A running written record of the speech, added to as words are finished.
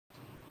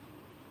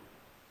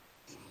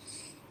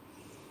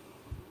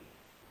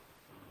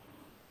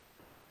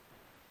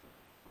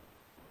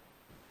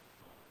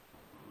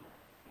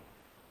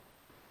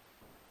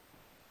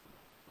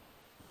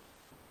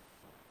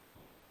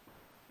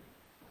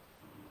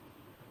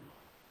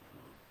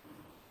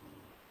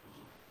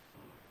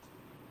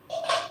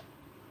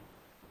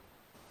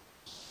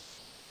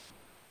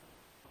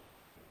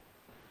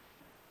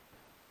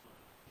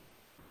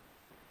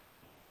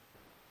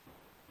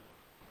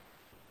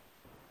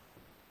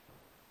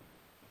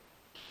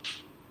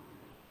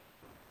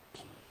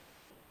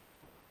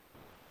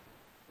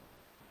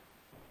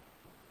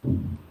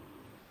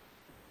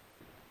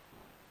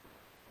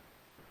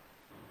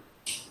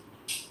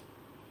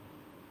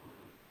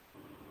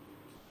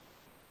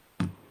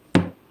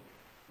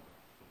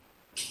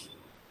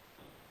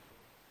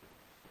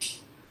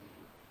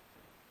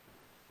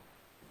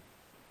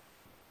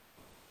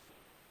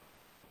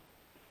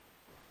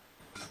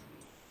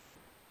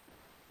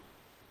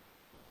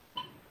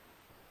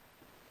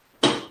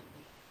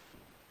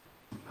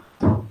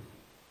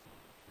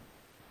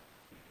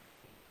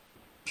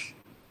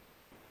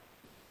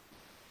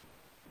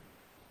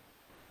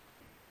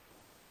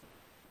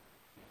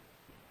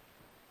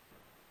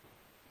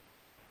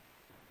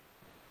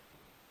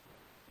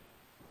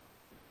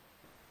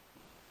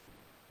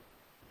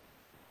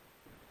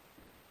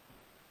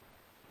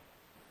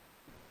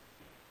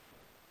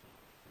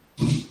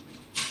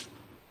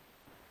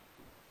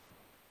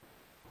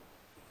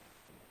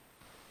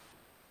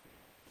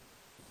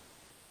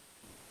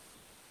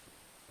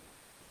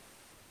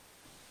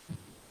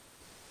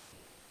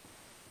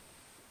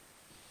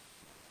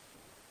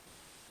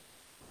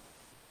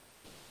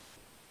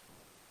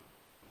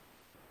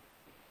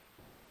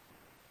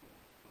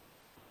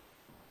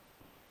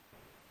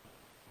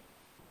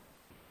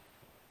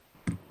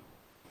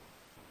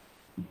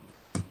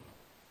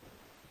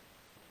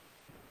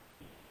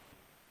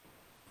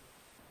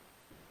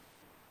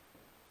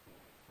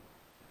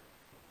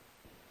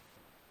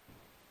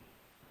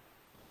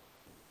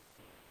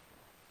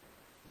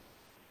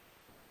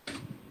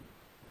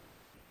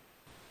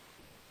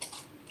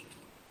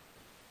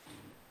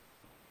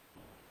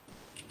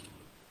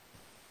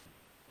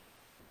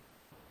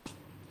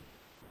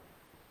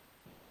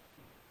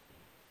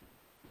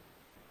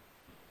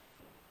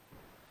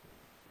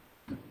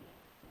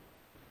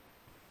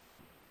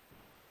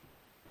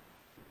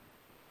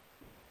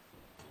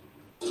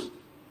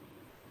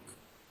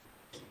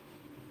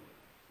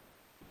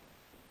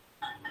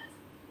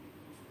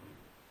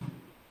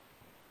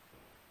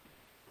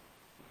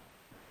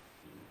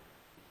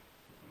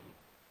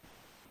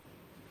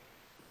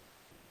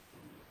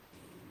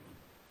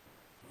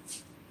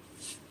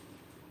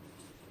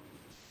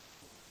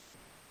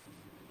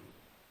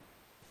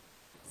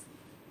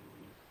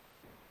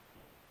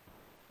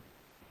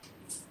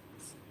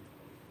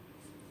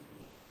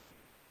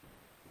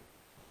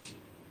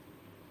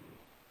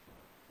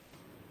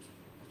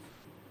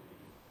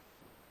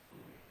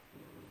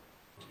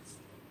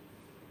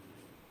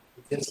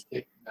Yes,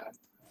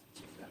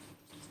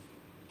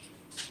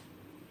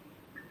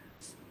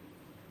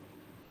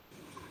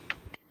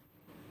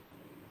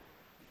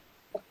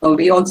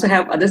 we also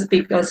have other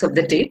speakers of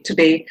the day.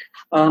 Today,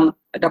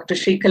 Dr.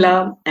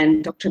 Shrikala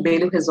and Dr.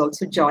 Belu has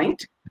also joined.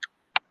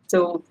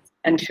 So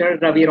I'm sure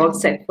we are all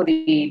set for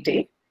the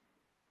day.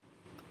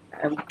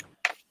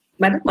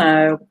 Madam,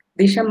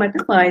 Disha,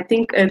 Madam, I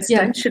think it's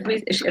time.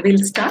 We'll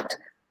start?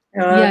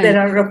 There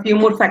are a few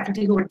more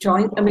faculty who will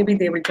join, or maybe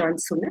they will join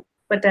sooner.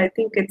 But I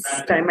think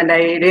it's time, and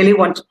I really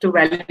wanted to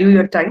value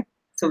your time.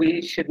 So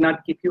we should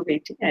not keep you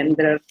waiting. And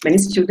there are many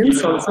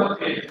students also.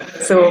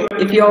 So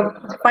if you're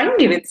fine,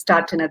 we will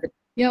start another.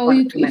 Yeah, or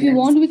if you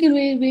want, we can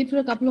wait for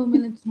a couple of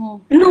minutes more.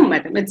 No,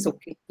 madam, it's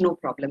okay. No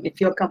problem. If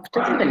you're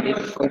comfortable, then we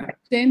will go ahead.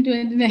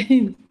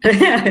 10:29.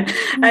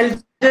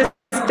 I'll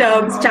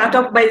just start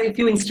off by a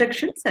few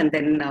instructions, and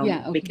then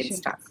we can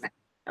start.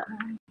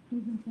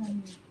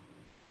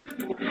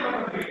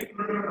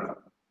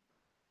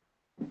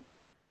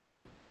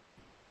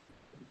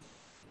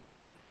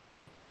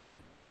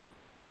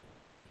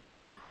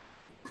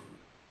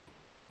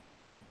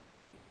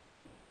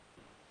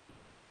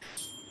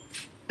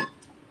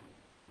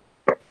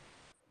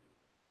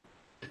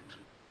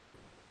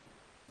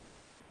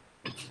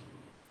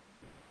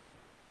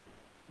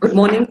 Good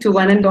morning to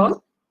one and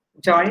all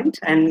joined,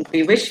 and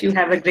we wish you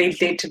have a great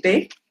day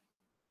today.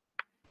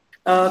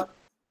 I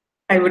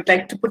would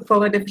like to put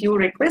forward a few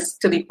requests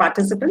to the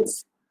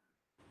participants.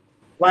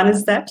 One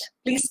is that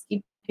please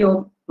keep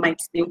your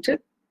mics muted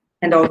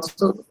and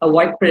also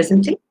avoid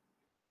presenting.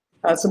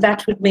 So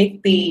that would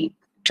make the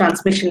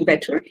transmission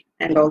better,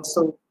 and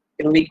also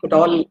we could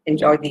all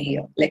enjoy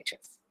the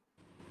lectures.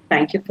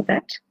 Thank you for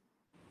that.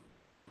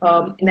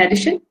 In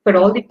addition, for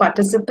all the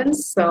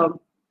participants,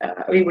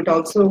 we would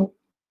also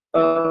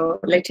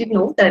let you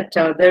know that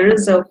there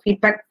is a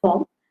feedback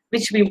form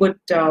which we would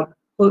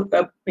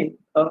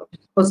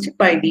post it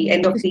by the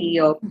end of the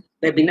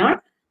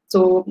webinar.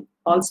 So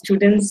all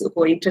students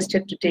who are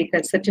interested to take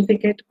a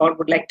certificate or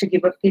would like to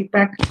give a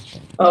feedback,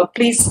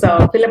 please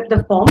fill up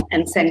the form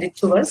and send it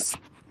to us,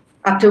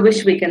 after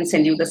which we can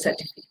send you the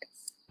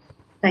certificates.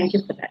 Thank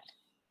you for that.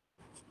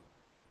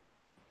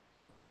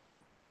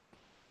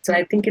 So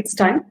I think it's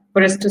time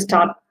for us to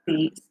start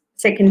the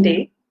second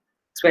day's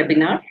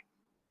webinar.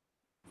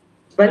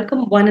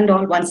 Welcome one and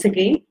all once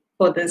again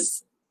for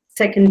this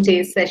second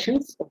day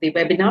sessions of the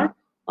webinar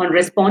on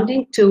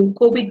responding to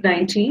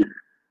COVID-19,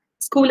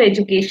 school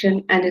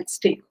education and its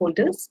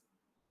stakeholders,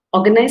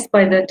 organized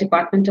by the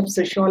Department of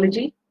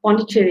Sociology,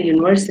 Pondicherry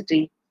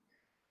University.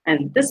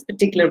 And this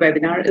particular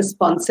webinar is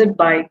sponsored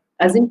by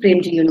Azim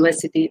Premji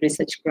University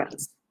Research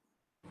Grants.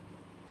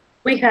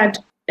 We had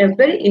a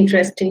very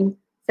interesting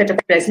set of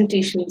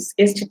presentations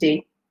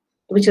yesterday,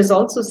 which has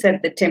also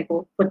set the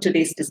tempo for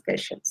today's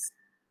discussions.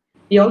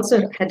 We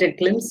also had a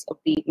glimpse of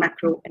the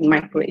macro and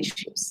micro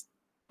issues.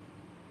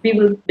 We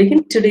will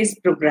begin today's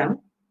program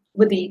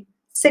with the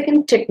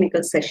second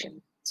technical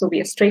session. So we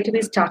are straight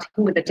away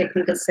starting with the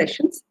technical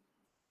sessions.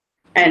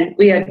 And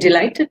we are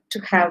delighted to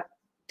have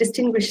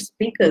distinguished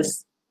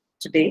speakers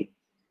today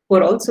who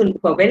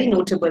are very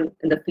notable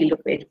in the field of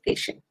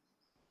education.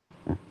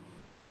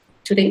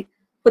 Today,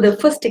 for the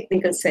first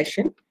technical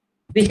session,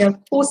 we have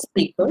 4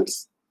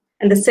 speakers,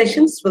 and the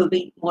sessions will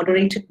be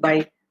moderated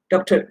by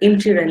Dr.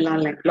 M.G.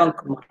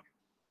 Longkumar.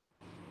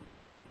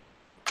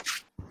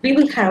 We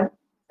will have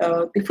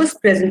the first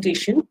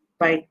presentation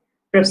by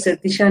Professor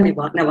Disha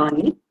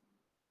Navani,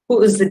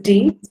 who is the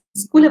Dean,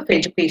 School of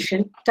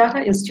Education,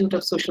 Tata Institute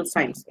of Social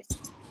Sciences.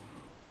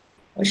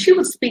 She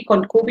will speak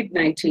on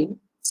COVID-19,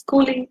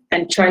 schooling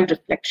and child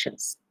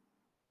reflections.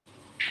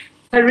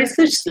 Her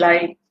research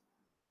lies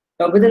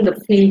within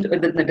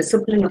the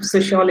discipline of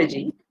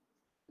sociology,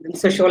 the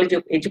sociology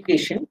of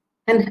education,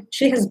 and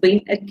she has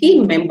been a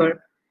key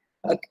member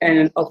of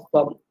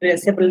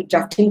several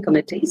drafting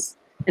committees,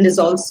 and is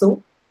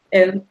also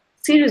a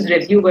serious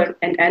reviewer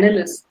and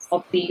analyst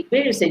of the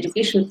various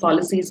educational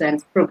policies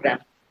and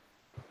programs.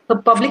 Her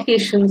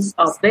publications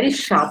are very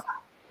sharp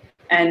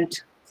and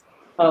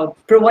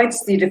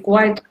provides the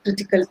required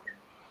critical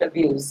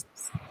views.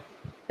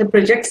 The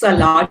projects are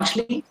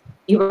largely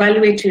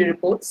evaluatory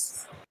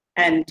reports,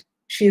 and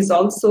she is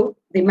also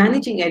the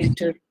managing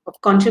editor of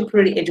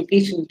Contemporary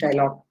Education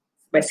Dialogue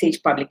by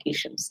Sage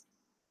Publications.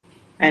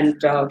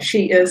 And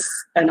she is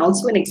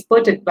also an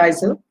expert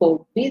advisor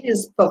for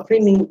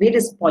framing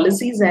various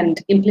policies and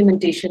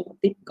implementation of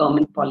the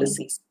government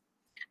policies.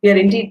 We are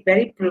indeed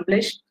very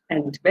privileged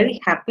and very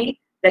happy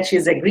that she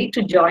has agreed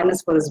to join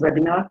us for this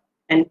webinar,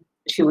 and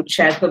she would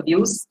share her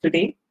views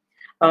today.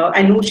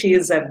 I know she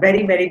is a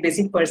very, very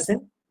busy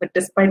person, but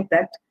despite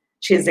that,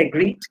 she has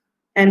agreed.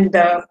 And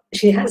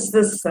she has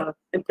this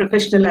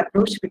professional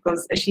approach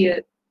because she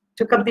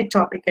took up the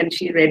topic and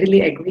she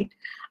readily agreed.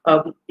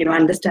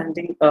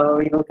 Understanding,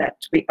 that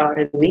we are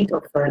in need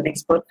of an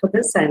expert for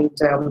this, and,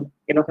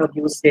 her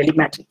views really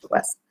matter to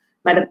us.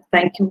 Madam,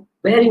 thank you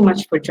very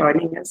much for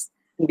joining us,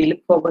 and we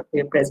look forward to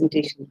your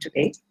presentation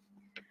today.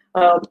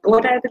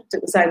 What I will do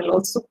is I will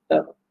also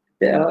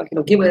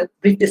give a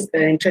brief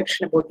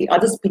introduction about the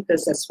other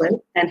speakers as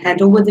well, and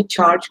hand over the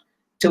charge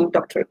to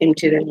Dr. M.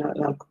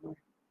 Lalkumar.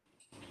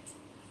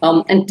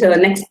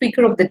 Next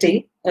speaker of the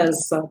day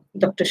is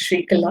Dr.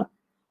 Shrikala,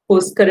 who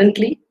is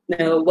currently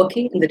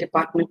working in the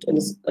Department of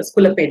the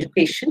School of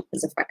Education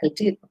as a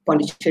faculty at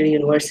Pondicherry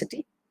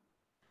University.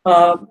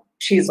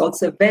 She is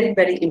also a very,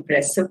 very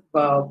impressive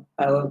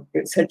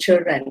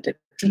researcher and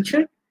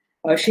teacher.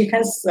 She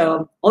has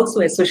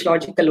also a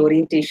sociological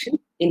orientation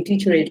in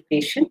teacher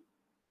education.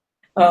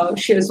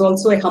 She is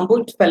also a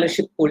Humboldt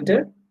Fellowship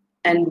holder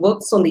and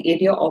works on the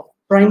area of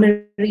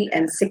primary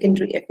and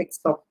secondary effects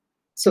of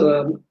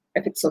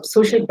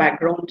social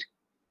background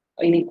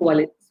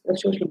inequality,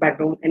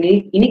 and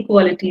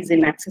inequalities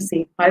in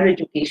accessing higher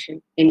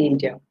education in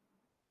India.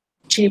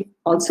 She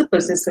also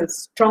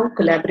possesses strong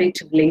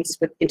collaborative links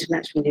with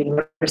international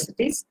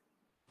universities.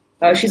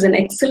 She's an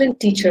excellent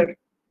teacher,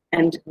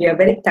 and we are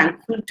very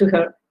thankful to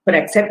her for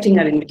accepting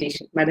our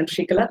invitation. Madam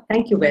Shrikala,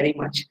 thank you very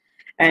much.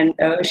 And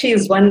she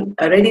is one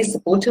ready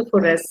supporter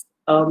for us.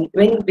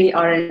 When we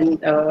are in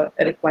a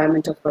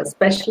requirement of a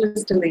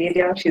specialist in the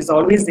area, she's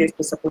always there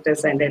to support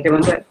us, and I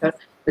remember her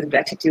with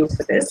gratitude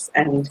for this.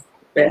 And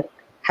we're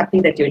happy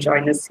that you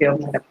join us here,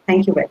 Madam.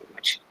 Thank you very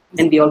much.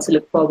 And we also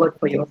look forward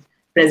for your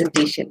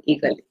presentation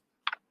eagerly.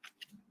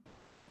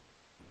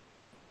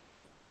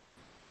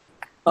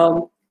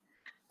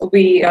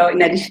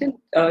 In addition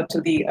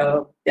to the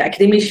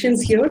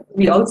academicians here,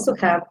 we also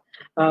have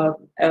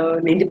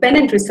an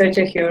independent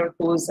researcher here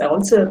who's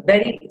also a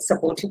very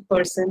supportive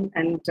person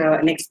and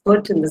an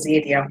expert in this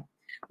area.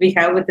 We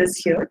have with us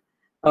here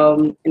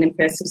an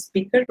impressive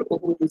speaker who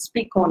will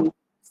speak on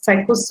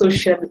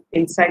psychosocial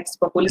insights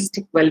for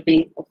holistic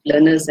well-being of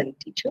learners and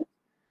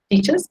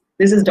teachers.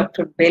 This is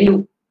Dr.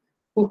 Belu,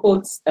 who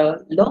holds a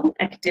long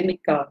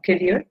academic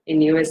career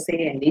in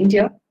USA and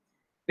India,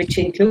 which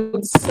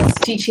includes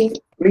teaching,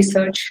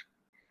 research,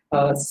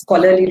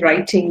 scholarly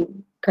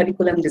writing,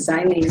 curriculum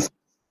designing,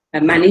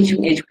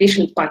 managing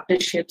educational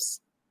partnerships,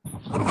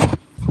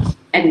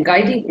 and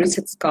guiding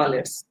research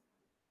scholars.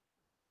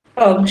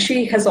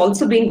 She has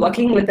also been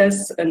working with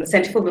us in the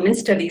Center for Women's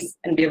Studies,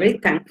 and we are very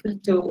thankful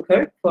to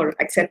her for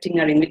accepting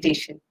our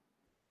invitation.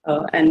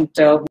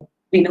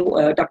 We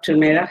know Dr.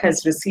 Mehra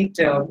has received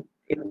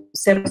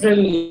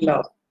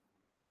several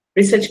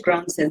research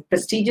grants and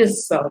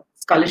prestigious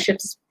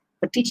scholarships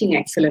for teaching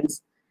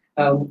excellence.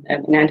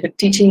 And her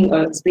teaching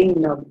has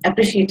been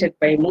appreciated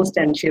by most,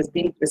 and she has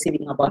been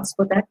receiving awards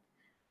for that.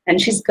 And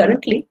she's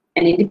currently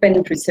an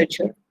independent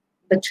researcher,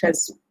 but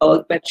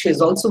she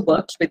has also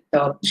worked with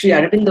Sri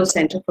Aurobindo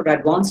Center for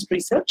Advanced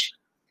Research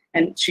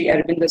and Sri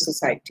Aurobindo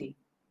Society.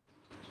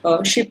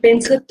 She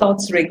pens her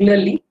thoughts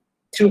regularly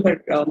through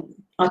her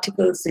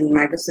articles in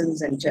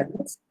magazines and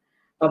journals.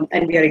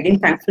 And we are again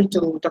thankful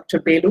to Dr.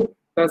 Belu,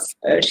 because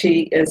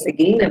she is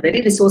again a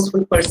very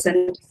resourceful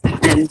person,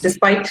 and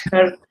despite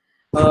her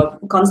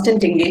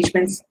constant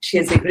engagements, she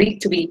has agreed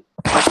to be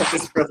part of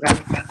this program.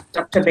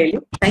 Dr.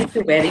 Belu, thank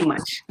you very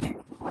much.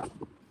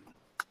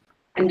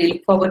 And we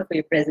look forward for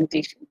your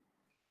presentation.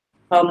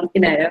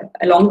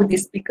 Along with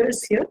these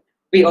speakers here,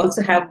 we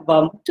also have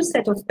two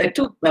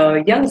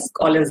young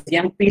scholars,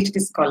 young PhD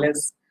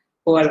scholars,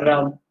 who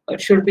are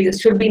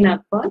Shurbi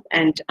Nagpal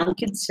and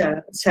Ankit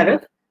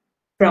Sharaf.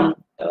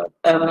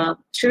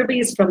 Shurbi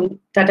is from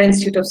Tata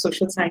Institute of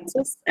Social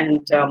Sciences, and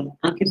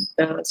Ankit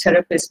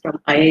Sharaf is from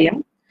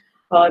IIM.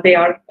 They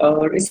are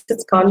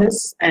research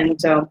scholars, and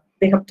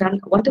they have done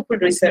wonderful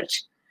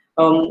research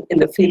in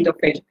the field of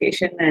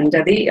education, and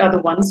they are the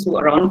ones who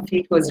are on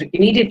field, who was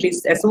immediately,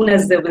 as soon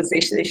as there was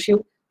an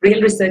issue,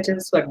 real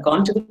researchers who had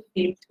gone to the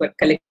field, who had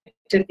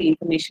collected the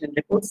information and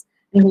reports,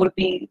 and who will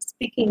be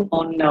speaking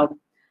on the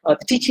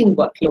teaching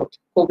workload,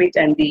 COVID,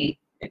 and the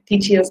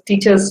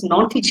teachers'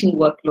 non-teaching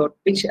workload,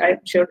 which I'm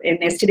sure in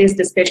yesterday's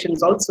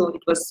discussions also,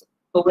 it was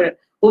over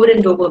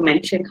and over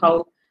mentioned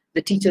how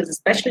the teachers,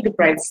 especially the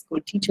private school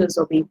teachers,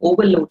 are being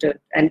overloaded,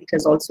 and it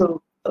has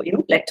also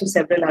led to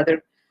several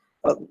other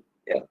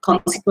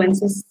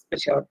consequences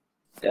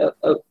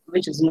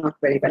which is not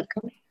very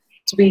welcome.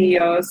 So we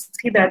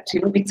see that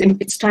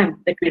it's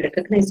time that we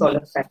recognize all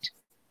of that.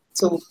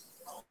 So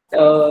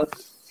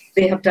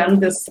they have done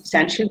this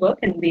substantial work,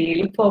 and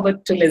we look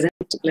forward to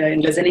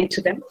listening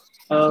to them.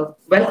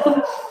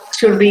 Welcome,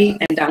 Shurbi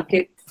and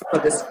Ankit, for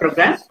this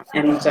program,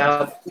 and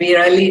we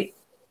really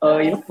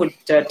would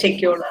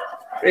take your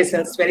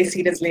research very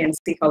seriously and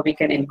see how we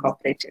can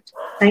incorporate it.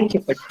 Thank you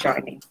for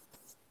joining.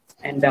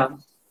 And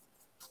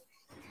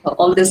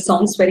all this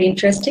sounds very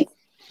interesting.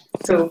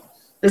 So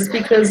the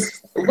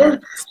speakers will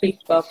speak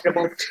for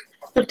about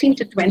 15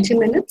 to 20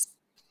 minutes,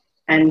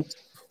 and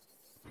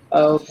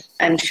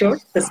I'm sure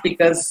the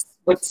speakers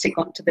would stick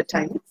on to the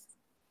timings.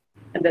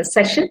 And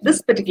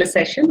this particular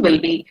session will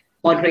be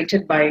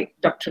moderated by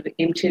Dr.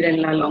 M.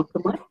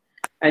 Lalkumar,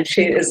 and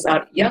she is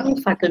our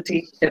young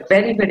faculty, a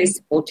very, very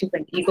supportive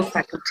and eager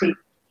faculty.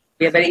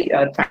 We are very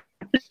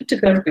thankful to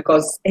her,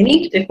 because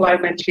any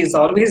requirement, she is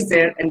always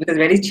there, and with a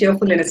very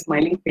cheerful and a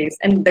smiling face,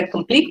 and the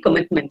complete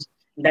commitment.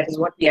 That is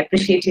what we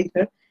appreciate in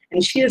her.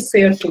 And she is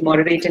here to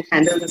moderate and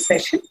handle the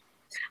session.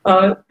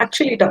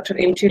 Actually, Dr.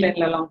 M.G.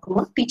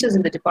 Lalongkumar teaches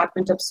in the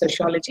Department of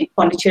Sociology,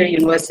 Pondicherry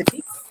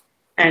University,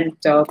 and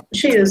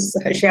she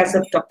has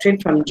a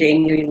doctorate from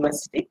JNU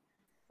University,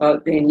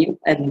 JNU,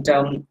 and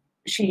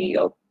she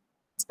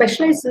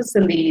specializes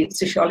in the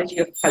sociology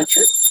of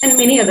culture and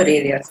many other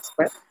areas as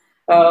well.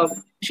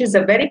 She's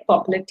a very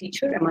popular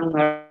teacher among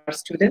our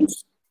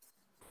students.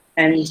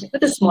 And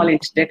with a small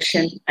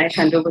introduction, I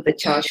hand over the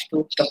charge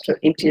to Dr.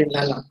 M.T.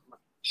 Lalongkumar.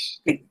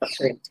 Please,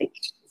 Dr. M.T.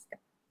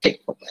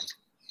 Take forward.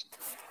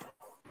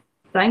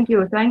 Thank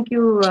you,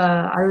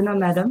 Aruna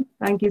madam.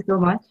 Thank you so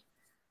much.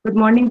 Good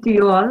morning to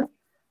you all.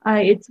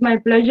 It's my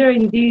pleasure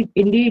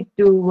indeed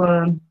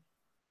to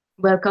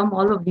welcome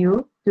all of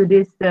you to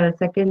this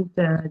second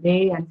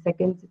day and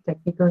second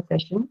technical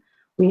session.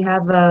 We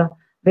have a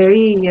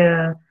very,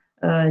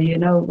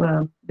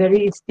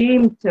 very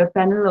esteemed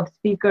panel of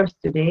speakers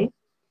today.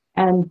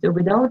 And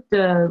without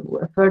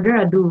further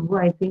ado,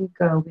 I think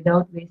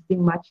without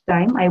wasting much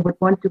time, I would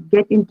want to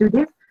get into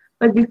this.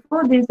 But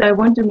before this, I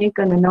want to make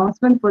an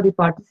announcement for the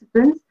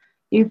participants.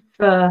 If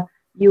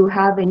you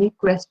have any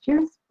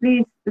questions,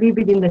 please leave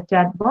it in the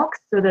chat box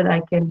so that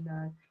I can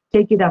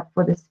take it up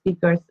for the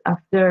speakers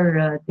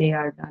after they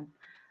are done.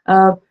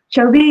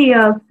 Shall we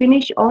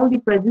finish all the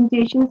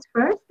presentations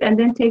first and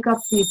then take up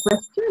the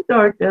questions,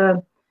 or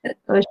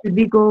should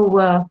we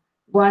go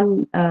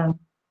one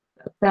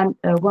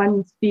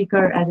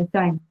speaker at a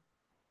time?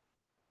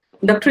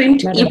 Dr. M,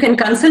 you can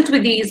consult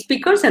with the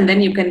speakers and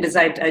then you can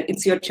decide.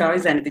 It's your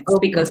choice and the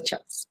speaker's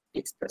choice.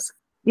 Yes,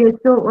 yes,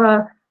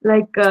 so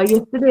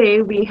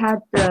yesterday we had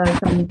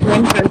some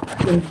 10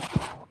 questions.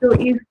 So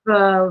if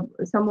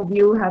some of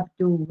you have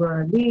to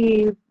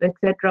leave,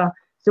 etc.,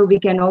 so we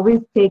can always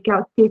take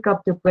up the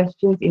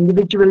questions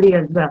individually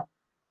as well.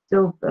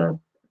 So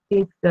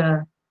please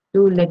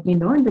do let me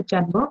know in the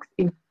chat box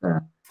if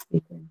we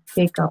can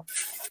take up.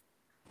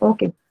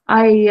 Okay,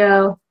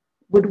 I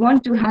would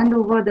want to hand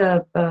over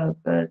the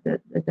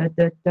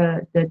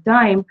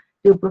time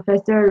to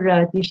Professor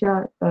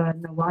Tisha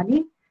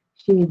Nawani.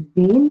 She is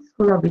Dean,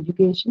 School of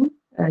Education,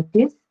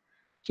 TIS.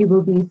 She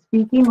will be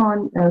speaking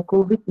on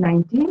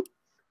COVID-19,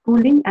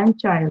 schooling and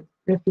child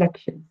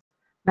reflections.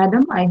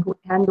 Madam, I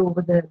hand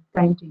over the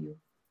time to you.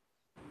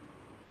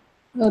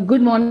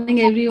 Good morning,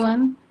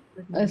 everyone,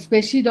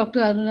 especially Dr.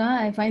 Aruna.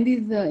 I find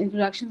these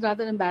introductions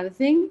rather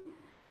embarrassing,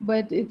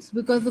 but it's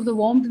because of the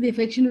warmth and the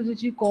affection with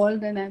which you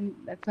called, and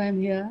that's why I'm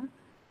here.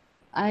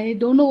 I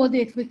don't know what the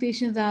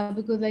expectations are,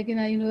 because like in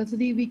our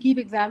university, we keep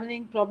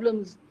examining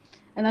problems,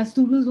 and our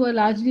students who are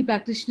largely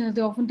practitioners,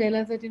 they often tell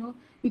us that, you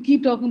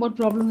keep talking about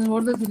problems and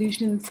what are the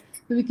solutions.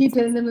 So we keep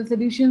telling them the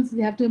solutions,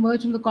 they have to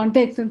emerge from the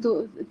context, and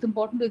so it's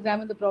important to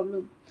examine the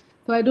problem.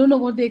 So I don't know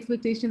what the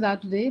expectations are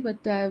today, but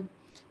I've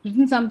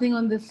written something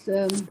on this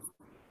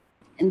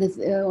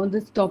on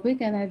this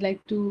topic, and I'd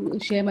like to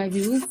share my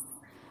views.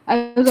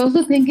 I was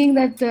also thinking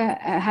that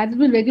had it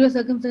been regular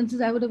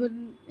circumstances, I would have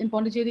been in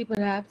Pondicherry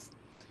perhaps.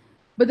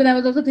 But then I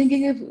was also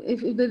thinking if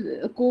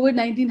the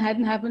COVID-19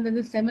 hadn't happened, then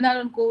the seminar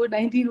on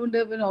COVID-19 wouldn't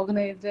have been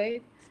organized,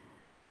 right?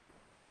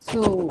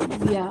 So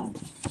yeah.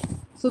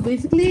 So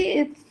basically,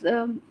 it's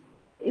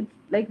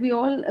like we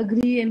all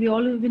agree, and we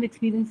all have been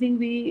experiencing.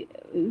 We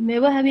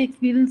never have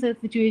experienced a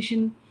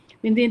situation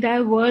when the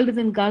entire world is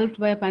engulfed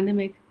by a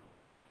pandemic.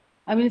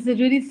 I mean, it's a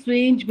really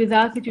strange,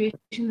 bizarre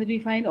situation that we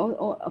find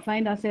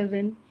ourselves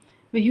in,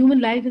 where human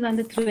life is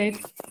under threat.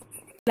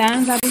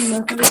 Plans are being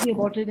mercilessly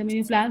aborted. I mean,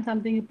 you plan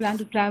something, you plan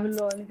to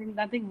travel or anything,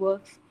 nothing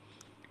works.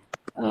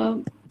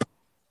 All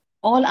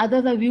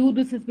others are viewed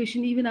with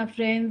suspicion, even our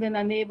friends and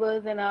our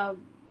neighbors and our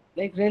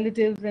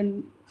relatives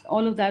and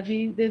all of that.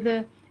 There's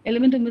an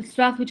element of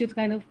mistrust which has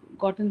kind of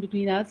gotten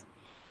between us.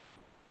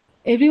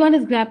 Everyone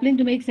is grappling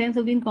to make sense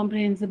of the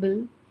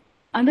incomprehensible.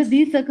 Under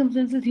these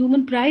circumstances,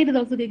 human pride has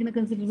also taken a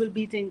considerable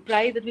beating.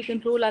 Pride that we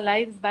control our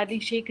lives is badly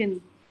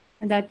shaken,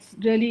 and that's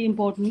really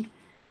important.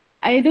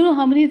 I don't know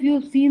how many of you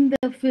have seen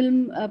the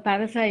film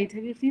Parasite.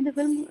 Have you seen the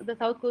film, the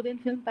South Korean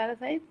film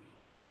Parasite?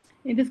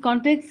 In this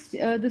context,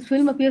 this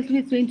film appears to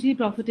be strangely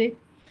prophetic.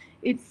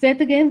 It's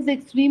set against the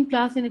extreme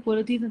class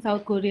inequalities in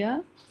South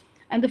Korea,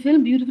 and the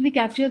film beautifully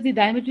captures the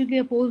diametrically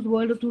opposed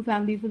world of two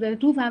families. So there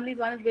are two families,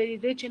 one is very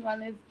rich and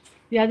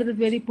the other is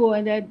very poor,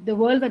 and the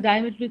worlds are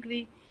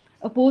diametrically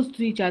opposed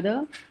to each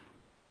other.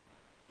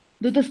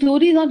 The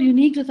story is not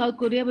unique to South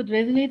Korea, but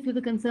resonates with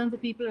the concerns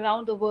of people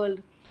around the world.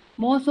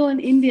 More so in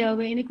India,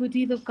 where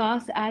inequities of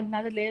caste add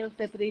another layer of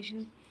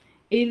separation,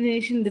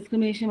 alienation,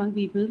 discrimination among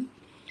people.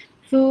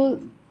 So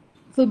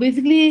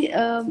basically,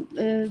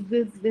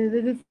 there's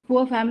this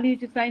poor family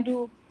which is trying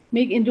to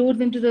make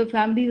inroads into the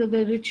families of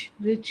the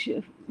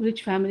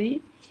rich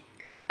family,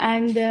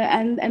 and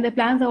their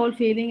plans are all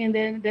failing, and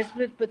they're in a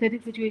desperate,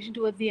 pathetic situation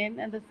towards the end.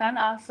 And the son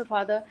asks the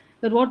father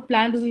that what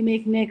plan do we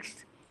make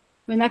next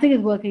when nothing is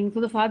working.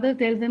 So the father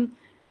tells him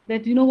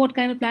that what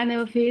kind of plan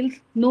never fails?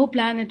 No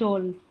plan at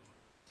all.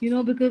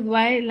 Because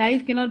why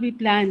life cannot be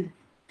planned.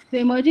 So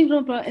emerging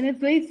from, and it's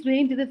very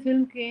strange that the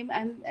film came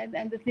and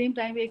at the same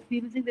time we're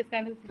experiencing this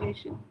kind of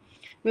situation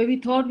where we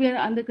thought we are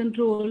under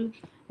control,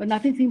 but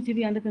nothing seems to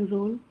be under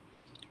control.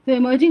 So,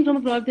 emerging from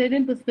a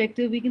proletarian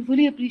perspective, we can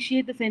fully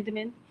appreciate the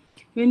sentiment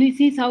when we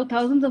see how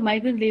thousands of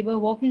migrant labor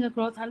walking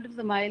across hundreds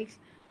of miles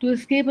to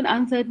escape an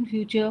uncertain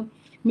future,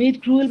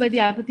 made cruel by the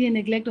apathy and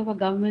neglect of our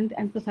government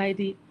and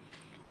society.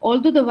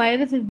 Although the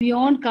virus is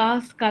beyond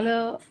caste,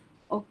 color,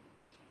 or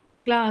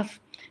class,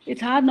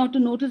 it's hard not to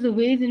notice the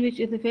ways in which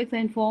its effects are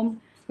informed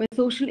by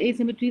social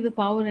asymmetries of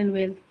power and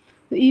wealth.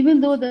 So,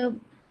 even though the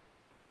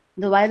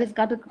virus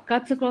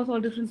cuts across all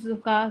differences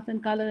of caste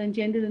and color and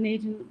gender and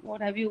age and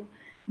what have you,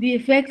 the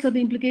effects or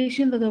the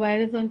implications of the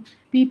virus on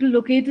people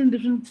located in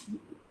different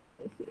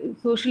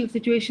social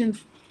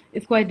situations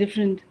is quite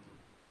different.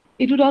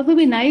 It would also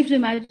be naive to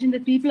imagine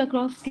that people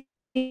across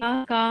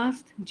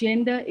caste,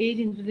 gender, age,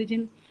 and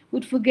religion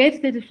would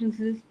forget their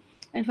differences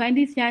and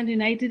finally stand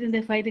united in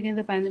their fight against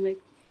the pandemic.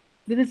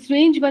 There's a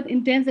strange but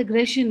intense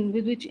aggression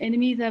with which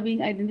enemies are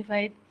being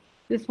identified,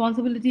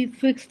 responsibilities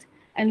fixed,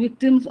 and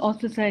victims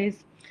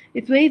ostracized.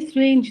 It's very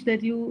strange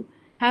that you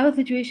have a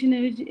situation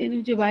in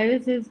which a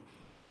virus is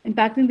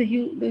impacting the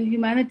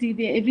humanity,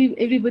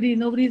 everybody,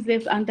 nobody's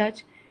left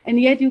untouched, and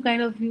yet you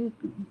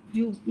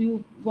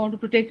want to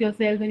protect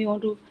yourself and you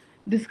want to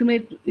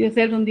discriminate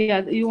yourself from the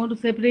other, you want to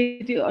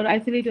separate or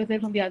isolate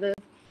yourself from the others.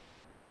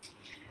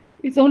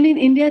 It's only in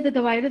India that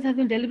the virus has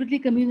been deliberately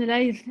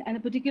communalized and a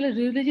particular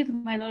religious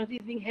minority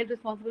is being held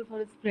responsible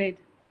for its spread.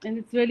 And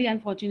it's really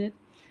unfortunate.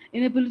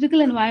 In a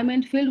political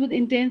environment filled with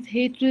intense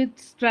hatred,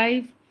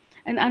 strife,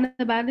 and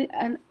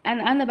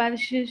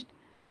unabashed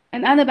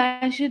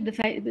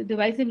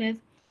divisiveness,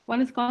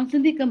 one is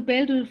constantly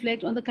compelled to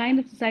reflect on the kind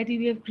of society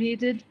we have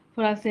created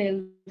for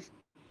ourselves.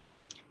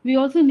 We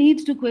also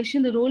need to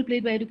question the role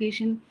played by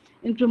education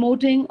in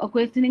promoting or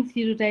questioning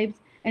stereotypes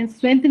and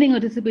strengthening or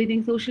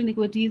dissipating social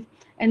inequities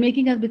and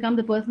making us become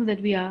the persons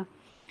that we are.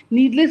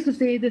 Needless to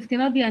say, this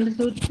cannot be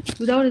understood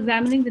without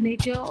examining the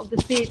nature of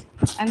the state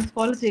and its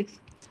politics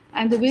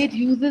and the way it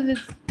uses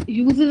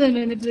and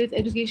manipulates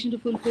education to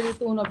fulfill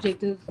its own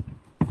objectives.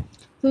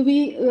 So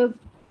we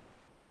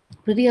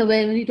pretty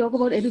aware when we talk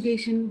about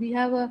education, we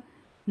have a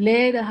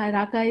layered, a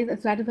hierarchized, a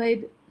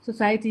stratified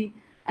society,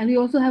 and we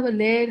also have a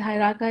layered,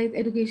 hierarchized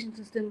education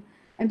system.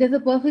 And there's a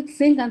perfect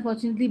sync,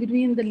 unfortunately,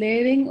 between the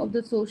layering of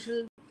the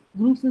social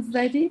groups in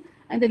society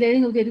and the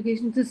layering of the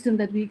education system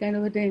that we kind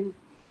of attend,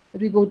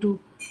 that we go to.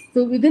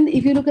 So within,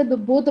 if you look at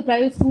both the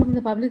private schools and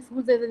the public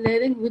schools, there's a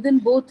layering within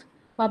both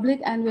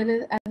public and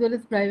as well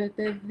as private.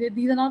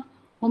 These are not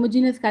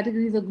homogeneous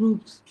categories or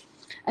groups.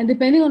 And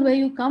depending on where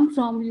you come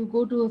from, you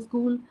go to a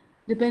school,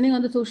 depending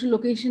on the social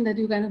location that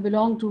you kind of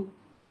belong to.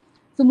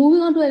 So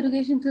moving on to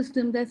education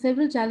system, there are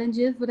several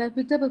challenges, but I've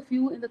picked up a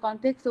few in the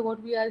context of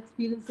what we are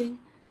experiencing.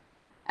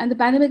 And the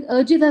pandemic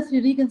urges us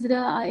to reconsider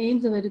our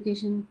aims of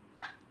education,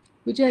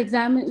 which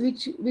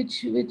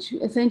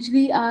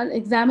essentially are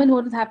examine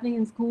what is happening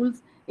in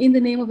schools in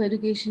the name of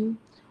education,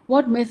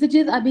 what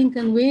messages are being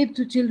conveyed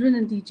to children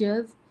and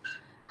teachers,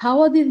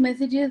 how are these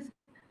messages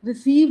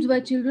received by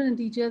children and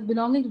teachers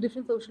belonging to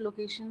different social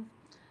locations,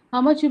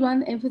 how much should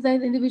one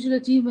emphasize individual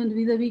achievement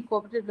vis-a-vis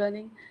cooperative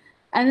learning.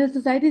 And in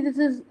society, this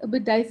is a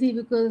bit dicey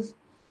because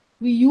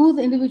we use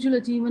individual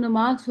achievement or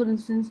marks, for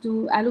instance,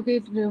 to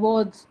allocate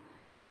rewards.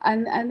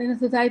 And in a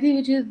society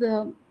which is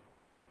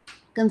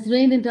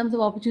constrained in terms of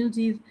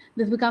opportunities,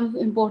 this becomes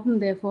important,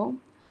 therefore.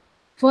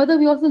 Further,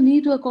 we also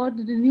need to accord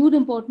renewed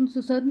importance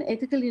to certain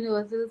ethical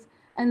universals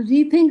and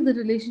rethink the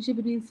relationship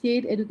between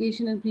state,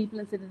 education, and people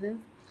and citizens.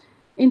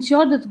 In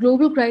short, this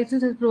global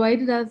crisis has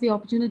provided us the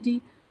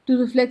opportunity to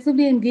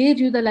reflexively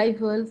engage with the life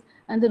worlds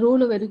and the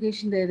role of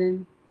education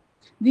therein.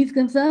 These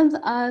concerns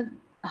are,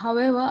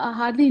 however, are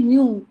hardly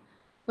new,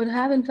 but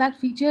have in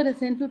fact featured as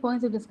central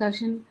points of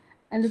discussion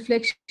and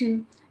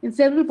reflection in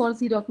several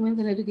policy documents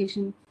on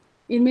education.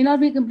 It may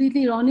not be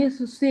completely erroneous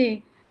to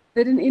say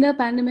that an inner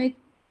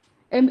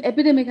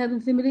epidemic has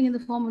been simmering in the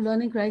form of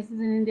learning crisis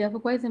in India for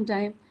quite some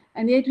time,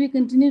 and yet we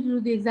continue to do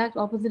the exact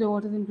opposite of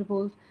what has been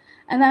proposed.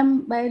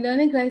 And by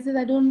learning crisis,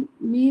 I don't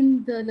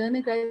mean the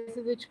learning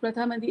crisis which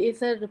Pratham and the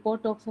ASER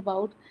report talks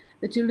about.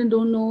 The children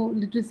don't know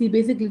literacy,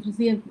 basic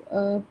literacy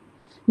and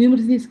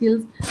numeracy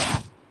skills.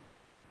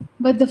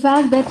 But the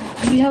fact that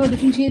we have a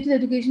differentiated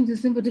education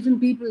system for different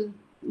people,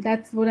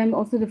 that's what I'm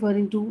also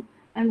referring to.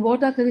 And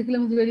what our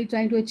curriculum is really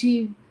trying to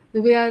achieve,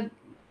 the way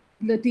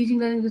the teaching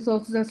learning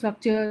resources are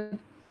structured,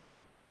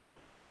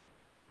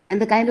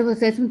 and the kind of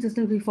assessment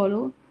systems we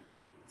follow.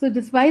 So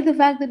despite the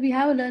fact that we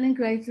have a learning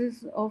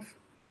crisis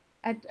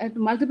at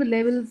multiple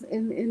levels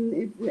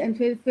and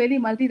fairly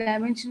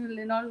multidimensional,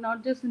 and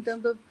not just in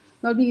terms of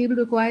not being able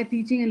to acquire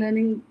teaching and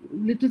learning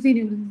literacy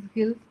and numeracy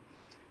skills,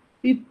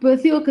 we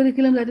pursue a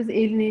curriculum that is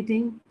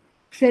alienating,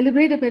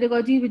 celebrate a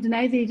pedagogy which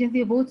denies the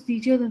agency of both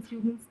teachers and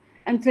students,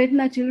 and threaten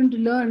our children to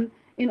learn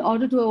in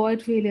order to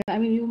avoid failure. I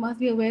mean, you must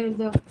be aware of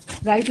the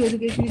right to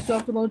education. We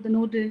talked about the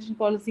no detention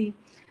policy,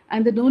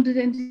 and the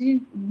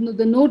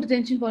no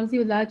detention policy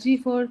was largely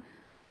for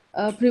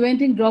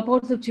preventing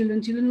dropouts of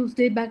children who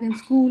stayed back in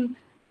school,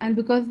 and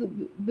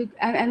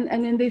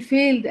when they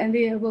failed and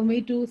they were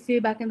made to stay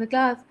back in the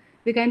class,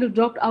 they kind of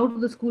dropped out of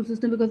the school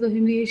system because of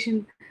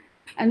humiliation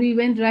And we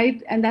went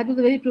right, and that was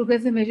a very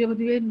progressive measure, but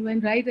we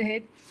went right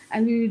ahead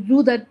and we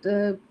drew that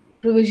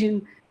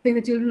provision saying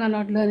that children are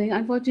not learning.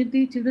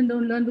 Unfortunately, children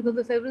don't learn because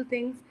of several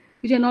things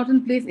which are not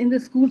in place in the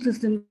school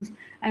systems.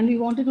 And we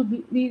wanted to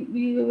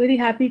we were very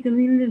happy,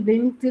 convenient in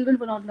blaming children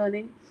for not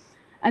learning.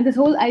 And this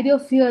whole idea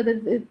of fear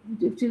that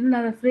if children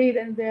are afraid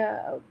and they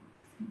are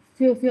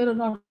fear of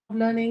not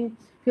learning,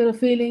 fear of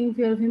failing,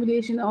 fear of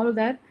humiliation, all of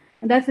that,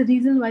 and that's the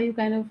reason why you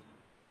kind of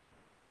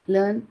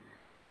learn.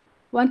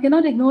 One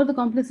cannot ignore the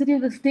complexity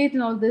of the state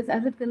in all this,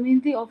 as it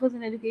conveniently offers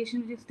an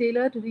education which is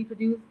tailored to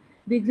reproduce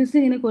the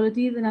existing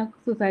inequalities in our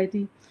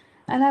society.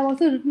 And I've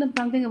also written up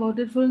something about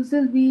it. For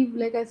instance, we,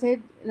 like I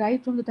said,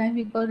 right from the time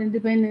we got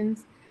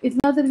independence, it's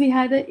not that we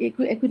had an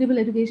equitable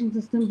education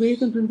system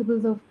based on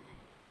principles of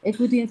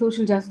equity and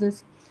social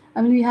justice.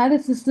 I mean, we had a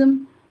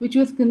system which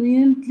was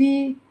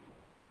conveniently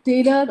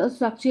tailored or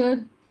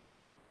structured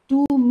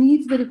to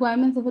meet the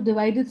requirements of a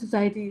divided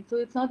society. So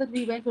it's not that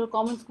we went for a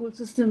common school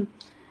system.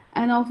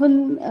 And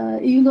often,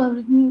 even though I've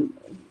written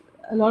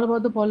a lot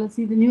about the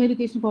policy, the new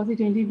education policy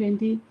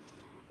 2020,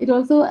 it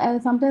also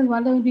sometimes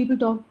wonder when people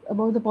talk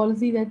about the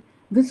policy that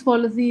this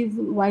policy is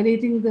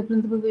violating the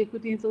principles of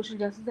equity and social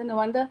justice. And I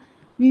wonder,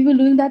 we've been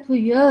doing that for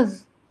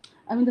years.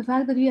 I mean, the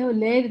fact that we have a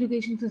layered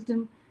education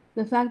system,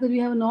 the fact that we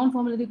have a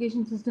non-formal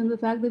education system, the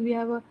fact that we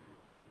have a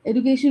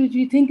education which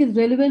we think is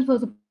relevant for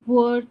the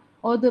poor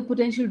or the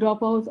potential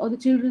dropouts or the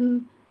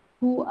children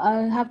who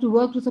have to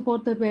work to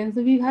support their parents.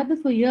 So we've had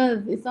this for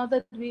years. It's not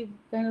that we've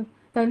kind of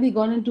suddenly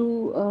gone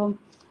into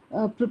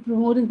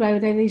promoting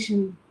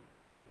privatization.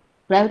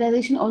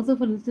 Privatization also,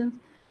 for instance,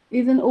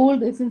 is an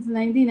old, since the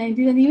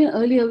 1990s and even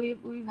earlier,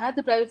 we've had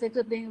the private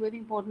sector playing a very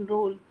important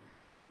role.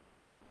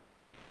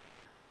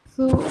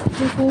 So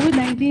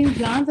COVID-19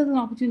 grants us an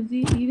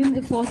opportunity, even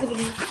if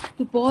possibly,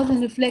 to pause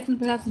and reflect and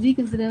perhaps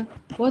reconsider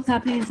what's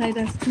happening inside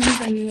our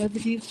schools and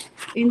universities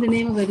in the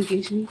name of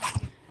education.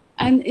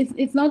 And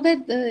it's not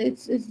that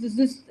it's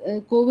this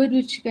COVID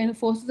which kind of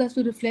forces us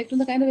to reflect on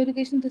the kind of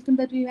education system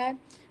that we had.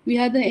 We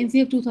had the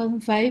NC of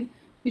 2005,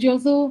 which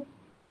also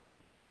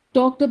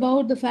talked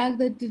about the fact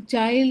that the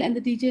child and the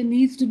teacher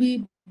needs to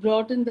be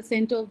brought in the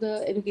center of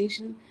the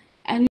education,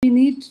 and we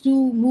need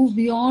to move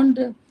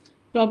beyond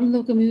problems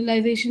of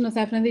communalization or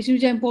saffronization,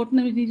 which are important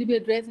and which need to be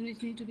addressed and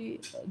which need to be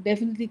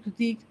definitely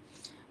critiqued.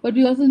 But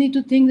we also need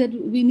to think that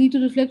we need to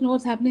reflect on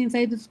what's happening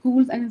inside the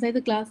schools and inside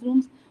the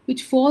classrooms,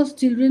 which force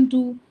children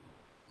to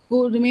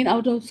remain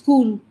out of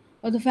school,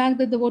 or the fact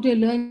that what you're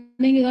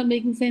learning is not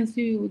making sense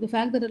to you, the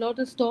fact that a lot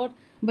is taught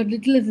but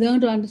little is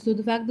learned or understood,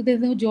 the fact that there's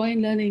no joy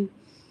in learning.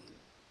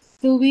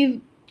 So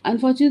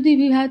unfortunately,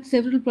 we've had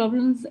several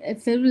problems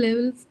at several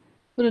levels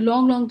for a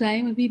long, long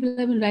time, and people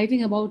have been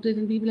writing about it,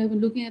 and people have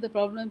been looking at the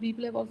problem, and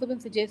people have also been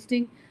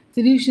suggesting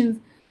solutions,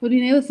 but we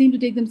never seem to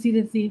take them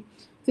seriously.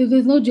 So if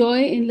there's no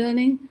joy in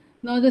learning,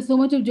 now there's so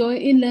much of joy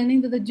in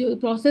learning that the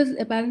process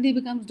apparently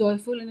becomes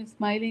joyful, and you're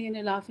smiling and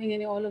you're laughing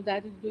and you're all of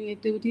that, and doing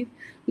activities,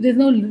 but there's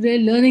no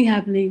real learning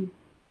happening.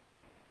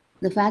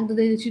 The fact that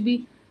there should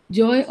be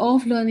joy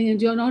of learning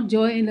and not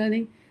joy in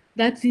learning,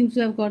 that seems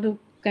to have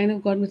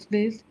got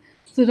misplaced.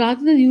 So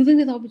rather than using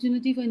this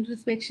opportunity for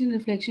introspection and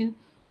reflection,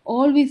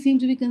 all we seem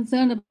to be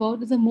concerned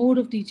about is a mode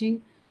of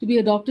teaching to be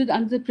adopted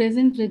under the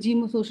present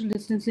regime of social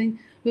distancing,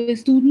 where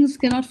students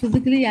cannot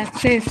physically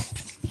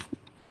access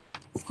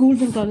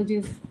schools and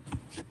colleges.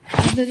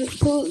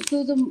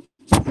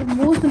 The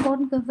most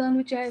important concern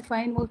which I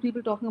find most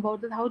people talking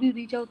about is how do you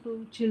reach out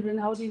to children,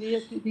 how do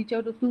you reach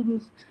out to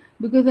students,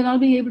 because they're not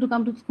being able to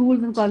come to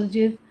schools and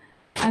colleges,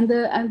 and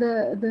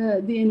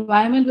the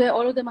environment where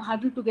all of them are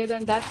huddled together,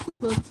 and that's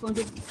what's going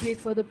to create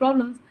further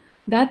problems.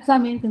 That's our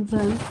main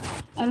concern.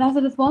 And as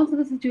a response to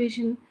the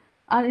situation,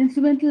 our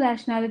instrumental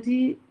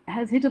rationality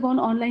has hit upon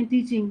online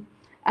teaching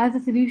as a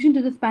solution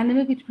to this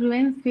pandemic which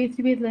prevents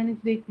face-to-face learning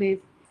to take place.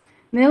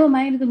 Never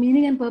mind, the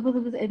meaning and purpose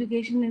of this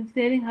education in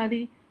staring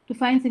hurry to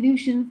find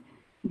solutions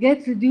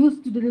gets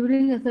reduced to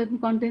delivering a certain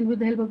content with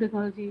the help of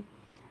technology.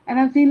 And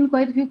I've seen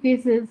quite a few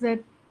cases that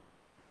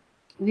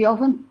we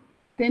often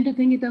tend to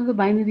think in terms of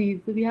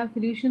binaries. So we have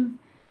solutions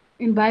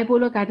in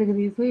bipolar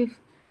categories. So if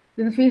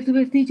there's a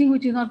face-to-face teaching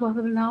which is not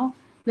possible now,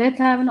 let's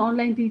have an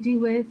online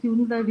teaching where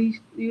students are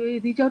you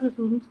reach out to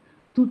students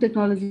through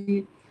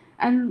technology.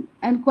 And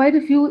quite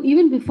a few,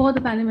 even before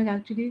the pandemic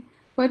actually,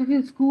 quite a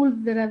few schools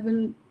that have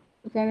been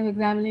kind of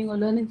examining or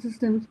learning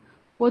systems,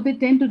 what they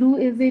tend to do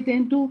is they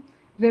tend to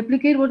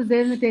replicate what is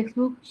there in the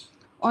textbook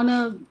on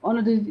a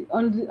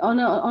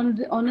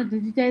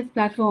digitized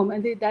platform,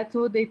 and that's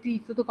what they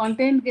teach. So the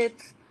content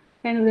gets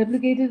kind of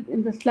replicated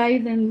in the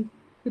slides, and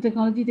the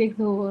technology takes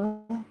over.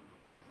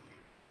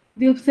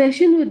 The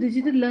obsession with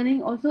digital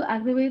learning also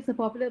aggravates the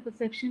popular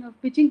perception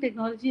of pitching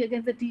technology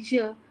against the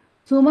teacher,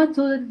 so much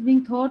so that it's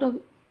being thought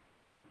of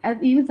as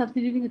even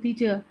substituting a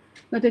teacher.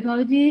 The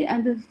technology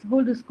and this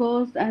whole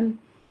discourse and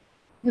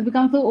has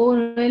become so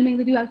overwhelming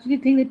that you actually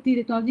think that the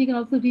technology can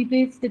also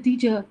replace the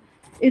teacher.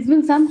 It's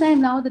been some time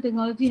now that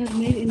technology has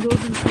made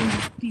inroads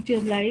into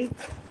teachers' lives,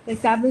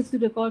 like tablets to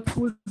record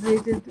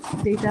school-related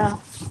data,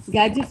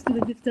 gadgets to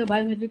register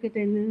biometric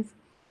attendance,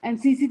 and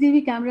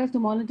CCTV cameras to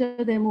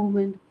monitor their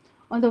movement.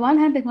 On the one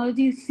hand,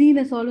 technology is seen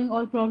as solving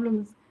all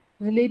problems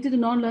related to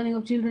non-learning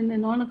of children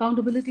and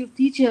non-accountability of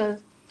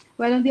teachers,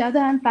 while on the other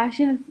hand,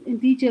 passion in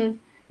teachers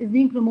is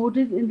being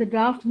promoted in the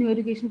draft new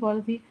education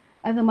policy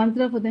as a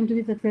mantra for them to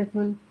be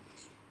successful.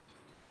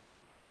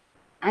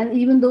 And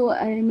even though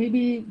I may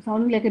be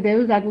sounding like a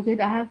devil's advocate,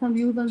 I have some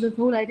views on this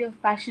whole idea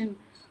of passion.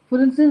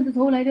 For instance, this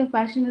whole idea of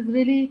passion is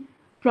really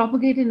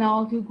propagated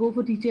now. If you go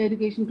for teacher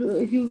education,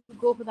 if you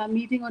go for that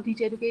meeting on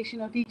teacher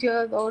education or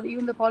teachers, or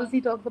even the policy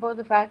talks about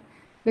the fact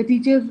that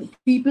teachers,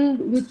 people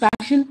with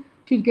passion,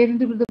 should get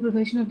into the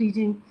profession of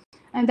teaching.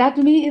 And that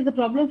to me is a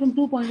problem from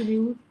 2 points of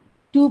view,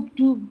 two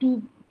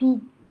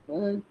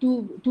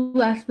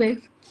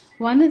aspects.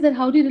 One is that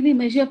how do you really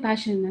measure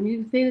passion? I mean,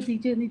 you say the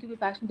teachers need to be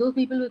passionate. Those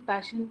people with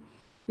passion,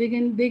 they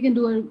can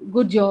do a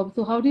good job.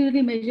 So how do you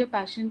really measure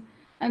passion?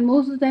 And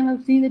most of the time,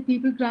 I've seen that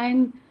people try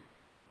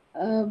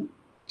and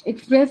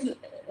express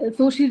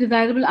socially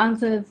desirable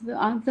answers,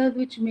 answers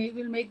which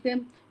will make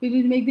the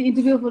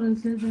interviewer, for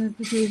instance, in a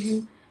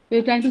situation where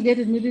you're trying to get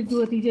admitted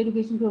to a teacher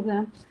education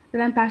program,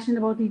 that I'm passionate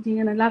about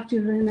teaching and I love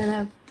children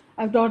and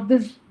I've taught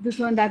this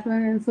one, that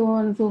one, and so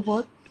on and so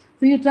forth.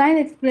 So you try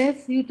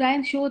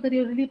and show that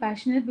you're really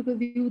passionate because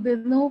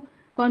there's no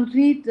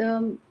concrete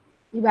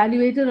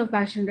evaluator of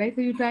passion, right?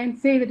 So you try and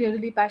say that you're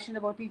really passionate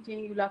about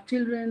teaching, you love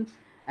children,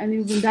 and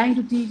you've been dying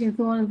to teach, and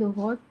so on and so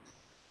forth.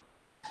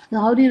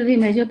 So how do you really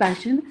measure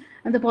passion?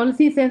 And the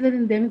policy says that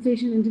in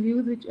demonstration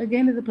interviews, which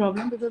again is a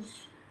problem because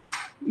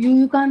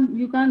you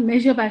can't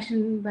measure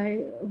passion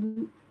by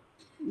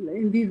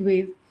in these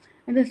ways.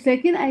 And the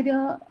second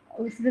idea,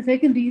 the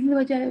second reason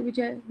which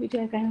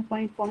I kind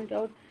of point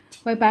out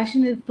why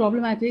passion is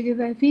problematic is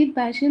I feel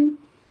passion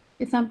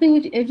is something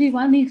which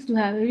everyone needs to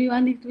have.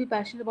 Everyone needs to be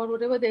passionate about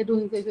whatever they're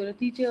doing. So if you're a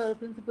teacher or a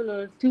principal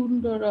or a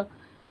student or a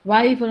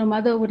wife or a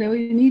mother, whatever,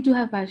 you need to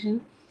have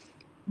passion.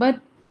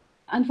 But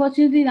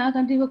unfortunately, in our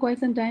country for quite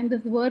some time,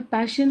 this word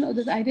passion or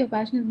this idea of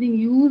passion is being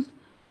used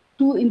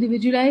to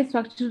individualize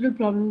structural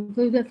problems.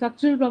 So if there are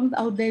structural problems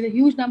out there, the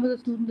huge numbers of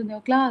students in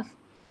your class,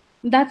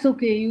 that's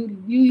okay.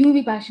 You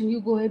be passionate.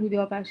 You go ahead with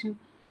your passion.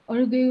 Or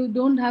if they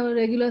don't have a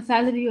regular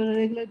salary or a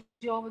regular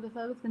job or the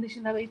service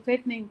conditions are very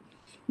threatening,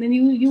 then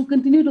you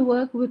continue to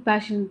work with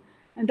passion.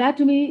 And that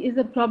to me is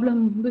a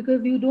problem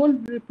because you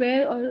don't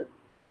repair or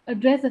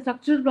address the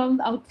structural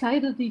problems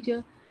outside the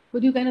teacher,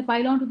 but you kind of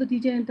pile on to the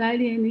teacher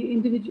entirely and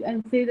individual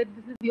and say that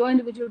this is your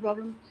individual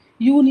problem.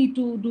 You need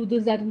to do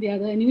this, that, and the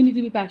other, and you need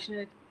to be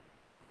passionate.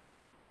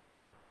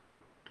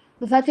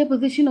 So such a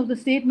position of the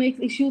state makes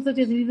issues such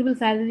as reasonable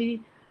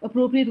salary,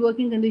 appropriate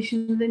working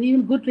conditions, and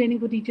even good training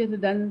for teachers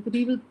redundant. So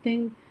people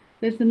think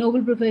that it's a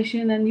noble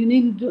profession, and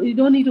you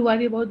don't need to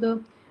worry about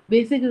the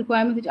basic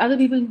requirements which other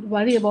people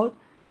worry about.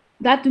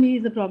 That to me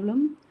is a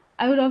problem.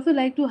 I would also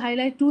like to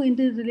highlight two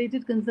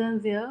interrelated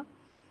concerns here.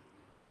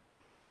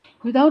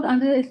 Without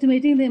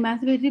underestimating the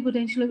emancipatory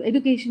potential of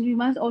education, we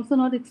must also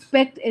not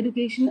expect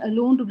education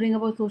alone to bring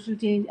about social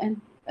change.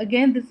 And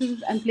again,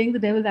 I'm playing the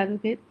devil's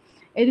advocate.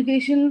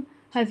 Education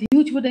has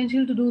huge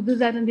potential to do this,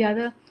 that, and the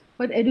other,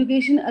 but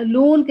education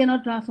alone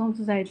cannot transform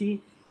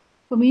society.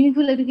 For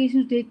meaningful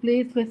education to take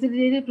place,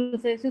 facilitated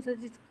processes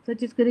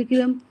such as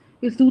curriculum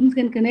where students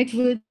can connect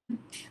with,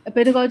 a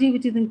pedagogy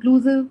which is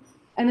inclusive,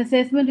 an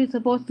assessment which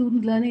supports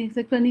students' learning,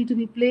 etc., need to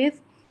be placed.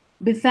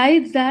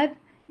 Besides that,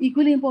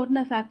 equally important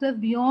are factors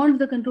beyond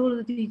the control of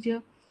the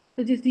teacher,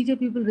 such as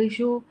teacher-pupil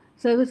ratio,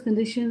 service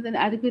conditions, and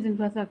adequate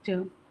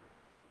infrastructure.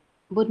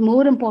 But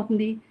more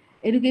importantly,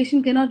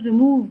 education cannot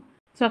remove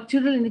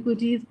structural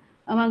inequities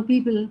among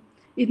people.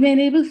 It may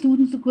enable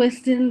students to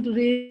question, to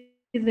raise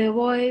their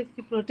voice,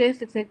 to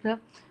protest, etc.,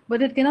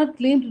 but it cannot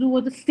claim to do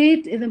what the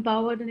state is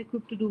empowered and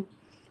equipped to do.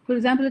 For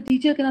example, a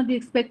teacher cannot be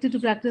expected to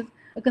practice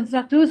a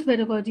constructivist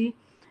pedagogy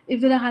if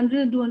there are 100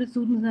 and 200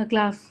 students in a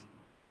class.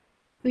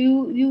 So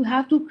you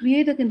have to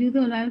create a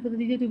conducive environment for the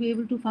teacher to be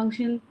able to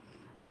function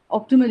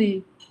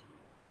optimally.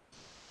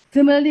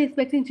 Similarly,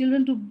 expecting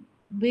children to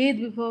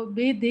bathe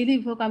daily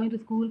before coming to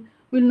school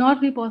will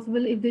not be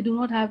possible if they do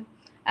not have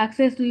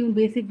access to even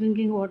basic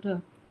drinking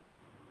water.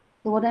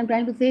 So what I'm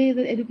trying to say is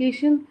that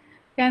education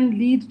can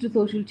lead to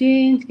social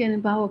change, can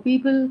empower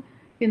people,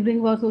 can bring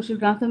about social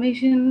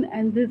transformation,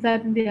 and this,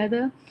 that, and the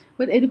other.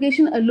 But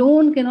education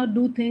alone cannot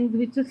do things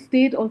which the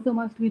state also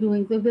must be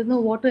doing. So if there's no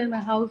water in my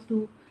house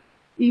to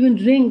even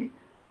drink,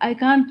 I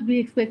can't be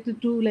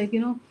expected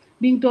to,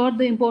 being taught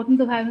the importance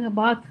of having a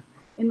bath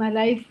in my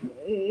life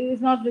is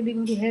not really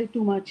going to help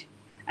too much.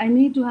 I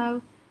need to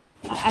have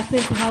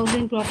access to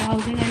housing, proper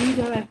housing. I need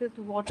to have access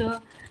to water.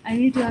 I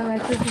need to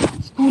have access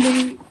to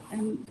schooling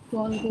and so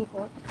on and so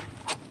forth.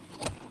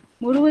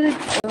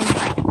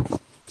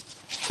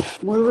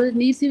 Moreover, it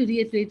needs to be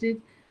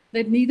reiterated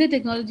that neither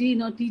technology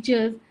nor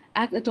teachers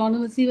act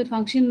autonomously but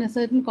function in a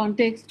certain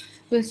context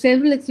where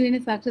several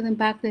extraneous factors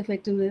impact their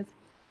effectiveness.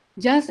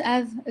 Just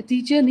as a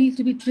teacher needs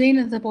to be trained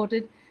and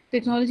supported,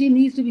 technology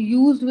needs to be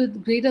used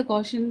with greater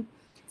caution,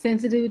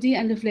 sensitivity,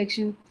 and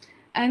reflection.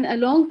 And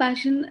along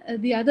passion,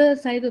 the other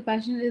side of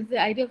passion is the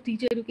idea of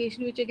teacher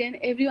education, which again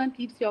everyone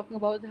keeps talking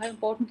about how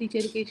important teacher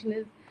education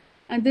is.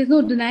 And there's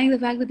no denying the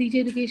fact that teacher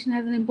education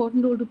has an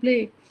important role to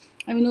play.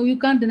 I mean, no, you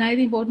can't deny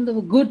the importance of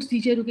a good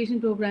teacher education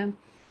program.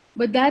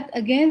 But that,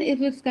 again,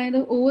 if it's kind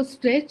of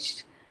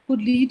overstretched,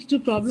 could lead to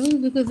problems,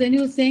 because then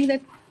you're saying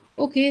that,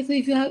 okay, so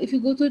if you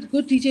go through a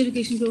good teacher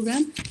education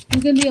program,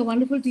 you can be a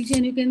wonderful teacher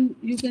and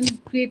you can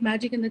create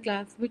magic in the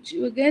class, which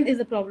again is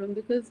a problem,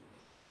 because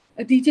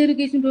a teacher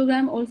education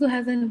program also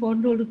has an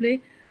important role to play,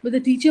 but the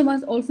teacher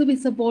must also be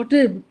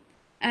supportive,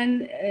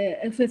 and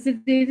a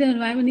facilitator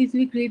environment needs to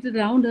be created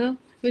around her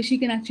where she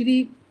can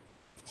actually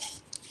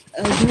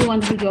do a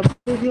wonderful job.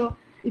 So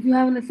if you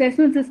have an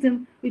assessment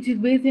system which is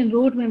based in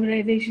rote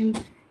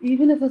memorization,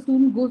 even if a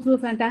student goes through a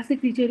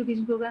fantastic teacher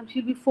education program,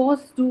 she'll be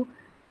forced to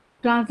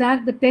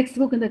transact the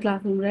textbook in the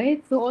classroom,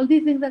 right? So all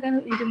these things are kind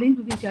of interlinked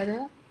with each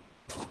other,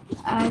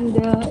 and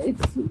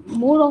it's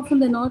more often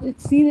than not,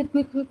 it's seen that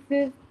quick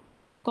fixes,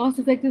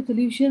 cost-effective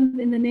solutions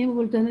in the name of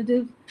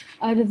alternatives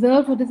are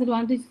reserved for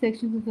disadvantaged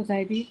sections of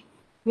society,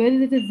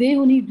 whereas it is they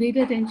who need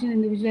greater attention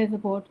and individualized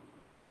support.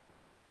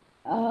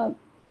 Uh,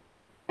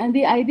 and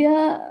the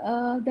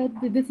idea that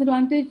the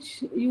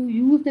disadvantage, you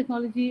use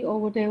technology or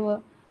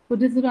whatever for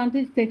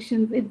disadvantaged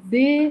sections, it's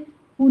they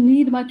who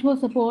need much more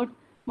support,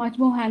 much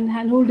more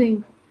hand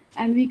holding,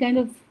 and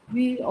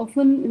we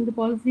often in the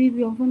policies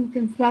we often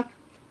construct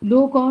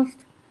low cost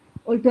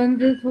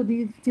alternatives for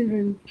these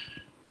children.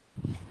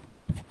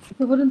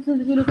 So, for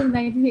instance, if you look at the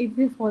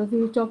 1986 policy,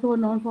 which talked about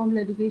non-formal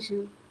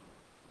education,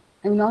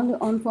 and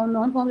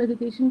non-formal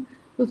education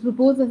was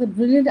proposed as a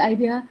brilliant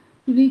idea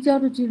to reach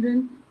out to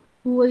children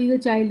who were either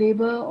child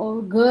labor,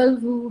 or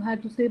girls who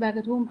had to stay back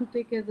at home to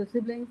take care of their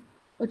siblings,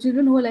 or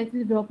children who were likely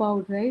to drop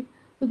out, right?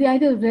 So the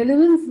idea of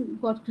relevance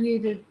got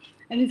created.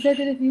 And it said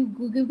that if you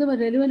give them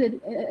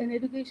an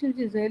education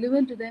which is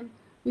relevant to them,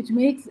 which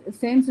makes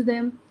sense to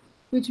them,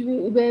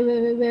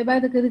 whereby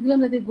the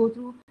curriculum that they go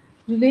through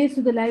relates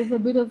to the lives, a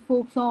bit of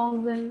folk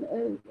songs,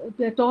 and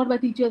they're taught by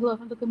teachers who are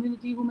from the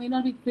community who may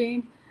not be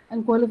trained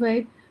and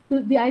qualified. So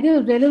the idea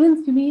of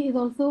relevance to me is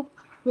also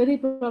very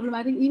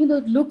problematic, even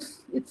though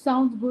it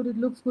sounds good, it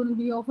looks good, and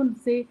we often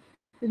say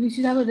that we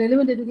should have a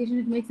relevant education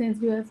which makes sense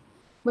to us.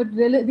 But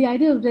the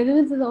idea of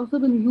relevance has also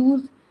been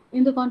used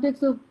in the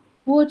context of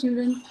poor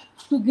children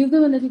to give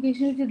them an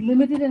education which is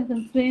limited and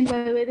constrained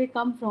by where they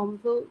come from.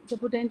 So the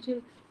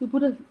potential, you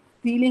put a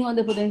ceiling on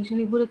the potential,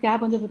 you put a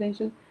cap on the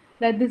potential,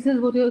 that this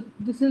is what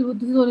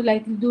you're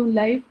likely to do in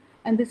life,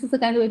 and this is the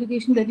kind of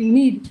education that you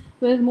need.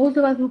 Whereas most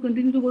of us who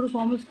continue to go to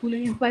formal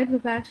schooling, in spite of the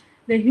fact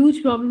there are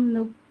huge problems in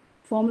the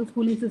formal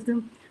schooling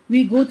system,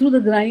 we go through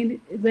the grind,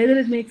 whether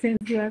it makes sense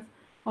to us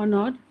or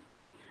not.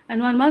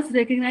 And one must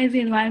recognize the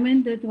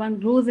environment that one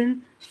grows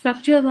in,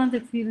 structures one's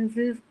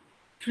experiences,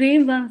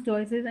 frames one's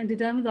choices, and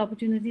determines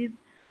opportunities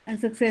and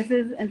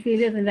successes and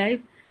failures in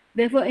life.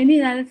 Therefore, any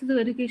analysis of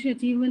education,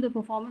 achievement, or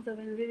performance of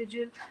an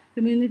individual,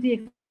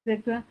 community,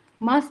 etc.,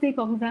 must take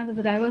cognizance of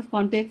the diverse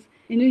context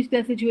in which they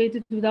are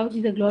situated without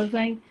either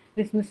glorifying,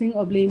 dismissing,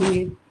 or blaming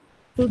it.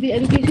 So the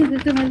education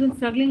system has been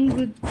struggling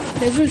with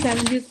several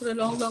challenges for a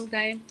long, long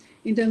time,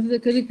 in terms of the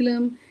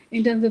curriculum,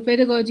 in terms of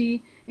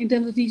pedagogy, in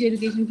terms of teacher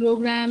education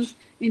programs,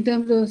 in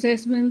terms of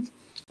assessments,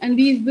 and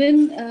it's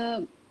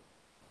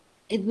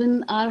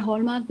been our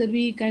hallmark that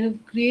we kind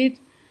of create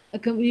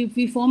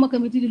we form a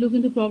committee to look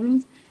into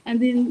problems,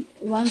 and then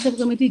once the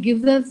committee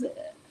gives us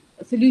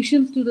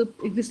solutions to the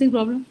existing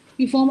problem,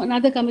 we form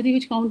another committee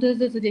which counters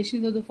the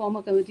suggestions of the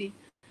former committee.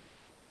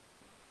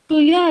 So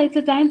yeah, it's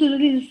a time to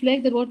really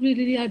reflect that what we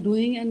really are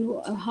doing, and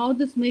how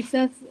this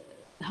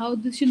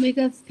should make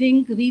us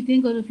think,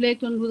 rethink, or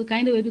reflect on the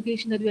kind of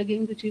education that we are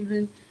giving to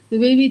children, the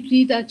way we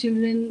treat our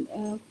children,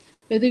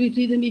 whether we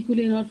treat them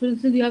equally or not. For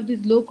instance, you have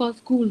these low-cost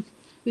schools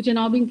which are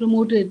now being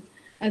promoted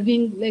as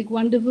being like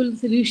wonderful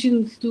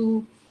solutions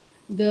to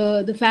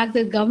the fact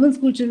that government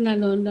school children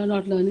are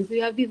not learning. So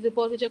you have these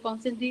reports which are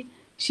constantly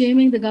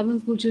shaming the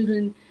government school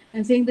children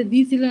and saying that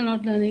these children are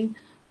not learning.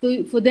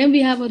 So for them,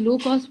 we have a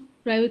low-cost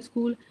private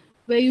school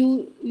where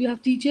you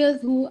have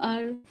teachers who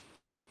are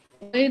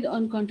employed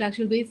on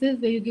contractual basis,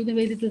 where you give them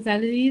very little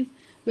salaries,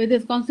 where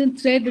there's constant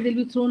threat that they'll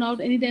be thrown out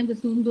anytime the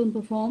students don't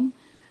perform.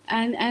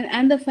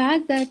 And the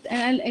fact that,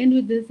 and I'll end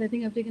with this, I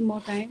think I've taken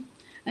more time,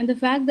 and the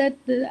fact that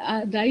the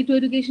right to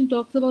education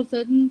talks about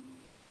certain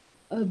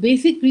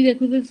basic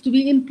prerequisites to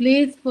be in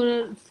place for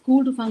a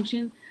school to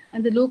function,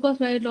 and the low-cost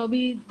private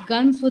lobby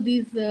guns for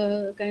these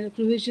kind of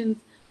provisions,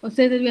 or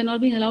says that we are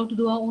not being allowed to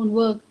do our own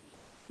work.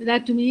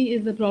 That to me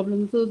is the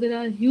problem. So there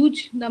are a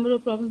huge number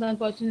of problems,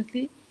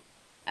 unfortunately,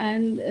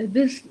 and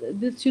this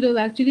should have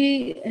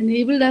actually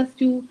enabled us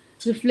to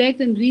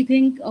reflect and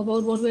rethink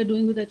about what we're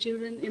doing with our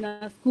children in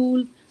our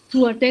schools,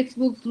 through our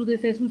textbooks, through the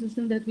assessment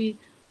system that we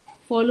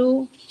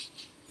follow.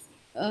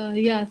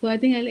 Yeah, so I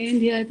think I'll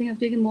end here. I think I've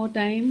taken more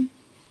time.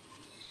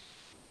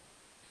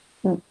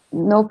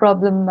 No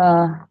problem,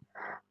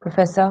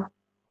 Professor.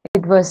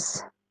 It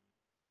was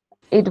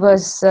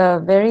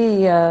a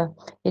very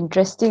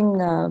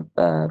interesting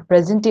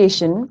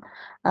presentation.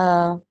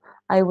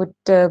 I would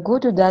go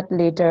to that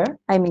later.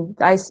 I mean,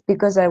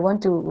 because I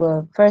want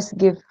to first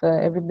give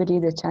everybody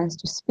the chance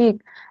to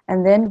speak,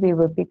 and then we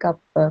will pick up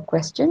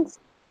questions.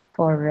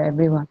 for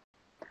everyone.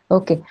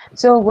 Okay,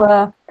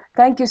 so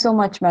thank you so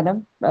much,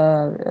 Madam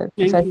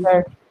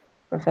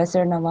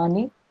Professor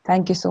Navani.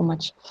 Thank you so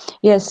much.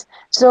 Yes,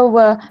 so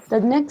the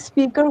next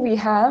speaker we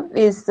have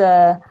is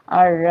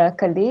our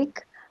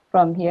colleague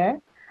from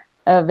here,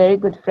 a very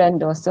good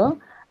friend also.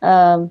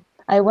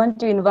 I want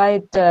to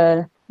invite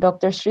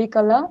Dr.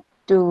 Shrikala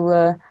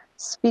to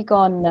speak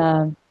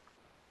on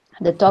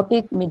the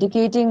topic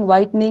mitigating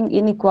widening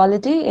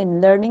inequality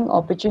in learning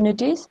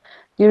opportunities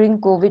during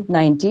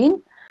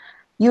COVID-19,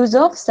 use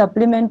of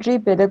supplementary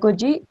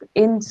pedagogy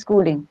in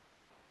schooling.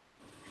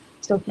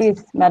 So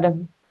please,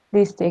 Madam,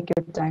 please take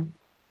your time.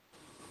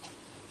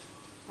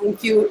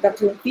 Thank you,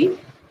 Dr. P.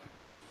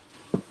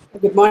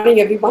 Good morning,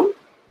 everyone.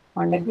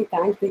 Morning. Let me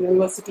thank the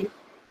university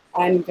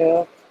and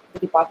the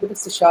Department of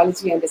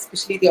Sociology and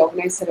especially the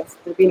organizer of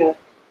the webinar,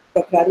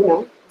 Dr.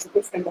 Aruna, who's a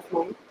good friend of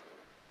mine,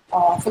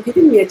 for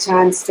giving me a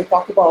chance to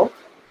talk about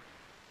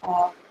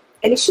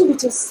an issue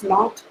which is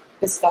not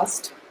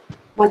discussed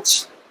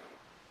much.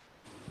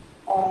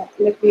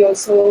 Let me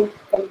also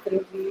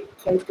concurrently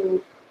try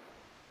to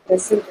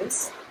present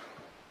this.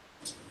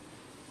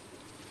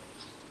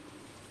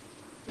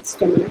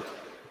 Just a minute.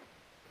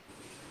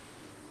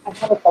 I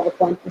have a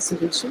PowerPoint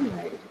presentation.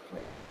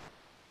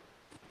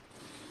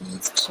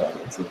 Let's share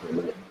it in a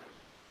minute.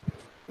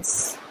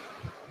 Yes.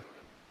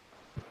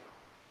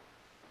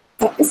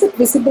 Is it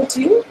visible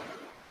to you?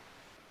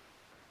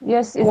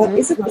 Yes, is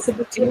it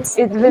visible to you? It's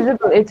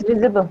visible. It's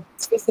visible.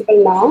 It's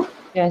visible now.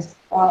 Yes.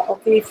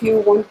 Okay, if you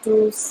want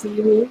to see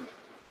me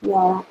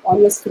on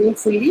your screen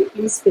fully,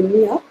 please pin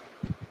me up.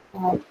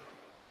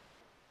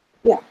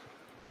 Yeah.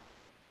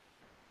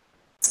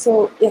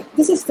 So yeah,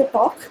 this is the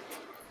talk.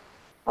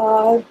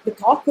 The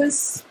talk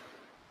is.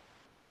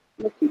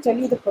 Let me tell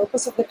you the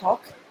purpose of the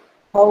talk,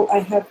 how I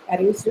have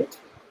arranged it.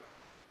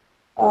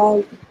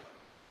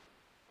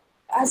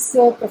 As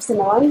Professor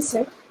Navani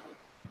said,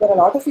 there are a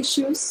lot of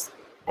issues,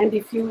 and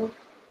if you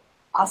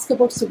ask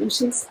about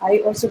solutions, I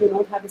also do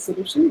not have a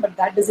solution, but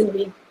that doesn't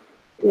mean,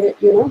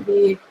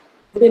 we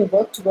didn't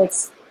work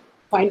towards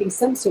finding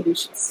some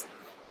solutions.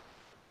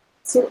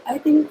 So I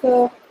think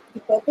the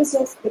purpose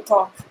of the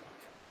talk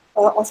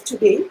of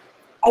today,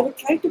 I would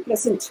try to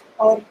present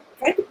or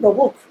try to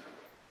provoke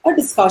a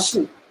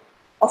discussion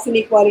of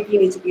inequality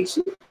in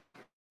education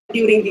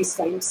during these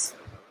times.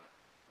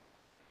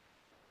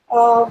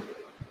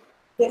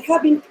 There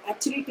have been,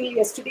 actually till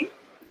yesterday,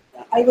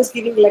 I was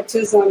giving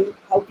lectures on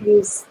how to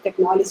use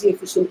technology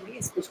efficiently,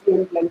 especially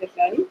on blended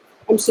learning.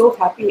 I'm so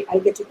happy I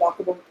get to talk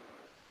about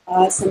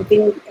an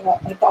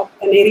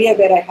area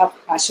where I have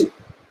passion.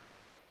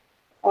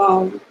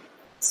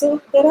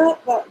 So there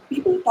are,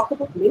 people talk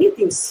about many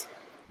things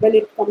when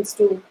it comes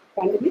to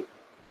pandemic,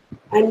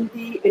 and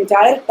the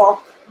entire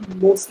talk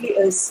mostly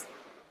is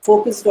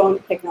focused on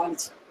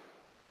technology.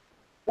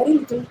 Very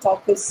little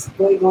talk is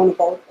going on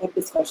about, or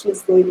discussion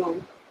is going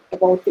on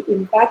about the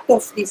impact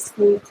of these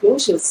school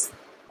closures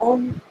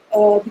on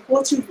the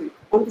poor children,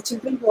 on the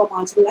children who are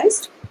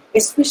marginalized,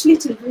 especially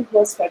children who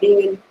are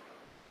studying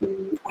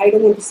in, I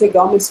don't want to say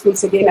government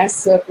schools again,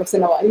 as Professor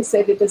Navani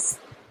said, it's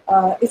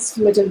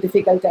a little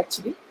difficult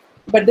actually.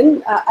 But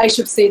then I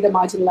should say the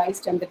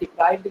marginalized and the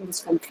deprived in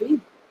this country,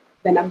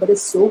 the number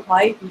is so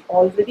high, we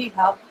already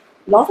have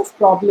a lot of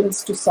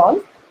problems to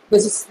solve,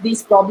 because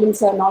these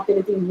problems are not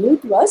anything new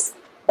to us,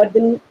 but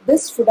then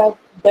this would have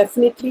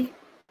definitely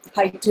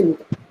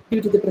heightened due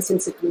to the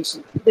present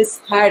situation. This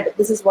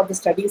is what the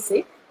studies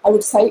say. I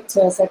would cite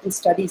certain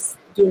studies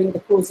during the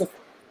course of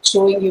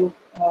showing you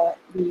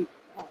the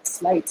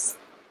slides.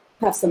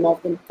 Have some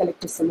of them,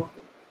 collected some of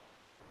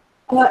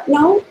them.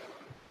 Now,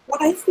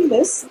 what I feel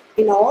is,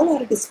 in all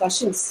our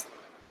discussions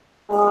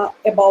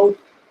about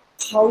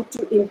how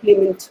to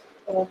implement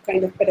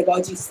kind of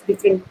pedagogies,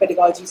 different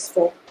pedagogies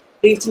for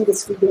reaching the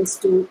students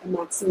to a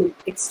maximum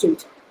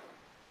extent,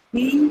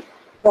 we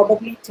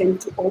probably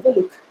tend to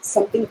overlook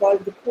something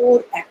called the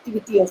core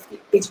activity of the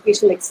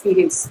educational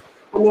experience.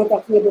 I'm not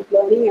talking about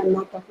learning, I'm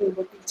not talking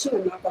about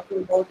teaching, I'm not talking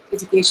about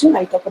education,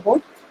 I talk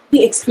about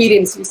the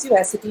experience. You see,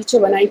 as a teacher,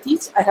 when I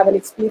teach, I have an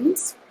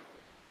experience.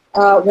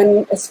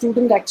 When a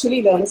student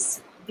actually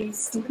learns, the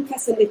student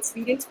has an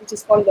experience which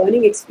is called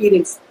learning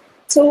experience.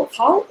 So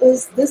how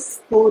is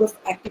this core of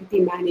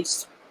activity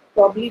managed?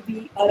 Probably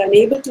we are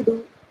unable to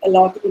do a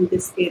lot in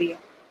this area.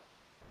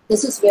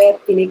 This is where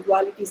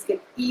inequalities can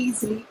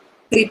easily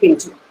creep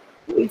into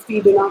if we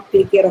do not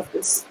take care of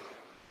this.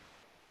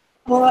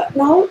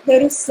 Now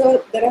there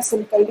are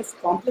some kind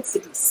of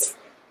complexities.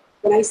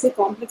 When I say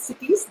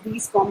complexities,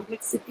 these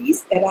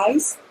complexities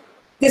arise.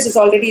 This is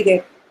already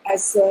there,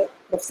 as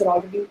Professor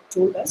already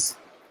told us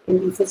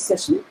in the first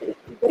session. A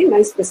very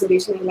nice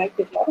presentation. I liked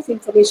it. A lot of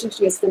information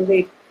she has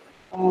conveyed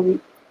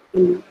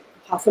in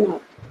half an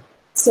hour.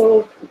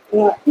 So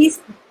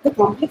the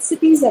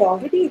complexities are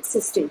already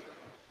existing.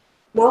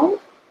 Now,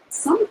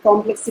 some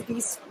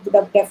complexities would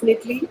have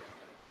definitely,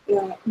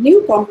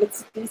 new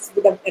complexities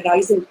would have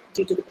arisen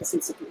due to the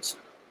present situation.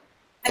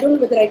 I don't know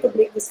whether I could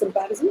make this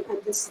comparison.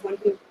 I'm just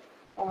wondering,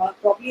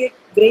 probably a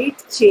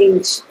great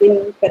change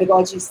in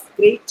pedagogies,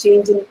 great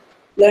change in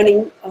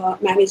learning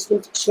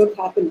management should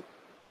happen.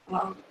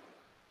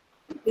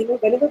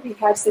 Whenever we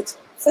had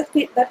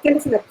that kind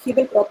of an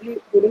upheaval probably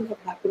wouldn't have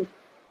happened.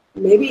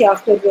 Maybe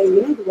after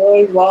the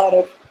World War,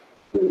 or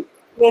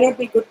may not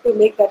be good to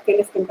make that kind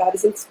of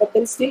comparisons. But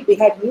then still, we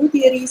had new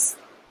theories,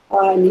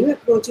 new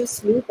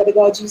approaches, new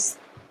pedagogies.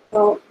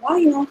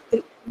 Why not?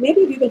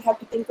 Maybe we will have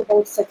to think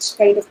about such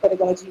kind of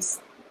pedagogies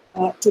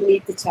to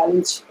meet the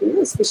challenge.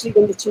 Especially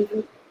when the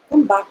children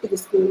come back to the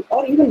school,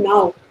 or even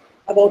now,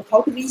 about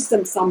how to reach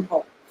them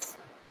somehow.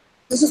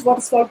 This is what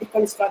is called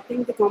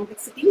deconstructing the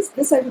complexities.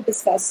 This I will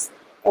discuss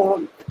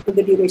in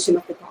the duration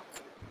of the talk.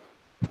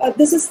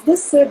 This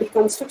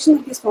deconstruction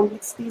of these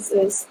complexities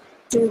is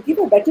to give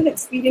a better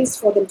experience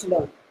for them to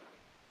learn.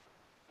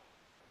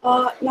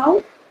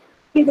 Now,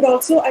 I would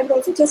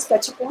also just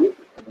touch upon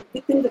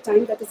within the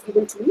time that is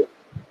given to me.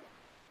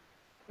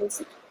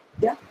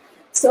 Yeah.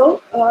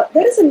 So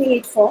there is a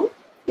need for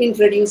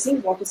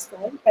introducing what is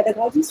called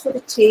pedagogies for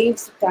the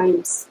changed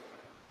times,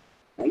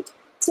 right?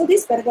 So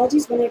these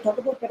pedagogies, when I talk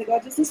about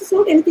pedagogies, this is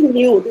not anything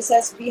new.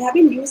 We have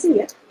been using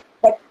it,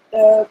 but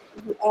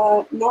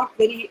not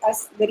very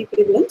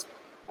prevalent.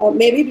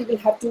 Maybe we will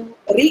have to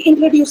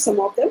reintroduce some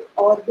of them,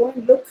 or go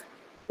and look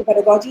the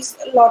pedagogies.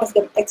 A lot of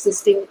them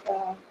existing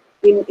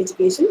in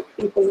education.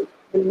 People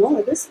will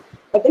know this,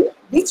 but then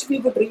which we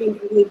would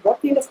reintroduce,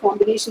 what kind of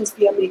combinations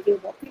we are making,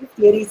 what kind of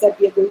theories that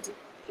we are going to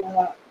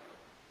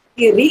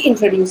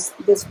reintroduce.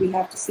 This we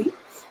have to see.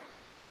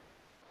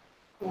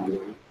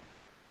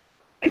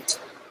 Right.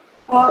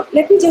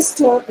 Let me just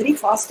very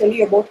fast tell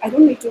you about. I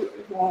don't need to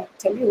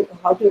tell you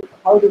how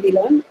do we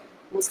learn.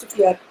 Most of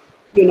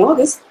you know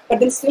this, but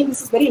then still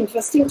this is very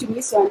interesting to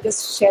me. So I'm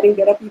just sharing.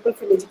 There are people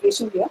from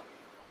education here.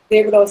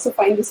 They would also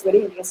find this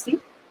very interesting.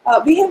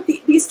 We have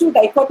these two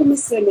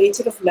dichotomous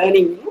nature of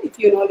learning. If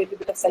you know a little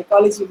bit of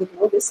psychology, you would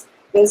know this.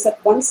 There's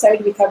at one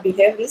side we have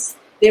behaviorists.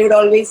 They would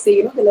always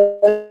say, the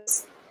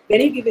learners,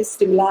 when you give a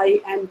stimuli,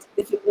 and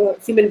the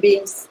human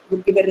beings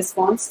would give a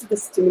response to the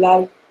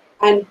stimuli,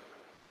 and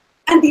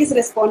these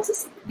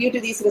responses, due to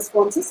these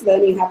responses,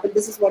 learning happens.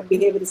 This is what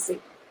behaviorists say.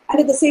 And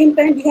at the same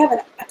time, we have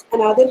at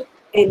another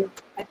end,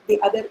 at the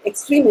other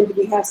extreme end,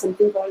 we have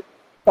something called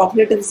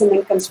cognitivism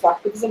and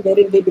constructivism,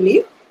 wherein we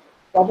believe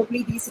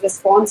probably these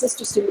responses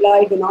to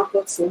stimuli do not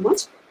work so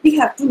much. We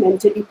have to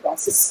mentally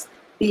process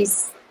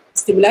these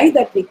stimuli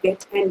that we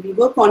get, and we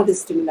work on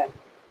this stimuli.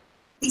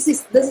 This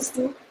is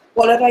to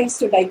polarized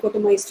to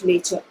dichotomized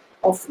nature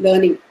of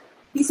learning.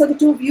 These are the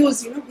two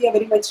views. We are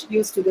very much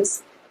used to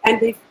this.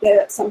 And if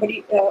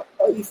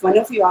if one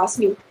of you asks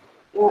me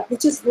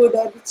which is good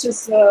or which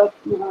is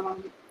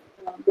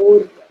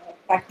more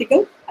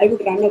practical, I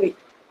would run away.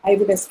 I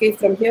would escape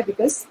from here,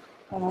 because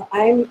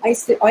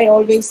I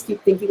always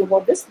keep thinking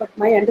about this. But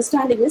my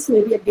understanding is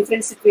maybe at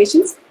different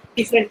situations,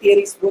 different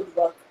theories would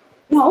work.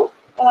 Now,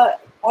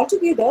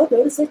 altogether,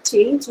 there is a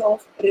change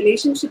of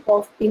relationship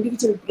of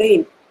individual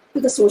brain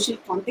to the social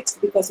context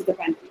because of the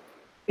pandemic.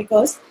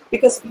 Because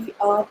we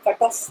are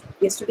cut off.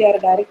 Yesterday, our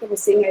director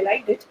was saying, I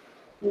liked it.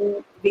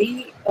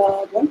 We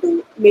want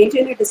to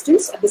maintain a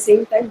distance. At the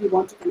same time, we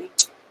want to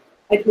connect.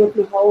 I don't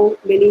know how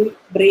many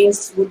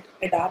brains would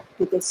adapt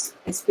to this,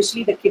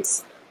 especially the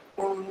kids.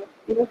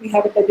 We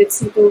have a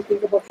tendency to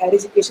think about higher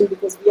education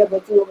because we are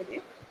working over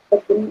there.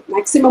 But the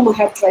maximum I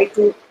have tried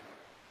to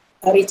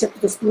reach up to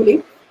the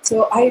schooling.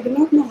 So I do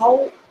not know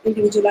how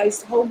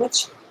individualized, how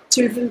much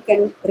children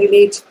can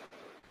relate,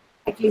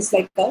 at least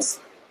like us.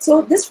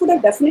 So this would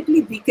have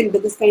definitely weakened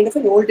this kind of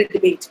an older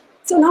debate.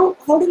 So now,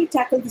 how do we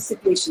tackle this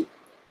situation?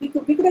 We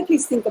could at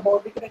least think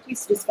about, we could at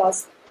least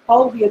discuss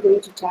how we are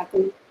going to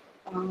tackle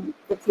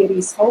the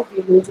theories, how we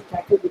are going to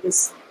tackle with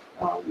this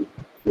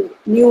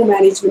new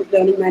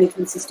learning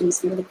management systems.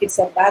 The kids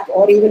are back,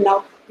 or even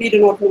now, we do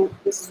not know.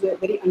 This is a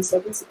very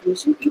uncertain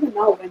situation, even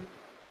now when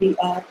we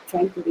are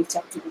trying to reach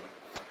up to them.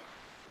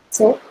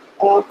 So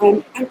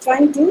I'm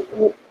trying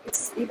to,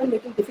 it's even a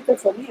little difficult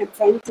for me, I'm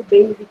trying to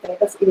bring the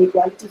thread of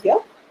inequality here.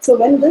 So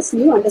when this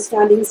new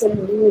understandings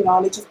and new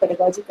knowledge of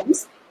pedagogy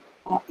comes,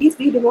 if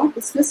we do not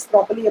discuss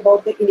properly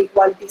about the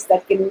inequalities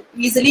that can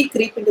easily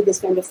creep into this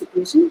kind of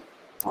situation,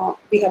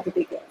 we have to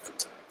take care of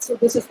it. So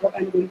this is what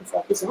I'm going to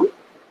focus on.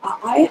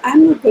 I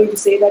am not going to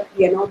say that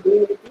we are not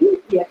doing anything.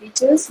 We are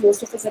teachers,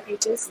 most of us are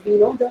teachers. We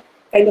know the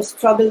kind of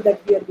struggle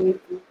that we are going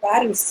through.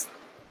 Parents,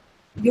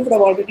 you would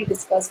have already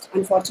discussed,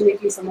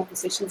 unfortunately, some of the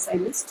sessions I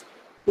missed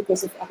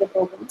because of other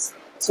programs.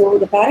 So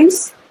the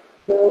parents,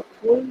 the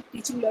whole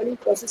teaching learning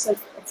process has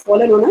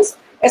fallen on us,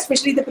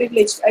 especially the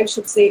privileged, I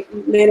should say,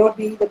 may not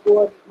be the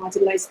poor,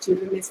 marginalized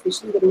children,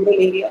 especially the rural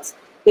areas.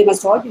 They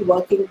must all be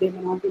working, they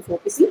may not be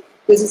focusing.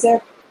 This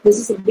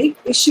is a big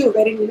issue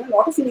wherein a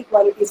lot of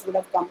inequalities would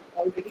have come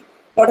already,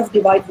 a lot of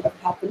divide would have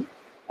happened.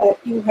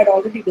 You had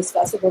already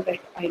discussed about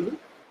it, I know.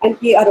 And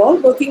we are all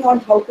working on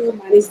how to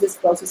manage this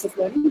process of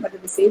learning, but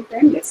at the same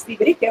time, let's be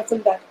very careful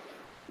that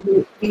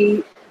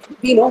we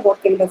know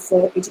what kind of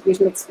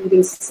educational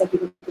experiences are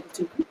given to the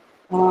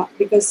children.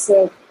 Because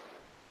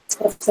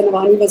Professor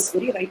Navani was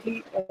very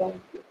rightly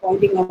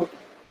pointing out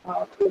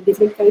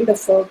different kind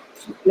of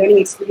learning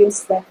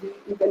experience that we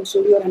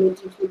intentionally or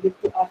unintentionally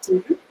give to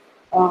children.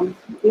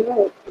 You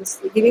know,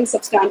 giving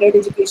substandard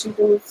education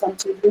to some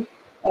children,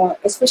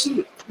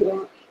 especially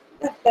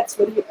that's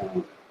very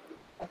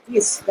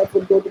yes, that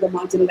would go to the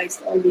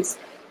marginalized. Always,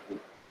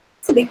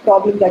 it's a big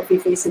problem that we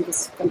face in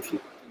this country.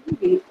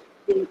 The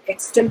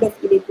extent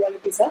of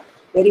inequalities are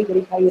very,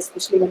 very high,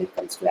 especially when it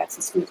comes to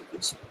access to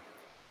education.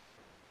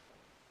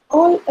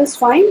 All is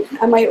fine.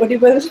 Am I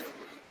audible?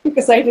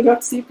 Because I do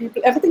not see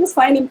people. Everything is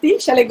fine, Imti.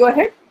 Shall I go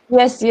ahead?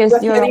 Yes, yes,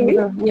 you're hearing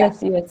me? Yes,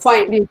 yes.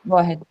 Fine. Please go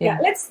ahead. Yeah,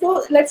 let's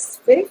go. Let's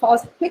very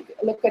fast, quick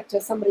look at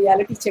some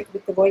reality check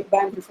with the World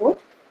Bank report.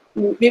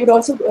 We would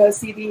also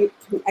see the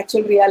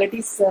actual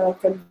realities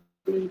from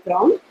the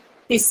ground.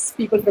 These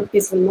people from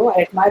TIS will know.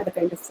 I admire the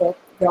kind of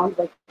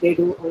groundwork they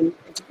do on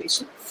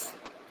education.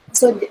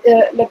 So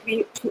let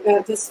me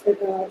just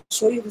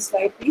show you this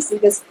slide, please. See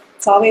this.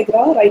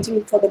 Saavedra,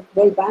 writing for the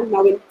World Bank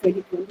now in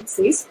 2020,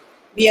 says,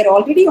 we are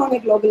already on a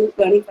global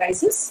learning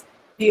crisis.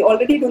 We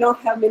already do not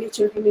have many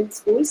children in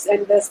schools,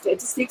 and the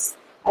statistics,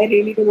 I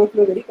really do not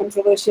know, very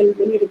controversial.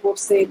 Many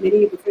reports say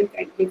many different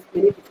kinds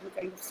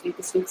of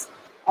statistics.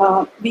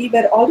 Our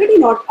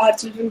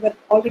children were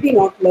already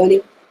not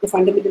learning the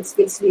fundamental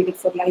skills needed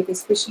for life,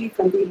 especially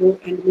from the low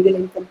and middle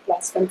income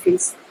class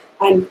countries.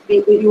 And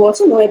you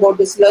also know about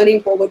this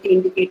learning poverty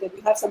indicator.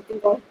 We have something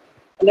called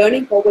a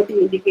learning poverty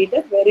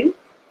indicator, wherein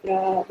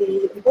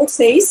the report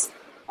says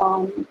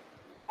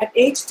at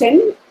age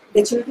 10,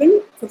 the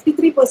children,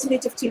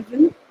 53% of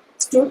children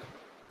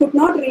could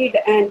not read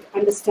and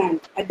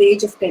understand at the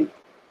age of 10,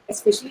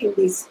 especially in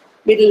these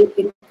middle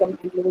income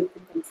and low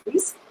income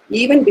countries,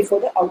 even before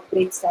the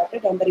outbreak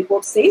started. And the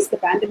report says the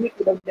pandemic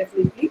would have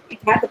definitely, it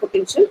had the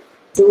potential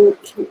to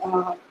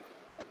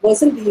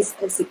worsen these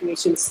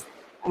situations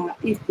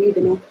if we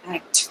do not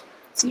act.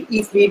 See,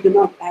 if we do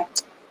not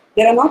act.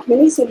 There are not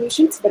many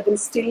solutions, but then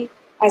still,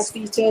 as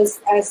teachers,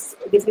 as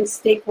different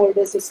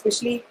stakeholders,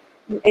 especially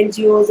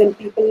NGOs and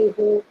people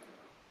who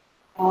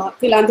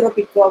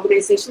philanthropic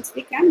organizations,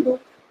 we can do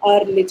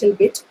our little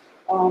bit.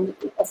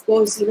 Of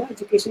course,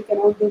 education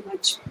cannot do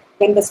much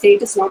when the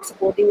state is not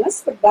supporting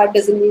us, but that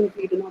doesn't mean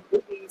we do not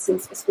do these,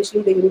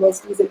 especially the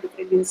universities and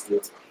different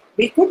institutes.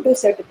 We can do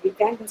certain,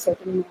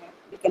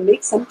 we can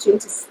make some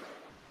changes.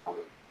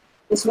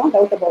 There's no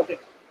doubt about it.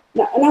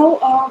 Now,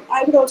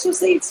 I would also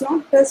say it's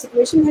not, the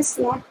situation has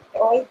not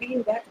all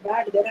been that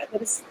bad.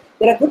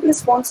 There are good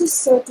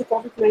responses to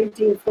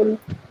COVID-19 from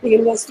the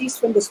universities,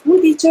 from the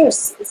school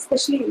teachers,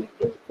 especially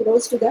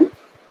kudos to them.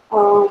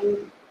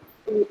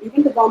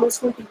 Even the government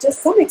school teachers,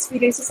 some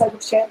experiences I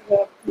would share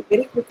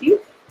very quickly.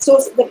 So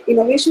the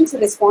innovations,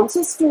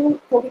 responses to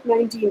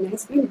COVID-19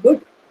 has been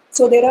good.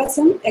 So there are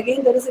some,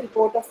 again, there is a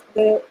report of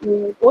the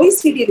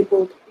OECD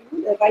report,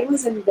 the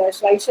Reimers and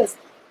Schleicher's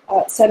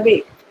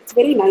survey. It's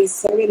very nice.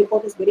 Survey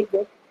report is very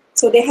good.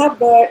 So they have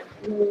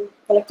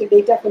collected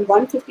data from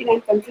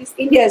 159 countries.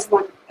 India is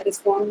one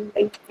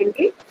respondent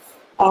country,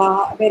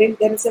 wherein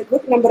there is a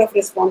good number of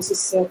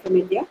responses from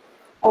India.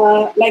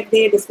 Like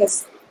they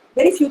discuss,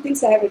 very few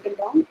things I have written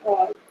down.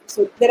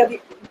 So there are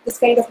this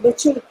kind of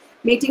virtual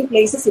meeting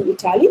places in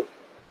Italy.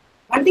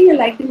 One thing I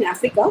liked in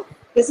Africa,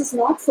 this is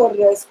not for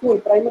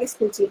primary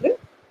school children.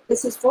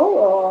 This is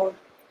for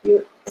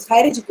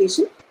higher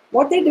education.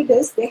 What they did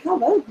is they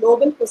have a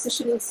global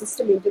positioning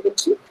system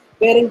intervention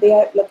wherein they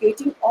are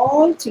locating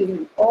all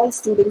children, all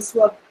students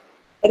who are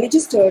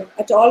registered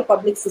at all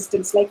public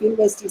systems like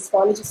universities,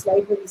 colleges,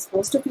 libraries,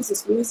 post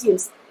offices,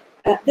 museums.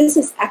 This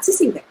is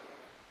accessing them.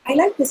 I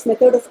like this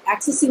method of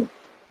accessing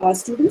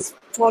students.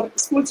 For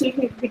school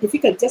children, it will be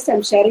difficult. Just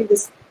I'm sharing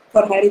this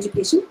for higher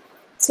education.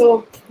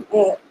 So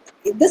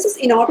this is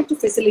in order to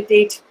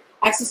facilitate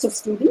access of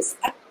students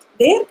at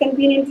their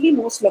conveniently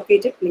most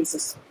located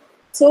places.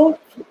 So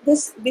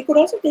we could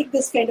also take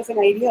this kind of an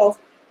idea of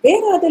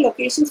where are the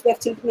locations where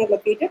children are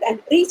located and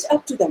reach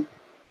up to them.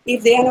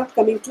 If they are not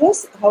coming to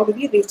us, how do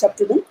we reach up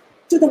to them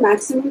to the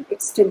maximum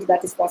extent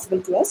that is possible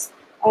to us?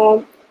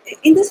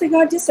 In this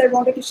regard, just I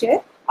wanted to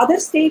share, other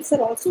states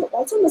are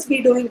also must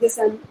be doing this.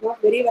 I'm not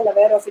very well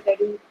aware of it. I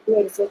didn't do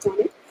a research on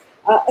it.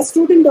 A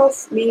student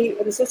of me,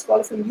 a research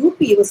scholar from UP,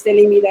 was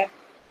telling me that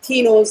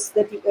he knows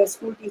that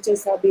school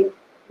teachers have been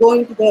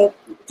going to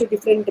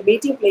different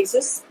meeting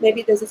places.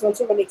 Maybe this is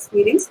also one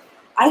experience.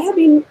 I have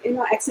been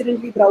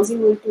accidentally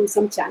browsing onto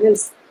some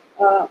channels,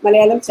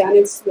 Malayalam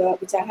channels,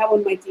 which I have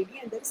on my TV,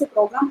 and there is a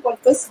program called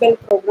First Bell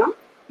program.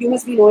 You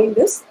must be knowing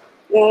this.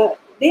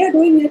 They are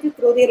doing it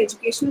through their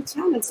educational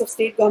channels of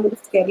State Government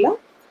of Kerala,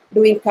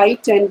 doing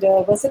KITE and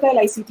versatile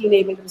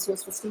ICT-enabled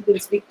resource for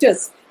students,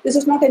 Victors. This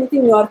is not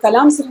anything new. Our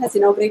Kalam sir has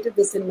inaugurated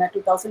this in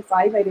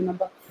 2005, I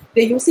remember.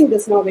 They're using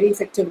this now very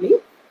effectively.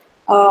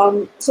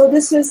 So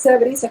this is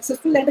very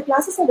successful, and the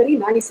classes are very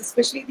nice,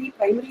 especially the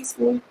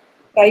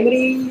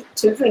primary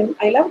children.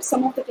 I loved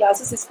some of the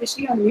classes,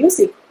 especially on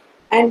music,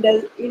 and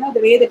the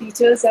way the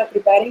teachers are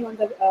preparing on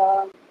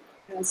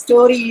the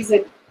stories,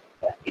 and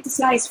it is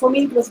nice. For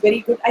me, it was very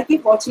good. I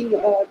keep watching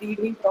the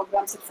evening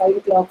programs at 5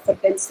 o'clock for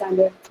 10th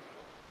standard,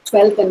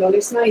 12th, and all.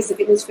 It's nice. The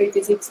chemistry,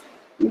 physics,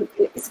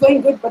 it's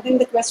going good. But then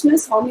the question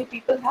is, how many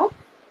people have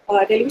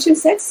television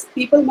sets.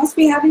 People must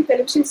be having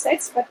television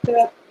sets, but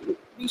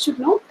we should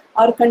know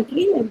our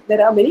country, and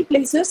there are many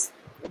places,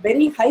 a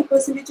very high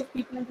percentage of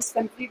people in this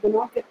country do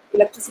not get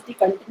electricity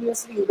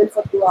continuously even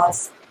for 2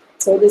 hours.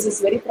 So this is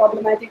very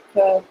problematic.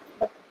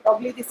 But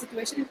probably the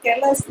situation in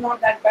Kerala is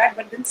not that bad,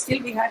 but then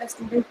still we had a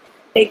student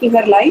taking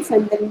her life,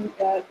 and then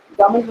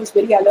government was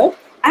very alert,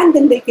 and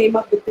then they came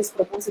up with this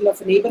proposal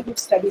of neighborhood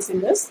study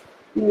centers.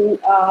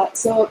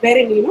 So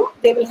wherein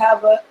they will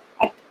have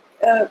at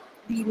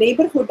the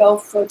neighborhood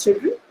of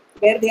children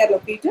where they are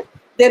located,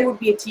 there would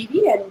be a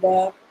TV,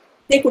 and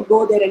they could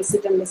go there and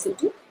sit and listen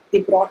to the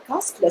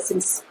broadcast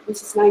lessons,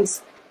 which is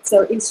nice.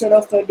 So instead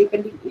of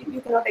depending,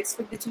 you cannot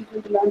expect the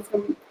children to learn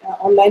from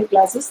online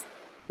classes.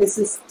 This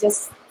is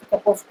just a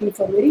cup of tea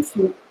for very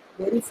few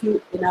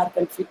in our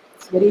country.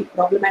 It's very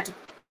problematic.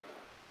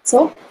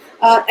 So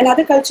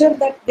another culture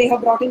that they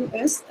have brought in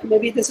is,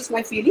 maybe this is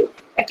my feeling,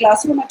 a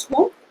classroom at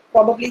home,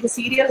 probably the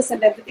serials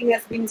and everything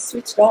has been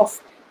switched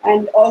off.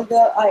 And all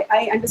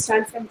I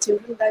understand from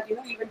children that,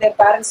 even their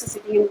parents are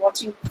sitting and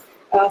watching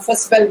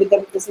first well with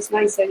them. This is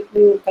nice, a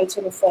new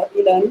culture of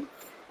e-learning.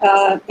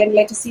 Then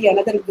let us see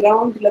another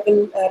ground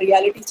level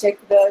reality check.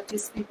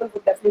 People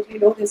would definitely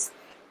know this.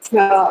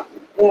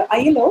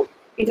 ILO,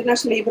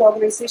 International Labour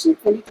Organization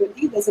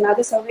 2020, there's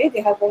another survey.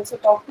 They have also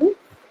talked to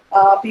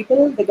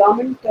people, the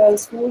government,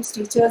 schools,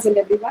 teachers and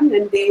everyone,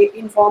 and they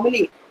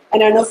informally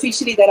and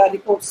unofficially there are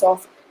reports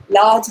of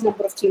large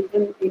number of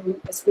children,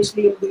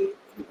 especially in the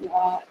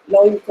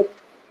low-income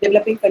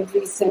developing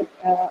countries and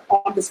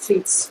on the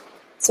streets.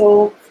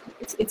 So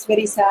it's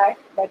very sad,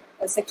 but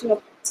a section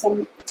of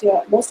some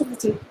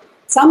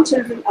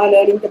children are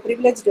learning. The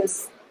privileged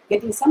is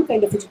getting some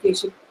kind of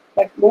education,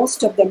 but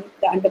most of them,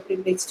 the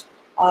underprivileged,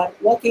 are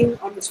working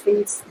on the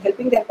streets,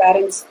 helping their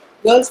parents.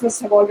 Girls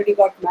must have already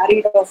got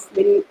married off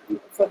many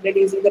for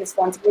reducing the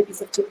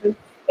responsibilities of children.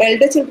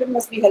 Elder children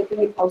must be helping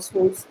in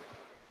households.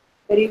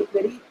 Very,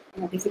 very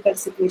difficult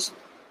situation,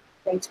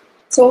 right?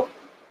 So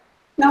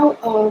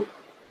now,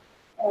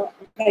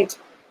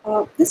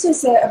 this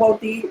is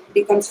about the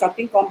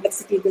deconstructing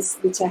complexity,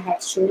 which I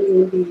have shown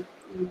you in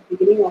the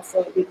beginning of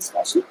the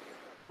discussion.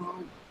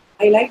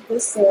 I like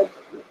this.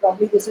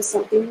 Probably this is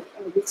something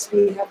which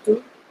we have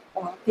to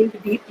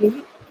think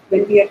deeply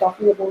when we are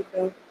talking about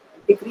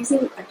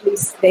decreasing at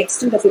least the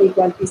extent of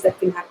inequalities that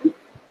can happen.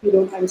 We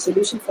don't have a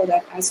solution for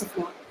that as of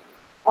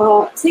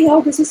now. See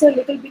how this is a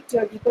little bit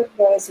deeper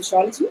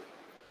sociology.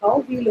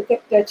 How we look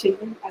at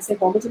children as a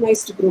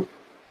homogenized group.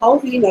 How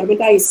we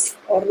normalize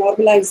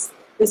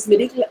this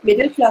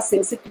middle class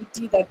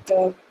sensitivity that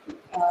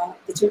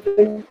the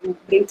children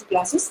bring to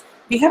classes.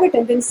 We have a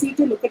tendency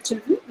to look at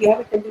children. We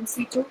have a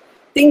tendency to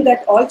think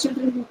that all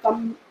children who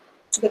come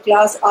to the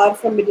class are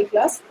from middle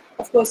class.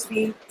 Of course,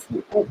 we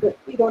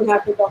don't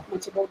have to talk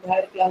much about the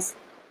higher class.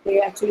 They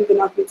actually do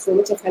not need so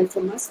much of help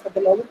from us. But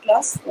the lower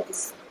class,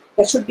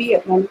 that should be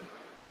one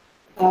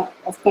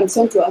of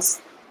concern to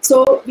us.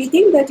 So we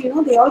think that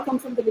they all come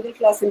from the middle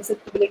class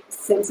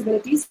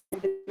sensibilities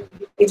and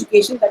the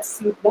education that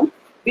suits them,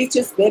 which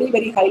is very,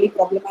 very highly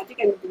problematic.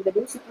 And in the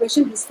new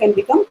situation, this can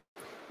become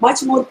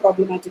much more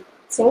problematic.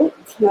 So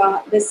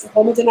this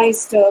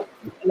homogenized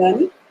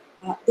learning,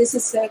 this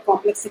is a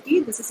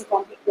complexity. This is a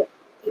complex.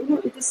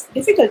 It is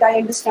difficult. I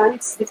understand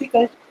it's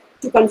difficult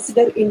to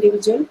consider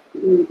individual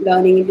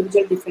learning,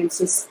 individual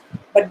differences.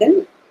 But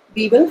then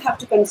we will have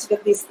to consider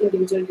these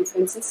individual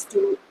differences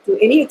to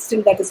any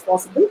extent that is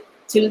possible.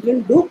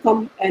 Children do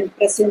come and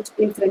present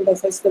in front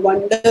of us the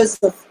wonders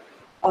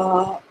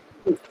of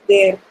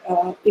their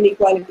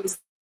inequalities,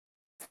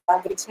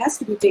 which has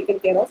to be taken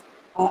care of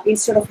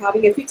instead of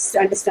having a fixed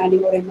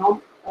understanding or a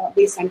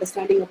norm-based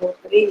understanding about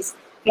race,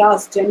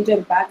 class,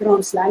 gender,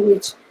 backgrounds,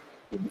 language,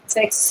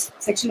 sex,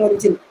 sexual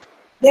origin,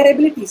 their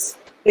abilities,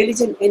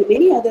 religion, and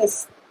many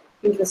others,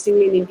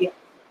 interestingly, in India.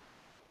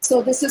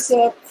 So this is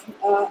the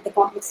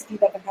complexity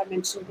that I have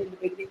mentioned in the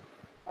beginning.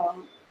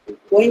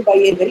 Going by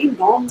a very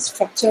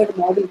norm-structured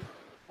model,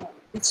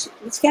 which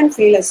can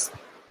fail us.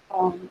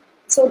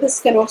 So this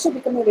can also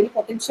become a very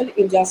potential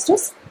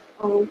injustice.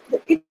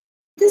 It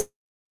is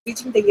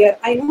reaching the year.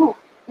 I know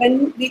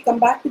when we come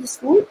back to the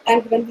school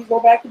and when we go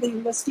back to the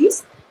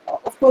universities,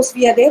 of course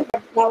we are there,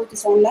 but now it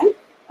is online.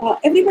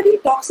 Everybody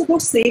talks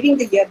about saving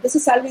the year. This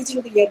is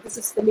salvaging the year. This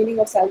is the meaning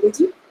of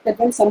salvaging, that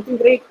when something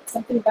great,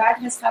 something bad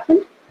has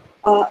happened,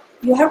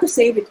 you have to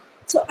save it.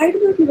 So I do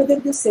not know whether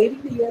this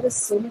saving the year is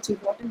so much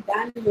important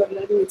than your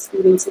learning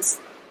experiences.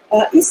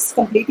 Is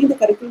completing the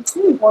curriculum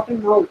so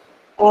important now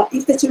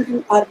if the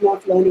children are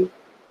not learning?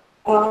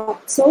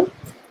 So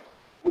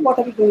what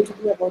are we going to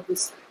do about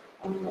this?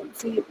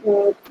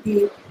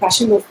 The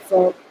passion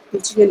of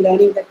teaching and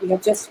learning that we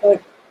have just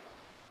heard.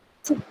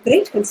 It's a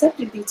great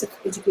concept in teacher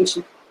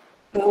education.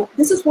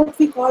 This is what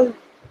we call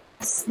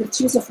as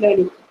virtues of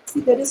learning. See,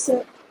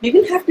 we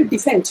will have to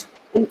defend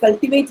and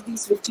cultivate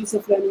these virtues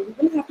of learning.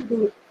 We will have to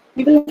do it.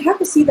 We will have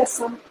to see that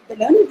the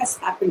learning has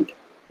happened.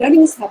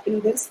 Learning is happening.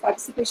 There is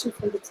participation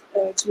from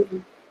the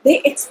children.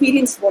 They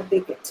experience what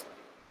they get.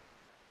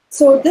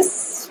 So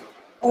this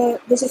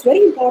is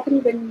very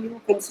important when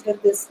you consider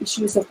these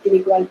issues of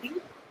inequality.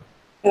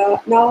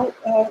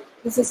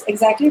 This is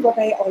exactly what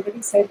I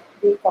already said.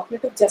 The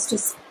cognitive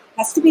justice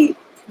has to be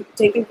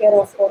taken care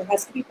of, or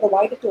has to be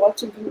provided to all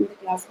children in the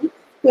classroom.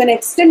 To an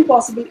extent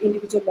possible,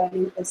 individual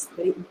learning is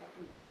very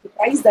important. The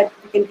prize that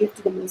we can give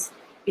to them is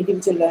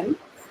individual learning.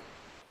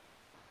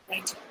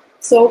 Right.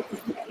 So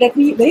let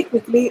me very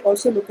quickly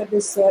also look at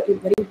this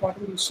very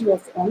important issue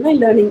of online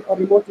learning or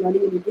remote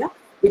learning in India,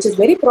 which is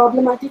very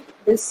problematic.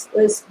 This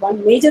is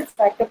one major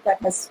factor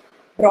that has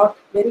brought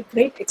very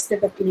great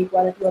extent of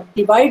inequality or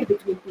divide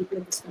between people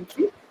in this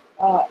country.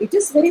 It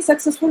is very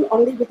successful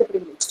only with the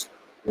privileged.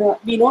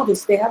 We know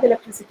this. They have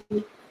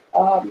electricity.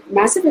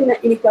 Massive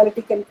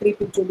inequality can creep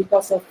into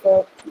because of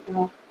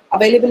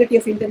availability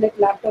of internet,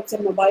 laptops,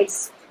 and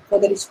mobiles for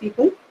the rich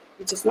people,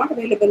 which is not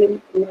available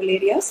in rural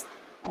areas.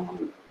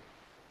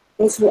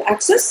 Those who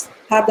access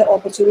have the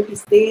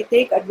opportunities. They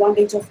take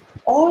advantage of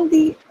all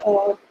the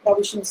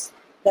provisions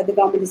that the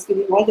government is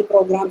giving, all the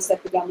programs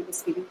that the government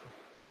is giving.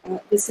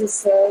 This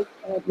is a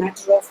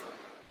matter of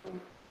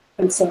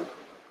concern.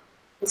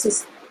 This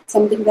is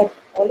something that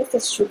all of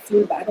us should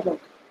feel bad about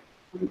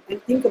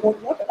and think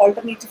about what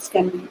alternatives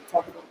can be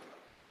thought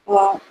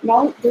about.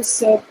 Now,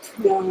 this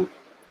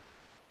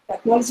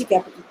technology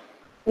capital.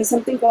 There's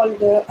something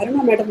called, I don't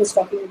know, Madam was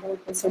talking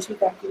about the social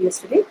capital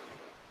yesterday.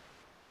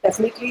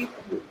 Definitely,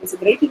 there's a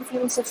great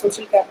influence of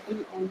social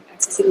capital on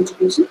accessing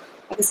education.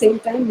 At the same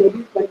time, maybe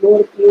one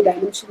more new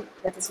dimension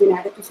that has been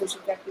added to social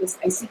capital is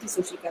ICT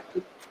social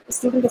capital. A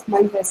student of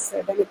mine has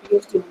done a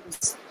PhD on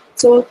this.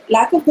 So,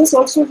 lack of this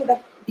also would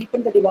have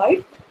deepened the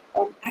divide.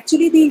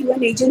 Actually, the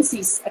UN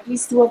agencies, at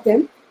least two of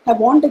them, have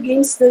warned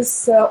against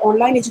this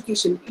online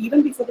education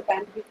even before the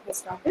pandemic has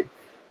started.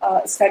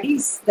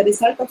 Studies, the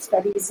result of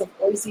studies of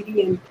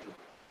OECD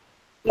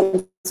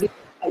and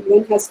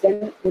UN has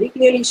done very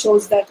clearly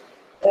shows that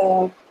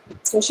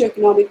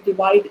socioeconomic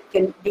divide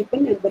can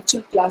deepen and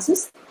virtual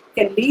classes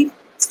can leave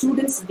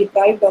students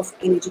deprived of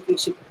an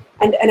education.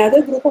 And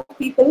another group of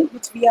people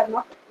which we are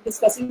not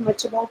discussing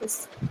much about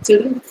is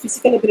children with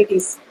physical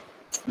abilities.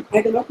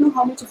 I do not know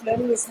how much of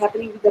learning is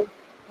happening with them.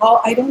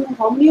 I don't know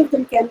how many of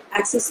them can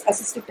access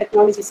assistive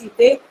technologies. If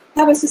they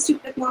have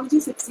assistive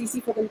technologies, it's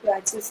easy for them to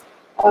access.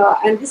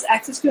 And this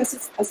access to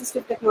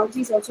assistive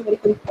technology is also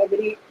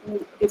very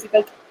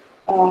difficult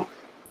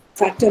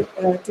factor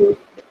to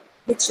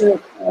which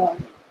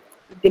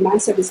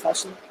demands a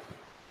discussion.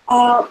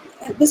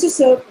 This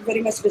is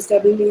very much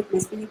disturbing. It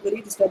must be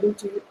very disturbing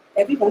to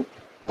everyone.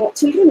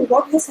 Children,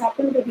 what has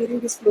happened during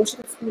this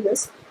closure of school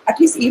is, at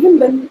least even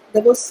when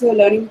there was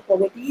learning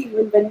poverty,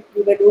 even when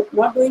we were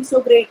not doing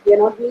so great, we are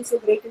not doing so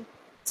great in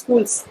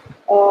schools.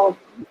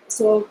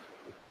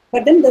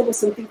 But then there was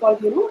something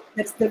called,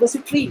 there was a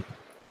tree,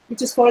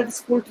 which is called the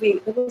school tree.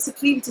 There was a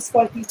tree which is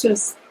called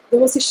teachers. There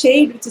was a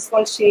shade which is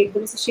called shade.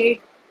 There was a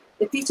shade,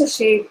 the teacher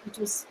shade, which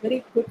was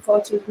very good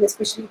for children,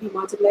 especially the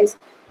marginalized.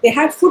 They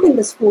had food in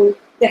the school.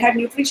 They had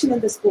nutrition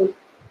in the school.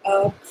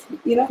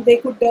 They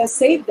could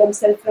save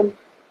themselves from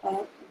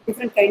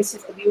different kinds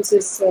of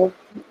abuses,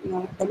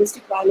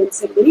 domestic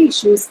violence, and many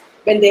issues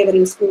when they were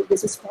in school.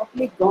 This is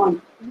totally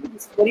gone.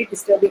 It's very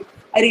disturbing.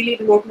 I really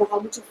do not know how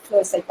much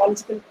of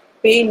psychological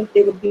pain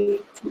they would be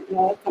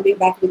coming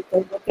back with,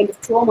 what kind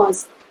of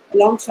traumas,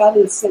 long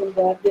travels, and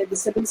the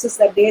disturbances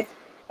that their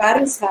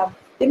parents have.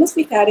 They must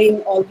be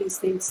carrying all these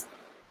things.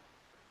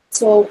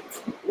 So,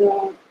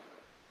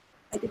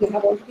 I think I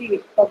have already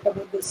talked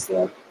about this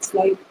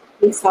slide.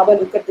 Please have a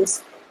look at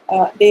this.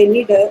 They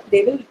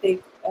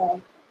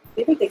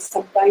will take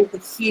some time to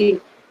heal.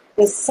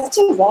 There's such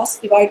a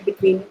vast divide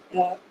between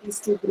these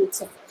two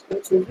groups of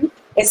children,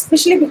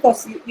 especially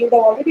because you have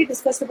already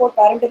discussed about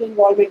parental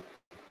involvement.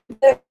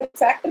 The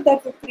factor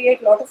that would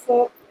create a lot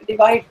of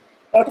divide,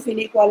 a lot of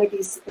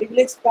inequalities.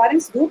 Privileged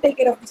parents do take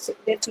care of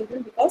their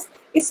children because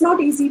it's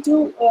not easy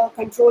to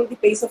control the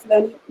pace of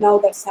learning now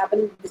that's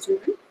happening with the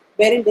children,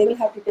 wherein they will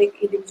have to take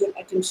individual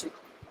attention.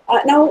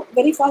 Now,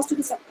 very fast to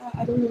this,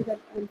 I don't know that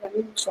I'm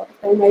running short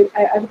of time.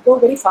 I would go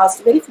very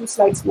fast, very few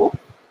slides more,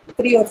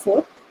 3 or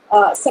 4.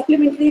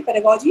 Supplementary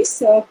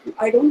pedagogies,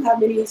 I don't have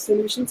many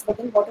solutions, but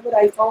then whatever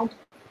I found,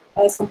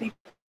 some people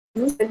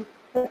use, and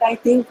I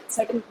think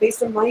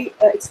based on my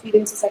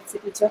experiences as a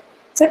teacher,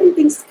 certain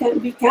things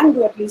we can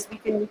do at least. We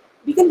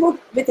can go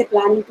with a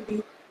planning to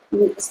be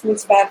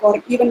schools back,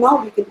 or even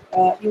now we can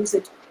use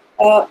it.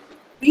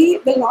 We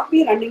will not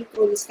be running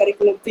through this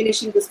curriculum,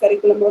 finishing this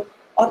curriculum, or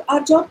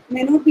our job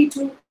may not be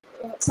to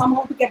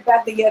somehow to get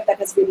back the year that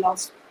has been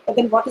lost. But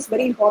then what is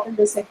very important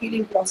is a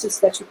healing process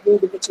that should go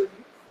with the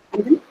children.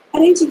 And then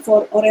arranging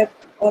for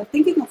or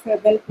thinking of a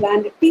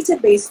well-planned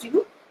teacher-based,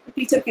 the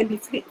teacher can be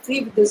free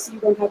with this. You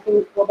don't have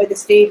to go by the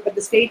state, but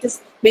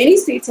many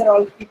states are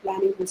already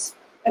planning this.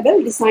 A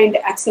well-designed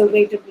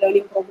accelerated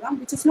learning program,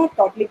 which is not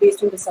totally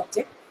based on the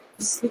subject,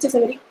 which is a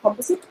very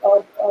composite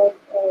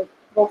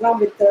program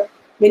with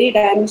many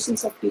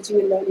dimensions of teaching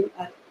and learning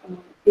are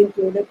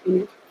included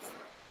in it.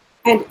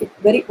 And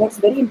what's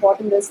very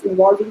important is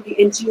involving the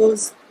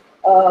NGOs,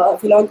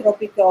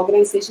 philanthropic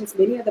organizations,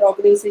 many other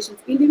organizations,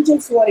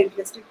 individuals who are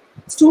interested,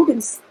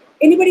 students,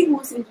 anybody who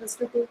is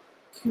interested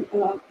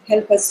to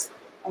help us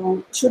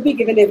should be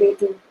given away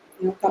to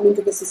come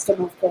into the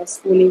system of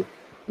schooling.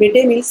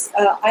 Midday meals,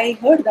 I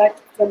heard that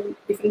from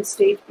different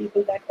state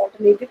people that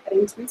alternative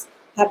arrangements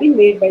have been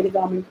made by the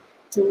government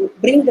to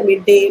bring the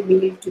midday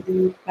meal to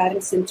the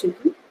parents and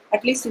children.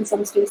 At least in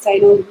some states, I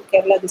know in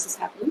Kerala this is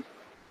happening.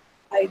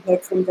 I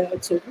heard from the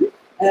children.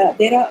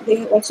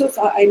 They also,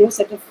 I know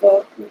set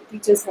of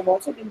teachers have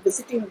also been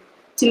visiting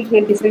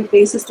children at different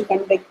places to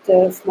conduct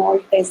small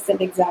tests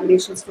and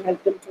examinations to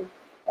help them to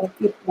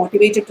keep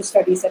motivated to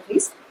studies at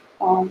least.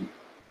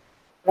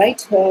 Right?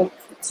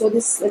 So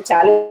this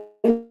challenge,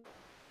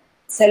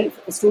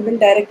 student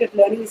directed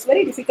learning is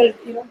very difficult.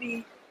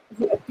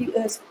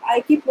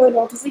 I keep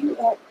noticing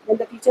when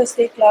the teachers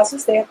take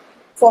classes, their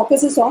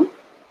focus is on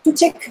to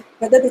check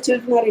whether the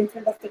children are in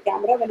front of the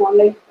camera when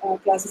online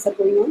classes are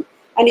going on.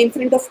 And in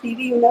front of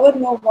TV, you never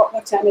know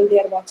what channel they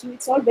are watching.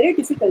 It's all very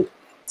difficult.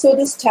 So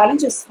this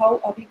challenge is, how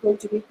are we going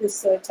to meet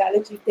this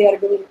challenge if they are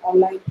doing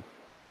online,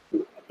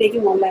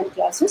 taking online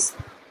classes?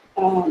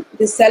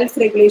 This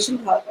self-regulation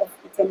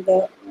from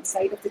the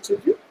side of the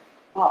children.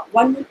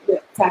 One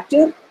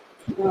factor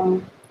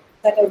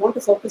that I want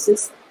to focus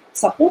is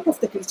support of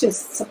the teachers,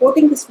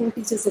 supporting the school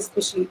teachers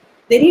especially.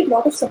 They need a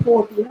lot of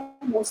support.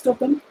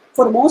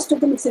 For most of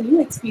them, it's a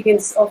new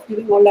experience of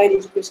giving online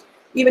education.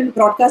 Even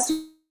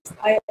broadcasting,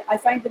 I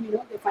find them,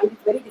 they find it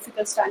very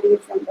difficult standing in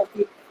front of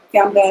the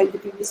camera in the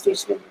TV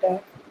station and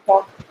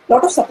talk. A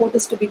lot of support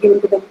is to be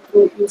given to them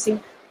through using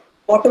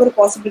whatever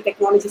possible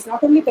technologies.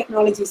 Not only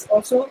technologies,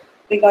 also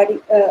regarding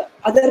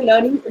other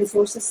learning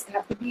resources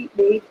have to be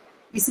made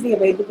easily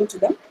available to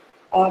them.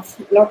 A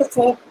lot of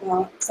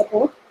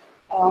support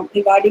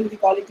regarding the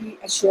quality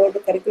assured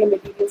curriculum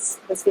materials,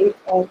 the state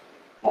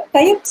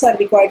tie-ups are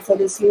required for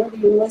this. The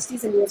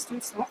universities and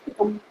institutes have to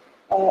come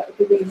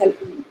to the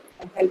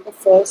help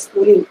of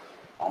schooling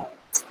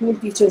school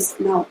teachers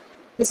now.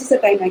 This is the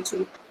time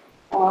actually.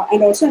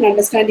 And also an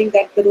understanding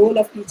that the role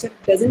of teacher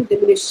doesn't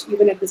diminish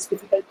even at this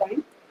difficult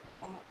time.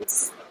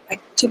 It's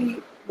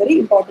actually very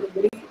important,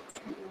 very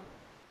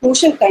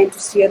crucial time to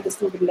steer the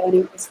student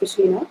learning,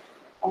 especially now.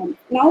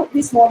 Now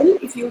this model,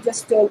 if you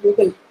just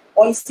Google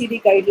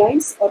OECD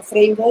guidelines or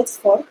frameworks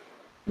for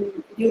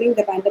during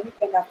the pandemic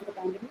and after the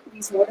pandemic,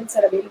 these models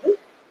are available.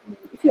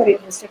 If you are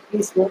interested,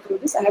 please go through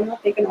this. I have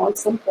not taken all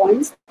some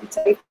points which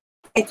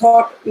I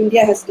thought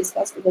India has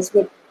discussed. It was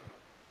good.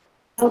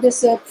 Now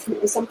there's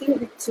something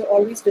which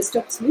always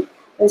disturbs me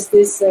is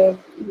this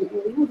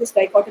this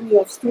dichotomy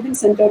of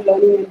student-centered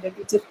learning and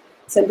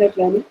teacher-centered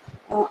learning.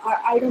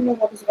 I don't know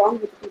what is wrong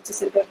with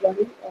teacher-centered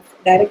learning of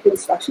direct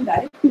instruction.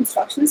 Direct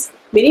instruction is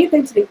many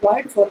times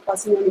required for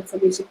passing on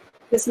information.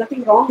 There's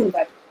nothing wrong in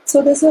that.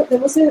 So there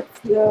was a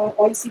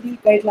OECD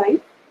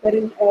guideline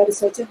wherein a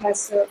researcher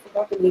has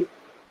forgotten the name.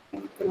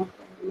 I cannot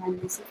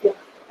remind myself here.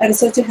 A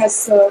researcher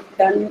has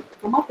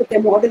come up with a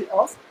model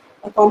of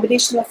a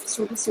combination of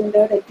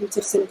student-centered and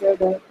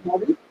teacher-centered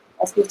model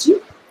of teaching,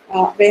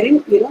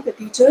 wherein the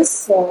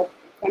teacher's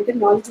content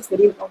knowledge is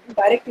very important.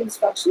 Direct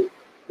instruction,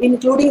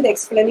 including the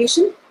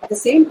explanation, at the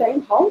same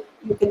time how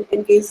you can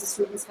engage the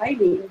students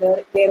highly in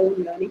their own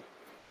learning.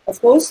 Of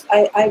course,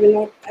 I will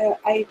not.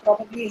 I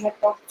probably had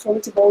talked so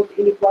much about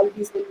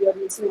inequalities when we are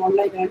using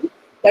online learning.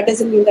 That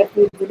doesn't mean that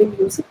we wouldn't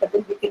use it, but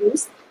then we can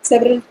use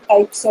several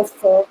types of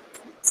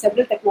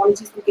several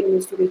technologies we can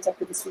use to reach up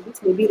to the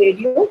students. Maybe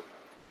radio,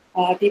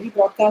 TV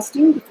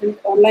broadcasting, different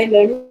online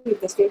learning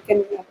if the state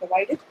can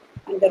provide it,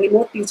 and the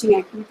remote teaching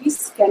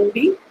activities can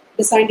be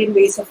designed in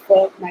ways of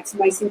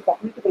maximizing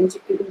cognitive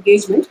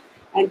engagement,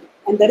 and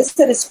there is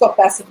a risk of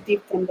passivity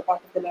from the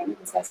part of the learner.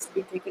 This has to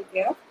be taken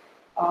care of.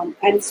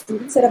 And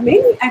students, there are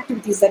many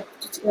activities that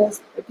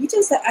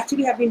teachers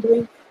actually have been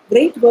doing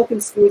great work in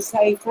schools.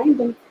 I find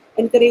them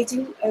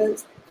encouraging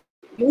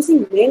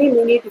using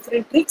many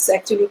different tricks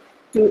actually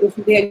to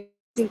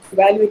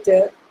evaluate,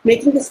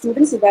 making the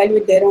students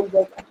evaluate their own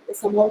work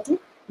somehow to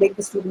make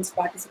the students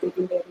participate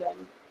in their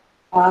learning.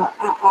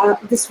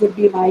 This would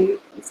be my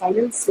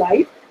final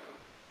slide.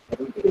 I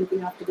don't think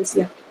anything after this.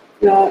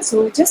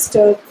 So just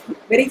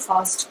very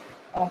fast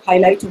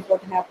highlight of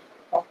what I have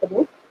talked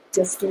about,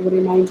 just to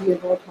remind you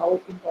about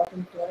how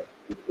important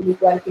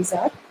inequalities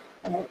are.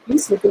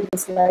 Please look at the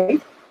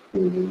slide.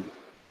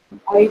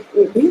 I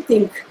do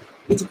think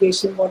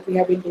education, what we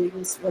have been doing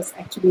was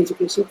actually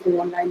education through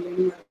online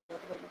learning or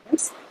whatever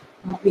methods.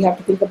 We have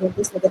to think about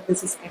this, whether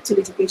this is actual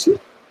education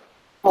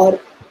or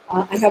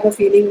I have a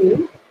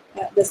feeling,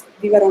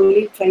 we were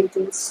only trying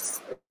to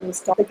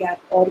stop the gap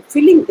or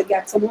filling the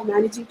gap, somehow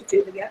managing to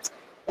fill the gaps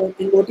and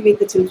motivate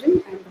the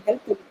children and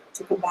help them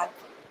to come back.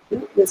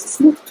 This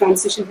smooth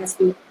transition has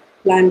been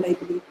planned, I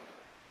believe.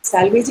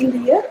 Salvaging the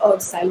year or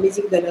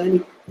salvaging the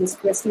learning? This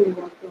question we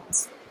want to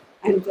ask.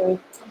 And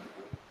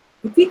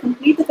would we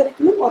complete the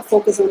curriculum or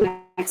focus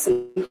on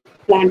excellent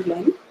planned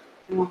learning?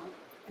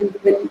 And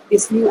when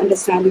this new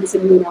understandings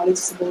and new knowledge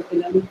about the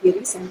learning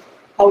theories and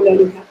how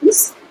learning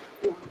happens,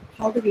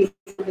 how do we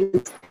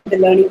handle the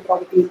learning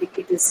quality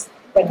indicators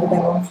that would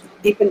have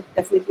deepened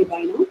definitely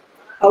by now?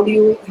 How do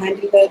you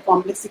handle the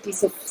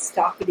complexities of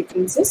stark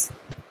differences?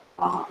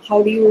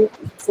 How do you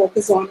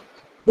focus on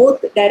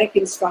both direct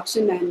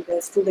instruction and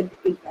student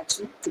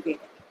interaction together.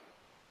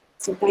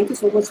 So thank you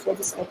so much for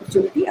this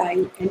opportunity. I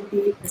end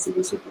the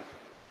presentation here.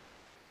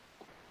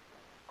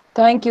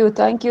 Thank you,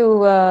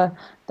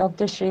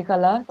 Dr.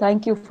 Shrikala.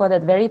 Thank you for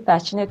that very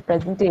passionate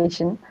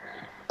presentation.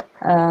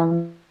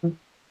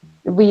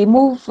 We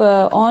move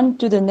on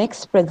to the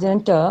next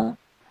presenter,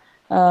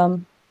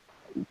 Dr.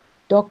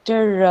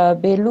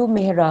 Belu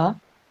Mehra,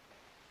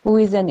 who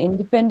is an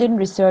independent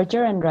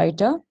researcher and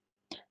writer.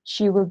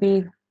 She will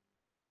be.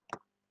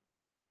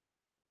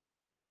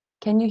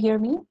 Can you hear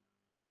me?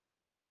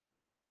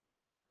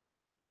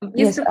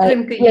 Yes,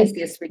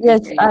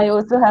 I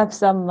also have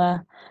some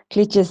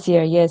glitches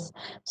here. Yes,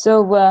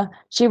 so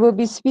she will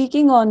be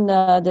speaking on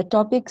the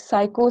topic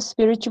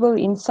psycho-spiritual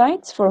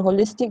insights for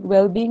holistic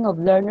well-being of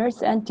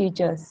learners and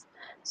teachers.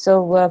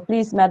 So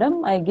please,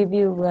 madam, I give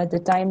you the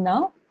time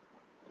now.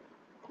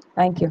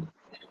 Thank you.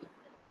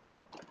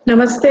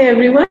 Namaste,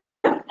 everyone.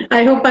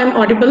 I hope I'm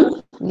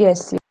audible.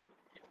 Yes.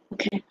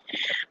 Okay.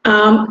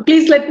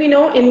 Please let me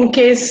know in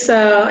case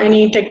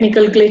any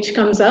technical glitch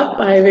comes up.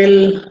 I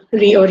will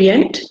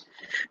reorient.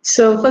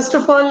 So first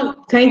of all,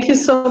 thank you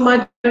so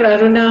much,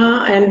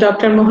 Aruna and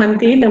Dr.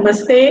 Mohanty.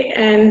 Namaste,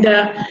 and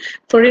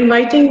for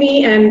inviting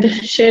me and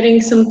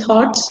sharing some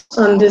thoughts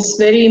on this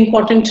very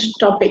important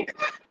topic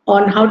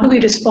on how do we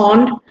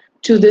respond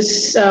to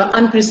this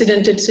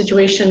unprecedented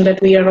situation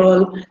that we are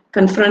all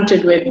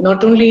confronted with,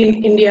 not only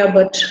in India,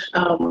 but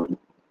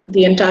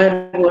the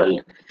entire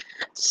world.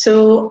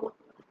 So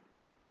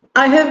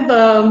I have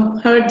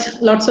heard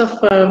lots of,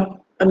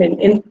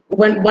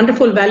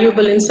 wonderful,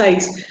 valuable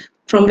insights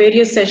from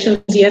various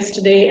sessions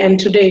yesterday and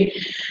today.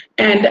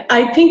 And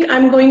I think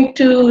I'm going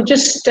to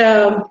just,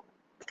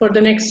 for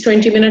the next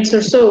 20 minutes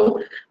or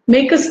so,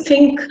 make us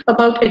think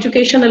about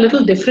education a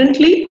little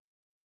differently.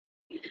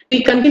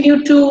 We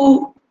continue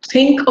to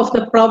think of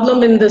the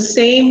problem in the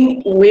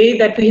same way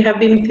that we have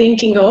been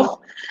thinking of.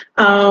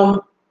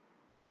 How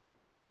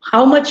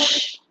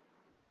much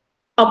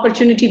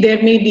opportunity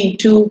there may be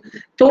to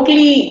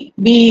totally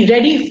be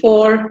ready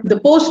for the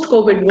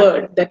post-COVID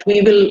world that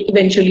we will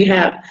eventually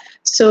have.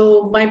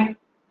 So my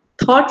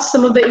thoughts,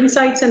 some of the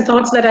insights and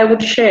thoughts that I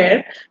would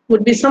share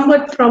would be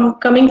somewhat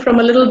coming from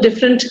a little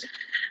different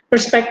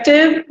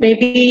perspective,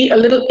 maybe a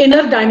little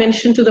inner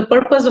dimension to the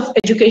purpose of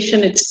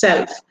education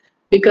itself,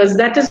 because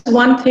that is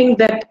one thing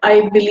that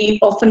I believe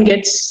often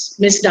gets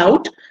missed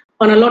out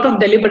on a lot of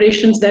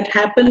deliberations that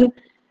happen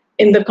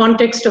in the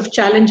context of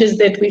challenges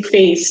that we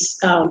face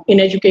in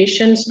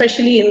education,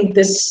 especially in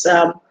this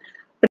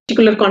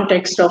particular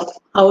context of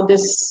how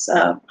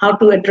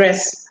to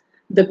address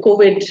the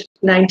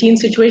COVID-19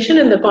 situation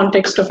in the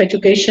context of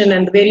education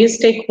and various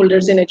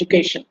stakeholders in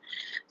education.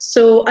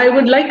 So I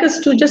would like us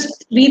to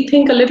just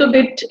rethink a little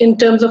bit in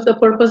terms of the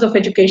purpose of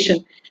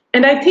education.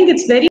 And I think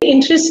it's very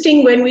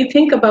interesting when we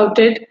think about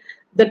it,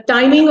 the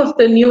timing of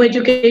the new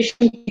education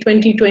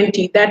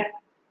 2020, that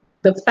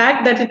the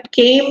fact that it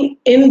came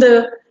in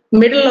the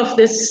middle of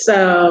this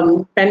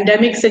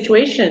pandemic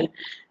situation,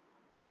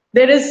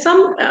 there is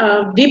some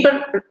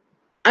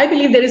I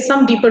believe there is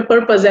some deeper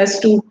purpose as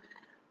to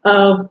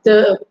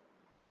the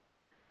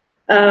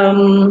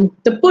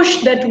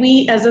push that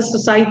we as a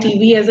society,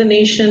 we as a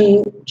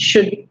nation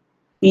should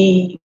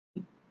be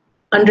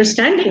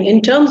understanding in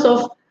terms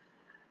of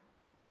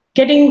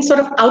getting sort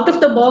of out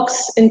of the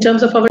box in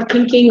terms of our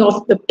thinking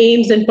of the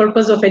aims and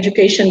purpose of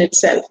education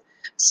itself.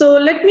 So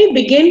let me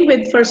begin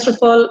with, first of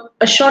all,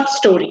 a short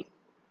story.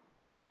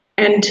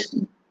 And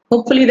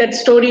hopefully that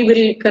story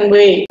will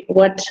convey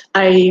what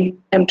I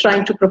am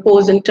trying to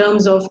propose in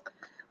terms of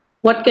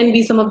what can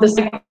be some of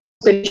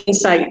the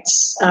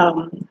insights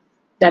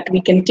that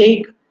we can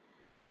take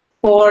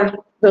for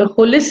the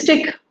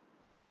holistic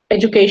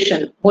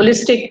education,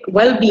 holistic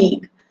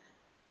well-being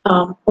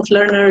of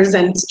learners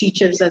and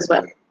teachers as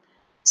well.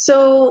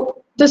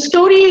 So the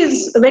story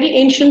is a very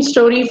ancient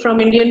story from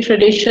Indian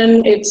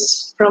tradition.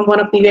 It's from one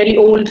of the very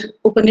old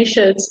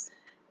Upanishads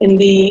in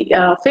the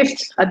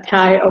 5th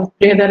Adhyay of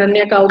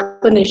Brihadaranyaka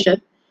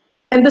Upanishad.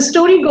 And the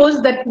story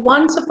goes that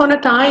once upon a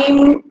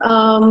time,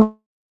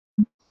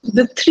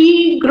 the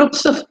three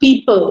groups of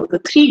people, the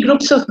three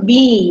groups of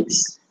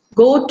beings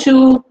go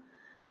to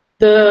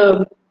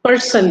the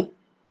person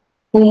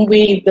whom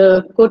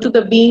go to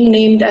the being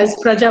named as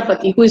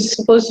Prajapati, who is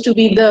supposed to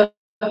be the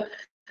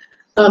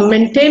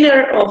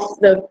maintainer of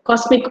the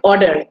cosmic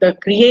order, the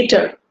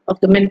creator of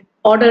the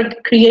ordered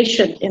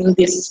creation in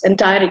this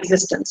entire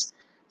existence.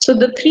 So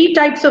the three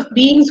types of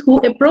beings who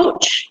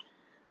approach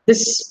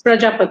this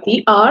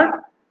Prajapati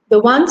are the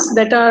ones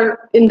that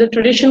are in the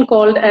tradition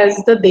called as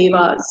the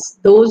Devas,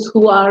 those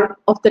who are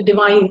of the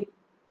divine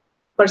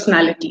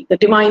personality, the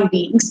divine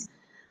beings.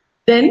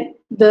 Then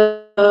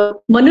the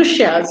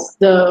Manushyas,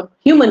 the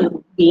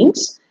human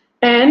beings,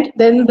 and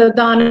then the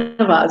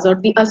Danavas or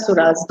the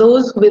Asuras,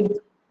 those with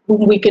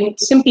whom we can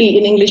simply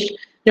in English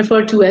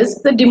refer to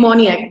as the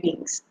demoniac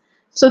beings.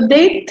 So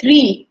they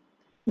three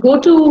go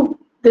to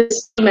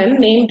this man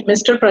named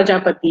Mr.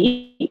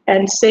 Prajapati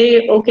and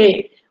say,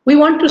 okay, we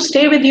want to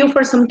stay with you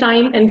for some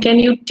time and can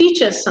you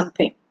teach us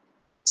something?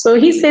 So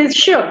he says,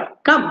 sure,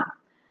 come,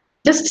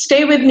 just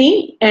stay with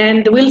me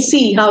and we'll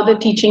see how the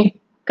teaching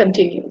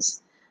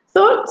continues.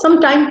 So some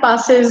time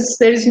passes,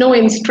 there is no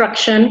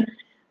instruction.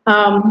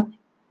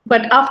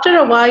 But after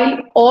a while,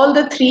 all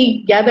the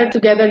three gather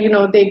together,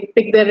 they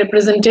pick their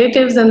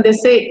representatives and they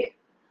say,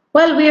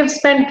 well, we have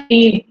spent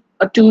 2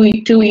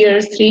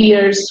 years, 3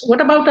 years.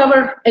 What about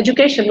our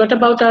education? What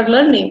about our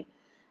learning?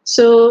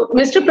 So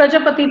Mr.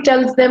 Prajapati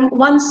tells them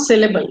one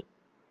syllable.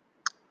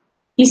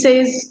 He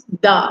says,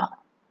 da.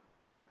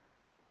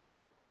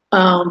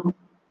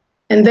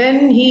 And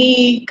then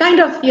he kind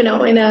of,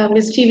 in a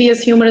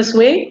mischievous, humorous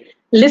way,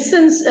 looks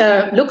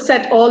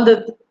at all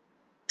the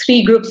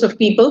three groups of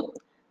people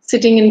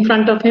sitting in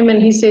front of him,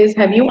 and he says,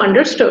 have you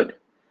understood?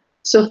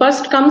 So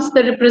first comes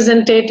the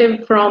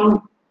representative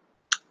from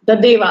the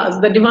devas,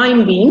 the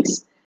divine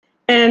beings,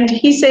 and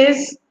he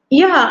says,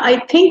 yeah,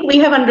 I think we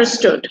have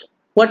understood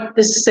what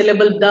this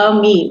syllable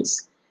da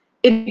means.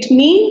 It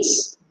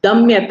means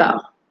damyata.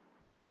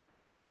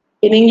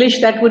 In English,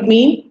 that would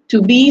mean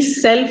to be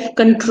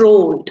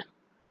self-controlled.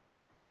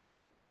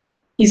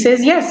 He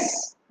says,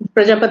 yes.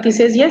 Prajapati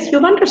says, yes,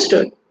 you've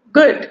understood.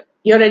 Good.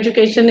 Your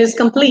education is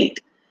complete.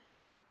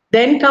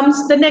 Then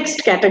comes the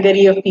next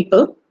category of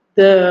people,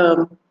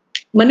 the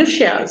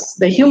Manushyas,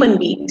 the human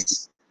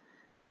beings.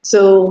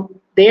 So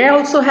they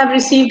also have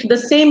received the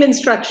same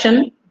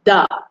instruction,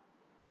 da.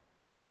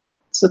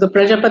 So the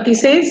Prajapati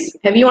says,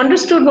 have you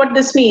understood what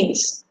this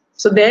means?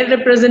 So their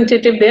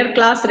representative, their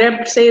class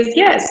rep says,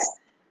 yes,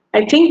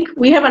 I think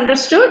we have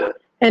understood.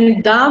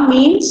 And da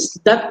means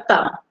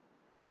datta.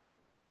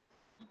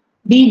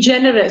 Be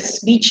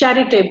generous, be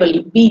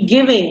charitable, be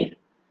giving.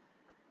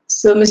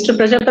 So Mr.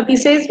 Prajapati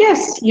says,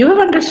 yes, you have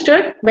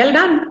understood. Well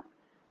done.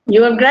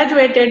 You have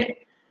graduated.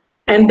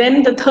 And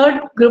then the third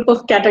group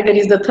of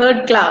categories, the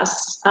third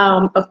class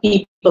of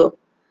people,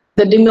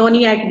 the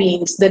demoniac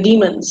beings, the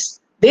demons,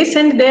 they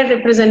send their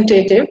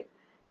representative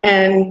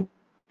and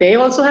they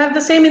also have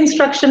the same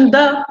instruction,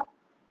 da.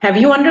 Have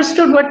you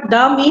understood what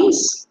da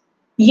means?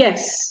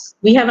 Yes,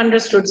 we have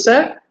understood,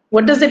 sir.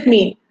 What does it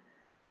mean?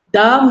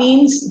 Da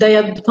means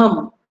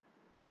dayadvam,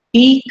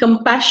 be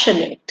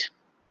compassionate.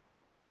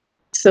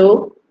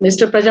 So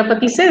Mr.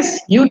 Prajapati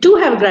says, you too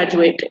have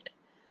graduated.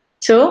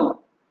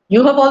 So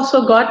you have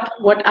also got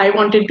what I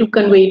wanted to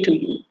convey to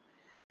you.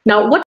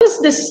 Now, what is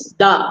this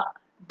da?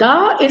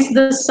 Da is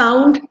the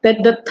sound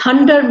that the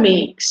thunder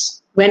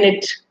makes when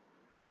it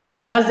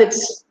does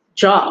its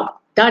job.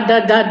 Da,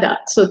 da, da, da.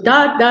 So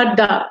da, da,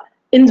 da.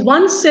 In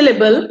one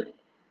syllable,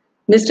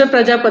 Mr.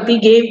 Prajapati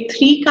gave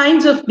three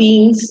kinds of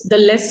beings the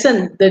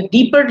lesson, the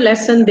deeper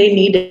lesson they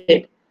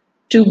needed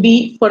to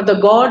be for the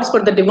gods,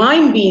 for the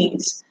divine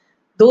beings,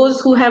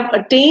 those who have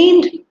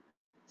attained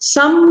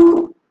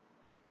some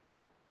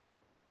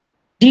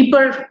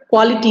deeper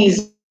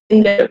qualities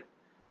in there,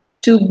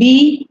 to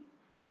be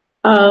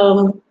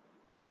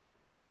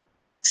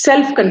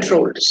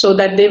self-controlled so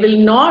that they will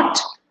not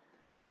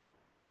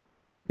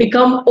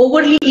become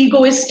overly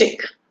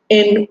egoistic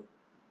in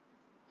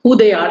who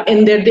they are,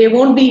 and that they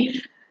won't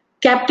be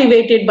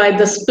captivated by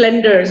the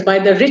splendors, by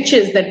the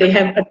riches that they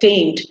have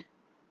attained,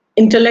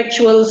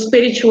 intellectual,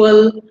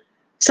 spiritual,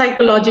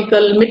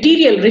 psychological,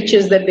 material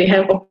riches that they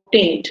have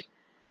obtained.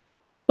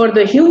 For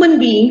the human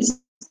beings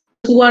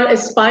who are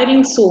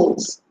aspiring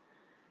souls,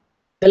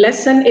 the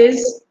lesson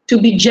is to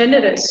be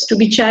generous, to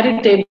be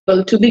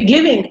charitable, to be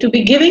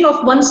giving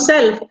of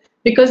oneself,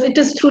 because it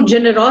is through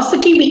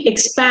generosity we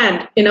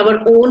expand in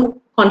our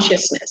own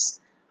consciousness.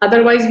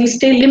 Otherwise, we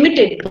stay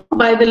limited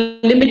by the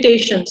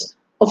limitations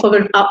of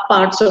our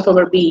parts of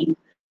our being.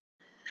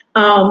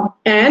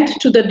 And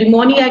to the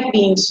demoniac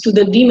beings, to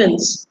the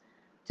demons,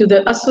 to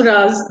the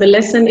asuras, the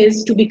lesson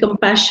is to be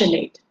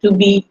compassionate, to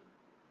be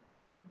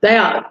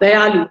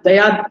dayadvam.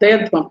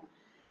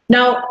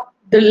 Now,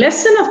 the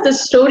lesson of the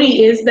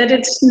story is that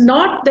it's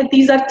not that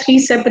these are three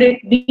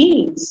separate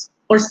beings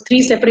or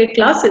three separate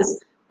classes,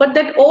 but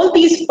that all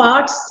these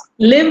parts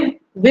live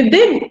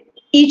within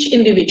each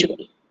individual.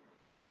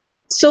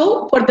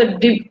 So for the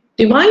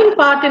divine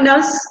part in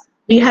us,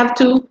 we have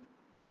to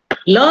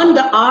learn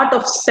the art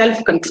of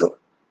self-control,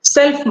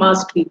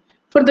 self-mastery.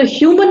 For the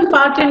human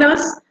part in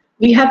us,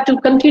 we have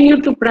to continue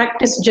to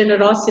practice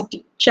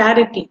generosity,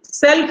 charity,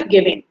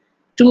 self-giving,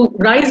 to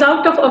rise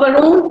out of our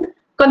own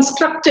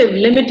constructive,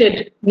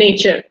 limited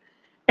nature.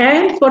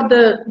 And for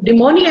the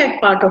demoniac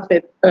part of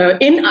it,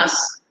 in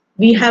us,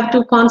 we have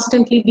to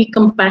constantly be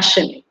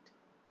compassionate.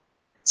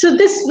 So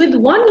this, with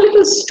one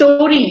little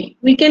story,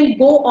 we can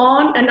go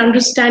on and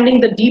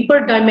understanding the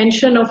deeper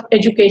dimension of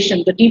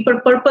education, the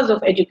deeper purpose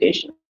of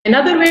education.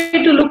 Another way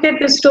to look at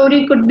this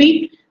story could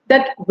be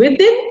that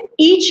within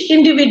each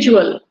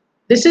individual,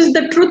 this is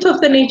the truth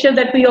of the nature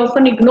that we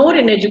often ignore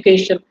in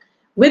education.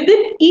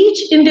 Within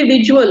each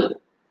individual,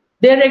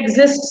 there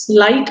exists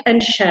light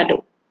and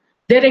shadow.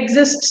 There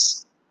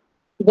exists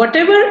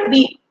whatever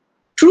the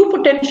true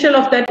potential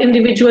of that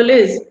individual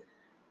is.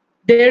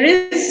 There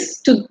is,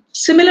 to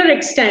similar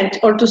extent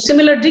or to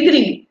similar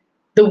degree,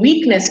 the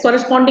weakness,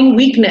 corresponding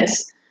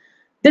weakness.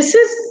 This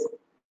is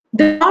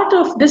the part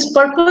of this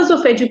purpose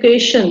of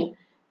education,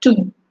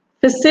 to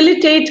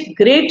facilitate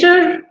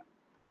greater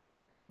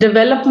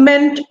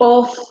development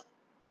of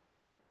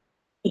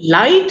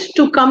light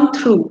to come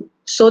through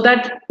so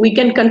that we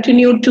can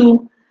continue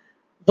to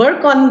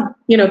work on,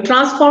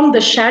 transform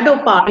the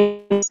shadow part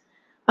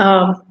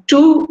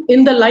to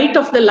in the light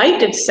of the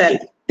light itself.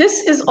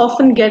 This is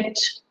often get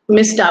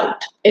missed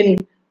out in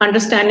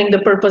understanding the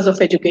purpose of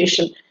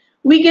education.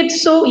 We get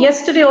so,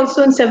 yesterday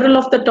also in several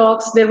of the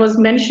talks, there was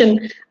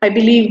mention, I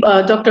believe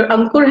Dr.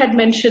 Ankur had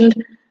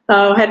mentioned,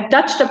 had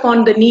touched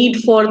upon the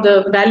need for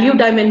the value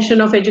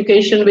dimension of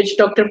education, which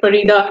Dr.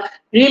 Parida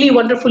really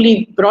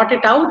wonderfully brought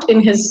it out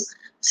in his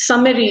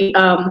summary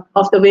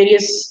of the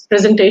various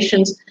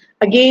presentations.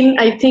 Again,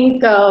 I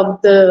think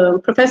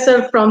the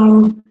professor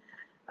from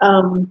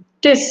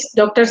TIS,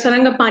 Dr.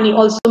 Sarangapani,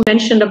 also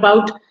mentioned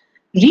about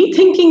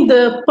rethinking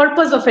the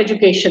purpose of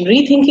education,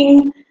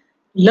 rethinking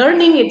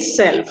learning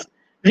itself,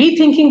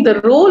 rethinking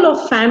the role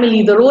of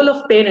family, the role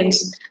of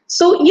parents.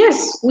 So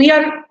yes, we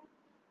are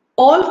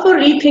all for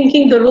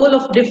rethinking the role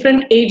of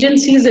different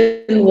agencies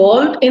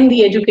involved in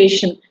the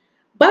education.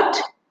 But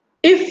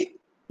if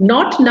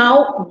not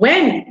now,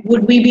 when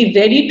would we be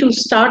ready to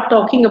start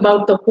talking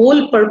about the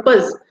whole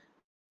purpose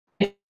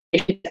of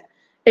education?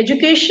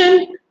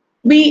 Education,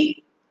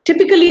 we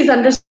typically is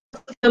understood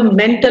the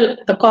mental,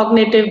 the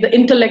cognitive, the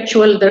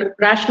intellectual, the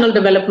rational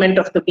development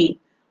of the being.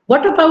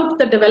 What about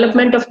the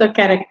development of the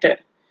character?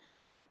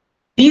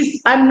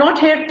 I'm not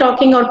here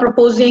talking or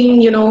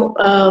proposing,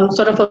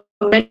 sort of a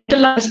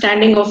mental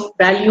understanding of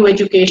value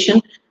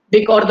education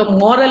or the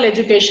moral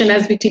education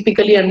as we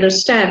typically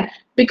understand,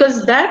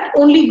 because that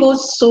only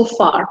goes so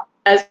far,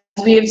 as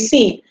we have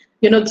seen.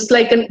 It's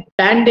like a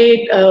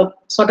band-aid,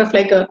 sort of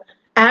like a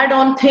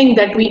add-on thing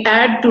that we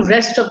add to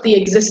rest of the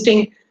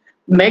existing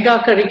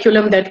mega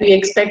curriculum that we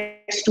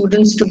expect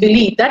students to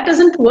believe. That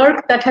doesn't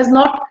work. That has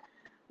not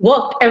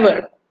worked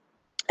ever.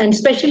 And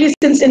especially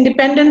since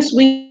independence,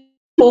 we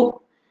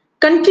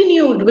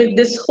continued with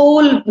this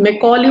whole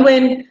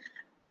Macaulayvian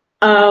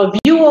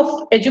view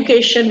of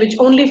education, which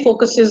only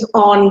focuses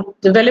on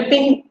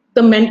developing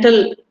the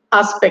mental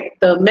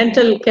aspect, the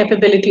mental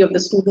capability of the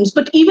students.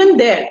 But even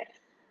there,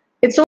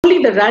 it's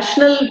only the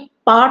rational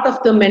part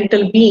of the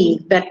mental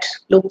being that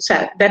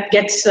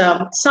gets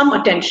some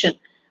attention.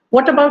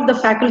 What about the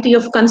faculty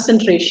of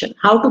concentration?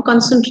 How to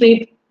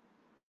concentrate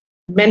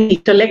mentally,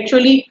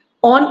 intellectually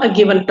on a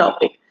given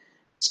topic?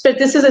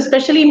 This is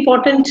especially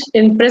important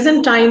in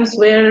present times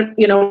where,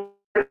 we're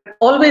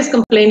always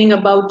complaining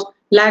about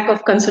lack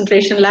of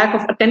concentration, lack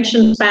of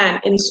attention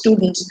span in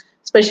students,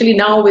 especially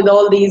now with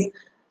all these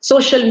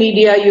social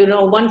media,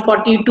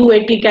 140,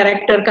 280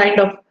 character kind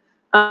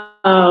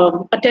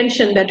of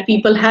attention that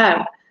people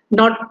have,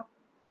 not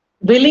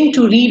willing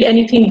to read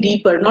anything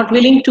deeper, not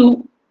willing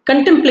to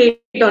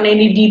contemplate on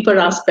any deeper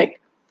aspect.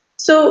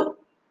 So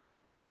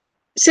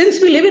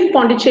since we live in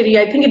Pondicherry,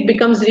 I think it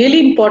becomes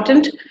really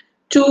important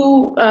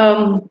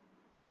to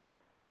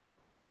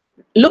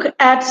look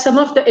at some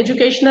of the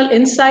educational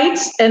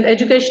insights and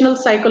educational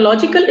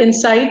psychological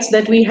insights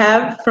that we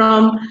have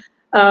from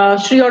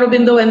Sri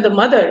Aurobindo and the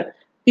mother,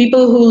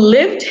 people who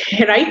lived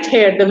right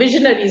here, the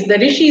visionaries, the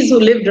rishis who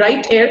lived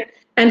right here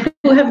and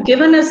who have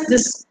given us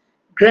this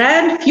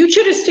grand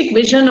futuristic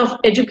vision of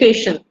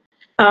education,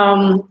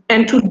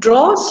 and to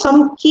draw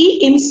some key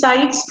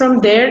insights from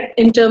there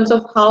in terms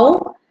of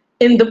how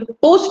in the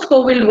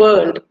post-COVID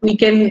world we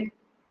can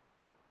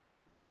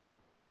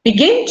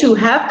begin to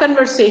have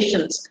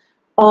conversations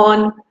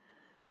on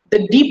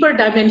the deeper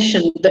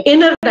dimension, the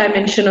inner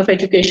dimension of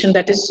education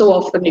that is so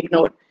often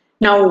ignored.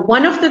 Now,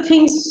 one of the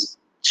things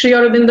Sri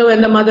Aurobindo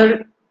and the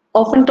mother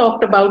often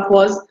talked about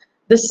was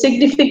the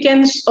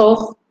significance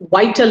of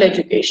vital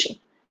education.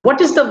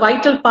 What is the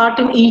vital part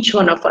in each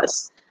one of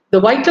us? The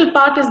vital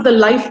part is the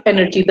life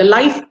energy, the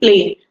life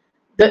plane,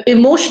 the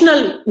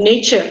emotional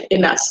nature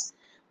in us.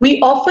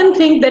 We often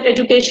think that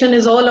education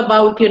is all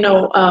about,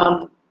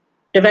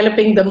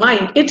 developing the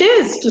mind. It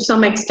is to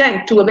some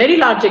extent, to a very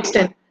large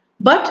extent,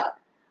 but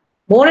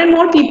more and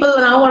more people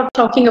now are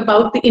talking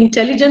about the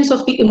intelligence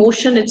of the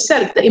emotion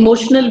itself, the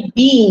emotional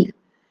being,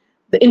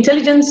 the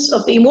intelligence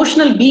of the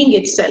emotional being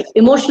itself,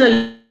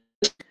 emotional.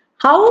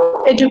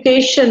 How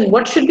education,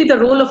 what should be the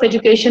role of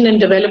education in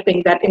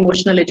developing that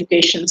emotional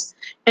educations?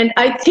 And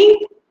I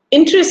think,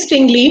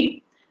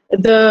 interestingly,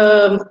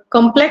 the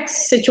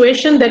complex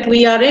situation that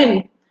we are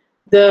in,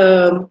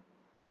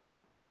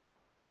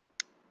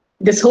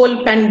 this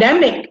whole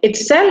pandemic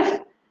itself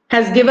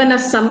has given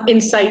us some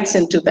insights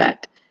into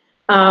that.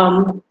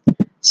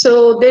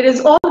 So there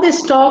is all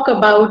this talk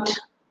about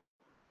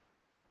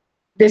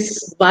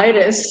this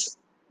virus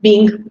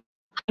being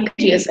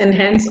contagious, and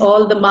hence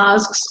all the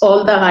masks,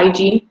 all the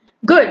hygiene.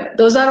 Good,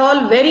 those are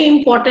all very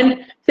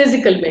important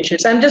physical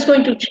measures. I'm just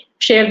going to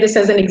share this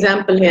as an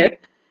example here.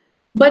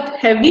 But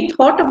have we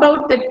thought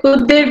about that?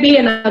 Could there be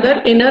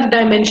another inner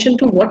dimension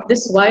to what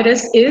this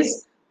virus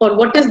is? Or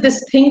what is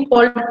this thing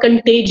called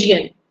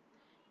contagion?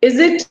 Is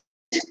it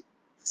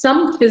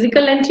some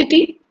physical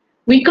entity?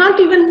 We can't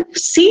even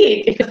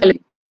see it.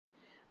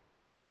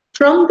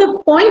 From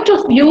the point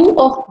of view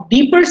of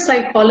deeper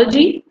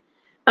psychology,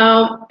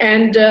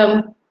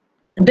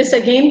 This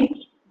again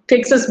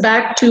takes us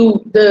back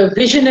to the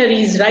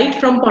visionaries right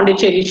from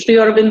Pondicherry, Sri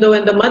Aurobindo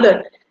and the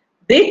mother.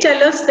 They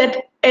tell us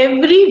that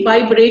every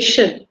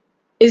vibration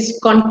is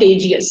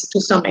contagious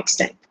to some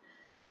extent.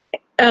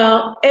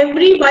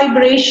 Every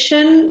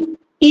vibration,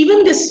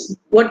 even this,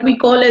 what we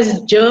call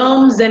as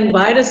germs and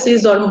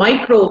viruses or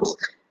microbes,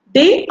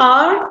 they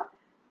are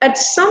at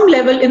some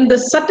level in the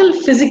subtle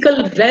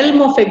physical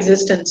realm of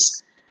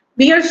existence.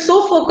 We are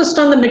so focused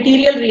on the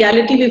material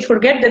reality, we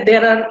forget that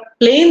there are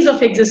planes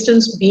of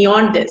existence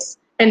beyond this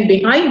and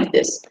behind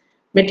this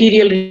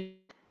material reality.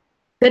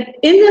 That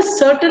in a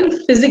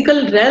certain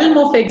physical realm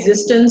of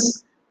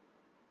existence,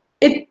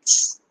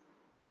 it's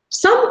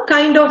some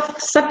kind of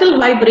subtle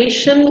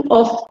vibration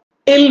of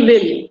ill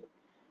will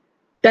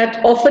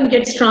that often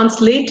gets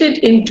translated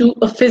into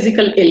a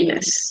physical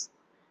illness.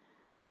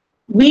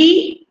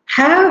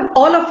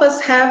 All of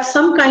us have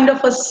some kind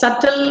of a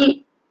subtle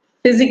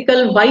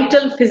physical,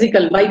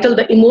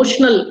 the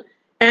emotional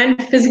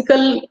and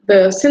physical,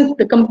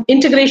 the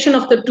integration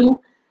of the two,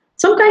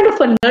 some kind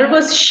of a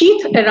nervous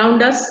sheath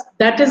around us.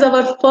 That is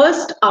our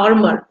first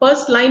armor,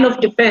 first line of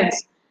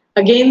defense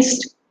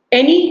against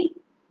any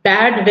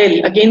bad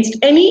will, against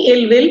any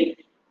ill will,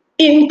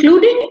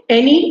 including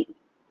any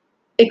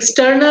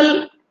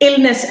external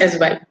illness as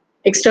well,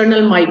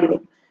 external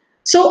microbe.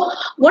 So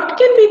what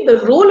can be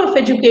the role of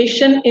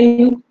education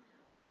in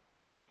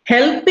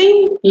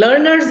helping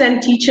learners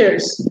and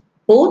teachers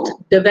both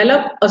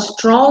develop a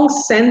strong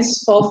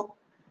sense of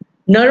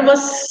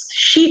nervous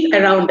sheath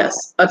around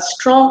us, a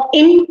strong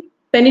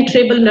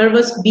impenetrable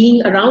nervous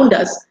being around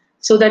us,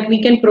 so that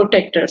we can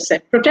protect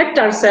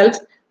ourselves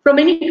from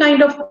any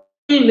kind of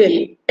ill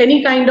will,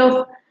 any kind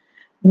of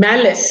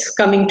malice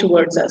coming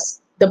towards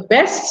us. The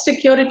best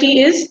security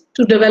is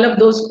to develop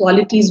those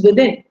qualities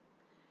within,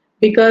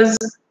 because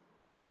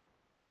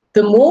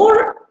the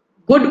more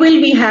goodwill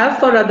we have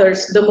for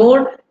others, the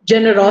more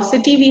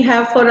generosity we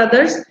have for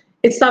others,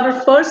 it's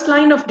our first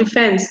line of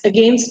defense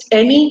against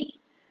any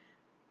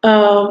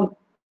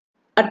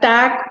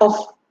attack of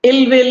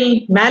ill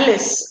will,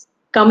 malice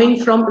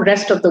coming from the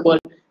rest of the world.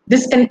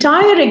 This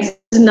entire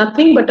existence is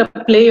nothing but a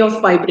play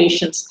of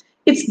vibrations.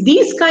 It's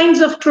these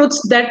kinds of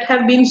truths that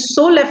have been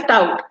so left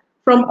out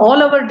from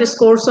all our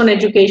discourse on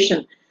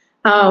education.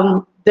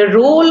 The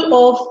role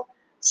of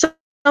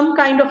some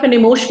kind of an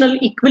emotional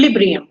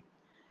equilibrium,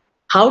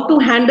 how to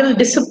handle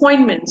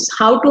disappointments,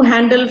 how to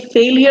handle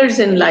failures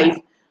in life,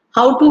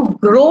 how to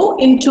grow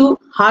into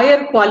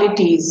higher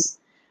qualities.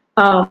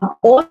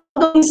 All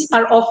these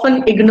are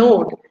often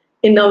ignored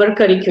in our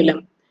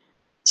curriculum.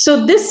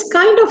 So this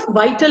kind of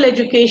vital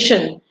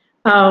education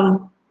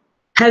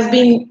has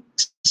been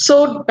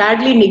so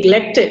badly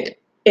neglected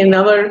in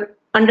our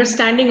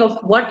understanding of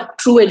what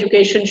true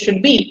education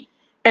should be.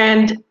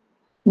 And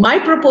my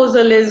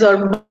proposal is,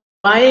 or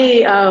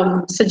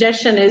my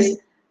suggestion is,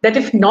 that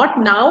if not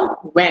now,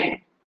 when?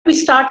 We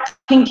start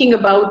thinking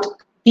about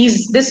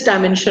this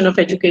dimension of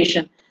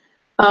education.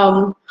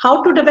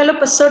 How to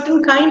develop a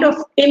certain kind of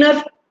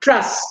inner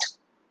trust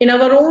in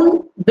our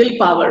own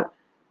willpower,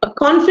 a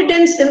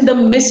confidence in the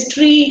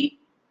mystery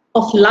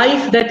of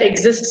life that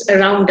exists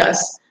around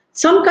us,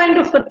 some kind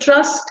of a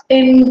trust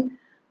in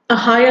a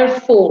higher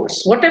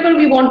force, whatever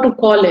we want to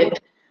call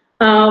it,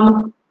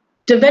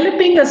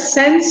 developing a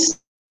sense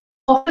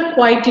of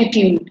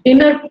quietude,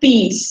 inner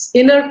peace,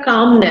 inner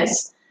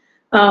calmness,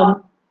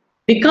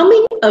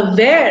 becoming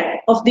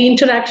aware of the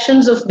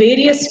interactions of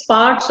various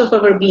parts of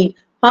our being,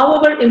 how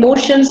our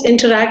emotions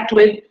interact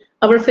with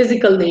our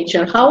physical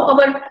nature, how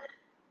our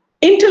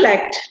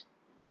intellect,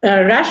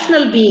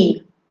 rational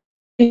being,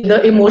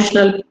 the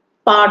emotional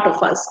part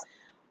of us.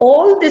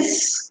 All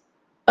this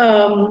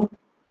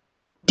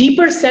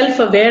deeper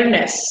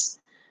self-awareness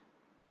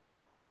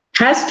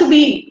has to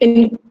be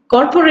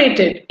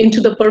incorporated into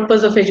the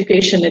purpose of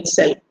education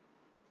itself.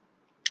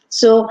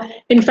 So,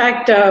 in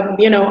fact, I'm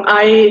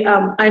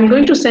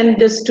going to send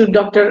this to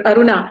Dr.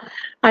 Aruna.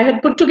 I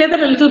had put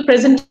together a little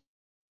presentation.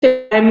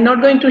 I'm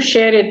not going to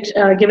share it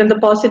given the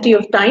paucity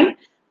of time,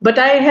 but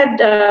I had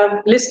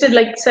listed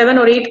like 7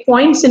 or 8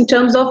 points in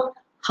terms of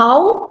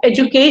how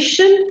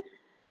education,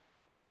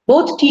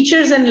 both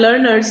teachers and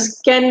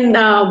learners, can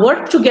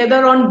work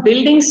together on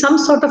building some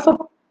sort of a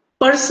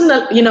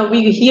personal,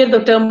 we hear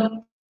the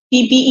term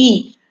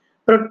PPE,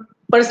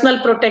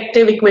 personal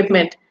protective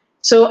equipment.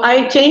 So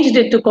I changed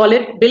it to call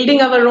it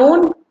building our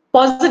own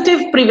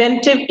positive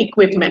preventive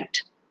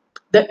equipment.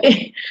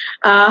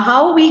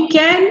 How we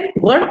can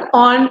work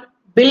on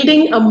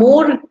building a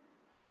more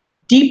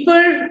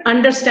deeper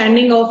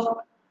understanding of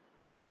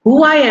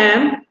who I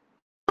am,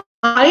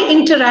 I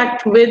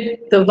interact with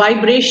the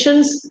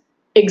vibrations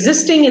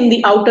existing in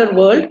the outer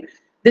world.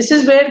 This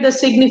is where the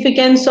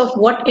significance of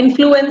what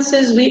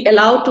influences we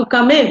allow to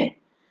come in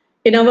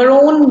our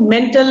own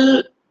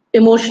mental,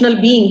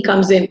 emotional being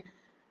comes in.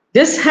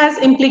 This has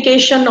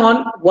implication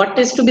on what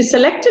is to be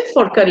selected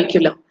for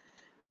curriculum.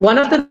 One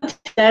of the things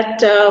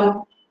that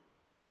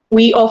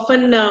we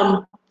often,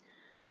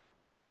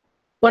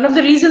 one of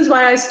the reasons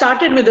why I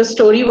started with a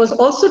story was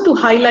also to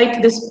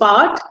highlight this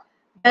part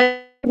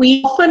that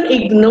we often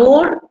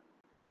ignore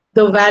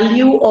the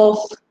value of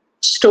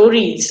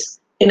stories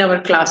in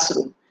our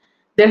classroom.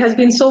 There has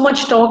been so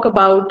much talk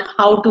about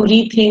how to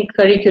rethink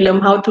curriculum,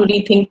 how to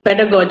rethink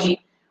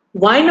pedagogy.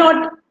 Why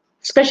not,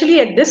 especially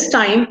at this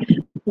time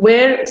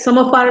where some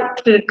of our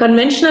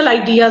conventional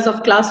ideas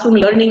of classroom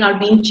learning are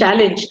being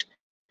challenged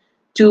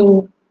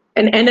to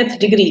an nth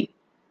degree?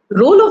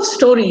 Role of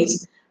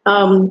stories.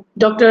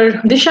 Dr.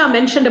 Disha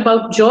mentioned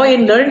about joy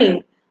in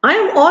learning. I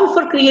am all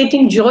for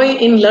creating joy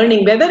in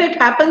learning, whether it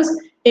happens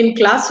in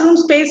classroom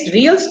space,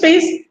 real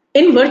space,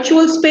 in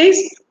virtual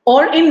space,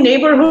 or in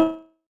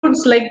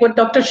neighborhoods like what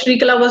Dr.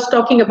 Shrikala was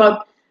talking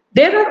about.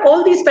 There are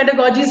all these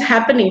pedagogies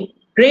happening,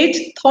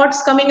 great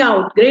thoughts coming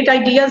out, great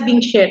ideas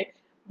being shared.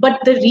 But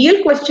the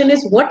real question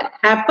is what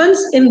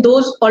happens in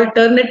those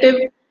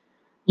alternative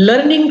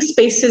learning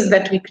spaces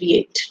that we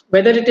create,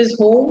 whether it is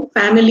home,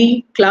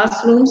 family,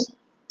 classrooms.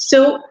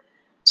 So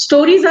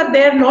stories are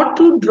there not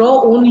to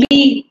draw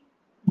only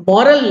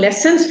moral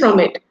lessons from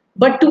it,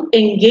 but to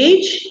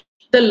engage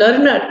the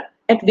learner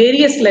at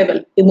various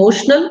levels: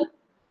 emotional,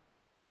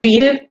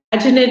 creative,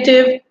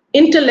 imaginative,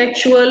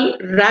 intellectual,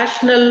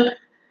 rational.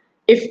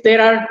 If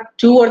there are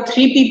 2 or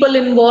 3 people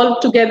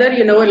involved together,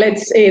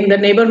 let's say in the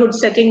neighborhood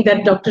setting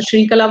that Dr.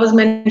 Shrikala was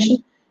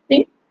mentioning,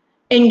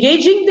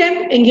 engaging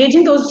them,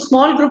 engaging those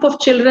small group of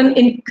children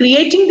in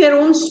creating their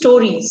own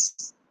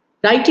stories,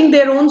 writing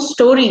their own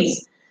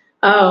stories,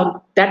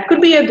 that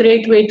could be a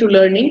great way to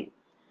learning.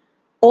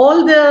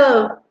 All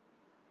the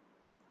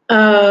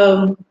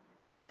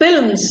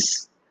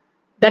films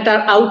that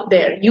are out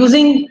there,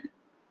 using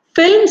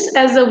films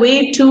as a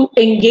way to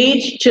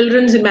engage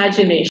children's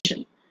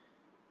imagination.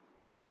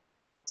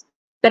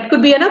 That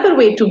could be another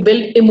way to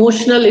build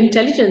emotional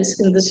intelligence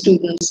in the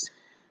students.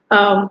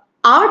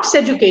 Arts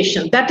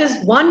education, that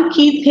is one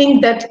key thing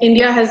that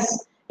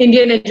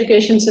Indian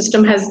education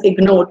system has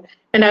ignored.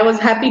 And I was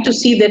happy to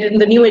see that in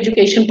the new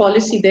education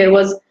policy, there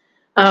was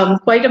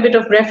quite a bit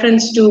of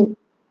reference to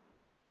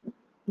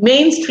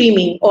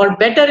mainstreaming or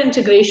better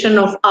integration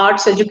of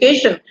arts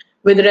education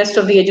with the rest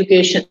of the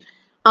education.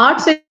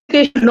 Arts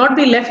education should not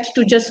be left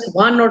to just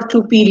 1 or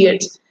 2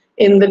 periods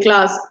in the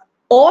class.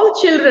 All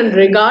children,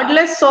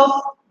 regardless of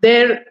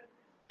their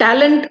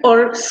talent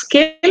or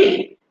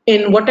skill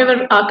in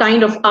whatever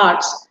kind of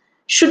arts,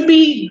 should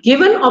be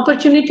given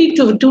opportunity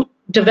to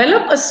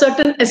develop a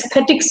certain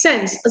aesthetic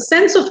sense, a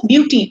sense of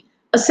beauty,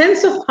 a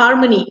sense of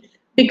harmony,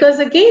 because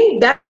again,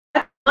 that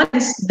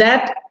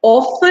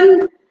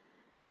often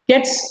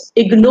gets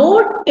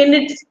ignored in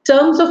its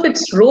terms of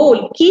its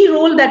role, key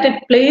role that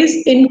it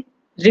plays in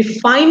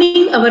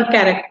refining our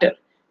character,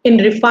 in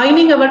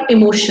refining our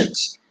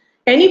emotions.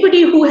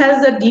 Anybody who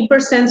has a deeper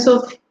sense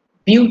of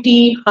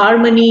beauty,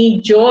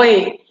 harmony,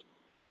 joy,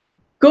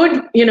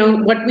 good,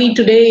 what we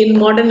today in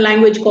modern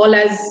language call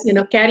as,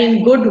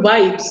 carrying good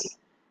vibes,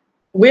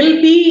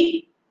 will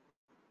be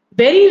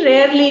very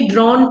rarely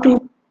drawn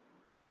to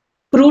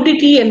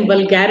crudity and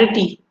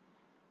vulgarity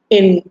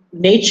in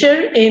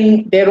nature,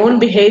 in their own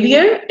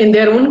behavior, in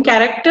their own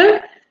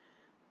character.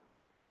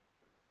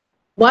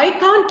 Why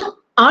can't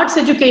arts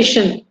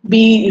education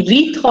be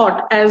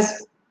rethought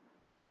as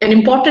an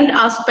important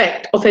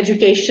aspect of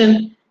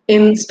education,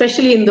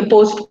 especially in the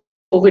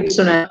post-COVID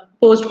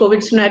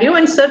scenario,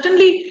 and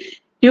certainly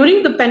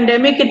during the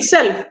pandemic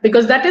itself,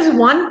 because that is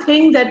one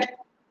thing that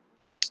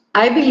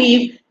I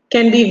believe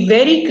can be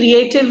very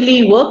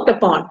creatively worked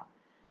upon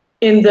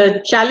in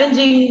the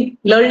challenging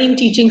learning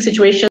teaching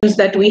situations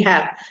that we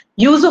have.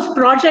 Use of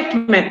project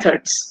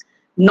methods,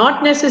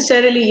 not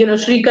necessarily,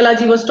 Sri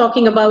Kalaji was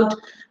talking about,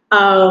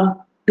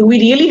 do we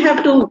really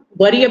have to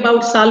worry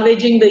about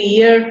salvaging the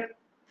year,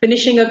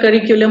 finishing a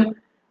curriculum?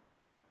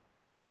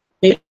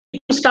 Maybe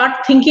to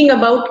start thinking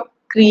about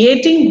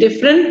creating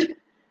different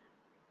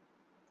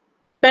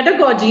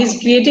pedagogies,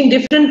 creating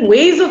different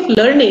ways of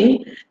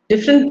learning,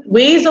 different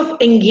ways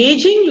of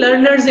engaging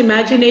learners'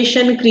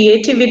 imagination,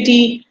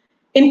 creativity,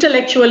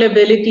 intellectual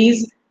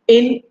abilities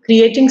in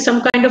creating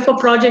some kind of a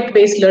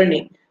project-based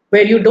learning,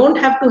 where you don't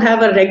have to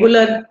have a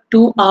regular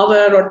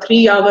 2-hour or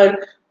 3-hour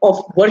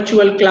of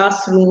virtual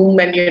classroom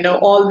and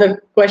all the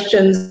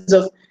questions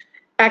of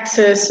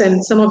access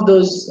and some of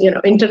those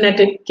internet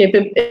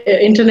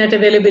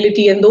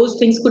availability, and those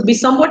things could be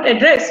somewhat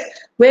addressed,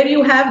 where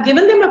you have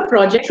given them a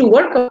project to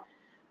work on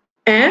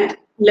and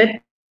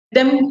let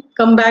them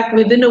come back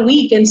within a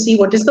week and see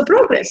what is the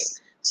progress.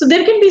 So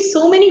there can be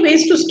so many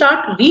ways to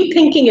start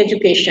rethinking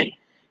education.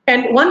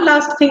 And one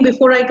last thing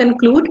before I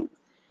conclude,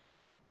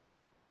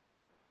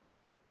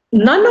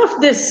 none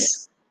of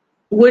this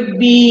would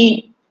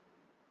be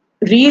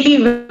really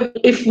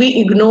if we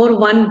ignore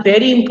one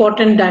very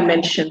important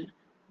dimension,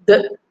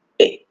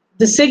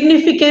 the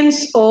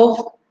significance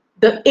of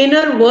the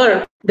inner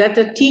work that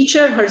the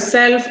teacher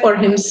herself or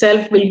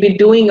himself will be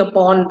doing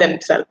upon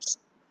themselves.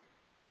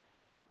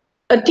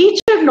 A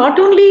teacher not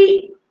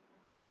only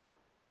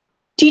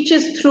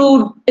teaches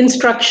through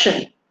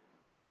instruction,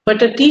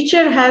 but a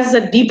teacher has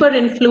a deeper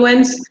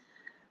influence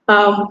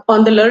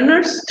on the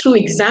learners through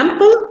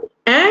example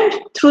and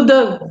through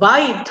the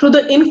vibe, through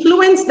the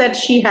influence that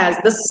she has,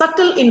 the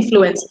subtle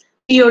influence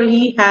he or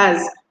he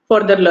has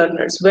for the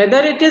learners,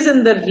 whether it is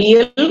in the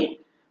real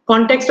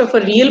context of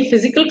a real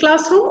physical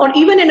classroom or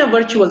even in a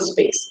virtual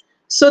space.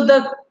 So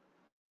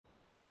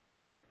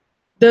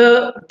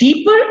the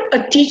deeper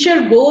a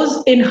teacher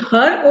goes in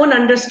her own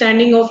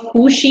understanding of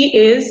who she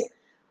is,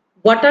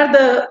 what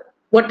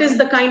is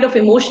the kind of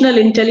emotional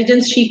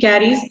intelligence she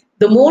carries,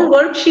 the more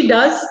work she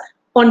does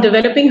on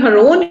developing her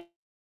own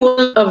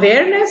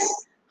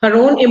awareness, her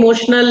own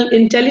emotional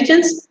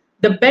intelligence,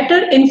 the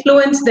better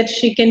influence that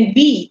she can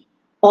be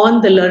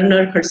on the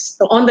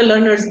on the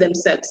learners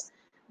themselves.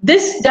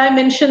 This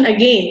dimension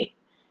again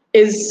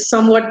is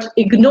somewhat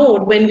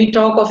ignored when we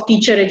talk of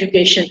teacher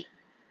education.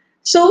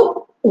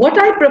 So what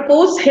I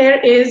propose here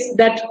is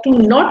that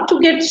not to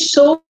get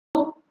so,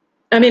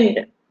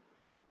 the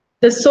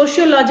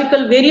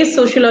various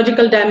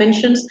sociological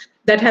dimensions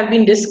that have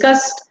been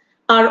discussed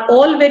are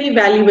all very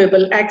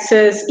valuable: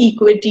 access,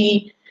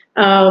 equity,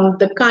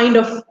 the kind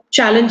of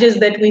challenges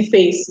that we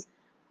face.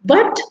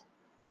 But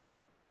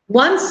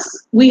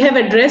once we have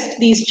addressed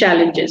these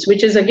challenges,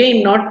 which is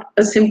again not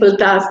a simple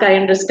task, I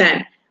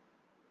understand,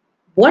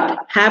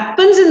 what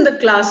happens in the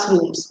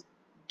classrooms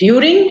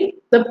during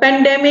the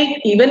pandemic,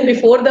 even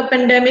before the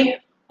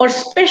pandemic, or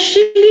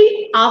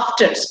especially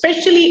after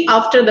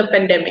the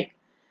pandemic?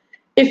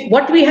 If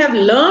what we have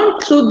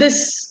learned through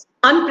this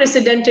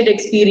unprecedented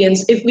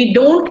experience, if we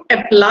don't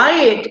apply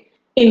it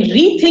in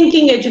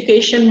rethinking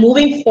education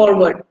moving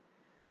forward,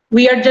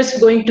 we are just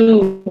going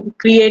to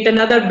create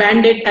another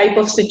band-aid type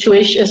of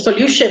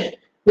solution,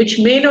 which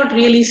may not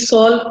really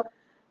solve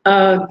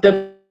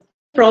the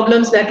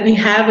problems that we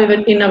have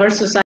even in our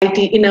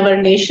society, in our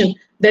nation,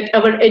 that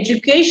our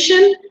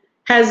education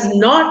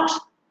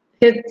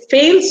it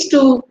fails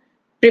to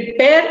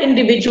prepare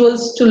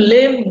individuals to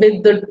live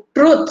with the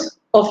truth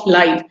of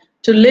life,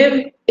 to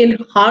live in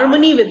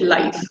harmony with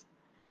life.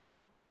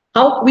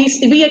 How we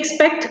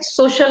expect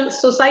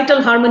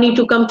societal harmony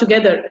to come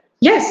together.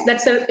 Yes,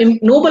 that's a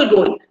noble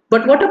goal.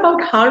 But what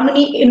about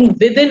harmony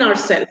within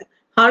ourselves?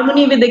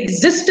 Harmony with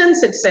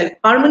existence itself,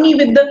 harmony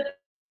with the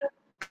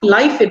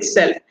life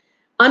itself.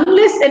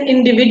 Unless an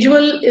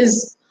individual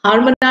is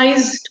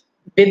harmonized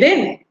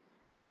within,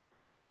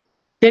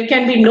 there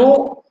can be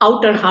no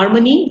outer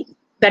harmony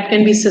that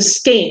can be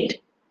sustained.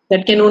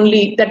 That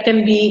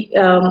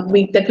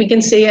we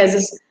can say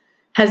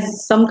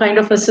has some kind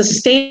of a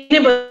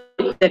sustainable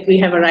that we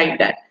have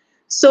arrived at.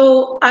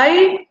 So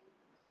I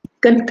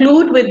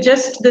conclude with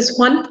just this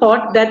one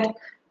thought, that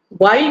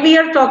while we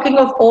are talking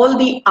of all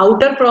the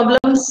outer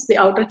problems, the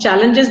outer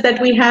challenges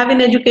that we have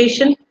in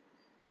education,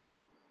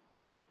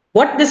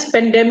 what this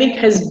pandemic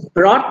has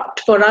brought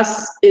for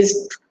us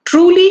is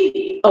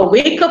truly a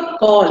wake-up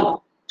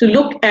call to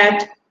look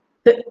at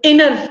the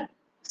inner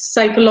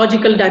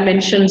psychological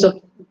dimensions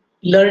of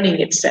learning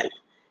itself,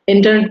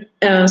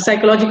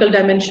 psychological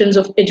dimensions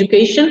of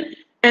education,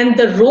 and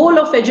the role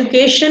of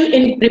education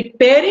in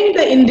preparing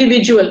the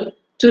individual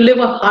to live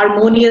a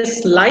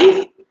harmonious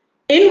life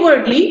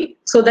inwardly,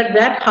 so that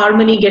that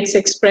harmony gets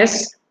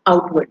expressed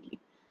outwardly.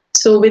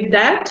 So with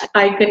that,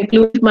 I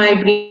conclude my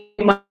brief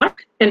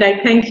remark, and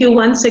I thank you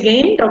once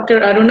again, Dr.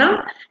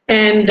 Aruna,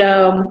 and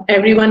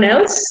everyone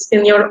else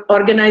in your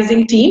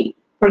organizing team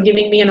for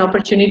giving me an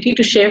opportunity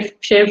to share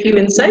a few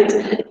insights.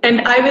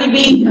 And I will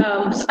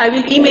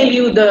email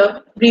you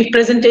the brief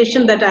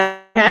presentation that I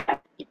have.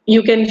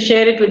 You can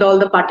share it with all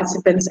the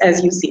participants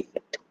as you see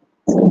fit.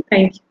 So,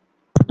 thank you.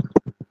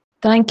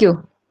 Thank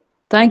you.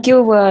 Thank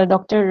you,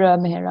 Dr.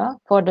 Mehra,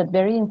 for that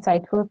very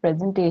insightful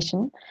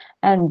presentation,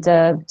 and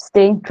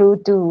staying true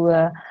to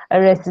a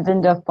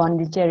resident of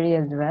Pondicherry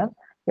as well.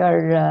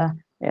 Your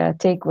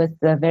take was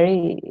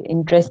very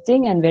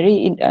interesting and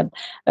very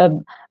a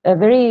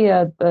very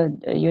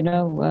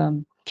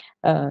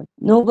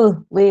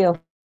noble way of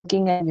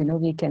looking at.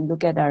 We can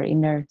look at our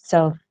inner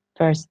self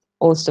first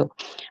also,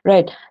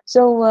 right?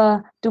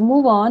 So to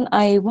move on,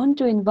 I want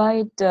to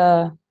invite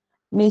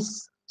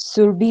Miss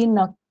Surbi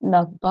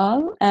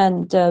Naqbal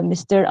and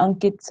Mr.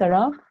 Ankit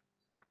Saraf.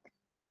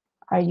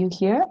 Are you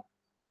here?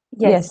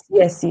 Yes.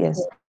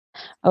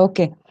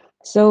 Okay.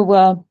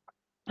 So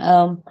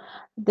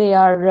they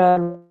are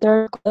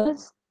research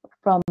scholars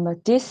from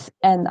TIS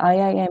and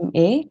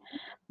IIMA.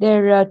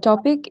 Their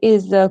topic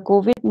is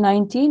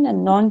COVID-19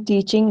 and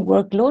non-teaching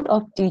workload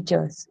of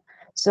teachers.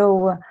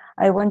 So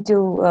I want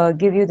to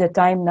give you the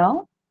time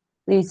now.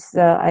 Please,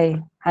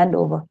 I hand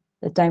over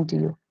the time to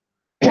you.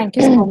 Thank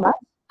you so much.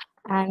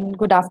 And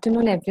good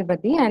afternoon,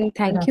 everybody. And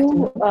thank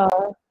you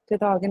to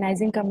the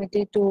organizing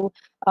committee to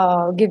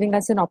giving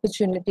us an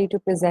opportunity to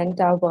present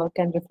our work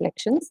and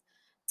reflections.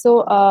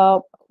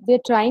 So we're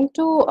trying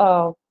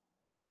to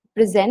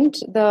present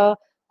the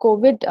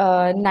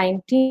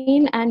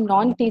COVID-19 and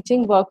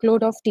non-teaching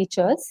workload of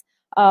teachers.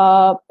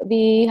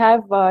 We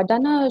have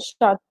done a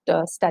short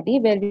study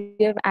where we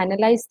have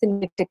analyzed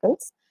the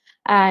articles.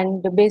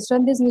 And based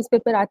on these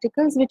newspaper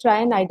articles, we try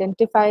and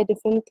identify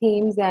different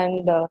themes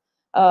and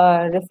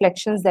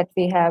reflections that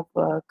we have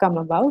come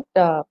about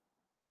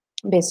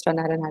based on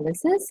our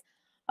analysis.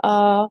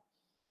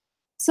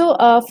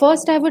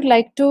 First, I would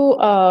like to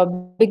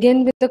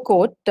begin with the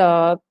quote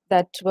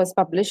that was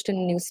published in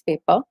a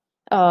newspaper,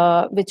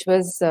 which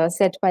was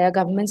said by a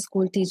government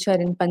school teacher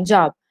in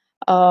Punjab.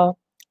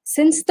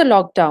 Since the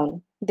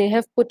lockdown, they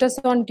have put us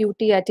on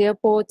duty at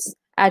airports,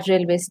 at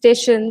railway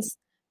stations,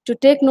 to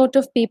take note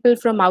of people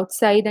from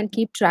outside and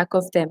keep track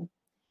of them.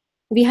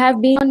 We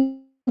have been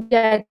on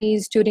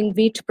duties during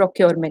wheat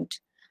procurement.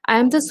 I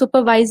am the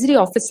supervisory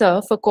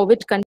officer for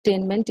COVID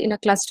containment in a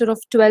cluster of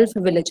 12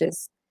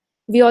 villages.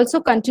 We also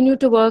continue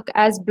to work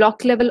as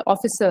block level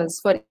officers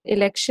for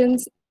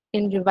elections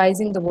in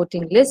revising the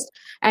voting list,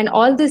 and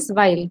all this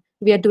while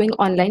we are doing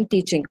online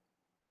teaching.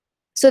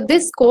 So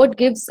this code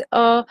gives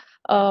a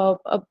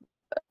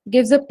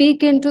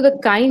peek into the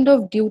kind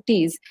of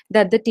duties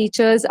that the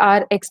teachers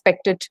are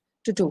expected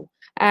to do.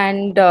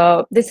 And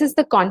this is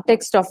the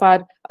context of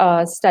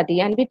our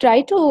study. And we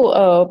try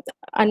to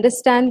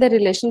understand the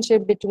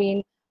relationship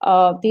between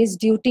these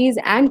duties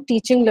and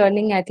teaching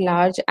learning at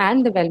large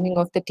and the well-being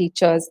of the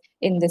teachers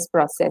in this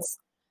process.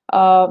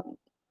 To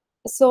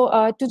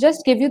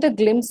just give you the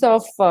glimpse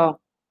of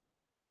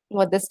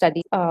what the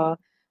study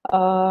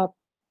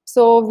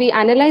so we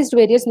analyzed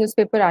various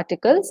newspaper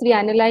articles. We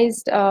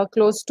analyzed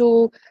close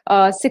to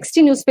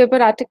 60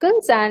 newspaper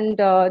articles, and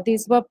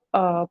these were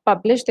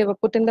published. They were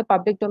put in the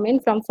public domain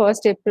from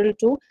 1st April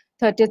to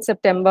 30th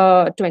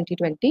September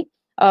 2020.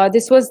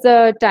 This was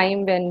the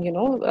time when,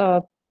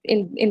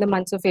 in the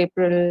months of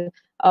April,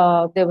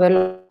 there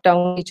were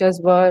lockdown. Teachers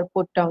were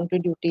put down to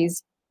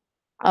duties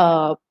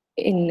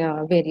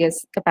in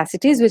various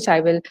capacities, which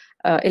I will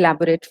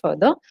elaborate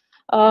further.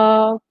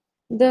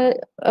 The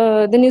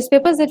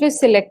newspapers that we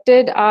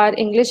selected are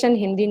English and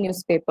Hindi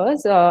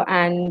newspapers,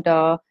 and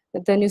the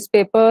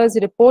newspapers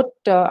report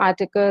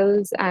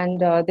articles, and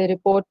they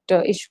report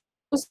issues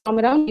from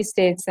around the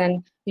states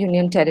and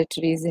union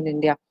territories in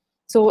India.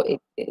 So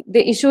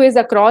the issue is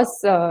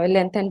across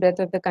length and breadth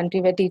of the country,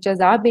 where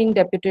teachers are being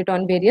deputed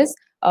on various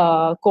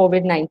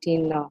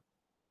COVID-19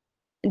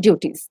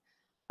 duties.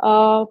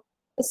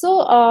 Just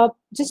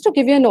to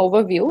give you an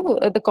overview,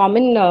 the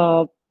common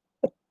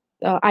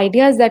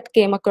ideas that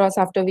came across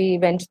after we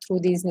went through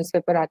these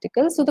newspaper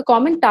articles. So the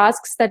common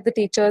tasks that the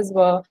teachers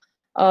were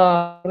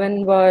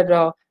given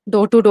were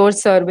door-to-door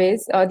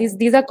surveys.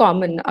 These are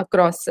common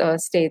across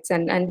states,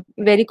 and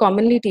very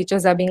commonly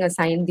teachers are being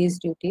assigned these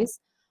duties.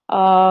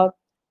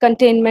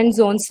 Containment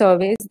zone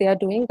surveys they are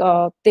doing.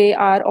 They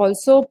are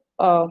also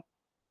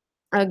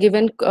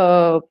given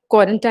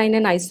quarantine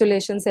and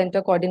isolation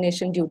center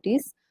coordination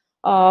duties.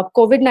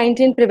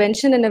 COVID-19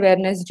 prevention and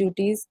awareness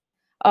duties.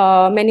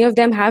 Many of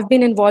them have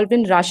been involved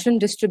in ration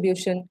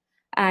distribution,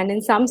 and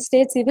in some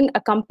states even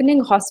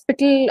accompanying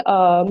hospital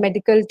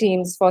medical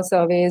teams for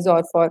surveys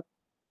or for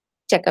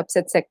checkups,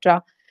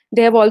 etc.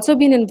 They have also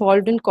been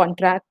involved in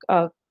contact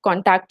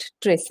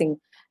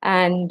tracing,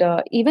 and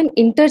even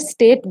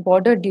interstate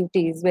border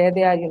duties, where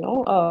they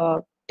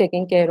are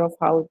taking care of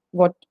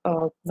what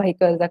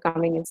vehicles are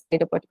coming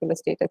inside a particular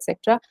state,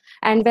 etc.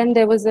 And when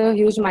there was a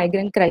huge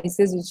migrant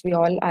crisis, which we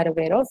all are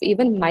aware of,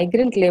 even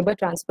migrant labor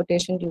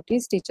transportation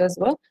duties teachers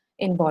were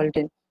involved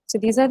in. So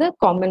these are the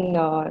common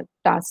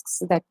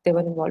tasks that they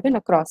were involved in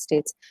across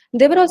states.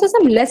 There were also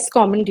some less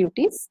common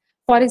duties.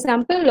 For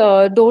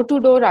example,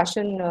 door-to-door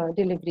ration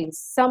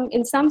deliveries.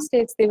 In some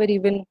states, they were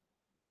even,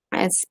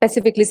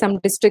 specifically some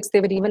districts,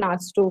 they were even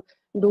asked to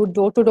do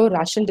door-to-door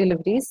ration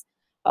deliveries.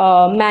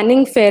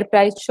 Manning fair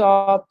price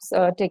shops,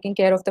 taking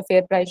care of the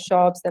fair price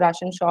shops, the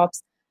ration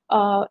shops.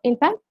 In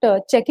fact,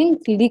 checking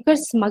liquor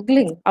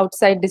smuggling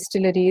outside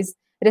distilleries,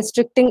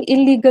 restricting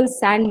illegal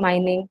sand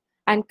mining,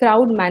 and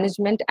crowd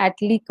management at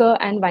liquor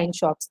and wine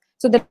shops.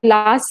 So the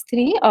last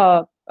three,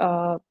 the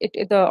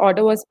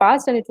order was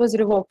passed and it was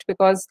revoked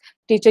because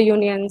teacher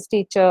unions,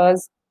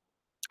 teachers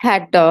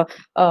had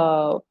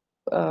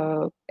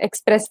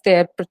expressed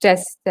their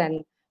protests,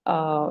 and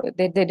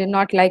they did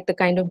not like the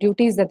kind of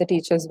duties that the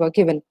teachers were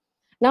given.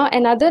 Now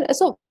in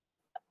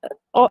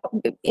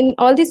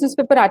all these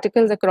newspaper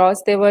articles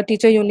across, there were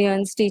teacher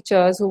unions,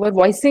 teachers who were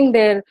voicing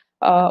their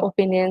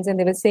opinions, and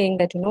they were saying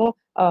that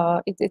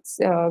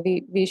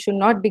we should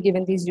not be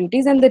given these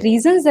duties, and the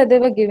reasons that they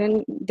were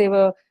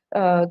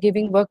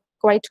giving were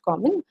quite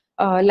common.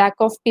 Lack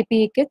of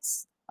PPE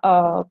kits.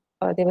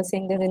 They were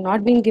saying that they're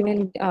not being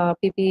given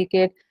PPE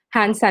kit.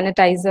 Hand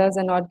sanitizers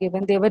are not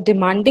given. They were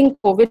demanding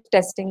COVID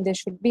testing. They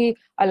should be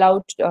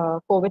allowed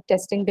COVID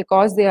testing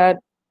because they are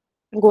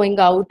going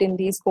out in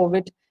these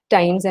COVID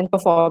times and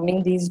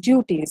performing these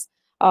duties.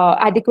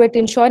 Adequate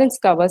insurance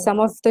cover.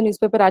 Some of the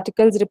newspaper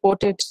articles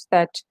reported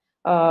that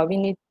we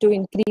need to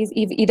increase,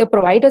 either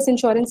provide us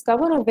insurance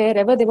cover, or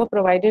wherever they were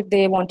provided,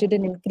 they wanted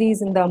an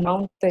increase in the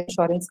amount of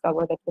insurance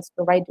cover that was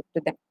provided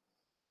to them.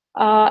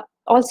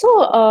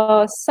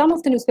 Also, some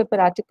of the newspaper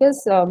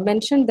articles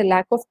mentioned the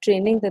lack of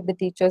training that the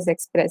teachers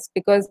expressed,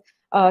 because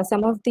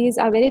some of these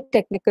are very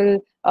technical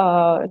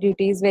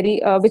duties,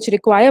 which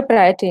require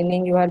prior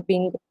training. You are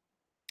being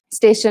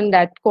stationed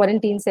at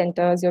quarantine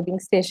centers, you're being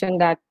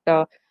stationed at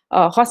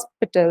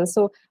hospitals.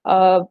 So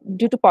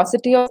due to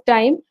paucity of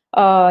time,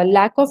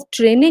 lack of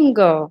training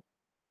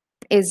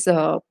is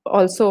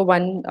also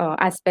one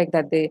aspect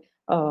that they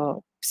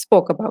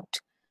spoke about.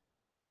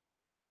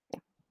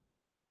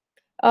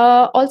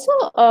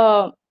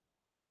 Also,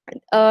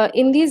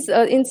 in these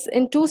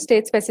in two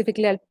states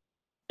specifically,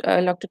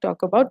 I'll like to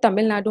talk about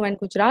Tamil Nadu and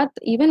Gujarat.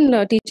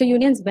 Even teacher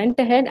unions went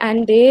ahead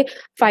and they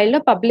filed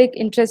a public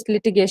interest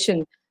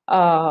litigation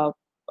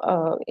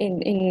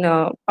in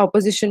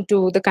opposition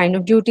to the kind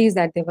of duties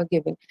that they were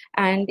given.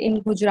 And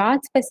in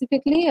Gujarat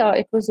specifically,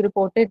 it was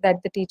reported that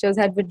the teachers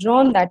had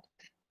withdrawn that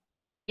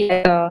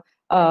plea.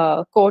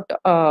 Court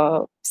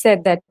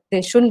said that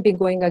they shouldn't be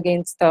going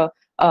against the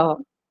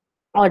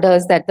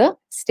orders that the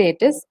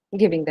state is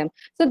giving them.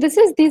 So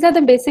these are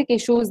the basic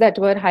issues that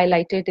were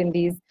highlighted in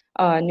these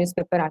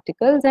newspaper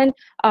articles. And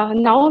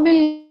now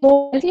we'll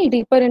go a little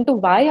deeper into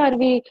why are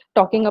we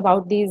talking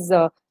about these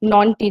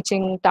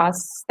non-teaching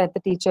tasks that the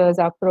teachers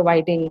are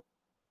providing,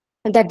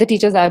 that the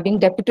teachers are being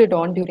deputed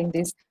on during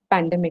this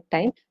pandemic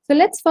time. So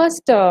let's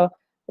first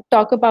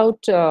talk about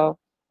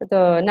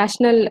the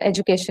national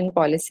education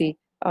policy.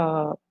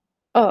 One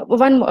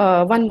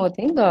more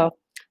thing.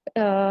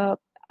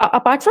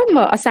 Apart from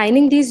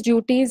assigning these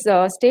duties,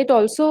 state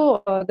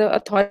also, the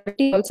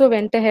authority also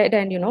went ahead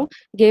and,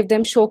 gave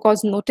them show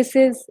cause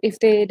notices if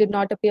they did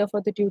not appear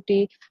for the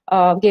duty,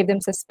 gave them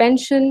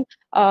suspension.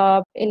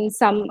 In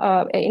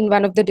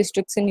one of the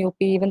districts in UP,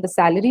 even the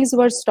salaries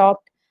were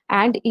stopped,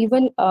 and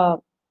even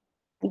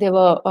they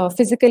were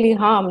physically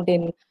harmed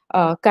in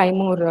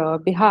Kaimur,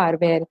 Bihar,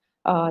 where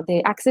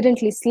they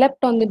accidentally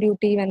slept on the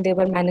duty when they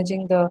were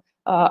managing the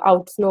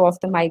outflow of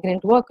the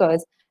migrant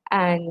workers,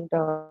 and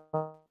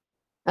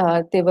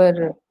they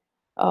were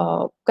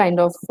kind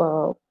of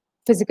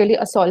physically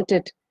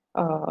assaulted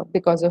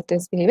because of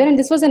this behavior. And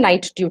this was a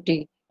night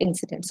duty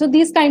incident. So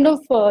these kind of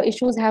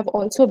issues have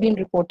also been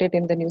reported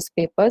in the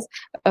newspapers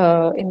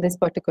in this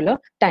particular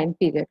time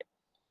period.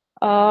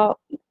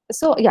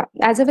 So yeah,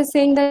 as I was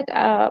saying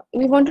that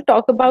we want to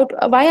talk about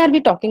why are we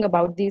talking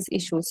about these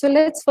issues. So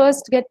let's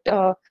first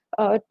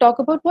talk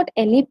about what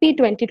NEP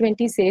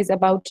 2020 says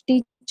about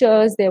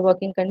teachers, their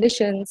working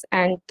conditions,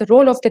 and the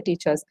role of the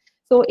teachers.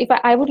 So if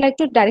I would like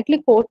to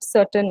directly quote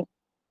certain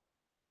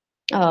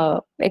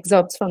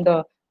excerpts from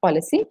the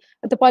policy.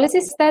 The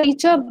policy says that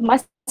teacher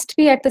must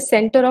be at the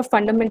center of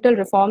fundamental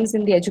reforms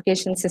in the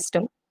education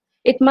system.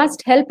 It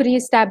must help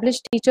re-establish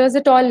teachers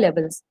at all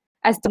levels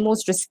as the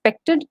most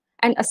respected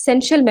and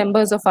essential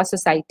members of our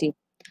society,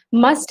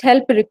 must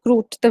help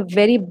recruit the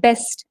very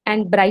best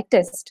and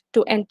brightest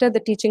to enter the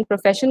teaching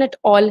profession at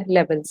all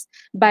levels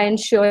by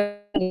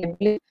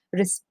ensuring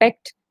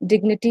respect,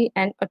 dignity,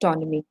 and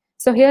autonomy.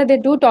 So here they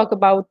do talk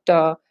about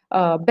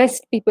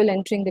best people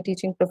entering the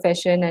teaching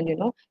profession and,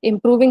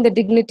 improving the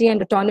dignity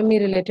and autonomy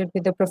related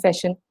with the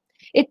profession.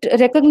 It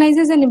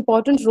recognizes an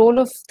important role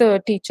of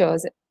the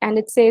teachers, and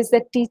it says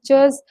that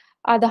teachers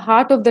are the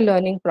heart of the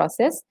learning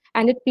process,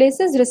 and it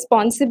places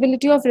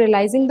responsibility of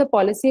realizing the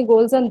policy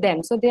goals on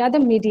them. So they are the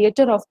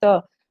mediator of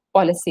the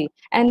policy,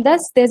 and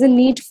thus there's a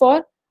need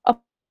for a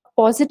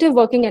positive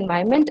working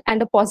environment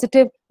and a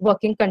positive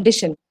working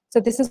condition. So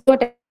this is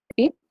what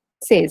NEP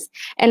says.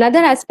 Another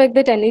aspect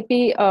that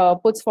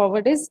NEP puts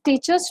forward is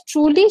teachers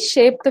truly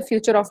shape the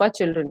future of our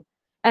children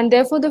and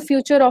therefore the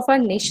future of our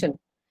nation,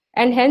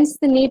 and hence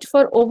the need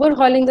for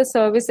overhauling the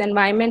service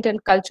environment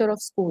and culture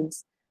of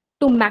schools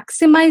to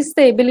maximize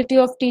the ability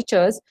of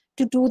teachers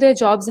to do their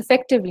jobs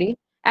effectively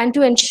and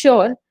to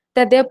ensure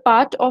that they're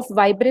part of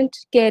vibrant,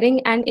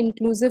 caring, and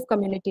inclusive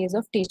communities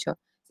of teachers.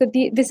 So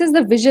this is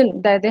the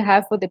vision that they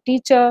have for the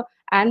teacher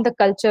and the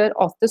culture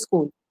of the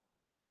school.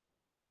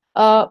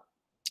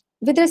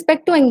 With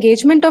respect to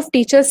engagement of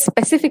teachers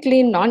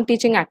specifically in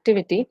non-teaching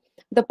activity,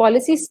 the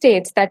policy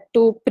states that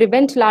to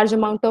prevent large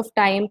amount of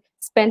time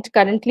spent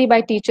currently by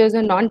teachers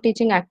on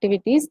non-teaching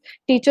activities,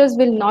 teachers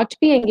will not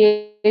be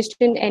engaged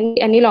in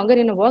any longer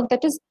in a work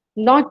that is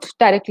not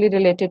directly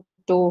related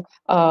to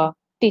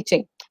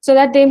teaching, so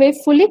that they may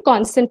fully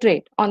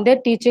concentrate on their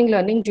teaching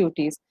learning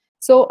duties.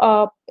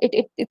 So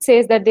it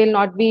says that they'll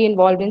not be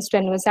involved in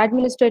strenuous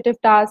administrative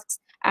tasks,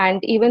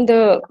 and even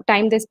the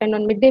time they spend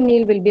on midday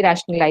meal will be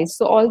rationalized.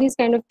 So all these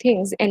kind of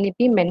things NEP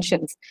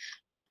mentions.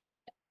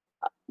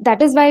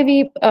 That is why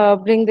we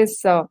bring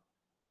this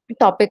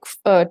topic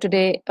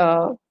today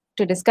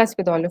to discuss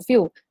with all of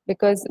you,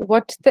 because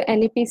what the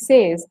NEP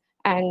says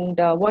and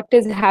what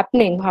is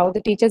happening, how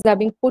the teachers are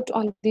being put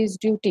on these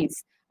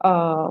duties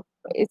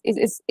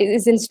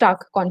is in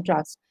stark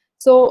contrast.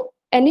 So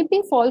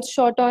NEP falls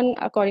short on,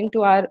 according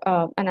to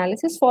our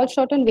analysis, falls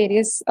short on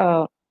various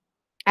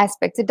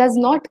aspects. It does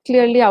not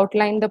clearly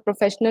outline the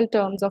professional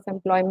terms of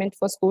employment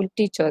for school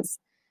teachers,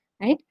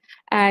 right?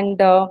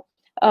 And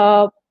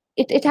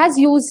it has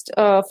used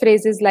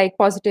phrases like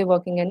positive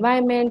working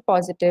environment,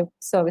 positive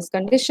service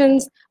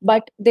conditions,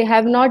 but they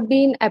have not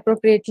been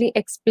appropriately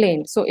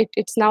explained. So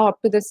it's now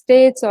up to the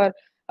states or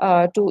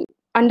to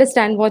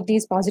understand what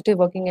these positive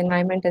working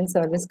environment and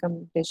service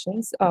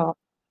conditions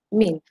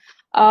mean.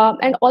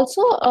 And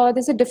also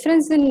there's a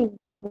difference in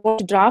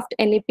what draft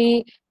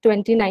NEP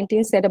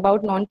 2019 said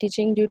about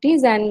non-teaching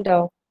duties and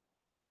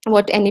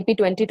what NEP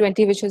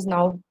 2020, which has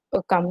now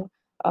come,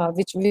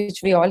 which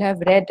we all have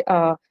read,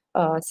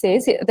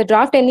 says. The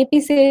draft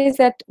NEP says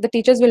that the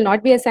teachers will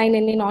not be assigned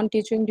any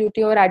non-teaching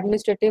duty or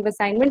administrative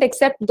assignment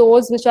except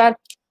those which are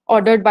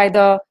ordered by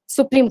the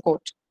Supreme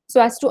Court,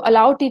 so as to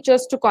allow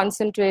teachers to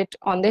concentrate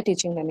on their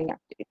teaching learning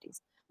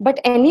activities. But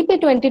NEP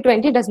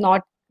 2020 does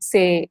not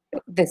say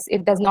this.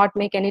 It does not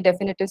make any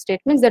definitive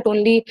statements that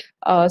only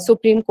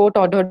Supreme Court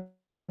ordered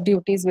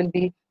duties will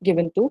be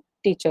given to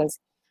teachers.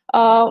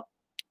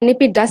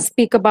 NEP does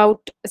speak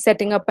about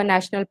setting up a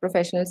national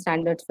professional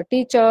standards for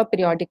teacher,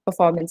 periodic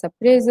performance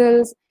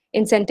appraisals,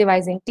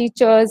 incentivizing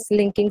teachers,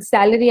 linking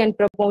salary and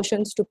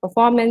promotions to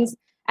performance,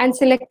 and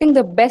selecting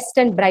the best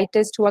and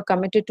brightest who are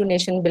committed to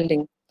nation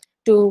building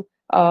to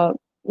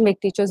make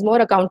teachers more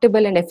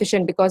accountable and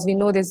efficient, because we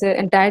know there's an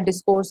entire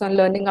discourse on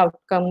learning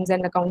outcomes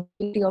and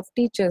accountability of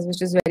teachers,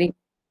 which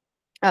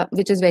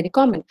is very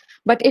common,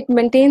 but it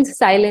maintains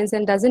silence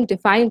and doesn't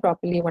define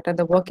properly what are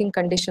the working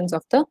conditions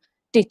of the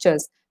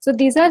teachers. So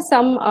these are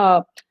some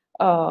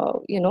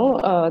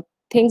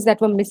things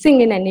that were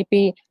missing in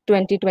NEP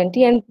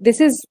 2020, and this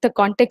is the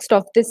context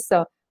of this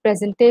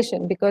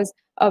presentation, because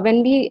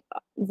when we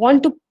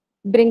want to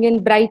bring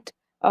in bright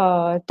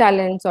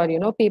talents,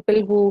 or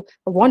people who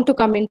want to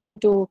come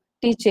into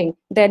teaching,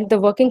 then the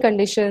working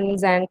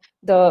conditions and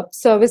the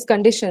service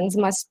conditions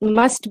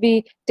must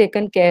be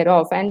taken care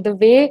of. And the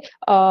way,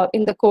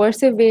 in the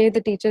coercive way,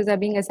 the teachers are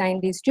being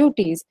assigned these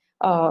duties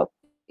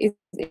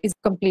is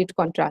complete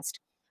contrast.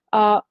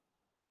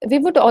 We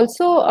would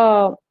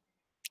also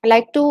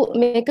like to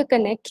make a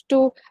connect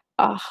to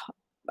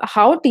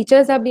how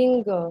teachers are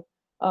being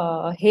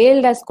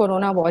hailed as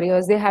Corona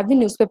warriors. There have been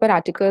newspaper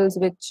articles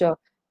which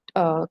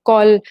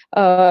call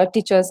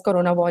teachers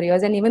Corona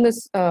warriors, and even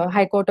the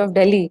High Court of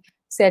Delhi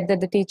said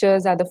that the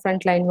teachers are the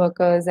frontline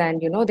workers,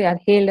 and they are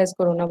hailed as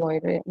Corona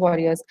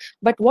warriors.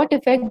 But what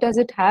effect does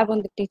it have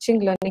on the teaching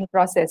learning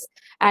process?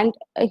 And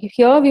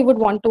here we would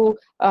want to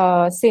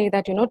say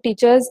that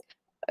teachers,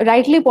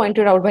 rightly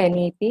pointed out by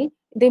NEP,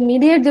 they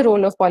mediate the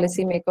role of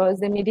policymakers,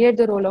 they mediate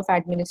the role of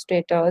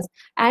administrators,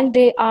 and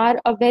they are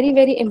a very,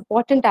 very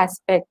important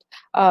aspect,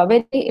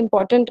 very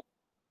important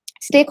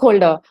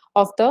stakeholder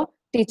of the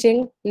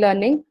teaching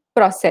learning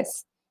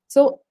process.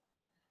 So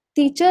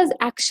teachers'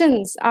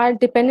 actions are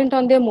dependent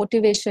on their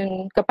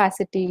motivation,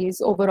 capacities,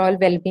 overall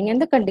well-being,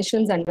 and the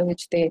conditions under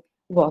which they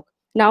work.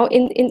 Now,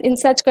 in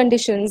such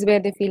conditions where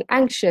they feel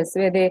anxious,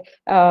 where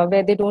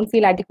they don't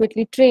feel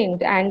adequately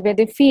trained, and where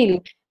they feel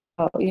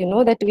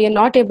that we are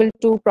not able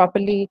to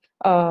properly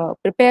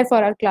prepare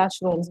for our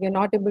classrooms, we are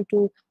not able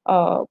to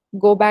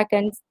go back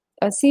and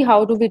see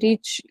how do we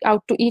reach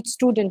out to each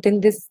student in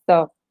this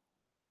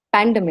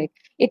pandemic.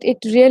 It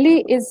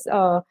really is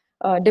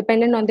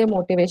dependent on their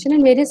motivation,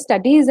 and various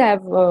studies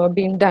have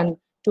been done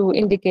to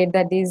indicate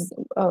that these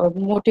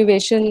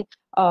motivation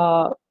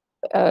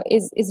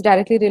is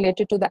directly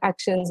related to the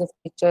actions of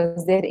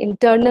teachers. Their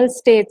internal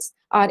states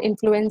are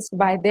influenced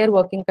by their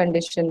working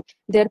condition.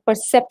 Their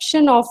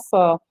perception of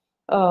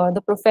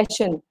the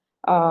profession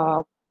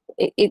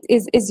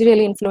is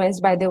really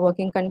influenced by their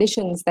working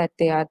conditions that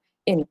they are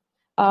in.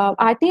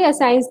 RT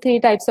assigns 3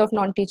 types of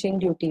non-teaching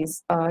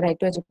duties. Right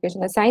to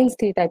Education assigns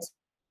 3 types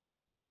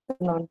of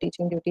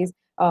non-teaching duties: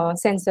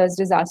 censors,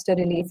 disaster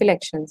relief,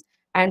 elections.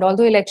 And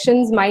although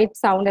elections might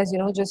sound as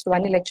just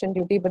one election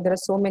duty, but there are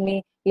so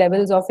many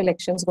levels of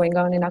elections going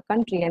on in our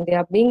country, and they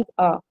are being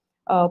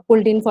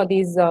pulled in for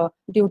these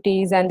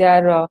duties, and they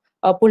are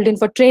pulled in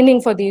for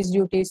training for these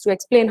duties to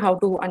explain how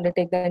to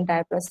undertake the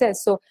entire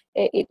process. So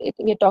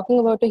we're talking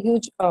about a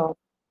huge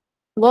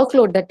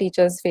workload that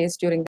teachers face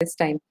during this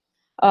time.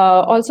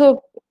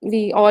 Also,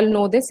 we all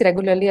know this,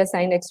 regularly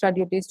assigned extra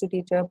duties to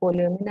teacher: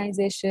 polio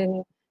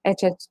immunization,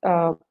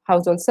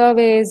 household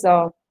surveys,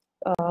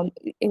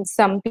 in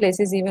some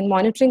places even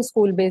monitoring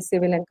school-based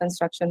civil and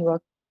construction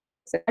work.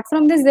 Apart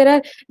from this,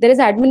 there is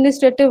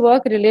administrative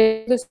work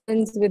related to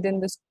students within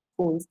the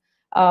schools,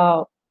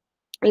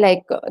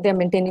 like they're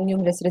maintaining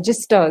numerous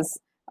registers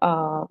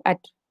at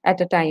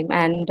a time,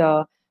 and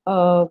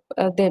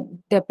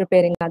they're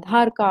preparing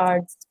Aadhaar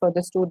cards for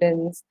the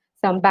students.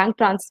 Some bank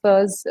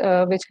transfers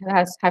which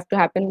have to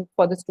happen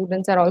for the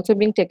students are also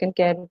being taken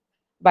care of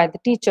by the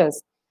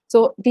teachers.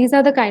 So these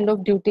are the kind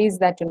of duties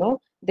that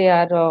they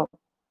are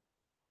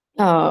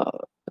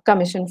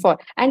commissioned for.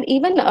 And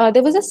even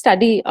there was a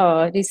study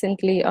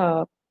recently,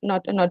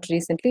 not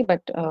recently,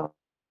 but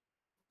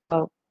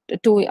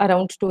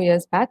around 2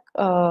 years back.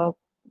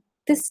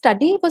 This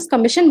study was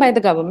commissioned by the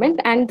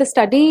government, and the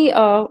study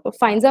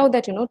finds out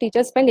that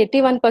teachers spend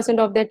 81%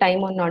 of their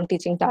time on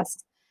non-teaching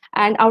tasks,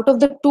 and out of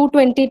the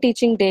 220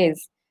 teaching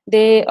days,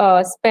 they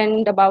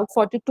spend about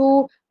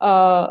 42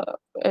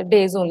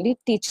 days only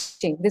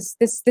teaching. This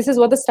is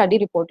what the study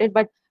reported.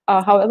 But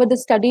however, the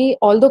study,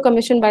 although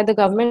commissioned by the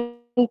government,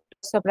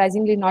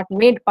 surprisingly not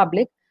made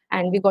public,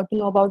 and we got to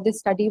know about this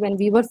study when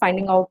we were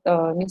finding out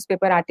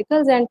newspaper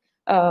articles, and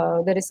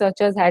the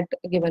researchers had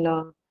given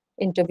a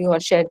interview or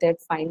shared their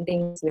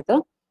findings with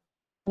the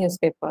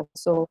newspaper.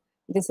 So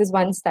this is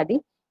one study.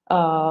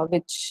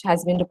 which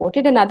has been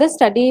reported. Another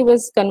study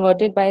was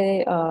converted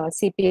by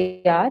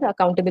CPR,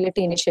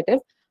 Accountability Initiative,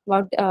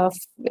 about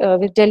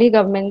with Delhi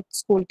government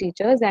school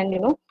teachers,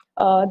 and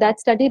that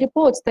study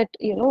reports that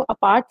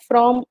apart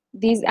from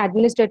these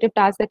administrative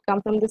tasks that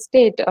come from the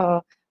state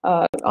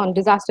on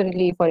disaster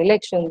relief or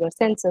elections or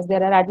census,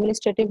 there are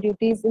administrative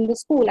duties in the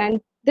school,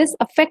 and this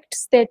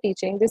affects their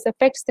teaching. This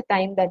affects the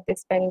time that they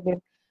spend with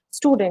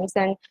students,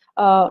 and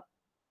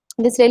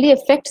this really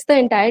affects the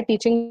entire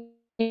teaching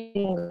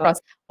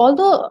process.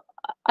 Although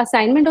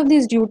assignment of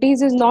these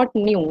duties is not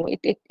new,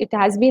 it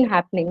has been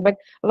happening, but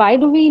why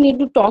do we need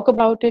to talk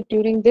about it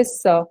during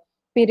this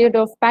period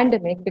of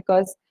pandemic?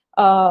 Because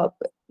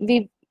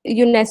we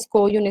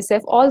UNESCO,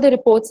 UNICEF, all the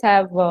reports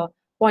have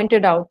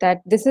pointed out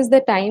that this is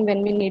the time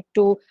when we need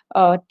to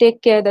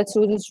take care that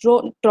students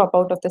don't drop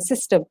out of the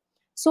system.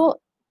 So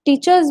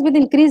teachers with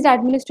increased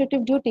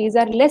administrative duties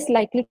are less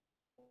likely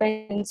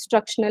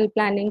instructional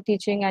planning,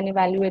 teaching, and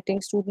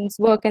evaluating students'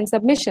 work and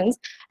submissions,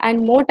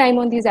 and more time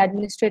on these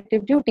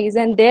administrative duties,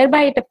 and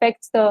thereby it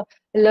affects the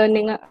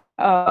learning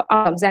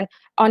outcomes. And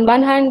on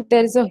one hand,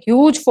 there is a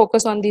huge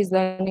focus on these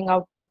learning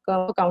outcomes,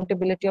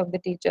 accountability of the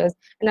teachers,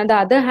 and on the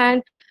other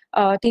hand,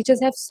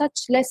 teachers have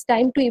such less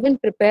time to even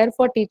prepare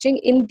for teaching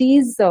in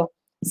these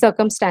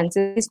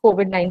circumstances,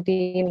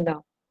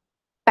 COVID-19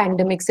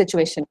 pandemic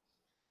situation.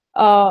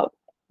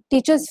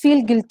 Teachers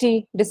feel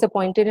guilty,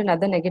 disappointed, and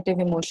other negative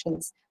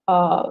emotions.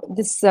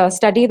 This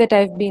study that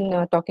I've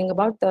been talking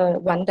about, the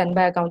one done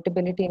by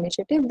Accountability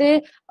Initiative,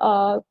 they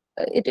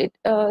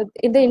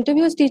in the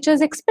interviews,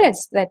 teachers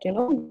expressed that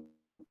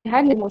they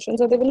had emotions,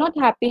 or they were not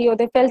happy, or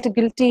they felt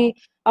guilty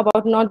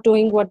about not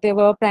doing what they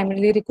were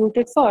primarily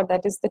recruited for,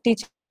 that is the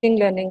teaching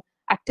learning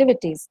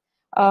activities.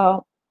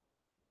 So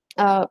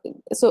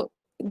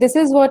this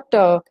is what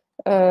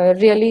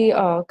really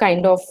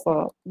kind of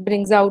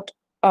brings out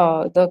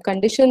the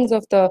conditions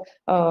of the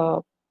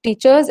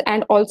teachers,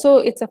 and also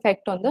its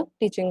effect on the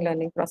teaching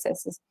learning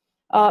processes.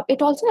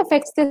 It also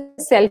affects the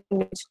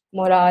self-image,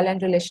 morale,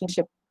 and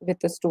relationship with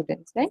the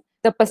students, right?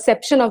 The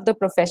perception of the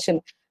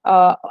profession.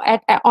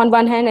 On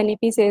one hand,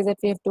 NEP says that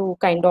we have to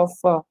kind of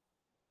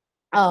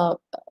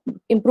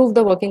improve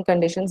the working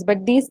conditions,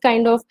 but these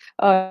kind of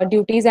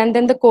duties, and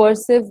then the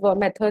coercive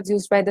methods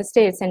used by the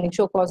state, sending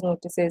show cause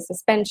notices,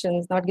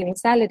 suspensions, not giving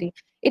salary,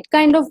 it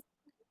kind of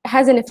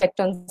has an effect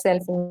on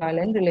self-morale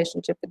and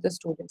relationship with the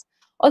students.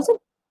 Also,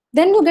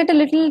 then you get a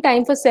little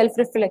time for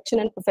self-reflection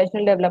and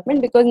professional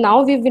development, because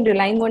now we've been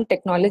relying on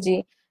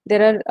technology.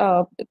 There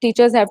are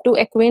teachers have to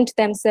acquaint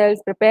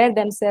themselves, prepare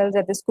themselves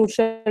at this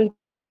crucial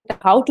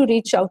how to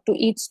reach out to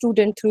each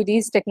student through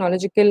these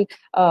technological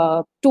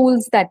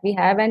tools that we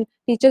have, and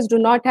teachers do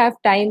not have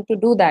time to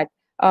do that,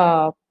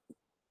 to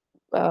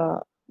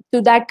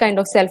that kind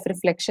of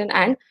self-reflection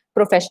and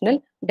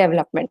professional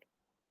development.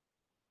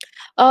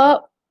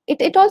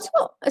 It also,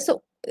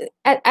 so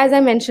as I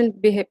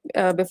mentioned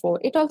before,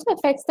 it also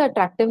affects the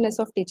attractiveness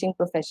of teaching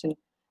profession.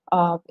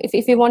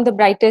 If you want the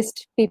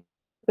brightest people,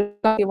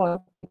 you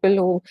want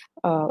people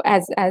who,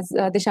 as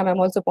Disha ma'am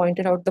also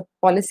pointed out, the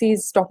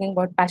policies talking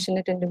about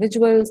passionate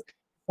individuals,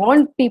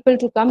 want people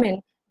to come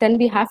in, then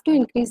we have to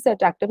increase the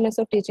attractiveness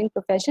of teaching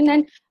profession.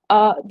 And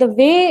the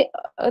way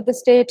the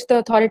state, the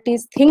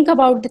authorities think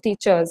about the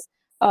teachers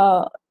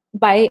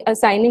by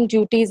assigning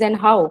duties and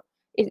how,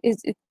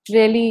 it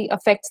really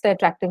affects the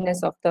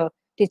attractiveness of the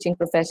teaching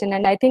profession.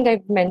 And I think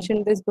I've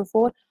mentioned this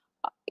before.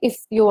 If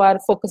you are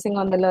focusing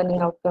on the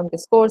learning outcome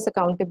discourse,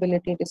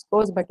 accountability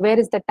discourse, but where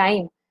is the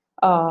time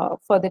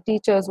for the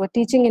teachers who are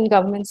teaching in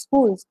government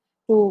schools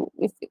to,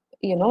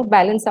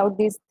 balance out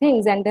these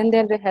things, and then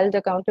they're held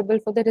accountable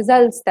for the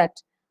results that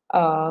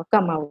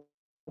come out.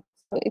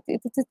 So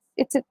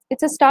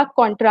it's a stark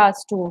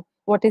contrast to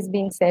what is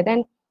being said.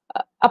 And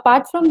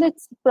apart from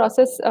this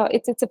process,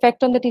 its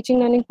effect on the teaching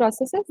learning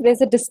processes,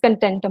 there's a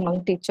discontent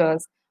among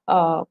teachers.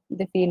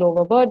 They feel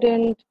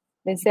overburdened,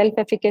 their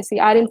self-efficacy.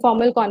 Our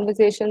informal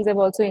conversations have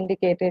also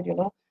indicated,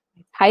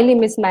 highly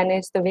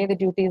mismanaged, the way the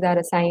duties are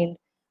assigned.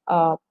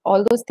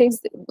 All those things,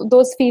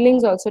 those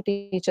feelings also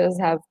teachers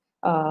have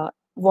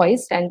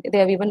voiced, and they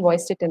have even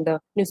voiced it in the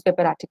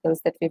newspaper articles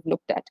that we've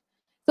looked at.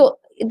 So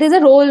there's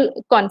a role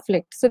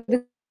conflict. So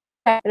this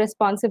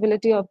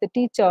responsibility of the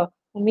teacher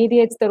who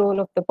mediates the role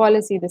of the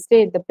policy, the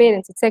state, the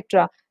parents,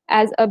 etc.,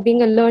 as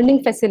being a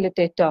learning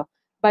facilitator.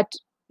 But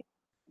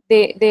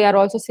they are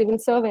also civil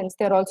servants,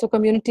 they're also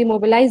community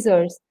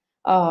mobilizers,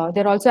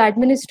 they're also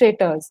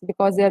administrators,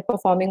 because they're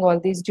performing all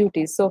these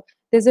duties. So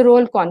there's a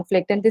role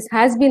conflict, and this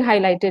has been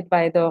highlighted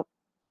by the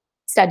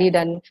study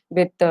done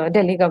with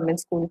Delhi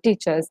government school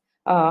teachers,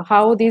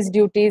 how these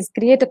duties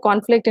create a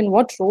conflict and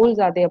what roles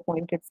are they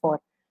appointed for.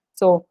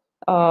 So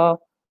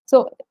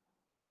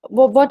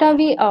what are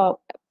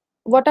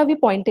we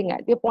pointing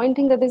at? We're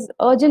pointing that there's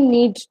urgent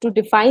need to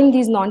define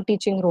these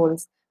non-teaching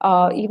roles.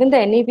 Even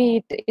the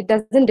NAB, it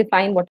doesn't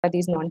define what are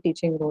these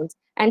non-teaching roles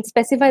and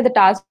specify the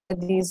tasks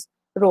of these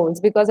roles,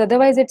 because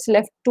otherwise it's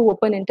left to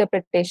open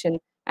interpretation,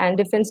 and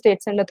different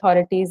states and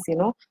authorities,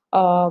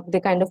 they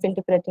kind of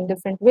interpret in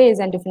different ways,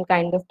 and different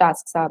kind of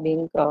tasks are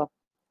being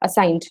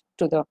assigned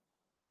to the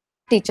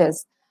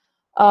teachers.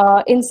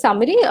 In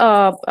summary,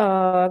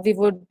 we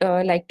would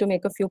like to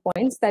make a few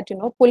points that,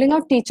 pulling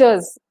out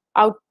teachers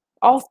out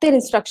of their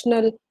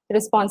instructional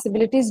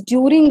responsibilities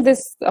during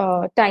this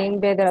time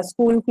where there are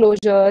school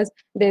closures,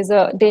 there's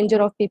a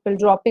danger of people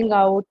dropping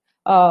out,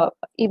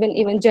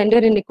 even gender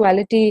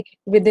inequality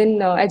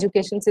within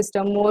education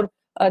system. More,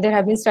 there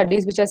have been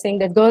studies which are saying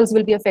that girls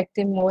will be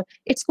affected more.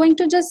 It's going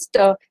to just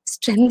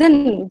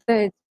strengthen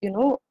the,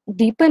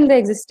 deepen the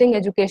existing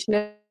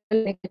educational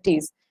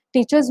inequalities.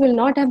 Teachers will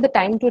not have the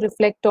time to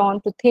reflect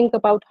on, to think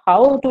about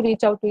how to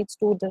reach out to its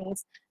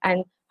students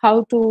and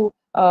how to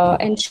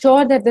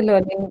ensure that the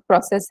learning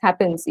process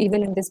happens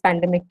even in this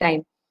pandemic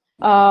time.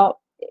 The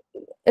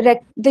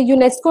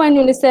UNESCO and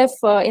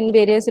UNICEF in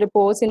various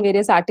reports, in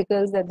various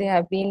articles that they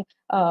have been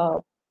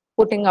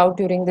putting out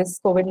during this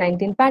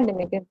COVID-19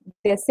 pandemic,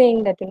 they're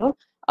saying that,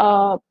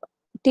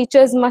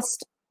 teachers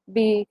must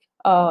be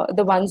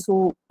the ones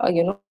who,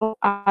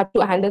 are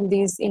to handle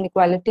these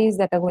inequalities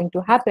that are going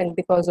to happen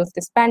because of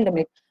this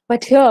pandemic.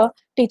 But here,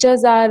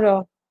 teachers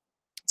are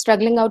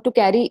struggling out to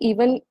carry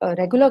even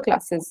regular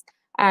classes.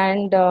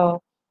 And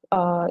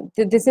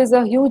this is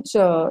a huge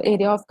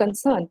area of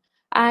concern.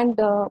 And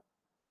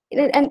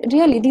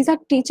really, these are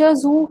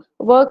teachers who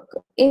work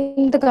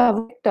in the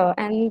government sector.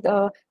 And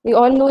we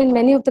all know in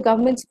many of the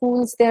government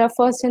schools, there are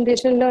first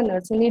generation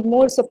learners who need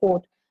more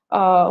support,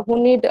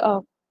 who need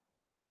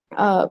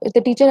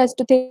the teacher has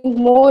to think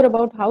more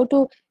about how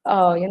to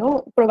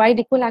provide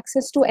equal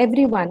access to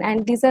everyone,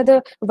 and these are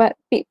the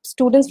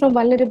students from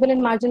vulnerable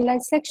and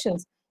marginalized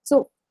sections.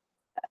 So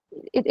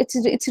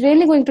it's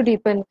really going to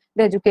deepen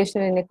the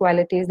educational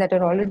inequalities that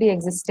are already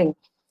existing,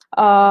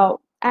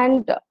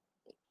 and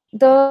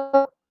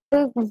the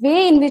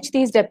way in which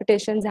these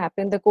deputations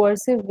happen, the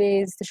coercive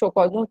ways, the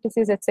show-cause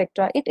notices,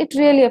 etc., it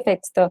really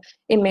affects the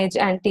image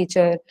and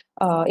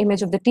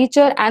image of the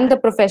teacher and the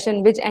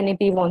profession which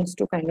NEP wants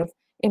to kind of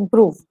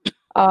improve.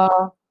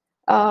 So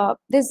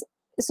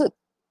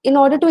in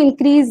order to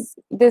increase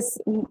this,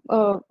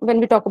 when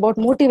we talk about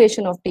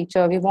motivation of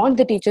teacher, we want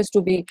the teachers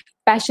to be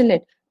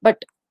passionate,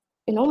 but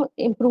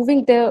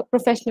improving their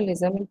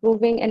professionalism,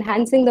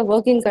 enhancing the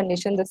working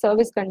conditions, the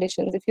service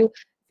conditions. If you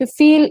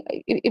feel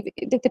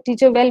if the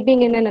teacher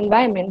well-being in an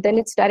environment, then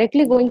it's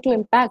directly going to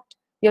impact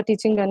your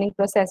teaching learning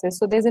processes.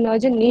 So there's an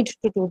urgent need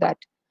to do that.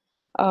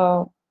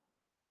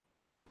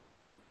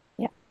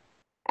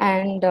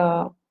 And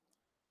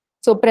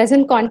so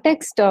present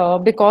context,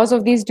 because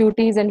of these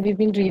duties, and we've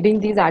been reading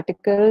these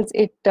articles,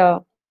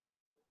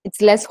 it's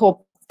less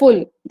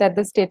hopeful that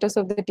the status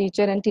of the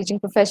teacher and teaching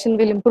profession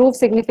will improve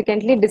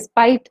significantly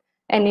despite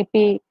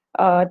NEP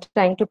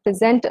trying to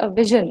present a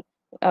vision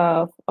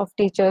of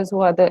teachers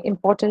who are the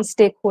important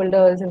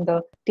stakeholders in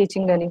the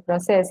teaching learning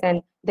process,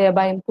 and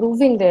thereby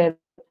improving their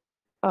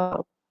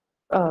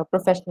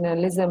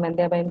professionalism and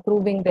thereby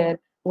improving their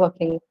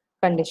working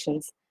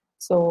conditions.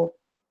 So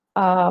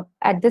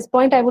at this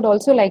point, I would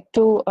also like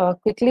to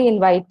quickly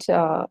invite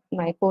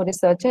my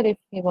co-researcher if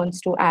he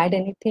wants to add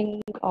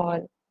anything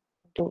or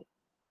to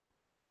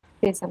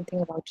say something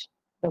about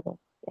the work.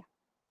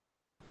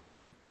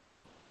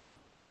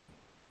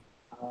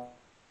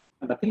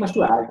 Nothing much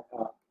to add.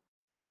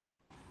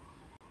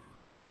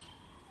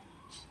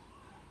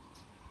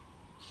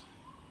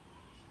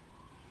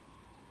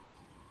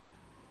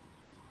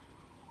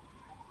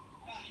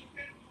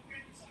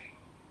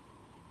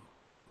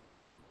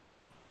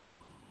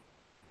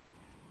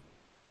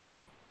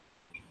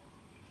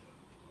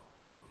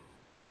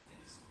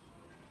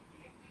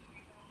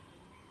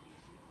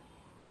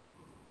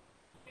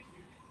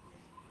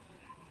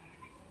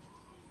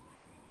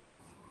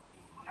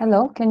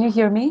 Hello, can you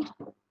hear me?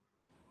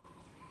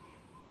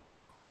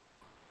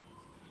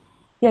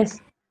 Yes.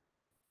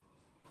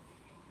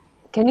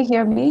 Can you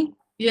hear me?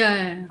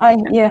 Yeah.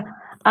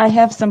 I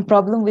have some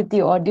problem with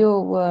the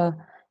audio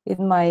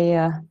in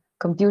my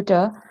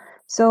computer.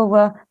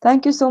 So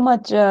thank you so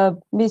much,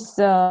 Ms.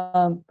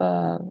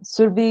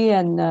 Surbi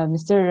and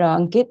Mr.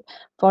 Ankit,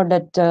 for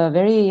that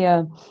very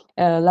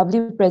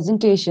lovely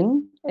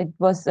presentation. It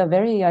was a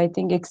very, I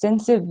think,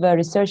 extensive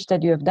research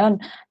that you have done,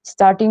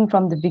 starting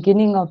from the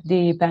beginning of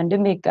the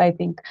pandemic, I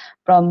think,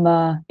 from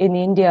in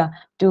India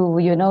to,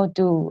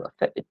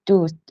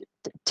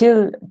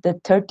 till the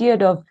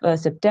 30th of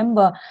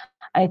September.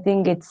 I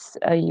think it's,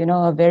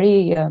 a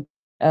very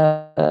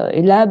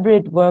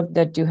elaborate work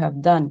that you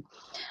have done.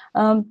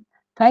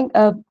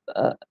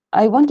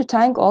 I want to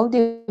thank all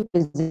the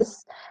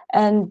presenters,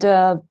 and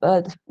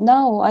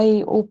now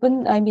I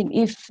open,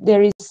 if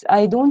there is,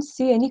 I don't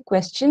see any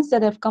questions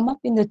that have come up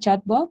in the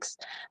chat box,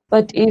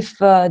 but if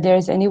there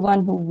is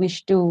anyone who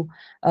wish to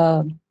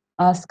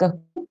ask a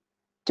question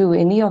to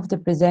any of the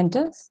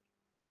presenters,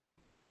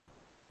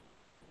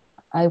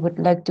 I would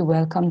like to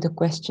welcome the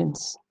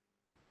questions.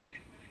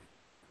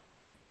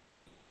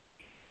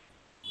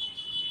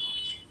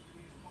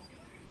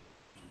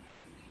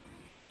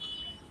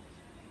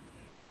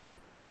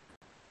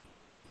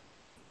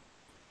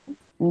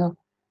 No.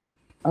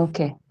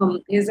 Okay.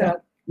 Yes,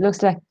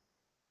 looks like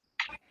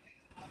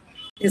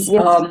yes.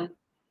 yes.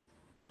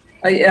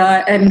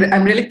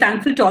 I'm really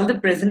thankful to all the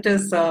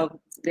presenters.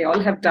 They all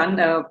have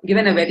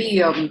given a very,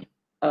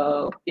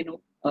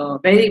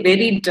 very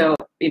varied,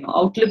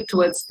 outlook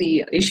towards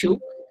the issue.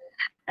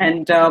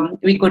 And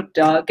we could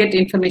get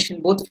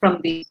information both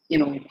from the,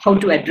 how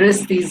to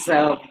address these,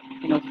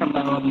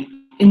 from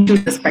into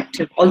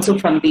perspective, also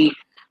from the,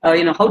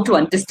 how to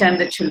understand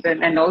the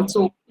children, and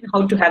also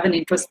how to have an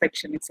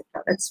introspection,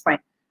 etc. That's fine.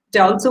 But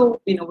I also,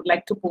 would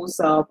like to pose,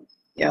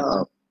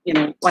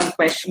 one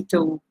question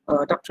to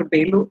Dr.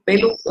 Belu.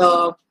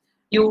 Belu,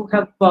 you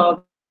have,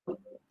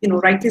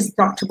 rightly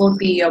talked about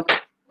the,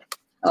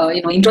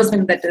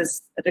 introspection that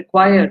is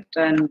required,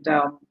 and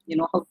how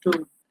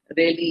to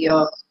really,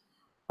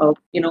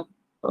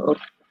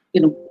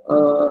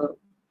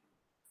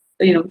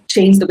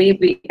 change the way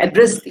we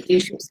address the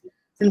issues.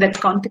 In that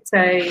context,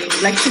 I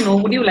would like to know: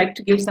 would you like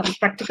to give some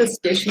practical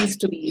suggestions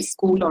to the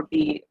school or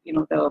the,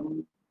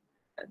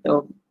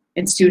 the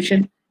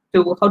institution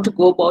to how to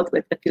go about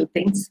with a few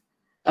things,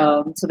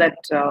 so that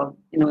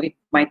it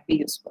might be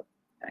useful?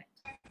 Right.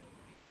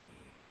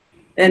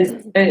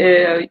 And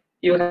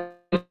you have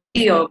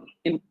your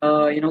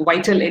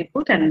vital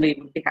input, and we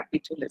would be happy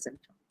to listen.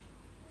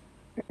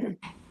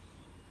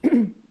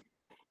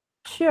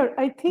 Sure.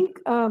 I think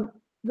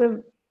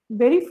the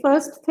very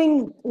first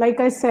thing, like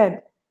I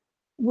said,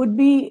 would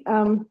be,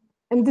 and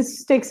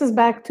this takes us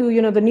back to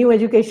the new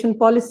education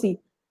policy,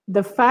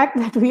 the fact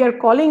that we are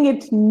calling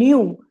it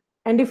new,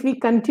 and if we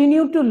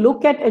continue to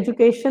look at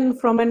education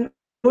from an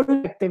old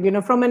perspective,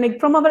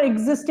 from our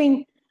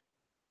existing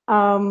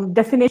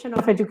definition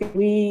of education,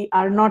 we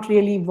are not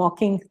really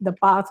walking the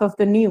path of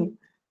the new.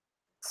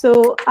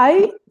 So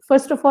I,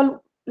 first of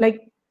all,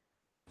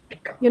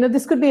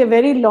 this could be a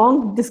very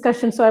long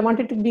discussion, so I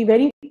wanted to be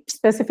very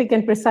specific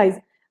and precise.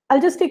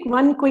 I'll just take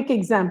one quick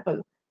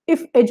example.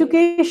 If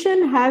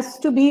education has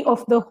to be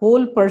of the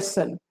whole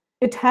person,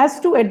 it has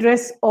to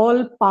address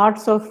all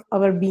parts of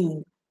our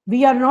being.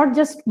 We are not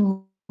just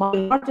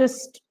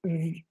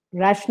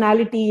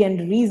rationality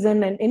and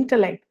reason and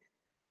intellect.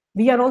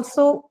 We are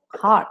also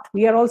heart.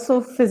 We are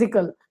also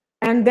physical.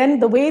 And then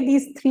the way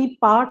these three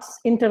parts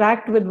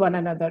interact with one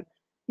another.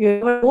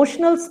 Your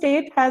emotional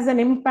state has an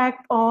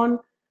impact on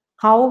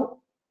how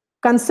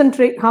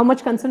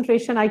much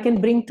concentration I can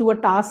bring to a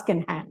task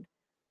in hand.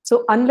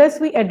 So unless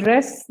we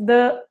address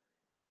the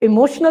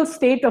emotional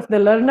state of the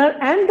learner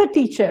and the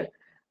teacher,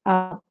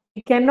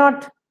 we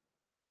cannot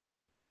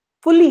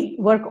fully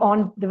work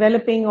on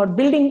developing or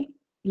building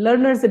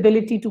learners'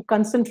 ability to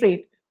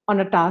concentrate on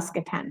a task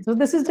at hand. So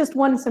this is just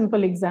one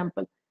simple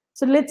example.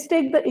 So let's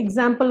take the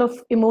example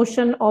of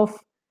emotion of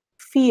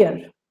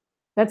fear.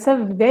 That's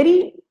a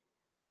very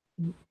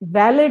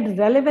valid,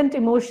 relevant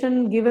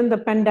emotion given the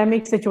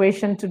pandemic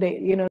situation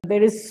today.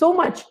 There is so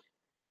much.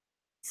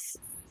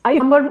 I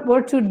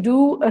were to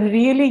do a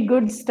really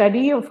good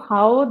study of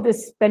how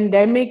this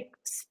pandemic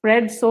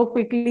spread so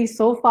quickly,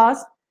 so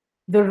fast.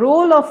 The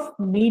role of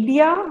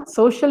media,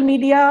 social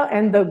media,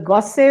 and the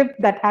gossip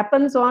that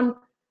happens on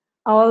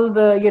all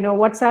the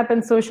WhatsApp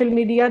and social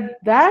media,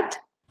 that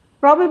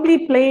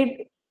probably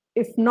played,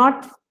 if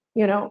not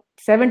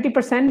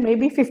 70%,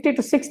 maybe 50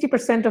 to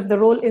 60% of the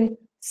role in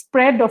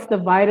spread of the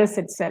virus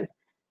itself.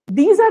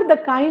 These are the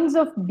kinds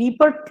of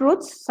deeper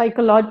truths,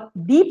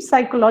 deep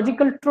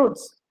psychological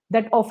truths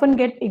that often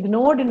get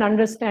ignored in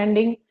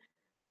understanding.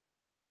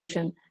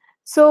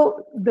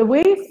 So the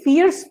way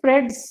fear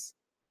spreads,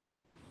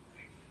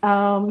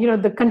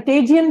 the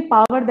contagion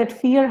power that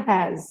fear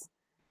has,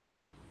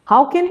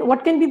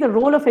 what can be the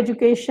role of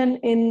education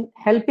in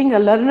helping a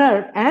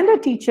learner and a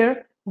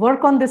teacher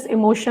work on this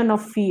emotion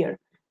of fear?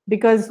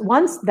 Because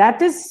once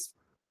that is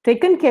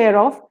taken care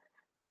of,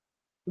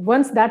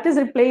 once that is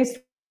replaced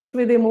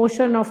with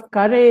emotion of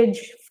courage,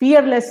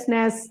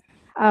 fearlessness,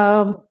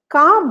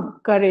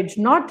 calm courage,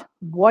 not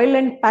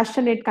violent,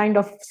 passionate kind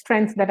of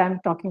strength that I'm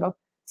talking of,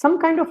 some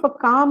kind of a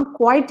calm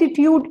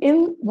quietude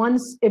in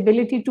one's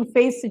ability to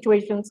face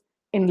situations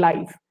in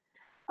life.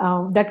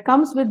 That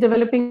comes with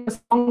developing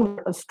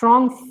a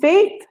strong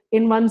faith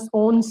in one's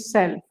own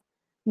self,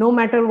 no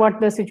matter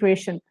what the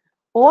situation.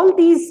 All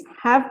these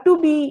have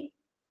to be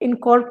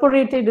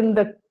incorporated in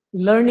the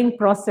learning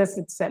process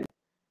itself.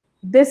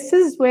 This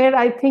is where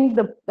I think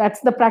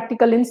that's the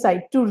practical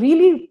insight, to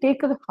really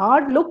take a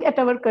hard look at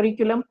our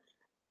curriculum,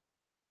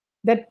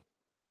 that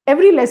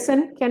every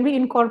lesson can we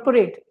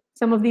incorporate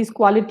some of these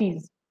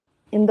qualities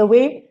in the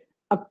way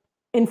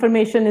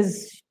information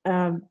is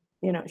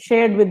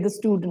shared with the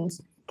students.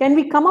 Can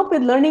we come up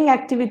with learning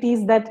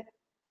activities that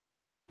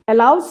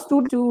allow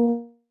students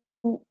to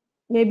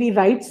maybe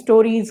write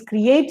stories,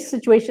 create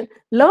situations,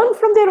 learn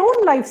from their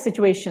own life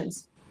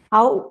situations?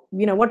 How,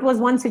 what was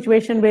one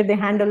situation where they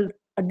handled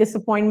a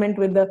disappointment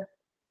with the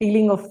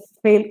feeling of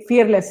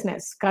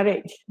fearlessness,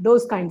 courage,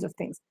 those kinds of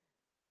things.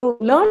 So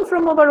learn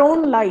from our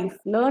own life,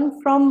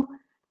 learn from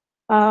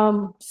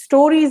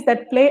stories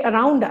that play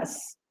around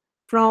us,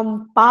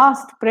 from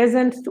past,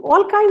 present, to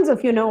all kinds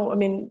of,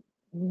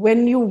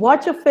 when you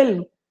watch a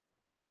film,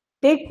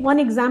 take one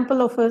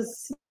example of a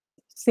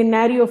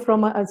scenario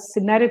from a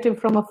narrative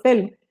from a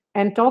film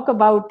and talk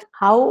about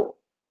how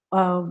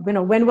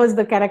when was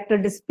the character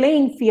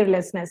displaying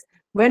fearlessness?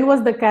 When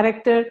was the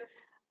character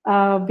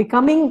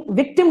becoming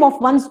victim of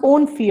one's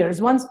own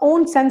fears, one's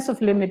own sense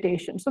of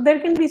limitation? So there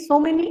can be so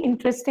many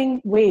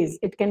interesting ways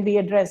it can be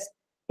addressed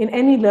in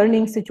any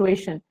learning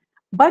situation.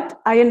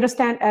 But I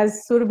understand,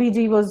 as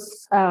Surbhi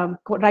was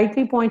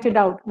rightly pointed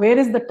out, where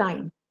is the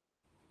time?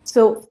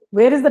 So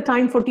where is the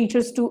time for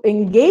teachers to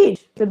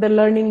engage with the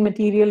learning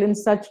material in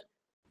such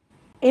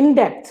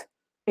in-depth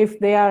if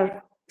they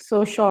are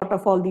so short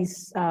of all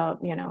these,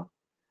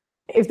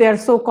 if they are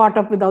so caught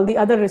up with all the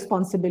other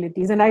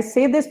responsibilities? And I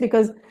say this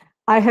because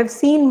I have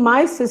seen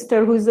my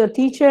sister, who's a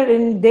teacher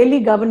in Delhi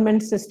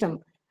government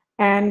system,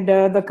 and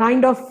the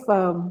kind of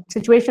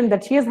situation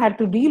that she has had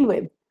to deal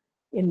with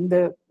in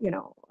the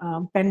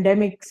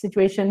pandemic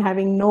situation,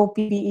 having no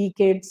PPE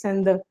kits,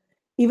 and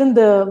even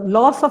the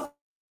loss of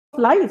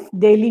life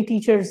daily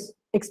teachers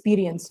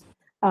experience.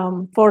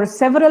 For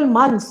several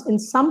months, in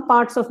some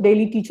parts of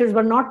Delhi, teachers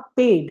were not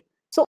paid.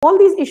 So all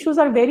these issues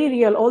are very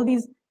real. All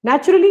these,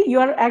 naturally, you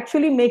are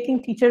actually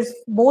making teachers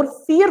more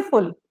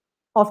fearful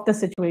of the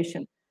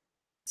situation.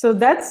 So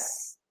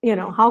that's,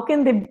 how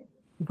can they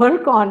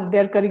work on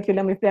their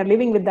curriculum if they are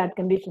living with that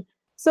condition?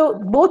 So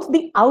both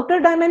the outer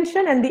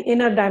dimension and the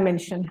inner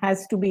dimension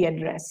has to be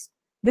addressed.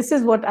 This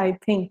is what I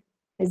think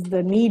is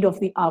the need of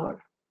the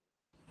hour.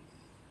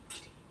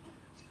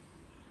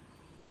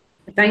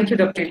 Thank you,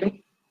 Dr.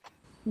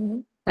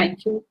 Ilu.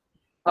 Thank you.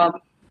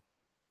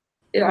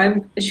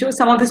 I'm sure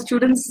some of the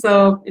students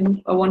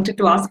wanted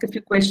to ask a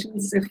few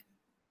questions. If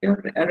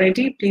you're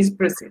ready, please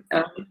proceed.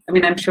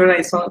 I'm sure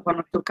I saw one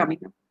or two coming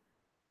up.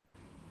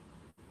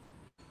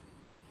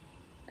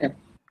 Yeah.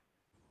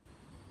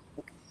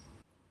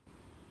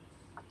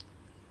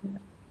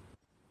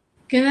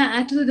 Can I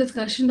add to the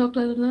discussion, Dr.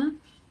 Aruna?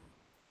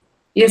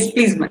 Yes,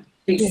 please, ma'am.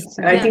 Please. Yes.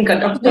 I think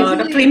Dr.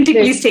 Imti,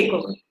 please take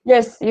over.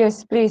 Yes,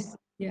 please.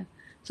 Yeah.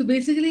 So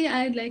basically,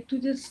 I'd like to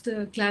just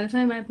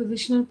clarify my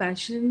position on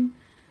passion.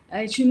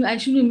 I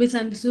shouldn't be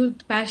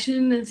misunderstood.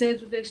 Passion and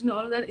self-reflection,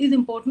 all of that is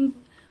important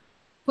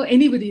for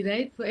anybody,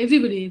 right? For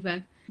everybody, in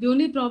fact. The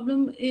only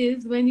problem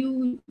is when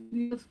you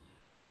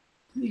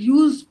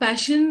use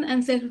passion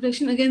and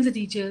self-reflection against the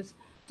teachers.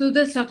 So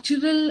the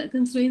structural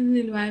constraints in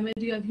the environment,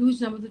 you have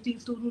huge numbers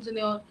of students in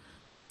your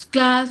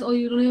class, or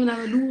you don't even have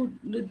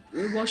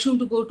a washroom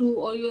to go to,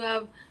 or you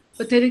have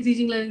pathetic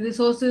teaching learning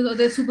resources, or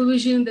there's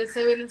supervision, there's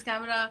surveillance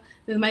camera,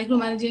 there's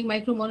micromanaging,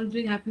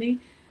 micro-monitoring happening,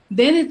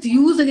 then it's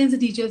used against the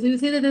teachers. So you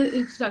say that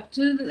if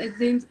structural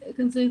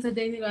constraints are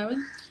there in the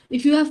environment,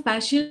 if you have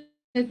passion,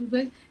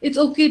 it's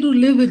okay to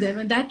live with them,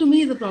 and that to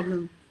me is the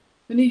problem.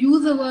 When you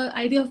use the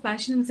idea of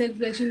passion and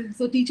self-reflection,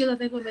 so teachers are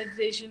sent for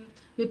meditation,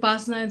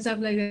 vipassana and stuff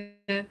like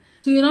that.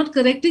 So you're not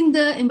correcting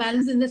the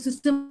imbalance in the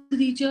system of the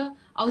teacher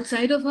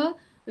outside of her.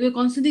 You're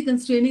constantly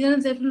constraining her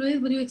in several ways,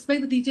 but you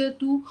expect the teacher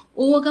to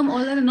overcome all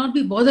that and not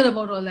be bothered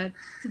about all that.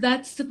 So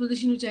that's the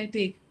position which I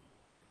take.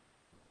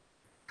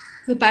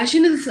 So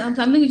passion is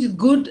something which is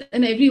good,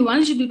 and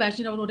everyone should be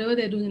passionate about whatever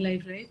they're doing in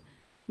life, right?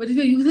 But if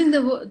you're using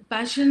the word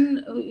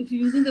passion, if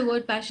you're using the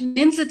word passion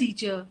against the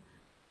teacher,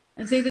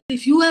 and say that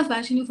if you have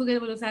passion, you forget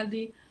about your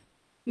salary,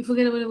 you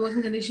forget about your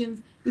working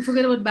conditions, you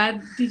forget about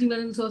bad teaching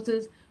learning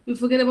resources, you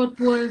forget about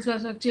poor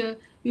infrastructure,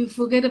 you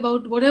forget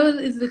about whatever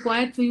is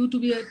required for you to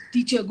be a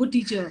teacher, good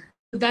teacher.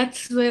 So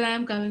that's where I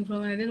am coming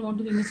from, and I didn't want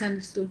to be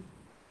misunderstood.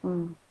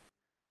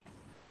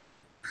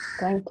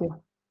 Thank you.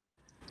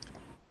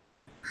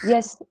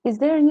 Yes, is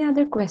there any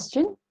other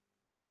question?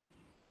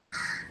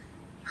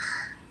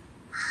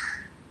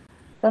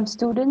 From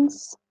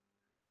students?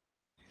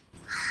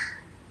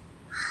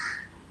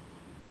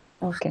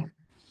 Okay.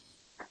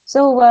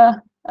 So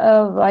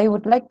I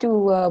would like to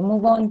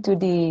move on to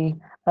the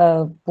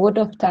vote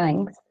of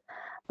thanks.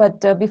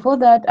 But before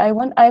that, I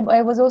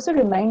was also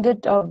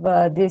reminded of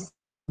this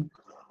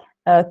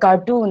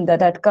cartoon that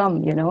had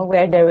come,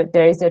 where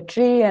there is a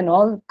tree and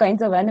all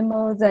kinds of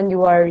animals, and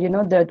you are,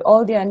 that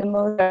all the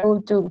animals are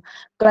able to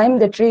climb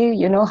the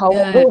tree,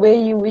 however way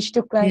you wish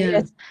to climb. Yeah.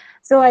 Yes.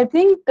 So I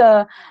think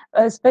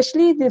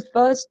especially the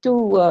first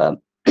two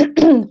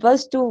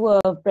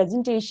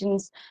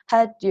presentations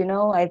had,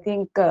 I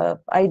think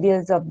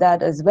ideas of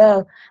that as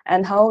well,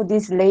 and how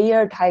these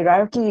layered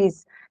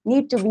hierarchies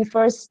need to be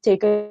first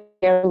taken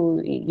care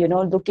to,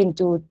 look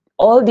into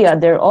all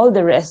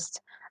the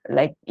rest.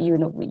 Like,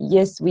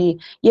 yes,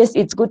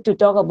 it's good to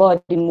talk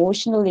about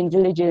emotional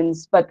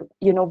intelligence, but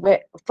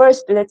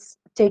first let's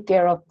take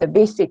care of the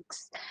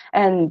basics,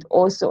 and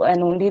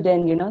only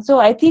then, so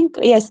I think,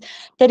 yes,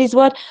 that is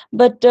what.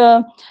 But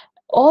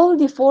all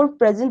the four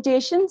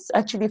presentations,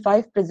 actually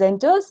 5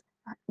 presenters,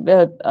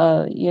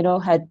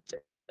 had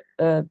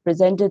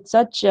presented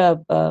such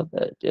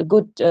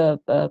good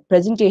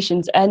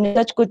presentations, and in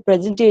such good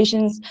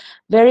presentations,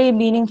 very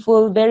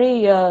meaningful,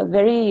 very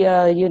very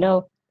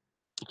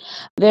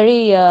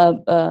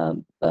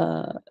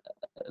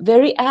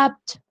very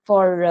apt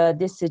for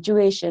this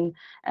situation,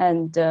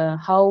 and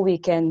how we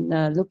can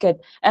look at,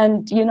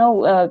 and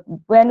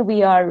when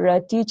we are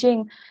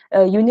teaching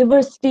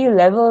university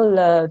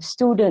level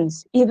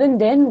students, even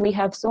then we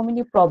have so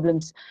many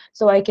problems.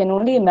 So I can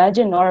only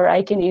imagine, or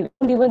I can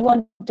even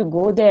want to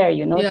go there,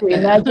 to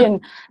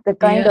imagine the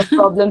kind of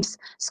problems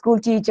school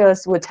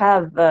teachers would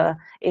have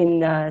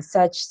in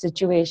such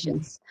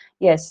situations.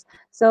 Yes.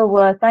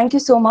 So thank you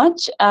so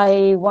much.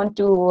 I want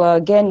to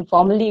again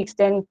formally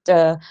extend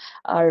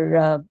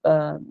our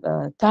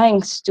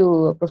thanks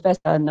to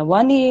Professor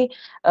Nawani,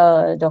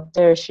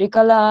 Dr.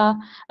 Shrikala,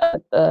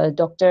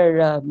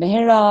 Dr.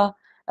 Mehra,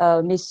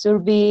 Ms.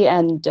 Surbi,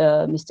 and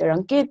Mr.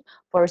 Ankit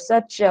for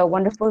such a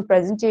wonderful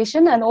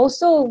presentation, and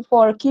also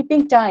for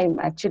keeping time.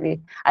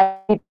 Actually, I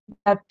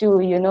have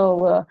to,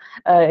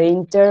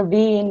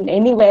 intervene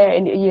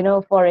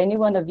anywhere, for any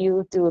one of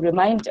you to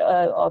remind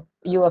of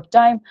you of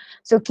time.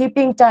 So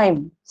keeping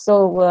time.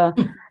 So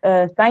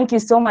thank you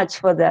so much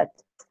for that.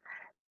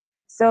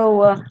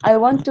 So I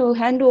want to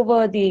hand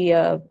over the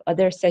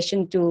other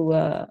session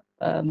to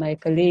my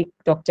colleague,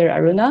 Dr.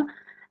 Aruna.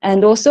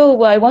 And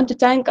also, I want to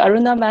thank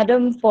Aruna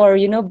Madam for,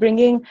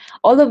 bringing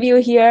all of you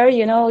here,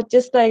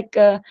 just like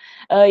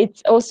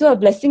it's also a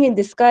blessing in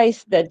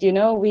disguise that,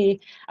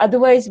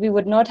 otherwise we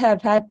would not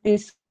have had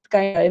this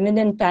kind of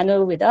eminent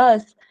panel with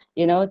us,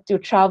 to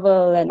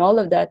travel and all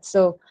of that.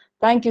 So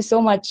thank you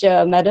so much,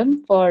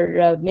 Madam,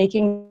 for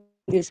making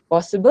this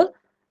possible.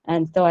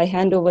 And so I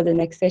hand over the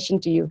next session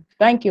to you.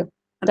 Thank you.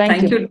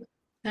 Thank you.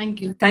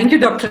 Thank you,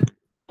 Dr.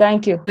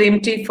 Thank you.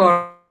 Remti,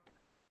 for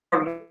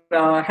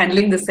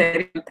handling this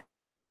area.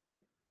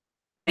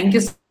 Thank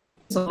you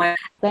so much.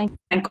 Thank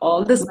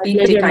all the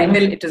speakers.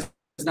 It is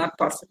not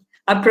possible.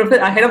 Our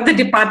head of the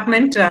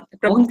department,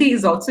 Monty,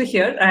 is also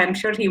here. I am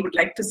sure he would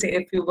like to say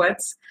a few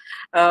words.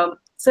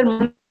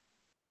 Sir,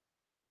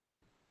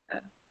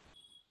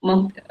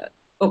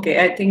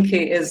 okay, I think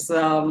he is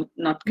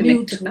not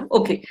connected now.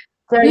 Okay.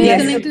 Sir,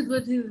 yes. Connected,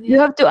 but you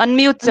have to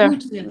unmute, sir.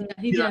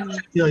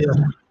 Yeah.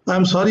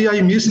 I'm sorry,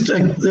 I missed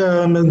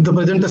the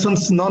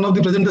presentations. None of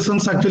the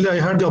presentations, actually, I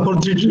had the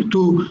opportunity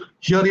to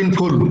hear in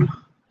full.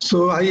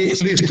 So I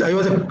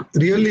was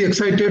really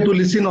excited to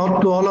listen to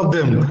all of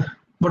them.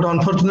 But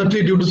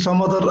unfortunately, due to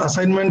some other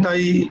assignment,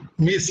 I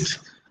missed.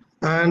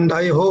 And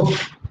I hope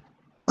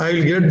I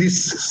will get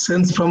this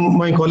sense from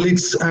my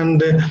colleagues.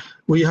 And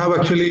we have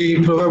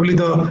actually probably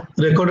the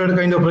recorded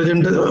kind of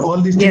presentation. All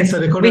these things are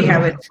recorded. We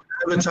have it.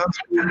 I have a chance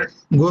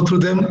to go through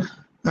them.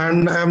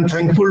 And I am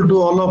thankful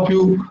to all of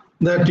you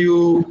that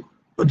you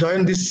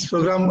joined this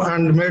program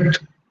and made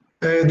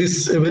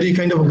this a very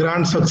kind of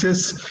grand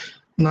success.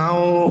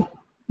 Now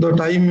the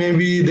time may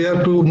be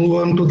there to move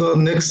on to the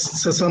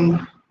next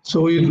session,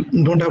 so we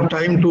don't have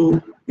time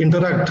to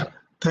interact.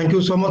 Thank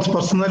you so much.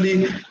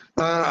 Personally,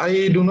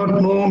 I do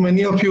not know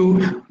many of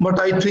you, but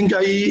I think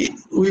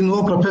we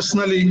know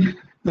professionally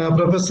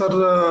Professor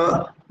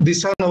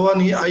Disha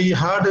Nawani. I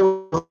heard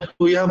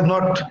we have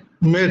not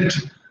met.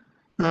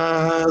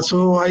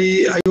 So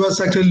I was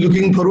actually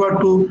looking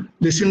forward to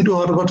listen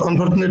to her, but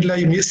unfortunately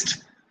I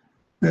missed.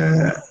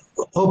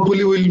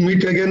 Hopefully we'll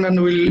meet again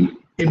and we'll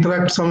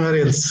interact somewhere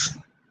else.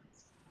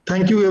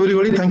 Thank you,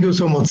 everybody. Thank you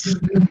so much.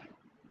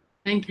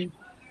 Thank you.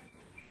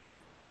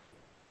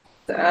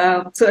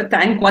 So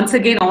thank once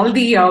again all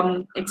the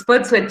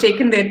experts who had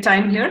taken their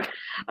time here,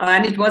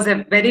 and it was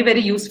a very,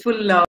 very useful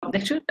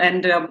lecture,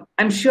 and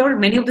I'm sure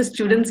many of the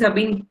students have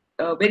been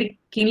very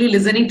keenly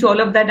listening to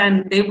all of that,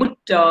 and they would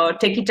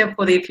take it up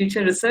for their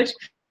future research.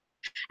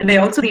 And they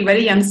also the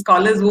very young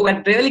scholars who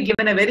had really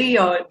given a very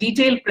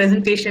detailed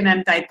presentation,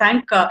 and I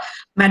thank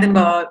Madam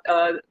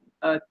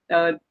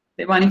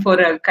Devani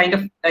for kind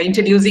of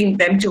introducing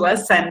them to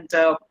us, and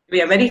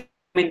we are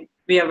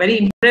very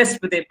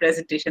impressed with their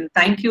presentation.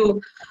 Thank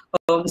you,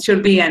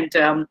 Shurbi and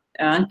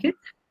Ankit.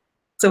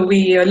 So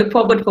we look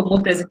forward for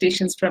more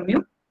presentations from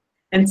you.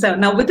 And so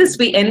now with this,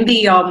 we end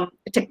the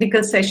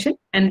technical session,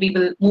 and we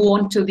will move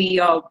on to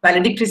the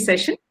valedictory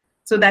session.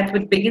 So that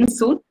will begin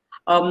soon.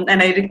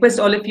 And I request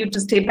all of you to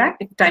stay back,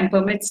 if time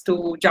permits,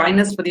 to join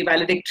us for the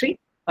valedictory.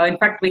 In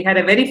fact, we had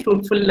a very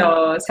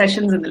fruitful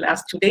sessions in the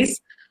last 2 days.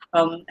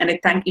 And I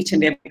thank each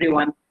and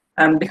everyone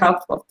on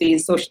behalf of the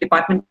Social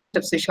Department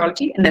of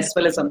Sociology, and as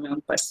well as on my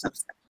own personal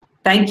side.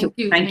 Thank you.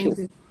 Thank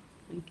you.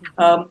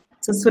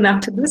 So soon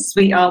after this,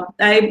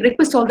 I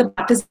request all the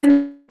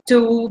participants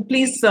to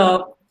please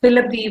fill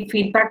up the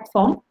feedback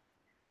form,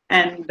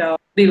 and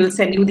we will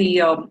send you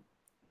the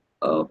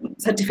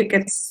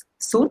certificates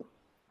soon.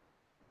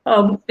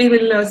 We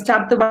will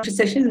start the workshop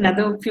session in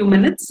another few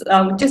minutes.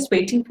 Just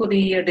waiting for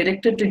the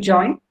director to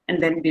join,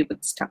 and then we will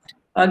start.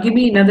 Give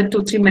me another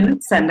 2-3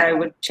 minutes, and I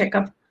will check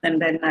up,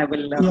 and then I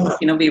will,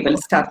 we will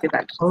start the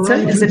battle. Sir,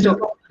 is it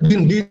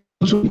okay?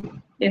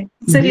 Yeah.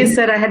 Sir, yes,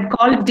 sir. I had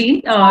called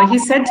Dean. He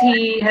said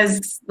he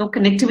has no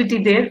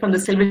connectivity there from the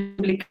Silver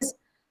Jubilee.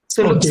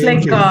 So looks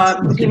like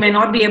he may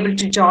not be able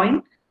to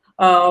join.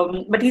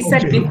 But he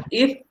said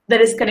if there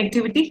is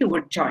connectivity, he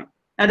would join.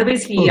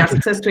 Otherwise, he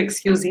asks us to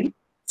excuse him.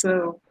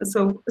 So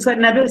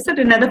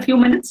another few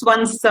minutes.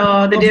 Once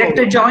the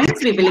director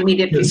joins, we will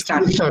immediately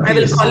start. I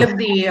will call up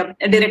the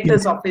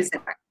director's office.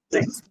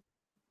 Right.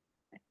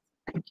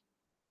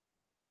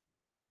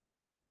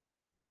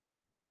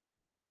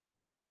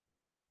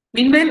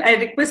 Meanwhile, I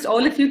request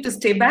all of you to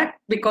stay back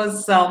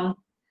because I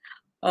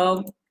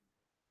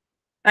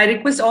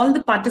request all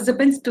the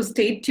participants to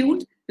stay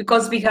tuned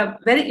because we have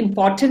very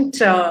important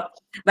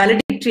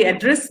valedictory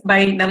address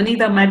by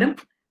Navanitha Madam.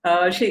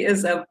 She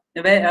is a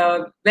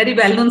very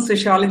well-known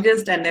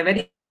sociologist and a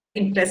very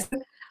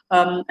impressive.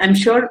 I'm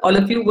sure all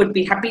of you would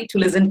be happy to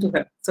listen to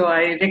her. So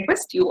I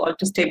request you all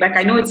to stay back.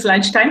 I know it's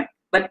lunchtime,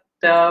 but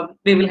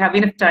we will have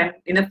enough time,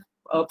 enough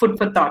food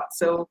for thought.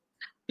 So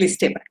please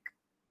stay back.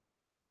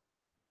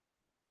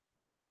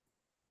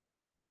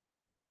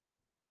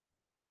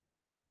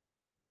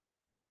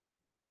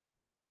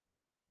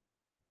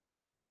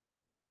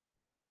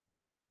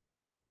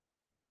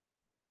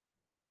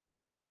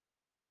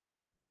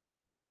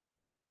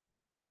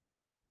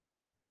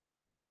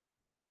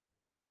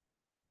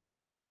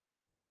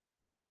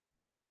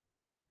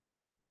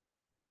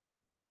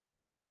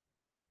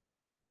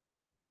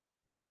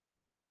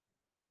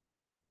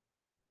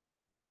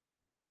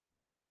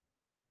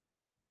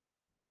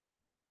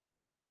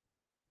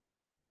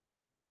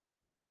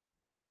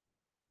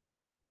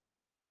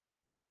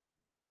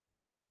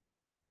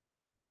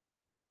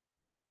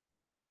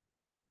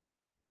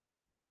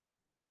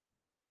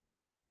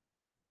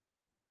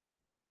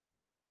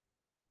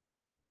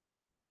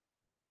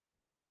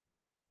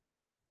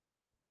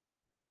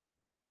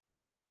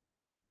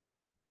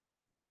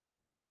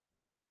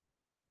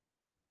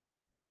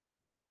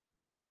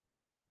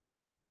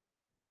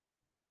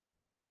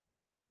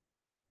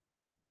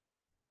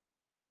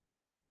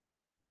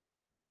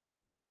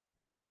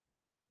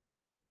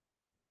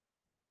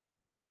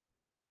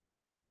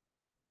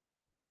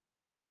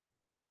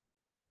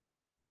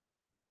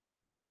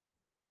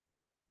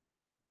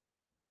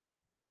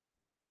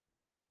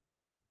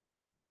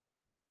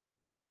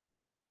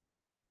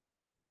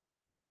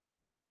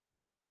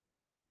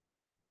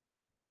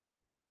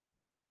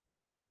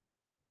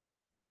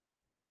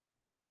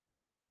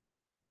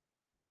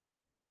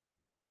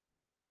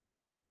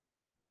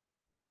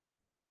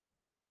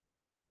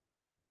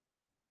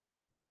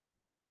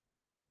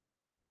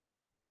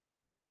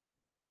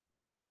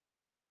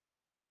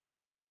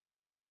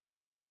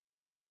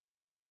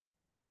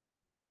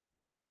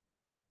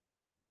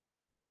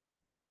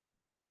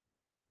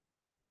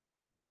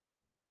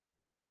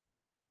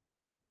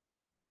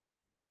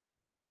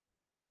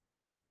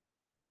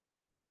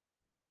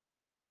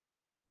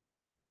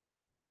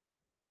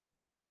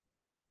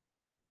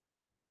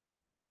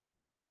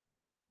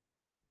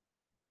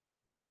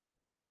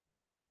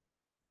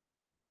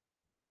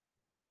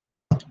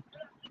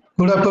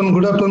 Good afternoon.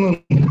 Good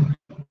afternoon.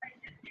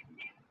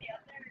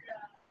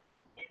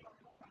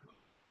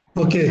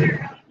 Okay.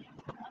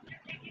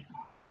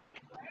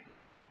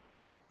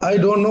 I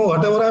don't know.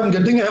 Whatever I'm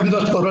getting, I'm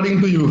just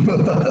forwarding to you.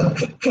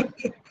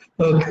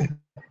 Okay.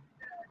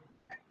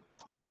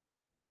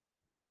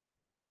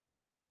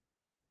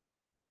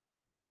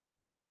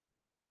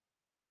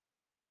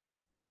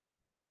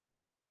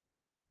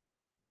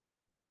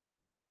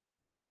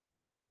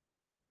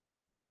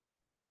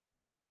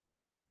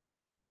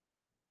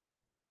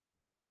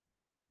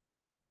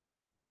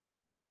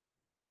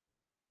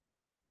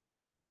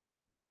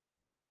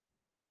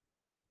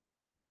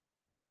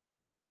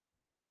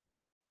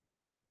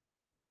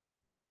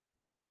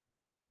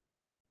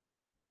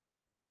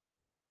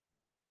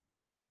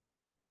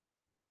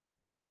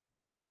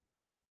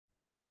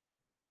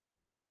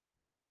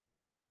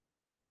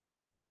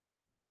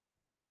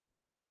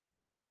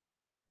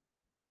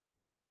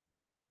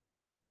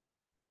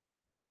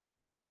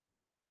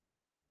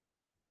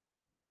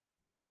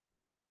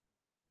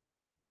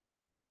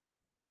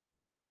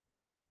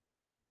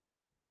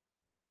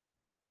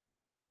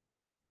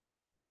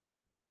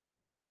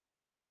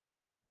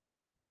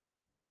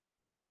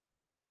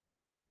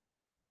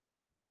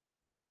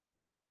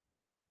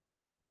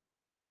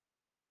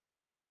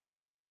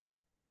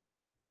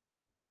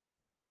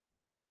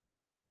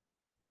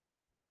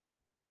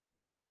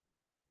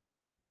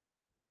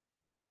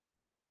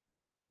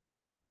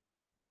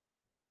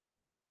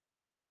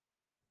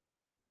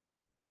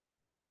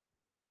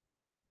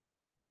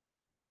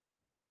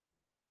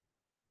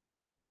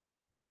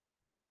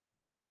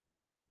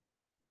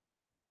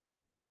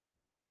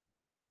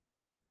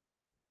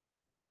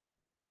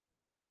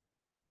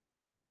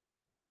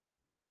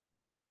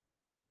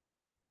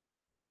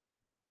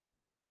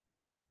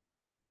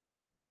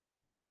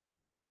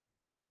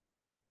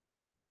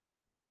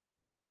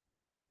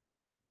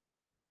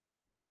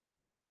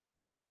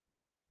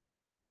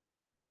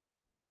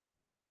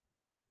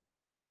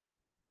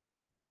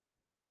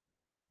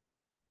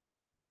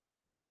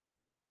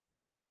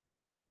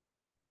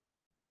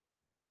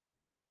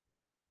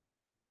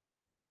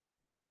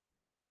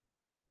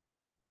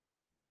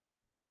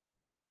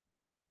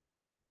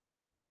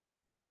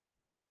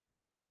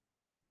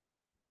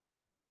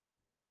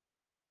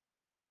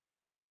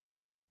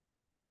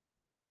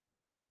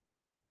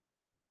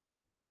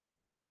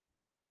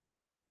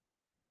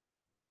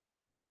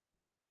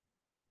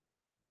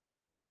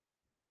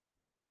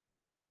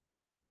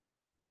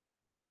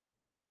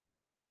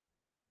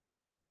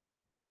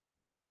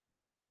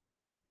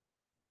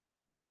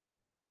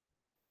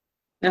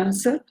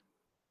 Sir?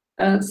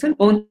 Sir,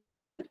 Mohan?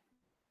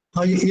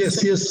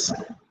 Yes.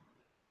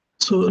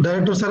 So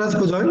Director sir has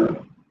joined?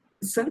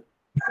 Sir?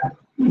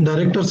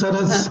 Director sir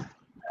has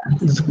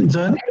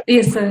joined?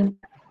 Yes, sir.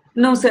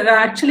 No, sir.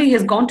 Actually, he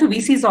has gone to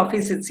VC's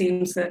office, it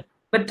seems, sir.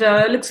 But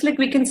looks like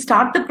we can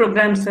start the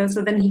program, sir,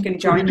 so then he can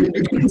join in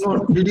between.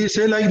 Did he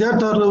say like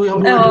that, or we have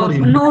to wait for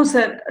him? No,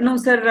 sir. No,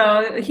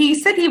 sir. He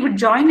said he would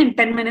join in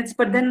 10 minutes,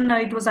 but then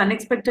it was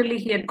unexpectedly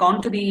he had gone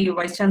to the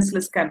Vice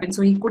Chancellor's cabin,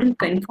 so he couldn't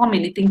inform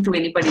anything to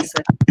anybody,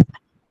 sir.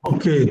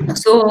 Okay.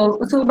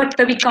 But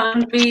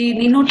we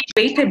need not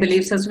wait, I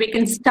believe, sir. So we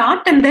can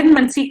start, and then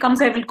once he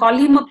comes, I will call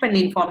him up and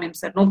inform him,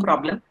 sir. No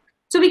problem.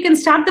 So we can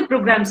start the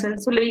program, sir.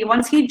 So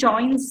once he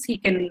joins, he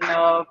can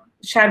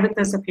share with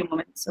us a few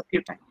minutes, sir.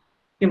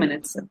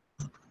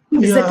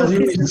 Is that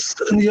okay,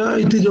 sir? Yeah,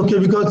 it is okay,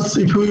 because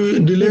if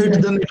we delay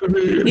it, then it will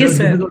be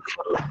difficult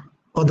for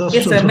others.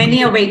 Yes, sir.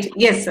 Many await.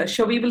 Yes, sir.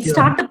 Sure, we will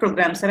start the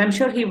program, sir. I'm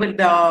sure he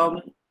would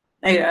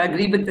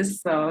agree with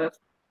this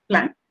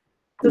plan.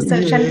 So,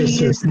 sir, shall we?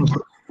 Yes.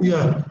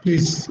 Yeah,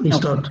 please, we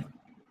start.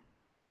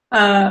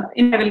 I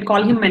will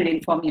call him and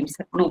inform him,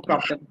 sir. No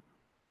problem.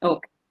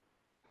 Okay.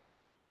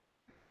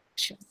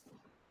 Sure.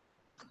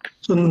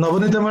 So,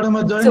 Navanita madam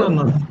has joined or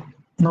not?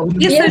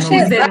 Yes, sir,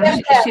 she's there.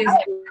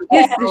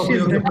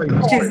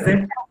 She's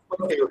there.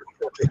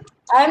 Okay.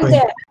 I'm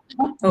there.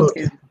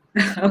 Okay.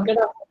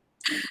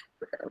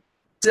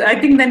 So I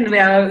think then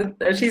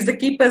she's the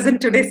key person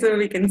today, so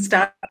we can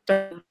start.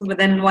 But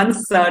then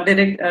once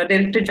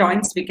director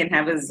joins, we can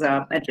have his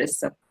address,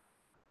 sir.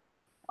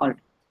 All right.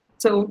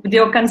 So with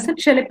your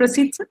consent, shall I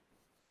proceed, sir?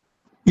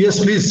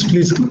 Yes, please.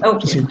 Okay.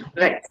 Proceed.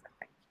 Right.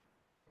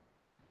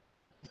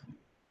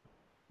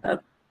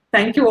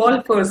 Thank you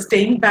all for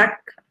staying back.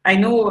 I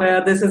know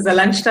this is a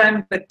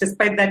lunchtime, but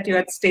despite that, you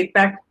had stayed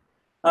back,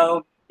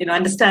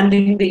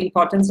 understanding the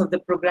importance of the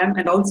program.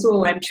 And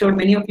also, I'm sure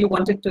many of you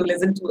wanted to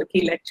listen to a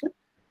key lecture.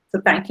 So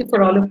thank you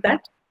for all of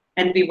that.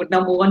 And we would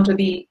now move on to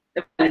the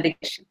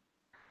valediction.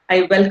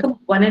 I welcome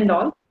one and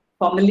all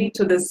formally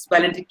to this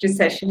valedictory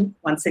session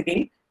once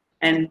again.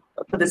 And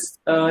for this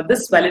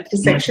valedictory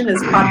section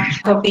is part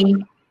of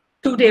the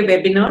two-day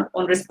webinar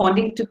on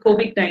responding to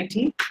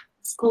COVID-19,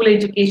 school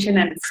education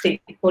and its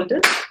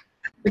stakeholders,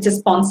 which is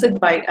sponsored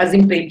by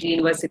Azim Premji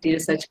University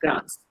Research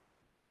Grants.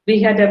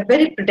 We had a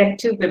very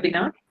productive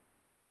webinar.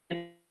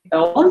 And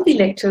all the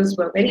lectures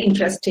were very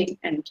interesting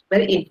and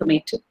very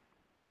informative.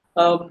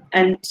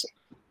 And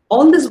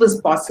all this was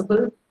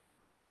possible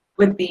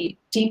with the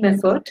team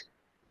effort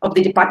of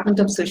the Department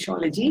of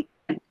Sociology,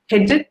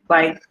 headed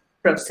by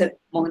Professor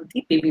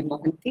Mohanty, P.V.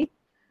 Mohanty.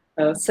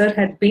 Sir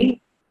had been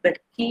the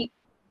key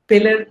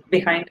pillar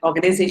behind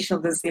organization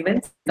of this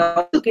event,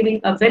 also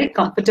giving a very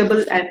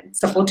comfortable and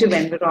supportive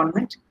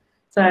environment.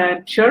 So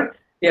I'm sure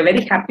we are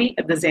very happy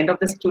at this end of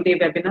this two-day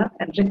webinar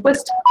and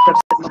request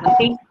Professor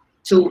Mohanty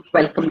to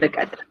welcome the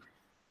gathering.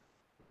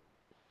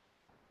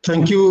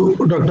 Thank you,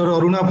 Dr.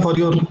 Aruna, for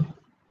your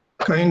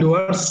kind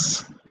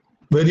words.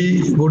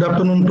 Very good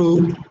afternoon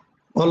to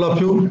all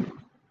of you.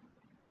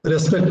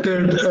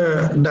 Respected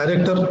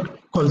Director,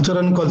 Culture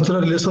and Cultural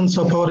Relations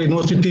of our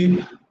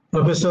university,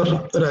 Professor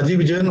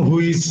Rajiv Jain, who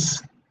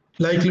is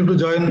likely to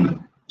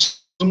join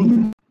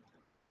soon.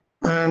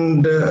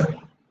 And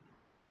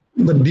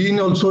the Dean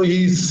also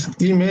he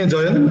may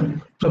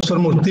join, Professor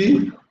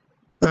Murthy,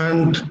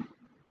 and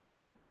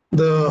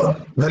the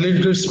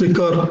valedictory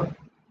speaker,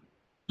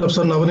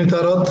 Professor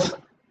Navanita Rath,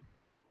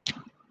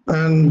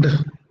 and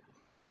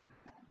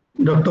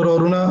Dr.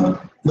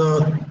 Aruna,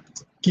 the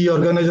key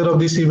organizer of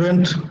this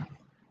event,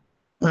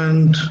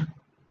 and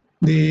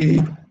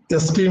the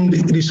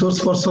esteemed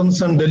resource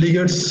persons and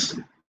delegates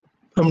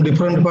from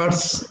different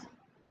parts,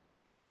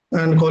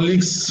 and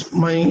colleagues,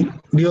 my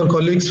dear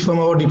colleagues from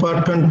our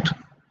department.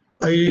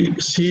 I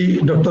see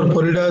Dr.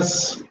 Parida,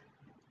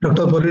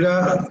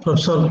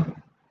 Professor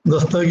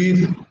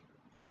Dastagir,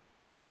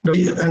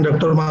 and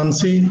Dr.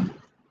 Mansi,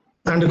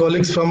 and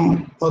colleagues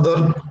from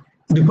other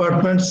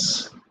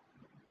departments,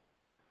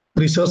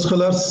 research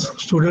scholars,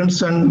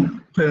 students,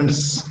 and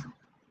friends.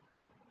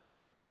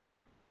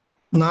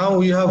 Now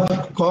we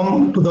have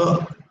come to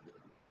the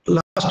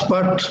last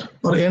part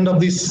or end of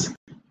this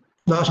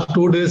last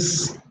 2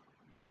 days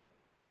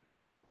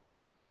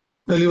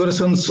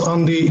deliberations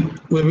on the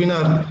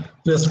webinar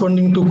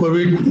responding to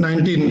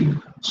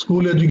COVID-19,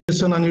 school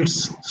education and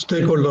its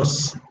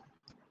stakeholders.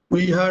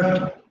 We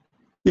had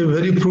a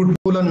very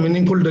fruitful and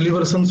meaningful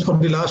deliberations for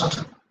the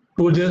last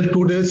 2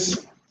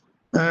 days,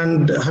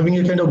 and having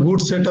a kind of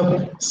good set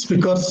of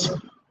speakers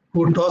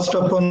who touched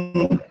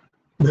upon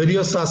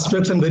various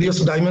aspects and various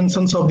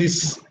dimensions of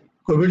this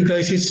COVID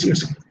crisis,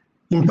 its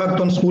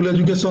impact on school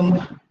education,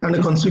 and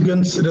a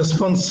consequent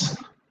response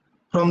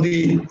from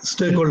the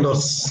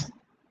stakeholders.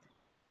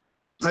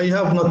 I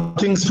have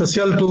nothing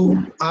special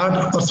to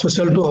add or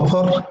special to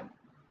offer,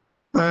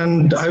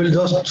 and I will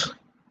just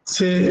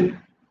say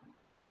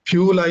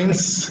few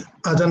lines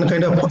as a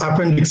kind of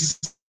appendix.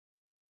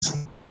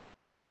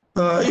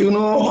 You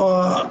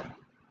know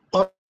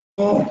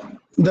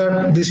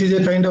that this is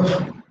a kind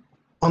of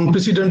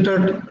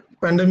unprecedented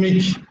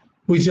pandemic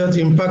which has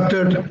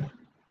impacted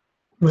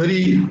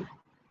very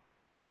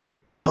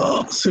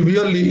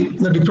severely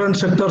the different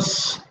sectors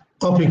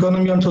of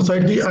economy and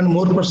society, and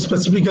more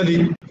specifically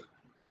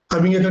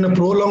having a kind of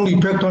prolonged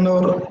effect on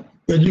our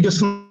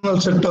educational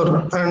sector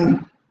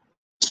and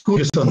school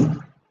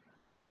education.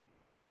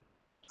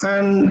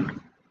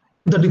 And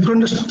the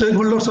different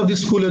stakeholders of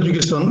this school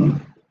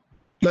education,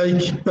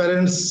 like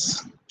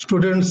parents,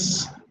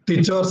 students,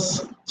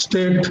 teachers,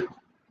 state,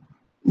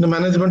 the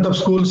management of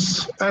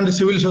schools, and the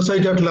civil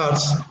society at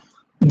large,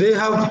 they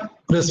have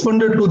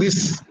responded to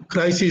this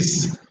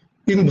crisis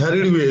in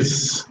varied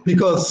ways,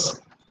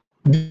 because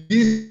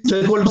these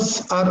stakeholders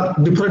are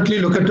differently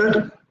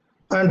located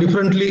and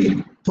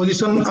differently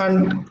positioned,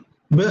 and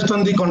based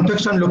on the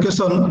context and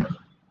location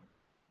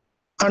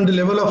and the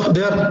level of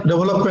their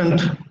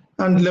development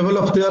and level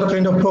of their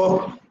kind of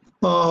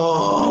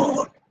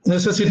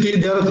necessity,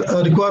 their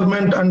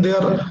requirement, and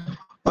their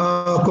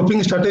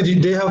coping strategy,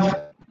 they have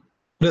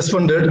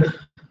responded.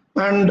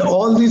 And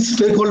all these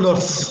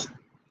stakeholders,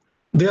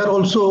 they are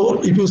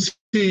also, if you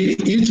see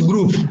each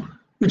group,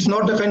 it's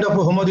not a kind of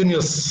a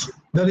homogeneous.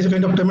 There is a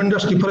kind of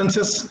tremendous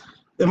differences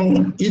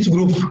among each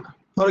group.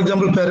 For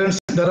example, parents,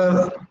 there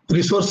are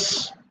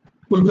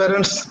resourceful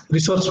parents,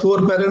 resource poor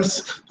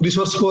parents,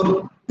 resource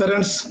poor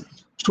parents.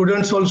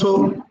 Students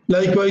also,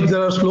 likewise,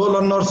 there are slow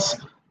learners,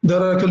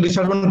 there are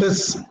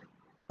disadvantaged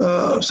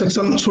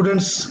section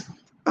students,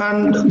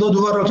 and those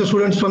who are also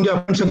students from the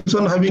affluent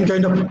section having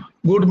kind of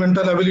good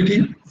mental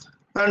ability.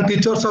 And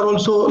teachers are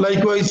also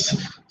likewise,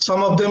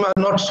 some of them are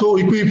not so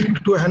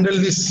equipped to handle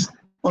this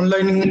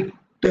online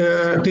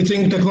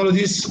teaching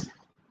technologies.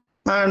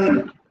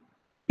 And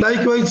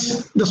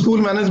likewise, the school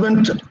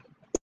management.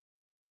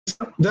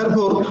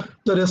 Therefore,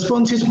 the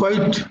response is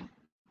quite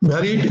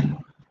varied,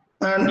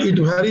 and it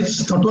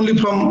varies not only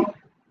from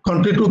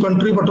country to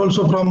country, but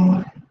also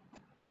from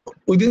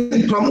within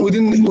the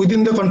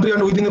country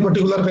and within a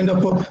particular kind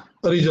of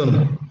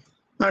region.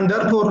 And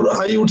therefore,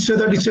 I would say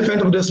that it's a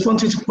kind of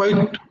response is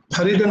quite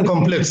varied and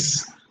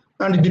complex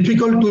and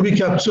difficult to be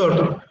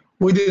captured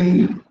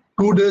within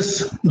 2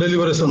 days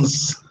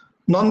deliberations.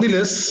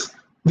 Nonetheless,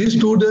 these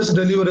 2 days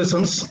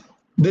deliberations,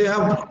 they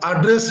have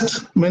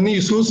addressed many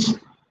issues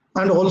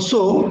and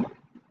also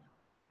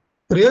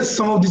raised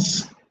some of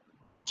these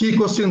key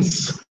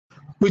questions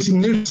which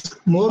needs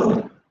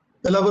more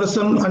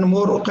elaboration and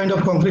more kind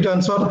of concrete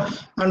answer.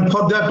 And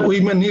for that,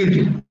 we may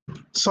need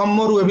some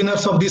more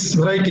webinars of this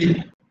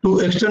variety to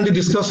extend the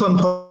discussion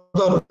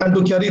further and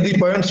to carry the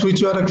points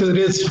which were actually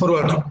raised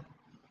forward.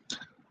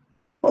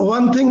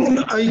 One thing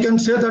I can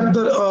say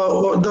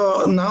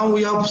that now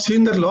we have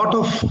seen a lot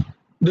of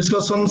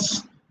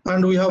discussions,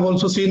 and we have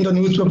also seen the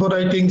newspaper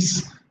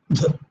writings,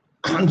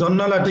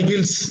 journal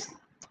articles,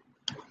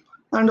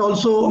 and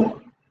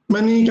also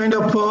many kind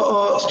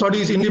of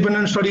studies,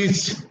 independent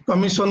studies,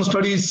 commission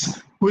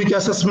studies, weak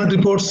assessment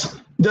reports,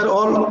 they're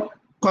all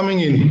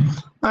coming in.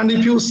 And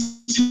if you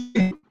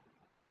see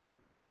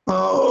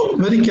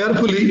very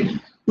carefully,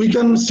 we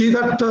can see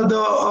that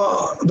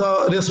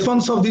the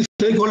response of these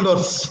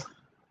stakeholders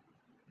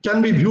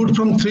can be viewed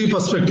from 3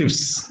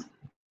 perspectives.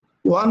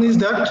 One is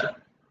that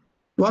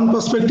one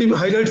perspective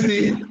highlights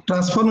the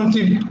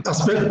transformative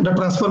aspect, the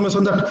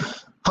transformation, that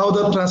how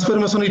the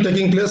transformation is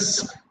taking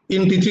place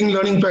in teaching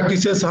learning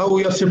practices, how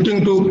we are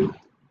shifting to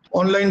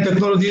online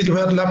technologies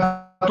where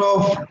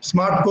laptop,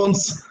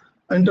 smartphones,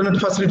 internet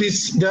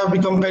facilities, they have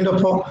become kind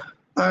of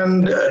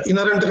an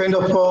inherent kind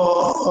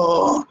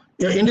of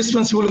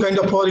indispensable kind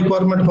of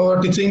requirement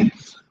for teaching.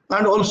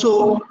 And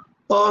also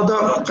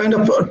the kind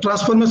of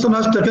transformation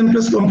has taken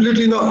place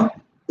completely in the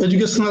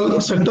educational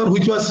sector,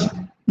 which was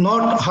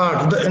not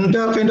hard. The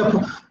entire kind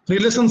of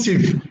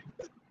relationship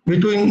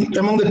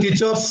among the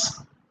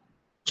teachers,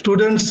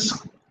 students,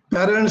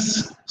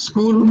 parents,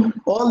 school,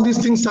 all these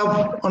things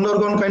have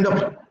undergone kind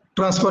of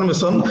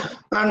transformation.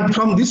 And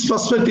from this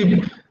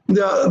perspective,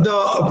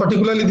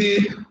 particularly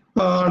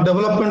the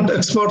development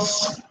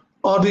experts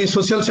or the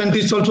social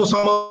scientists also,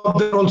 some of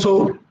them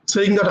also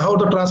saying that how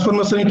the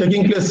transformation is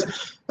taking place,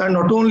 and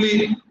not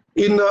only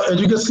in the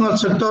educational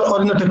sector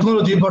or in the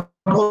technology, but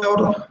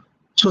our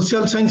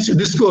social science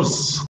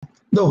discourse,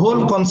 the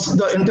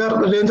entire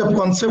range of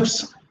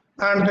concepts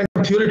and kind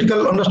of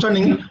theoretical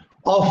understanding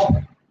of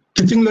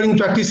teaching learning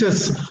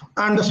practices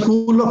and the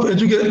school of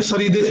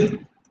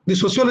education, the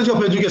sociology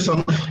of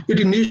education,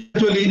 it needs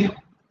actually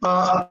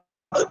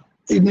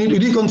it needs to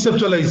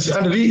reconceptualize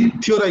and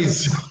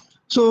re-theorize.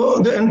 So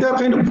the entire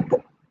kind of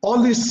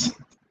all these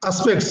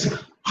aspects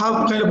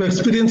have kind of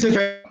experienced a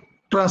kind of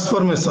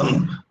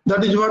transformation.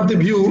 That is what the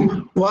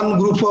view one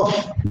group of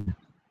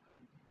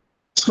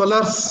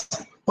scholars,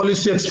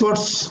 policy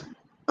experts,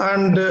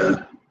 and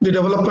the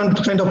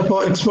development kind of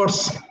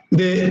experts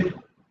they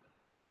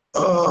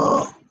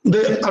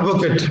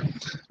advocate.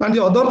 And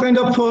the other kind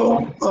of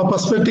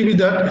perspective is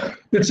that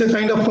it's a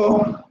kind of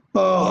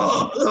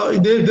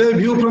they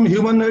view from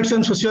human rights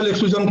and social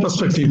exclusion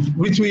perspective,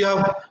 which we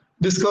have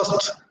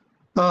discussed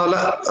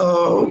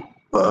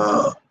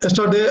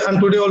yesterday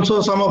and today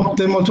also. Some of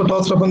them also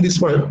touched upon this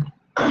point.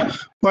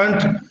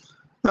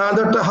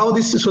 that how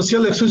this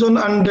social exclusion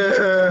and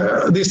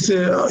this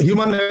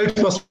human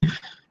rights,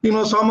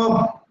 some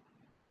of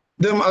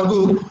them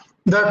argue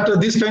that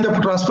this kind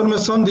of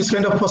transformation, this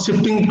kind of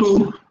shifting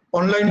to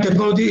online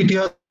technology,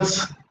 it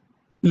has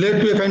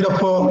led to a kind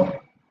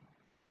of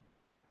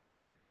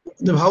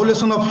the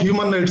violation of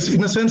human rights,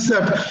 in the sense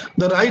that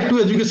the right to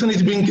education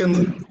is being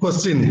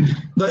questioned.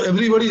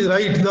 Everybody's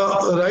right,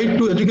 the right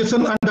to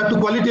education and that to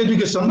quality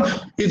education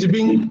is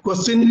being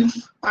questioned,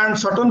 and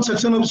certain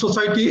section of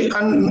society,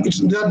 and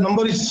their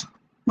number is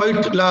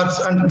quite large,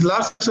 and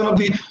large section of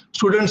the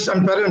students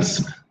and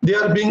parents, they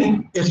are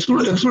being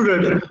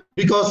excluded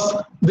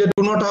because they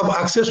do not have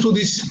access to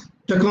these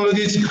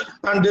technologies,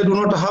 and they do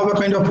not have a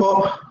kind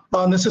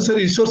of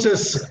necessary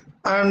resources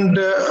and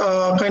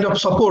kind of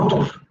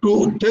support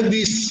to take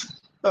these,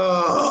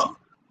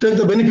 take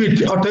the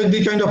benefit or take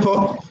the kind of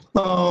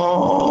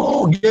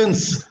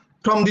gains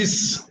from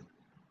this,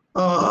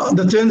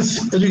 the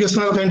change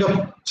educational kind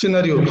of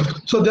scenario.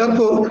 So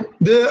therefore,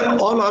 they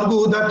all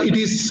argue that it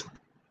is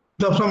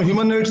from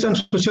human rights and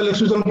social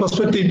exclusion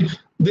perspective.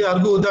 They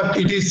argue that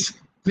it is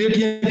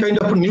creating a kind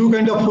of new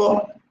kind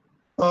of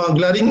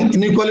glaring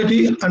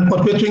inequality and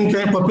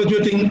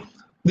perpetuating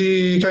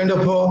the kind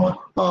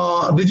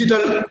of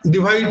digital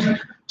divide.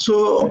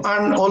 So,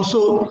 and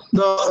also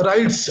the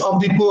rights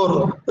of the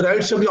poor,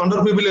 rights of the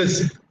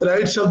underprivileged,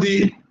 rights of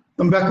the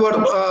backward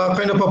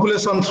kind of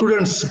population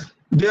students,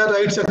 their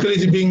rights actually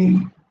is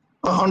being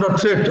under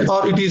threat,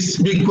 or it is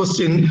being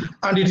questioned,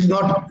 and it is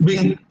not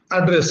being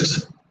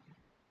addressed.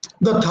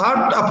 The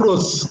third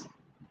approach,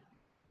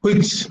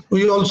 which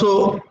we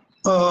also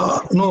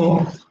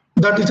know,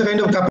 that is a kind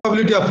of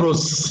capability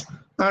approach.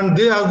 And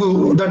they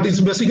argue that it's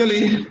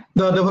basically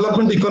the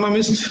development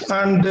economists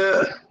and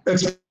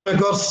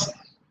makers,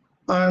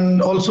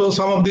 and also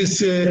some of these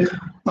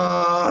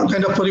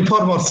kind of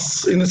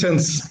reformers, in a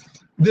sense.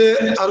 They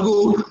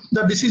argue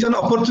that this is an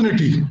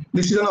opportunity.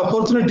 This is an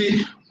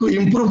opportunity to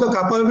improve the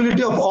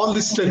capability of all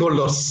these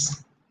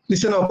stakeholders.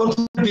 This is an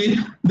opportunity.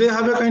 They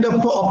have a kind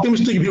of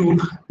optimistic view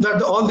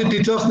that all the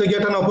teachers, they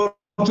get an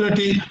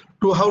opportunity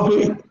to how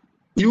to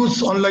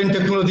use online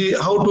technology,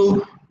 how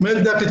to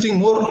make their teaching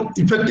more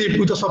effective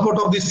with the support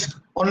of this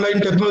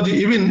online technology,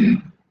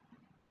 even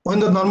when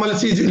the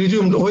normalcy is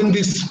resumed, when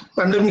this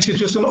pandemic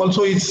situation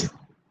also is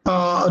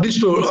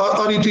restored,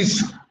 or it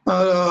is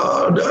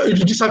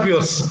it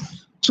disappears.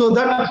 So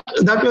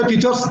that way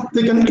teachers,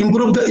 they can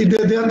improve,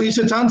 there is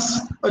a chance,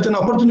 it's an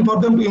opportunity for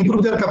them to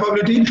improve their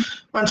capability,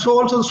 and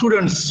so also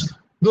students,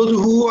 those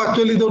who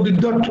actually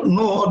did not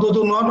know, or those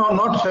who are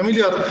not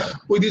familiar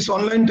with these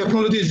online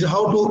technologies,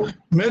 how to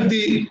make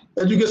the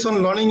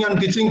education, learning and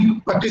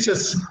teaching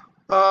practices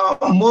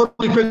more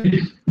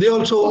effective, they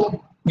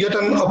also get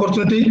an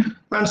opportunity.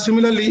 And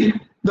similarly,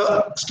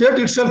 the state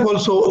itself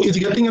also is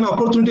getting an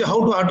opportunity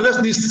how to address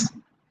these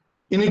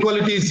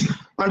inequalities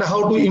and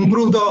how to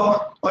improve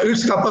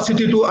its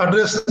capacity to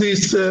address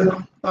these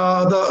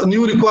the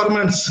new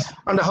requirements,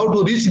 and how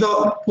to reach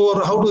the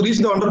poor, how to reach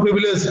the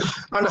underprivileged,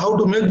 and how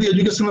to make the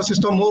educational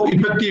system more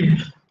effective,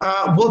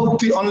 both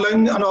the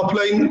online and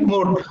offline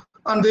mode.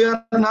 And they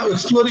are now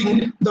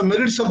exploring the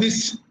merits of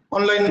these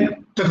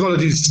online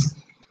technologies.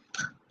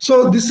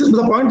 So this is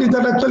the point, is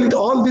that actually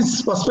all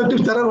these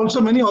perspectives, there are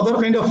also many other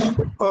kind of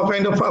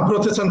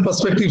approaches and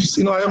perspectives.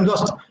 I am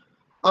just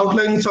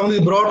outlining some of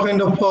the broad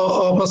kind of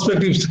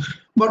perspectives.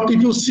 But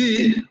if you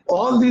see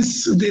all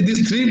these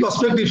three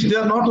perspectives, they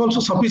are not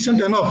also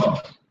sufficient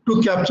enough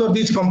to capture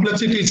these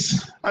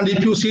complexities. And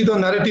if you see the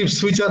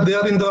narratives which are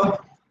there in the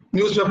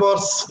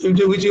newspapers,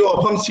 which you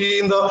often see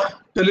in the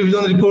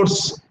television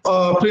reports,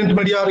 print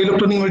media,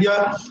 electronic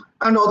media,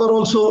 and other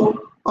also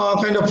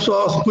kind of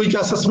quick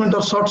assessment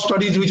or short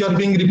studies which are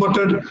being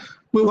reported,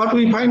 what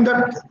we find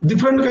that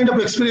different kind of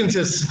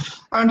experiences,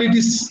 and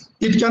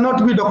it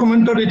cannot be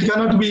documented, it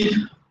cannot be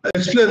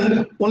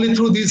explained only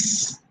through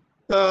these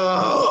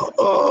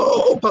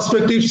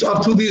perspectives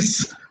or through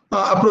these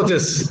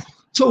approaches.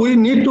 So we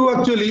need to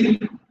actually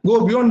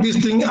go beyond this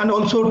thing and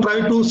also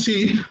try to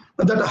see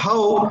that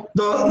how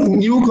the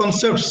new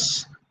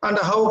concepts and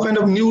how kind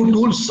of new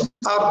tools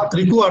are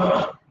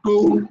required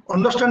to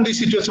understand the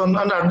situation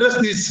and address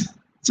these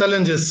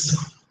challenges.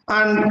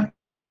 And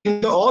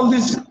all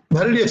these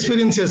varied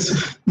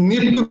experiences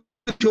need to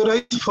be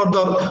theorized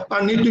further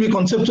and need to be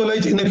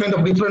conceptualized in a kind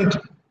of different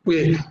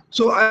way.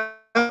 So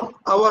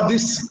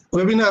this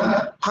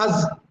webinar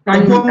has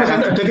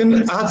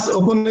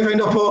opened a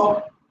kind of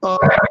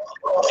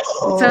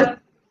sir,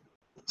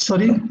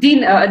 sorry?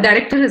 Dean,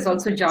 director has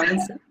also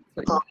joined, sir.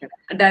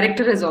 A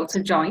director has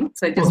also joined,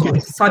 so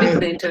sorry for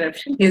the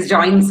interruption. He's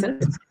joined, sir.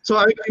 So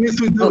I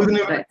finished with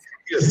right.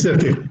 Yes,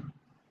 okay.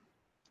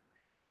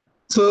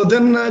 So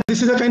then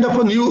this is a kind of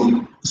a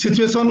new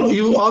situation.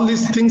 All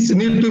these things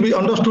need to be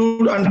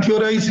understood and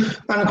theorized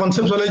and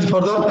conceptualized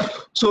further.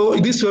 So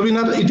this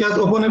webinar, it has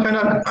opened a kind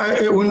of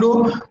a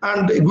window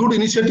and a good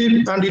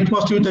initiative, and it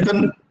must be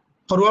taken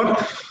forward.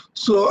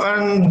 So,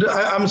 and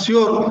I am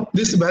sure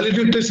this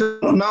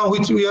validation now,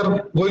 which we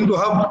are going to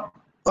have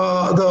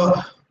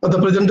the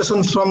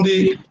presentations from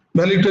the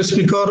valedictory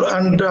speaker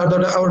and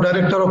our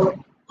Director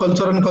of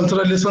Culture and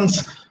Cultural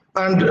Relations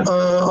and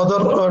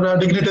other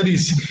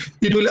dignitaries.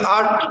 It will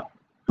add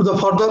to the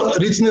further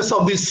richness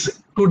of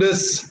this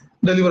today's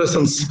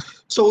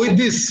deliberations. So with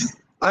this,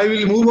 I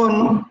will move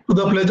on to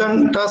the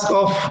pleasant task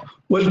of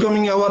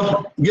welcoming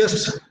our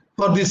guests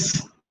for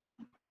this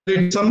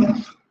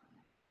edition.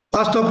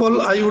 First of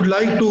all, I would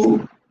like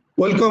to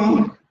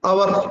welcome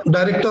our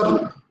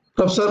Director,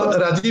 Professor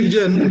Rajiv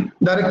Jain,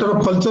 Director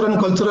of Culture and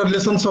Cultural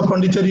Relations of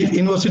Pondicherry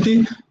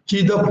University. He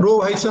is the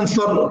Pro-Vice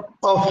Chancellor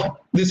of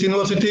this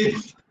university.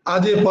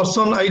 As a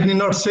person, I need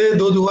not say,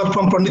 those who are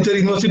from Pondicherry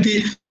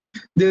University,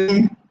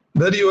 they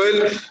very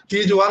well. He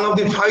is one of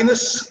the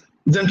finest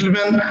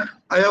gentlemen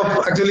I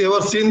have actually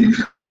ever seen,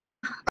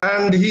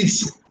 and he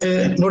is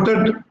a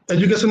noted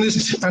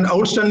educationist and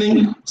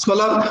outstanding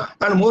scholar,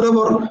 and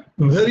moreover,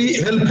 very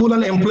helpful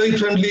and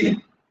employee-friendly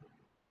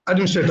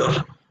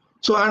administrator.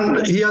 So,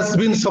 and he has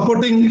been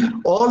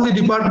supporting all the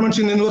departments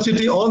in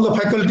university, all the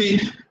faculty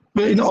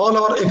in all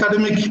our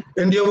academic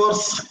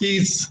endeavors. He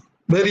is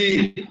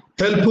very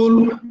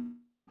helpful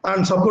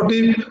and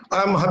supportive.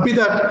 I am happy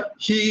that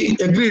he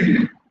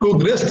agreed to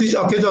grace this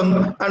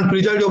occasion and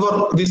preside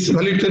over this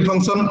valedictory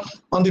function.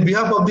 On the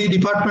behalf of the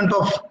Department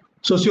of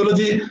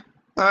Sociology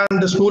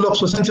and the School of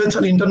Social Sciences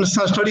and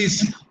International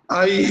Studies,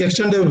 I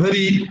extend a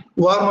very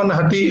warm and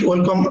hearty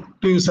welcome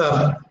to you,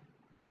 sir.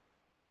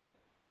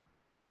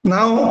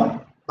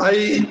 Now,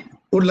 I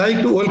would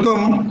like to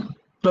welcome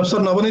Professor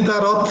Navanita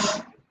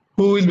Roth,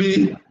 who will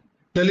be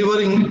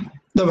delivering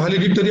the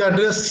valedictory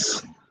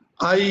address.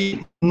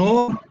 I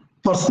know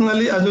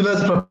personally as well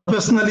as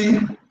professionally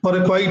for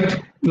a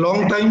quite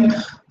long time.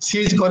 She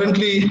is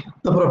currently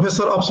the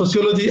Professor of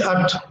Sociology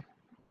at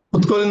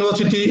Utkal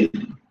University,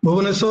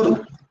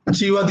 Bhubaneswar. And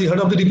she was the head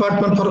of the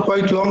department for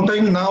quite a long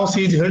time. Now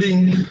she is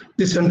heading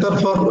the Center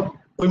for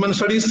Women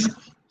Studies.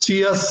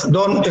 She has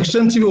done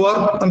extensive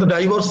work on the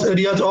diverse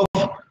areas of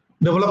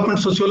development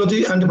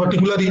sociology and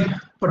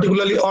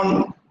particularly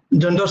on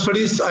gender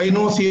studies. I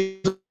know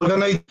she has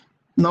organized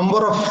a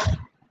number of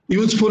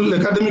useful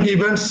academic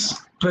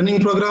events, training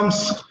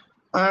programs,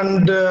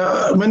 and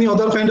many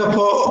other kind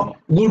of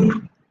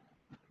good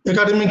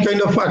academic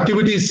kind of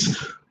activities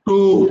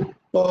to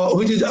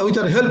which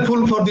are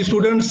helpful for the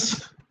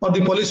students, for the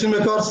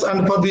policymakers,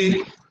 and for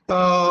the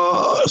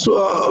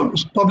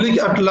public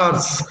at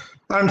large.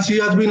 And she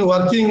has been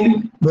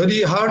working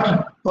very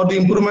hard for the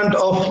improvement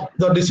of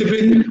the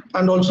discipline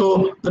and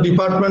also the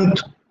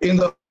department in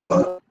the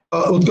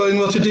Utkal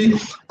University.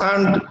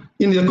 And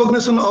in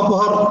recognition of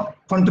her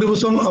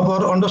contribution, of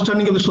her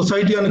understanding of the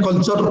society and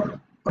culture,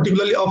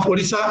 particularly of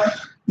Odisha,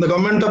 the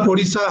government of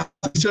Odisha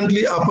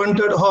recently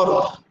appointed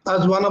her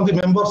as one of the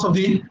members of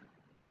the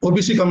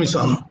OBC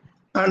Commission.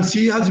 And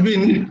she has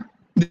been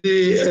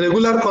the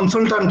regular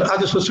consultant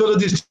as a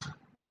sociologist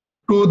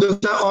to the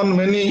on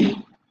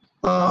many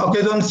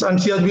occasions, and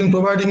she has been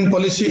providing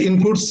policy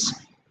inputs.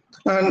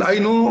 And I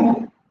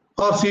know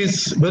her, she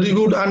is very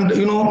good, and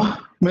you know,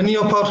 many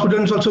of our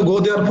students also go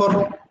there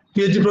for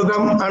PhD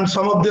program, and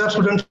some of their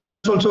students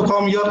also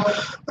come here,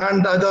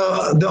 and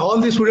all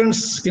the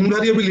students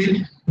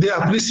invariably they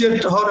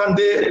appreciate her and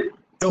they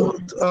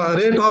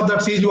rate her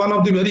that she is one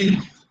of the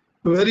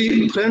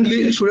very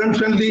friendly,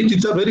 student-friendly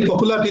teacher, very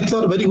popular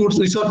teacher, very good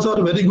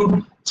researcher, very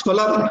good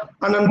scholar,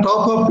 and on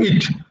top of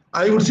it,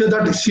 I would say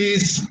that she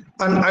is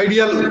an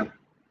ideal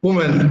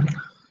woman.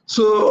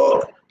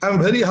 So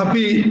I'm very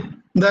happy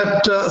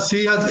that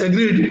she has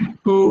agreed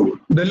to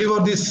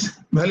deliver this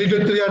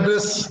valedictory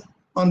address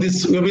on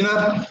this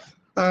webinar,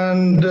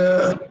 and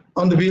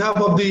on the behalf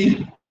of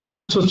the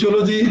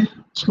Sociology,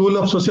 School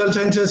of Social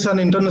Sciences and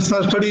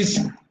International Studies,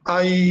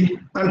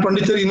 and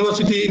Pondicherry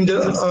University,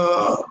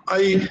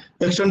 I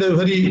extend a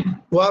very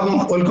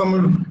warm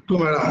welcome to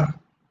Madam.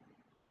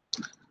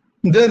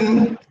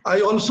 Then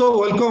I also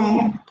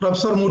welcome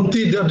Professor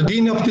Murthy, the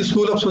Dean of the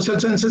School of Social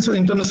Sciences and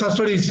International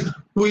Studies,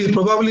 who is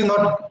probably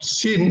not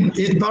seen,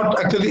 is not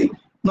actually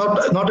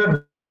not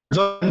a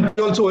joint.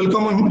 I also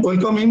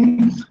welcome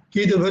him.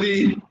 He is a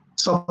very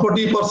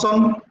supportive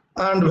person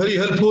and very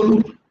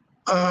helpful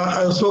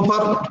so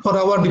far for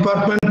our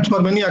department.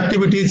 For many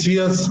activities, he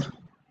has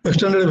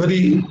extended a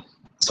very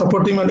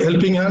supportive and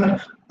helping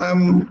hand. I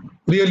am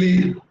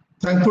really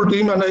thankful to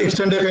him, and I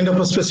extend a kind of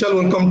a special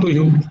welcome to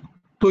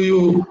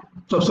you,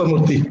 Professor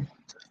Murthy.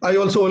 I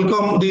also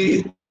welcome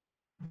the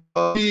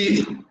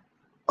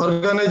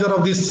organizer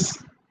of this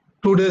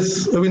 2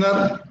 days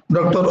webinar,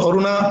 Dr.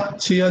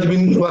 Aruna. She has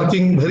been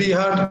working very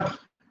hard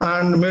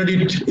and made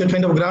it a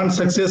kind of grand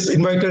success,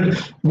 invited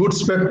good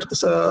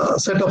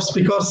set of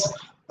speakers,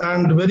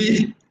 and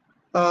very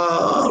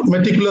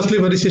meticulously,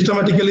 very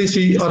systematically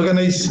she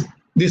organized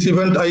this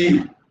event.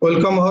 I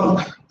welcome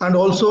her, and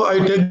also I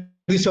take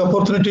this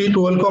opportunity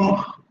to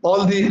welcome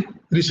all the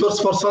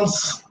resource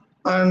persons,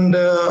 and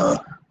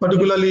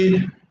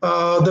particularly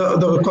the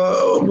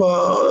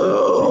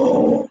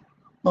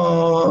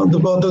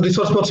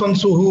resource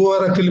persons who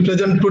are actually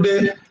present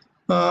today,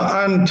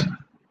 and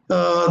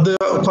the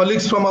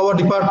colleagues from our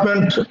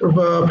department,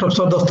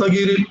 Professor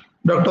Dastagiri,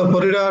 Dr.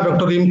 Parida,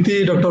 Dr.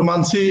 Imti, Dr.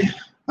 Mansi,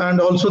 and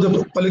also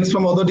the colleagues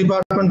from other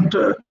department,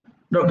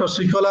 Dr.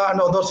 Srikala and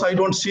others. I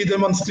don't see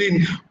them on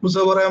screen.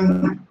 Whoever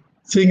I'm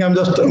seeing, I'm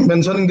just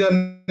mentioning their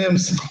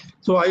names.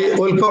 So I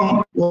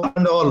welcome one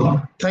and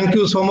all. Thank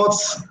you so much.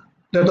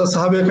 Let us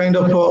have a kind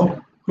of a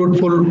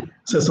fruitful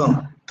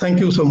session. Thank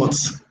you so much.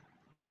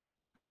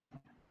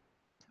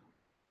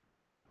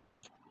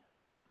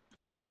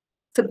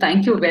 So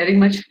thank you very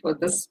much for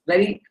this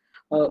very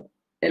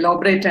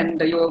elaborate, and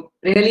you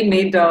really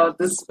made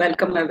this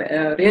welcome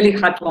a really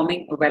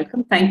heartwarming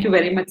welcome. Thank you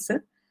very much,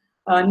 sir.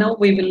 Now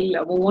we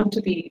will move on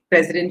to the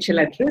presidential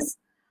address.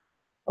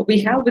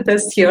 We have with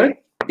us here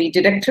the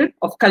Director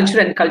of Culture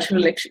and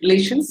Cultural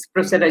Relations,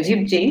 Professor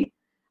Rajiv Jain,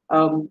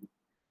 of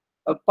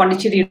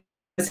Pondicherry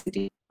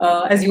University.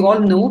 As you all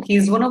know, he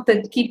is one of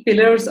the key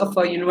pillars of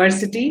our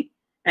university,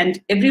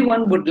 and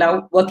everyone would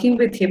love working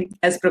with him,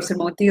 as Professor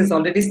Moti has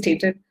already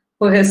stated,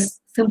 for his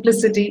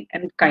simplicity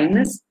and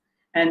kindness.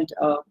 And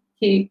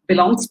he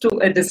belongs to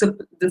a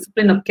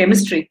discipline of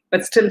chemistry,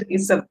 but still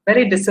is a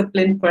very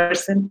disciplined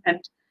person and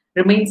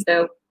remains,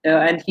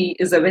 and he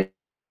is a very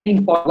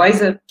important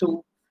advisor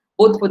to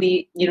both for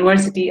the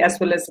university as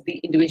well as the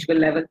individual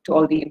level to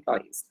all the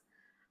employees.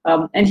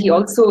 And he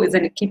also is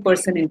a key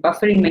person in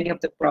buffering many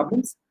of the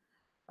problems.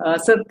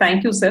 Sir,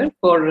 thank you, sir,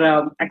 for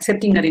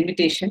accepting our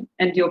invitation.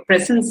 And your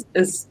presence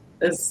is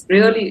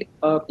really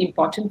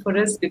important for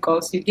us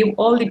because you give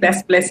all the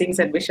best blessings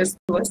and wishes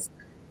to us.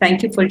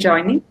 Thank you for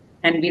joining.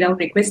 And we now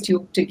request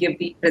you to give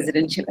the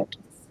presidential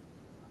address.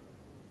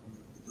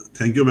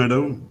 Thank you,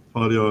 madam,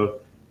 for your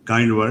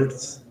kind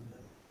words.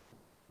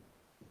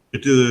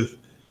 It is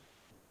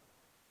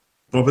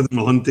Professor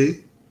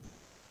Mohanty,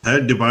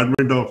 Head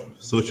Department of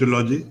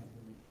Sociology,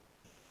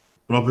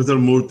 Professor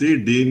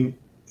Murthy, Dean,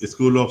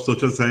 School of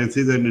Social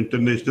Sciences and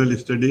International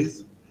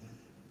Studies,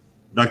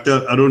 Dr.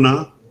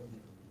 Aruna,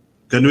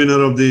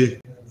 Convener of the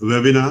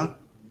webinar,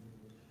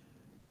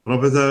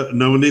 Professor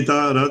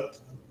Navnita Rath,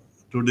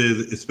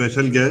 today's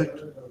special guest,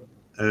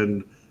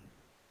 and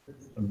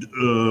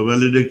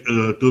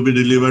to be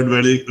delivered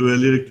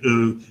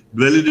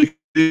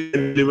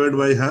delivered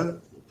by her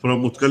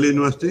from Utkal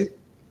University,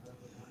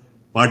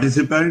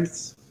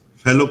 participants,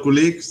 fellow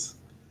colleagues,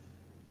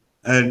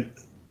 and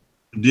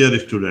dear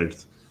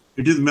students.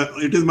 It is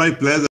my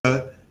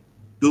pleasure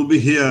to be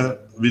here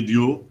with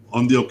you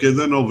on the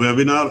occasion of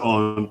webinar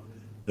on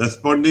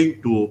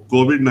responding to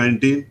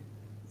COVID-19,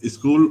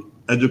 school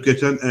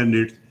education and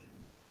its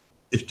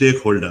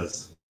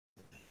stakeholders.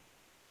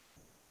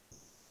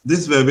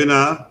 This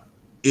webinar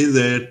is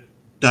a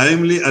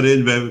timely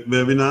arranged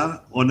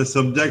webinar on a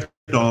subject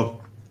of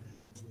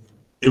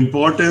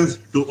importance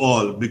to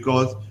all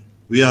because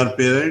we are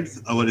parents,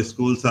 our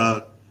schools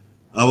are,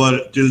 our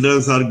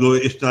children are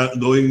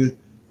going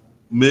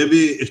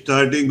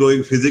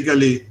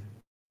physically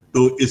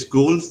to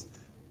schools.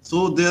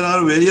 So there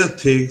are various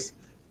things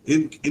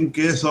in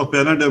case of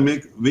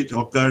pandemic which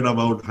occurred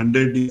about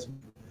 100 years,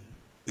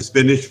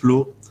 Spanish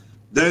flu.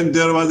 Then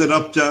there was a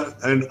rupture,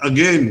 and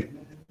again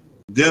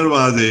there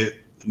was a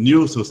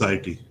new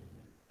society.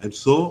 And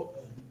so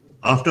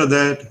after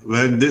that,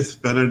 when this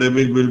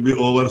pandemic will be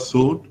over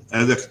soon,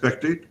 as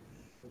expected,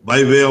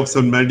 by way of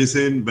some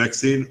medicine,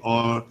 vaccine,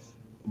 or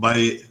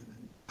by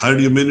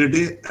herd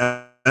immunity,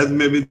 as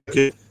may be the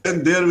case,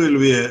 then there will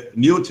be a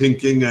new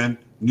thinking and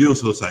new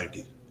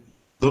society.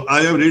 So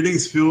I am reading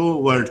few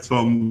words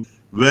from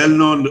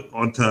well-known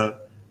author,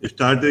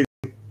 starting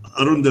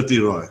Arundhati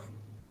Roy.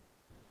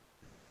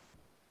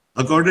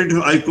 According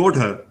to, I quote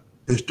her,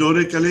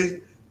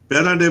 historically,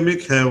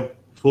 pandemics have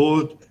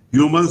forced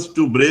humans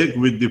to break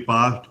with the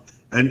past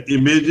and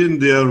imagine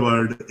their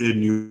world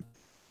anew.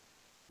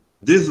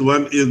 This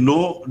one is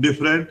no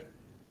different.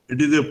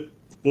 It is a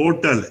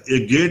portal,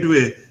 a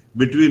gateway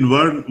between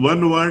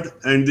one world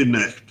and the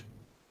next.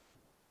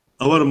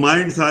 Our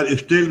minds are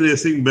still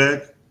racing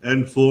back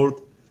and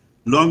forth,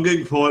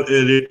 longing for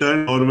a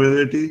return to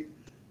normality,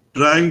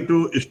 trying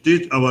to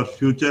stitch our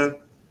future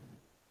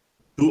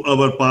to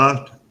our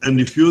past and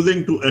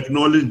refusing to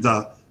acknowledge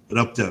the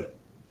rupture.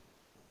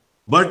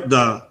 But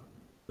the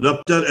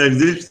rupture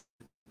exists.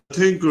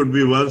 Nothing could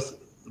be worse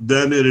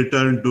than a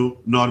return to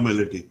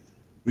normality.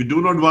 We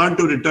do not want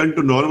to return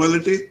to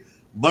normality,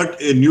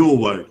 but a new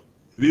world.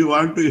 We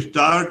want to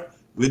start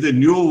with a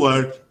new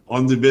world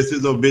on the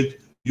basis of which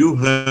you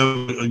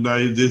have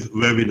organized this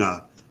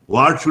webinar.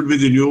 What should be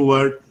the new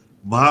world?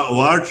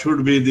 What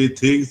should be the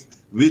things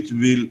which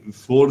we'll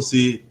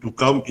foresee to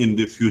come in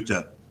the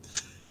future?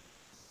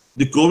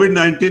 The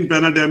COVID-19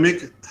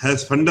 pandemic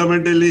has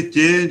fundamentally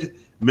changed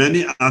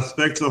many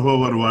aspects of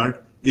our world,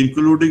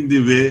 including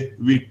the way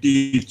we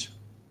teach.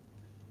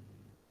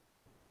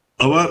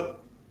 Our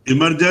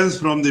emergence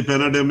from the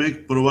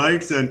pandemic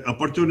provides an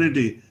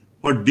opportunity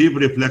for deep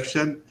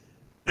reflection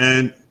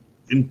and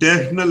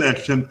intentional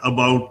action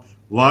about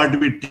what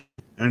we teach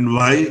and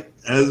why,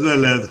 as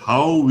well as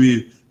how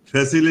we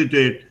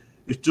facilitate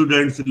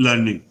students'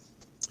 learning.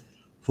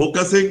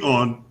 Focusing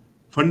on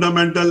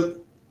fundamental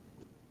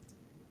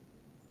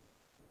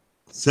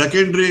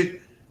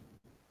secondary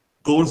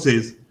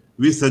courses,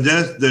 we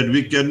suggest that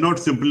we cannot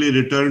simply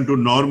return to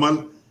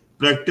normal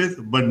practice,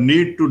 but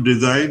need to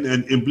design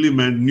and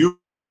implement new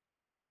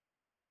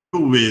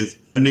ways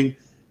of learning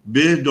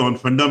based on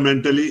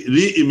fundamentally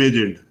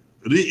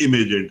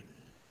reimagined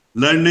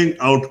learning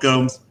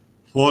outcomes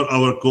for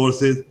our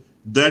courses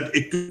that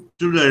equip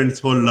students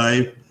for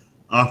life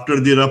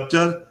after the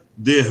rupture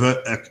they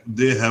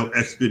have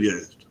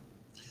experienced.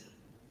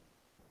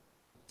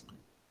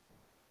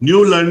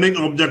 New learning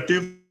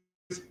objectives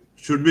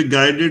should be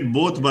guided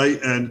both by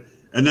an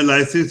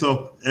analysis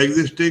of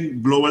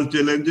existing global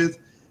challenges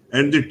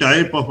and the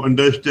type of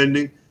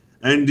understanding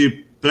and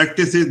the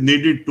practices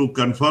needed to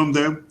confirm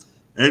them,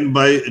 and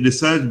by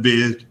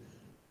research-based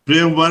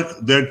framework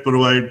that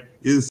provide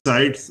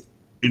insights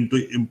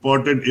into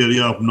important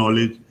area of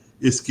knowledge,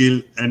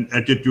 skill, and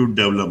attitude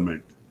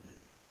development.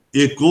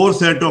 A core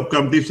set of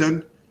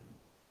competition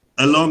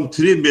along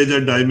three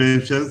major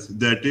dimensions,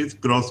 that is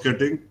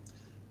cross-cutting,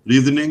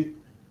 reasoning,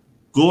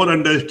 core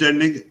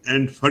understanding,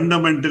 and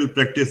fundamental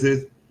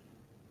practices,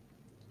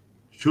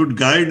 should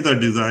guide the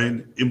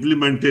design,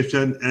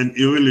 implementation, and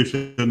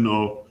evaluation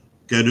of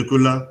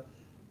curricula,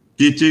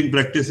 teaching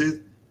practices,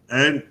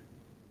 and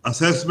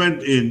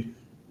assessment in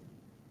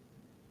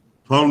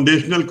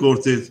foundational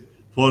courses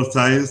for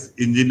science,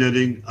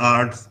 engineering,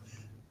 arts,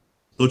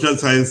 social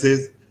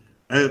sciences,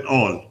 and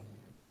all.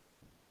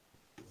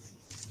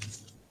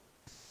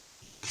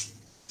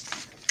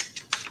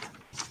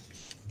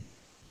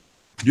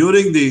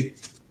 During the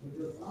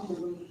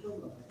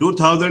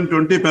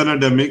 2020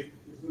 pandemic,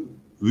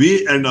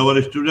 we and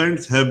our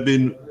students have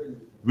been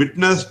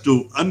witness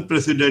to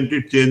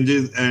unprecedented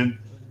changes and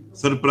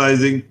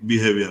surprising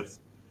behaviors.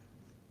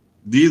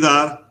 These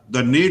are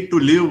the need to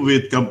live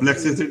with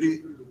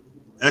complexity,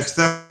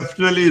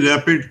 exceptionally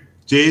rapid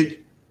change,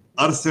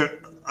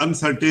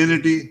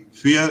 uncertainty,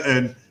 fear,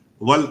 and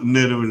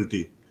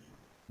vulnerability.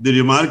 The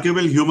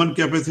remarkable human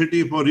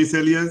capacity for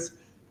resilience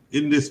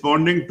in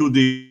responding to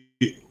the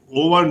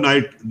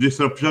overnight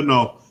disruption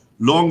of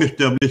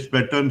long-established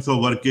patterns of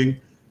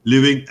working,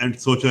 living, and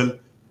social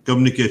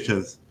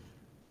communications.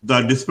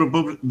 The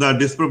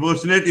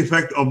disproportionate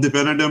effect of the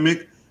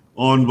pandemic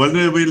on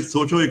vulnerable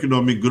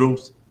socio-economic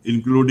groups,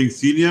 including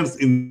seniors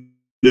in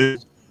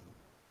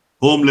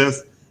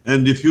homeless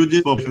and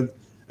refugee populations,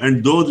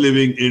 and those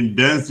living in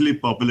densely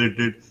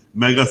populated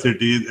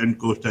megacities and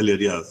coastal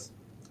areas.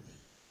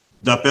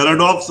 The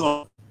paradox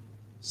of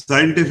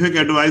scientific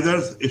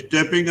advisors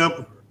stepping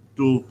up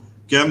to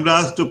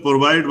cameras to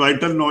provide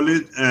vital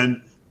knowledge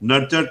and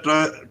nurture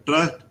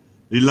trust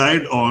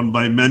relied on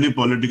by many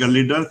political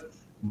leaders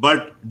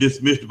but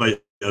dismissed by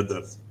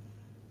others.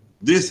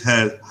 This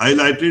has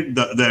highlighted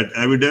that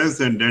evidence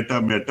and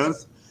data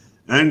matters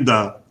and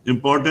the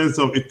importance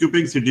of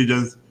equipping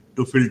citizens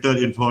to filter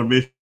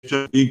information,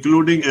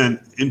 including an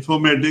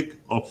informatic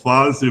of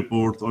false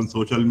reports on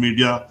social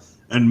media,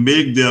 and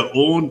make their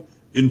own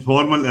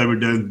informal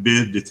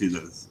evidence-based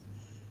decisions.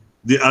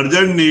 The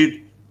urgent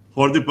need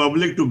for the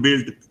public to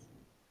build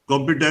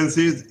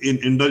competencies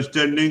in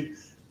understanding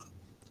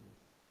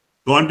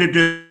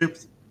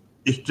quantitative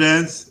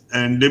strengths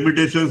and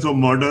limitations of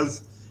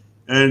models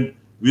and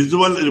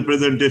visual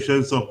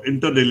representations of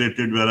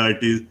interrelated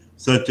varieties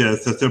such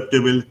as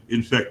susceptible,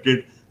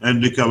 infected,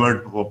 and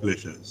recovered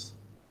populations.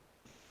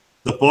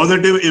 The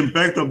positive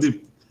impact of the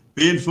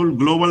painful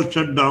global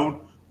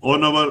shutdown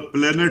on our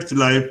planet's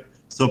life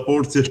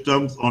support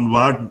systems on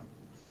what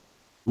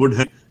would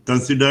have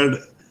considered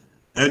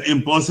an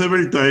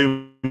impossible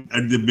time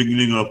at the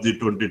beginning of the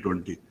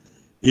 2020.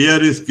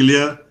 Air is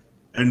clear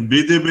and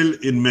breathable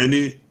in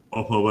many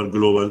of our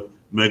global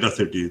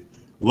megacities.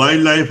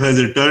 Wildlife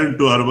has returned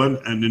to urban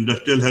and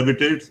industrial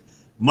habitats,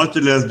 much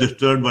less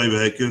disturbed by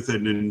vehicles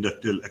and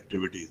industrial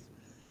activities.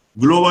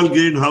 Global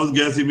greenhouse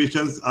gas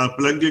emissions are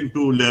plunging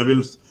to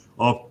levels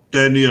of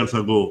 10 years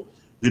ago,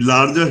 the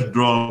largest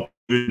drop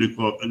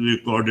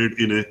recorded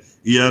in a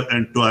year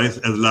and twice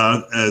as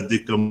large as the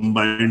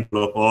combined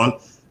of all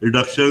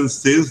reductions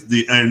since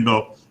the end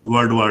of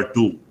World War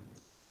II.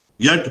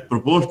 Yet,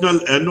 proportional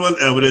annual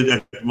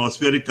average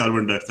atmospheric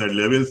carbon dioxide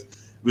levels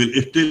will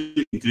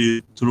still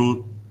increase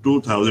through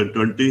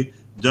 2020,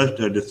 just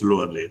at a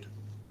slower rate.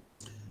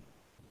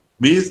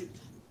 Means,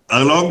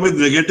 along with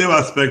negative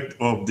aspect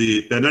of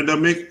the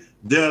pandemic,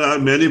 there are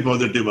many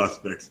positive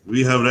aspects.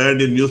 We have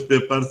read in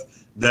newspapers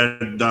that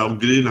the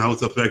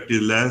greenhouse effect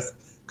is less,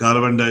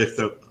 carbon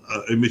dioxide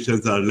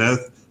emissions are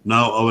less.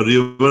 Now our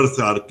rivers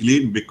are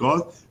clean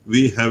because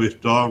we have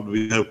stopped,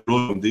 we have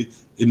closed the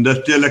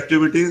industrial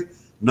activities.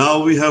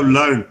 Now we have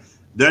learned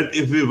that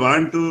if we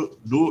want to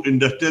do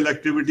industrial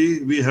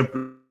activity, we have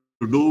to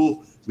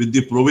do with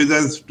the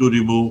provisions to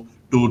remove,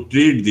 to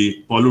treat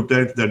the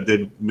pollutants that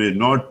they may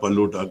not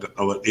pollute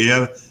our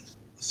air,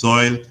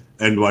 soil,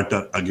 and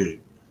water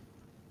again.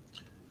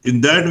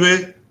 In that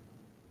way,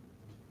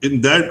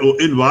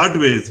 in what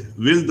ways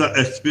will the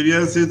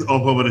experiences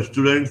of our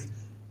students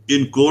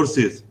in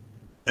courses,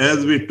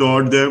 as we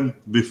taught them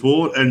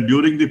before and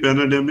during the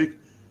pandemic,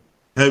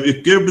 have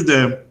equipped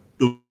them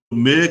to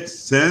make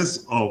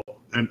sense of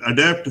and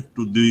adapt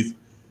to these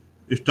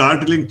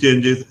startling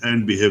changes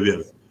and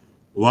behaviors.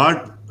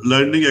 What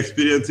learning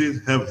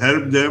experiences have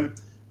helped them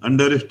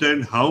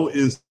understand how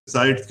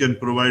insights can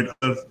provide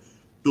us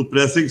to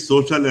pressing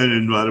social and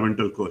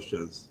environmental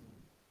questions.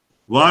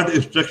 What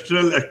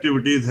structural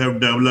activities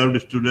have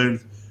developed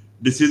students'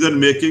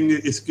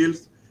 decision-making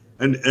skills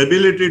and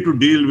ability to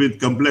deal with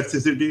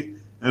complexity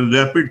and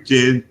rapid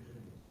change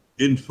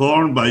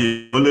informed by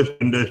a knowledge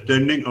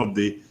understanding of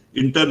the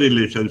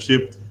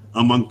interrelationship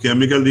among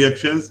chemical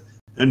reactions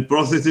and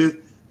processes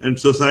and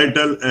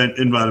societal and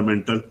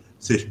environmental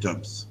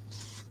systems.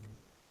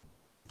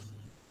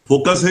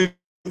 Focusing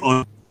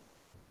on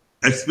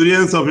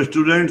experience of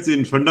students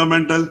in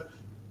fundamental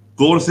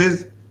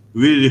courses,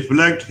 we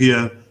reflect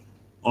here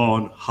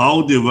on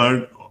how the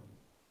world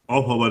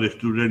of our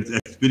students'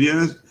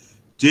 experience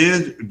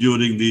changed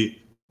during the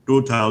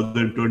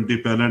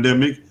 2020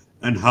 pandemic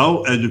and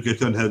how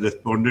education has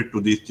responded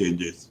to these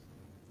changes.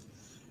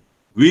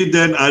 We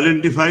then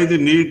identify the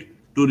need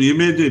to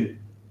reimagine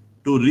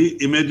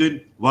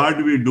what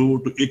we do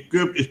to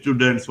equip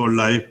students for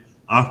life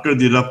after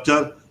the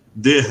rupture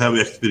they have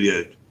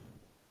experienced.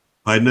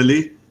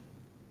 Finally,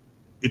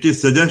 it is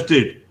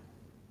suggested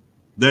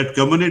that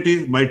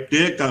communities might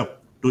take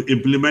up to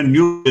implement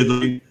new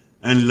ways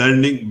and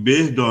learning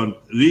based on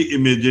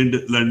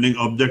reimagined learning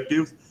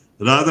objectives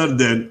rather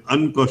than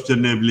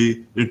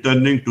unquestionably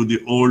returning to the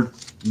old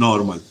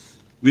normal.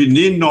 We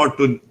need not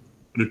to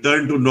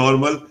return to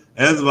normal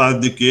as was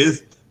the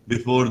case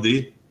before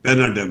the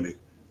pandemic.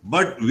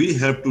 But we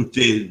have to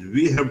change.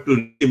 We have to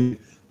rethink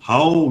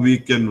how we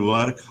can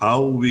work,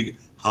 how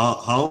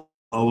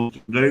our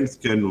students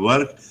can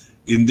work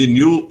in the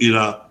new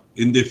era,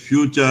 in the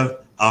future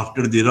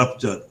after the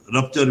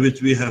rupture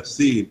which we have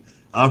seen.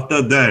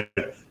 After that,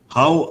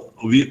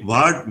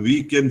 what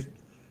we can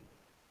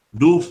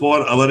do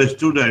for our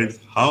students,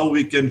 how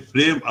we can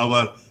frame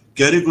our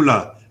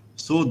curricula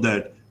so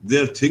that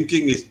their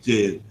thinking is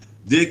changed.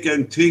 They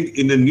can think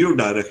in a new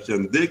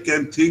direction. They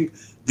can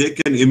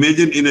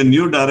imagine in a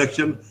new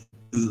direction.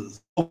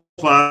 So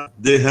far,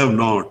 they have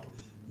not.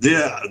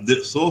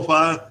 So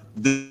far,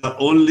 they are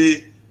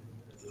only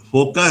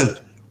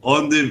focused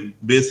on the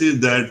basis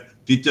that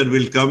teacher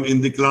will come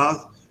in the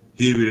class,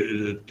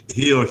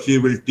 he or she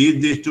will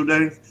teach the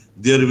students,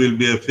 there will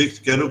be a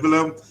fixed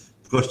curriculum,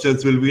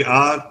 questions will be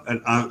asked,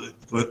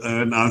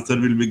 and answer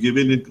will be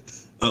given in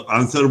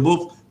answer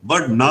book.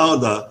 But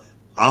now,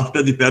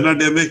 after the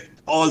pandemic,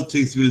 all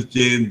things will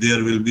change.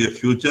 There will be a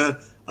future.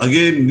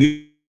 Again,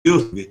 news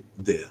will be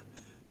there.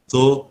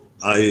 So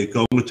I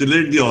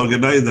congratulate the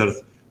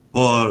organizers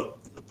for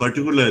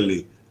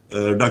particularly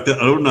Dr.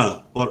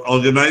 Aruna for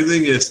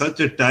organizing such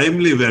a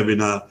timely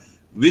webinar,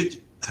 which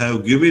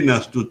have given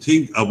us to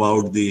think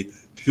about the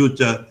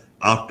future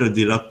after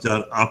the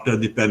rupture, after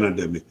the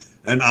pandemic,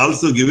 and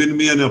also given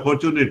me an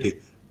opportunity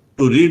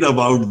to read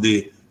about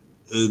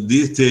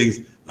these things,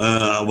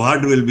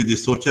 what will be the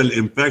social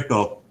impact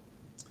of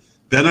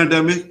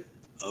pandemic,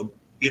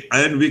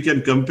 and we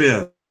can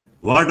compare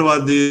what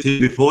was the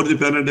thing before the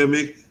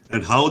pandemic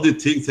and how the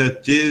things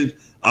have changed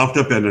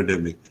after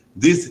pandemic.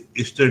 This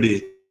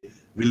study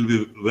will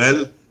be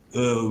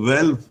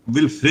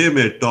will frame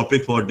a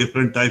topic for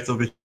different types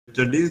of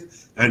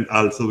studies and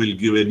also will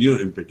give a new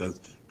impetus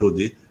to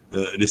the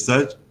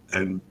research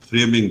and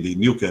framing the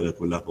new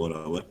curricula for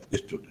our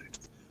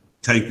students.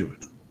 Thank you,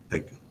 madam.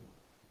 Thank you.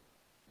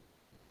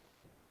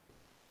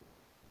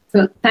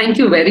 So thank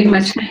you very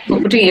much for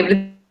putting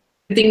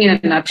everything in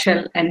a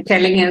nutshell and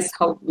telling us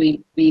how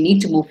we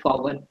need to move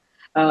forward.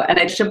 And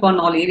I touched upon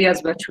all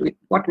areas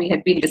what we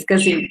had been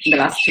discussing in the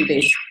last 2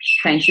 days.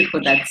 Thank you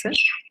for that, sir.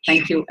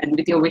 Thank you. And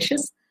with your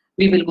wishes,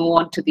 we will move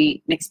on to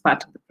the next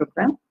part of the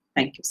program.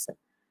 Thank you, sir.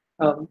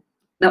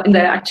 Now, in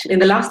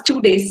the last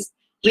 2 days,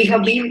 we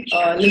have been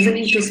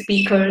listening to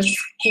speakers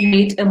who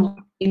made a mark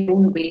in their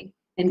own way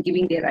and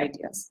giving their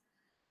ideas.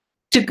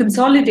 To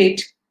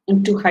consolidate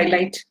and to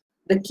highlight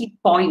the key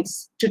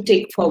points to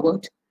take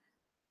forward,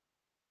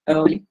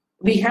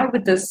 we have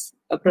with us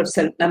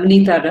Professor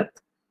Navneeta Rath,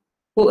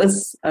 who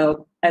is,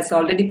 as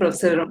already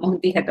Professor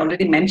Mohanty had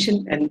already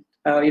mentioned, and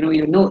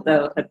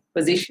her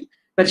position,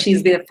 but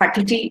she's the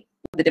faculty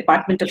of the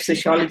Department of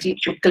Sociology,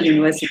 Utkal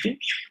University,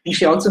 and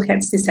she also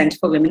heads the Center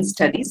for Women's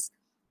Studies,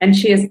 and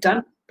she has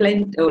done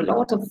a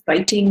lot of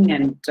writing,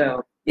 and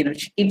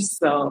she keeps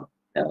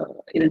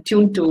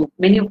tuned to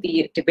many of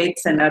the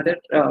debates and other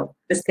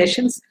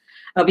discussions.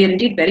 We are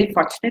indeed very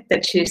fortunate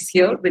that she is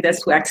here with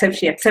us.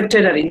 She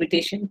accepted our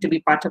invitation to be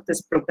part of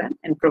this program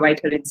and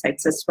provide her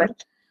insights as well.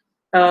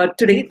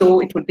 Today,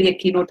 though it would be a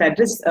keynote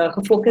address,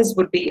 her focus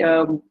would be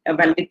a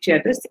valedictory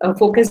address. Her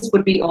focus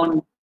would be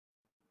on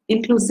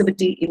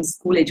inclusivity in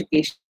school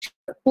education,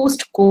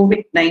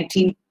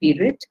 post-COVID-19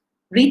 period,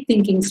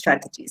 rethinking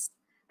strategies.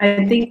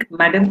 I think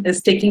Madam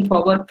is taking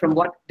forward from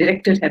what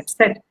Director had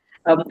said,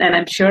 and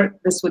I'm sure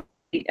this would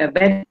be a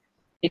very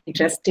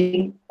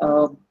interesting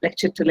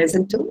lecture to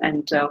listen to,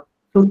 and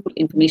fruitful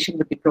information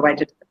would be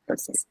provided in the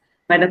process.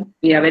 Madam,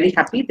 we are very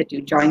happy that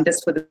you joined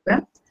us for the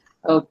program.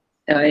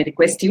 I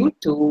request you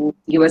to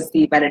give us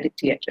the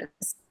valedictory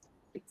address,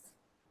 please.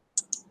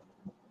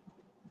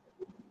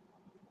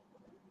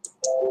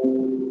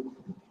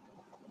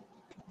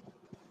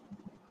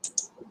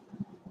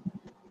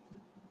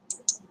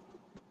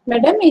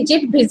 Madam, is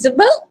it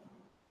visible?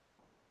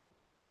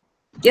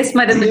 Yes,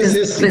 madam, it Yes, is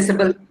yes.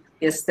 visible.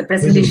 Yes, the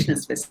presentation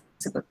is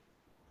visible.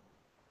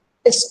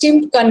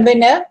 Esteemed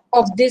convener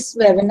of this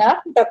webinar,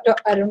 Dr.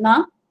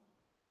 Aruna,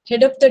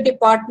 Head of the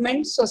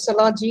Department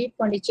Sociology,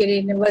 Pondicherry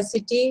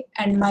University,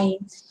 and my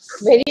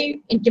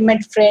very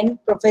intimate friend,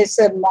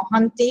 Professor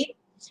Mohanty,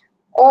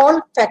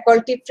 all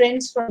faculty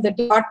friends from the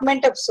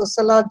Department of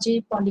Sociology,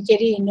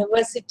 Pondicherry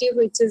University,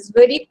 which is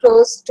very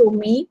close to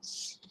me,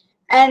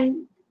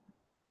 and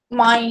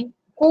my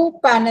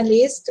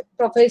co-panelist,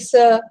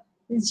 Professor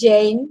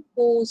Jain,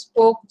 who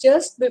spoke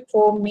just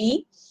before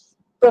me,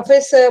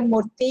 Professor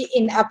Murthy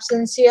in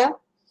absentia,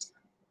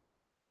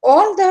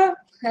 all the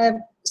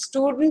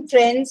student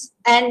friends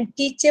and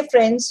teacher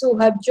friends who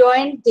have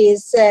joined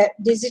this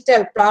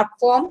digital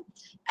platform,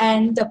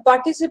 and the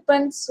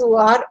participants who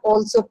are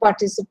also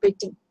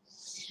participating.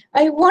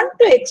 I want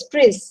to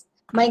express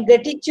my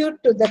gratitude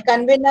to the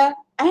convener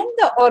and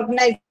the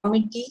organizing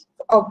committee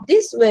of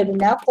this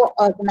webinar for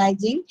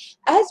organizing,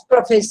 as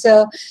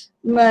Professor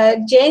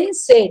Jain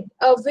said,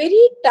 a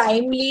very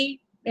timely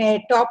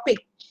topic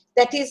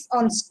that is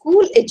on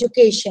school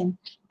education.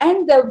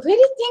 And the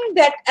very thing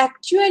that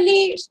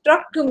actually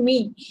struck to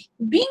me,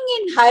 being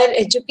in higher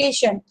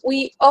education,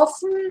 we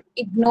often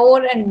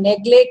ignore and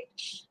neglect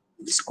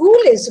school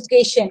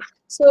education.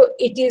 So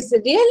it is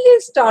really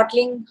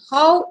startling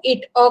how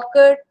it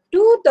occurred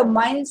to the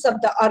minds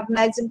of the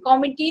organizing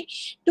committee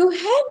to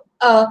have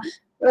a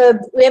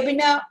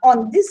webinar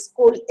on this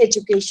school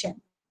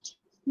education.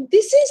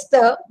 This is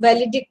the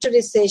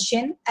valedictory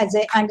session, as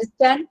I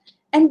understand,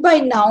 and by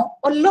now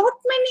a lot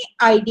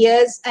many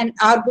ideas and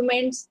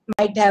arguments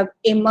might have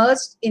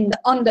emerged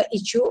on the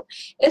issue.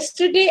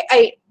 Yesterday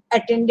I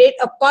attended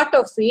a part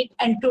of it,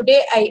 and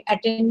today I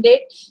attended,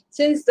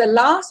 since the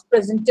last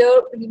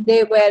presenter,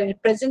 they were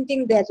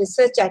presenting their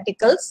research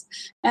articles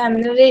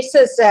and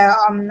research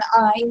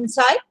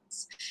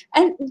insights.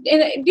 And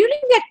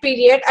during that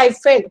period, I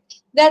felt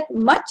that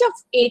much of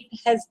it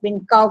has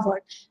been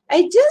covered.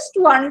 I just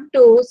want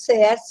to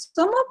share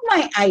some of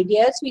my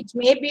ideas, which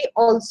may be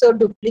also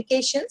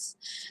duplications.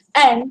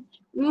 And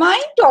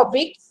my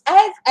topic,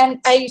 and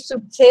I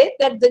should say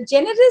that the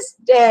generous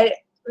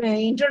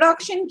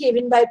introduction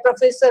given by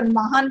Professor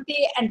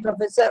Mahanti and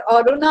Professor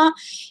Aruna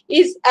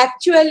is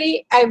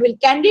actually, I will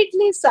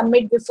candidly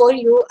submit before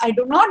you, I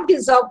do not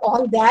deserve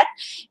all that.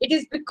 It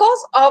is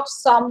because of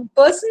some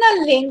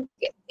personal link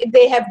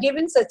they have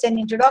given such an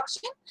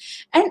introduction.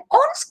 And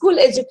on school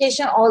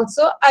education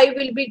also, I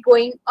will be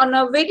going on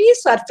a very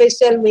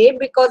superficial way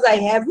because I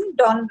haven't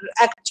done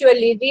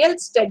actually real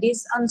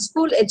studies on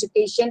school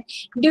education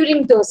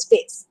during those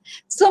days.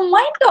 So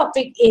my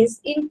topic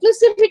is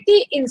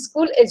inclusivity in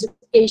school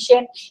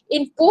education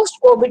in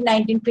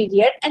post-COVID-19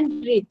 period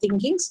and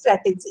rethinking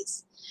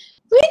strategies.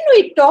 When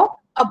we talk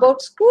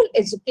about school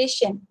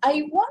education,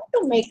 I want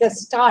to make a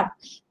start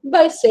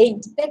by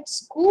saying that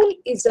school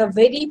is a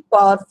very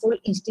powerful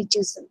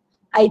institution.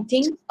 I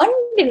think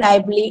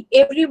undeniably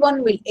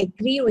everyone will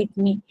agree with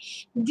me.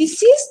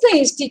 This is the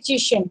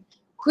institution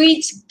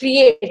which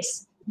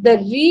creates the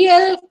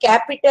real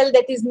capital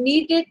that is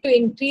needed to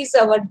increase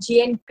our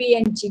GNP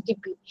and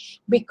GDP,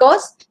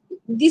 because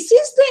this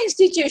is the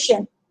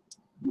institution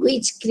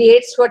which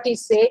creates what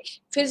is say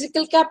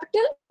physical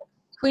capital,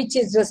 which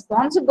is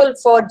responsible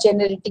for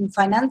generating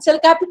financial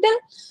capital,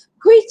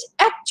 which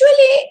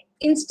actually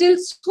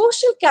instills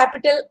social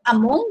capital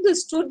among the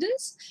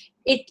students.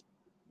 It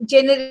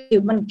generates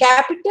human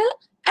capital,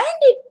 and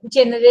it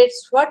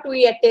generates what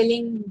we are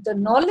telling the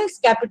knowledge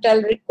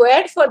capital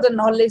required for the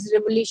knowledge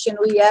revolution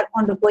we are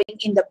undergoing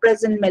in the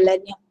present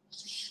millennium.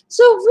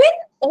 So when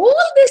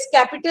all these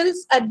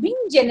capitals are being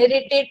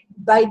generated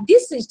by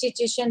this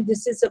institution,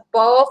 this is a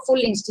powerful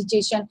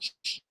institution,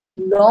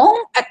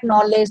 long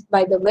acknowledged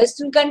by the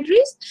Western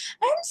countries,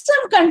 and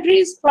some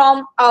countries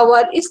from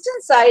our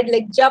eastern side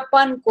like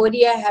Japan,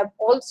 Korea have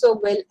also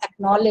well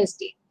acknowledged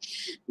it.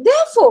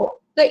 Therefore,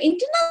 the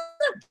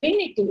international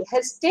community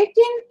has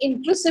taken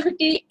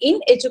inclusivity in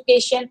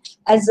education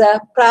as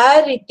a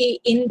priority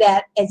in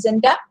their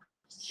agenda.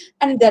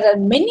 And there are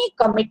many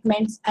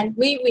commitments, and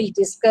we will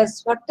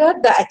discuss what are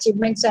the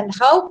achievements and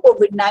how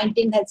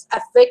COVID-19 has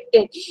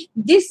affected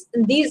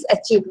these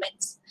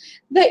achievements.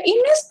 The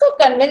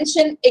UNESCO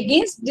Convention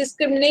Against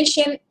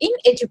Discrimination in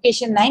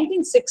Education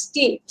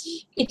 1960,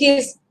 it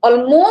is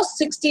almost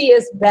 60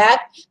 years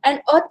back,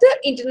 and other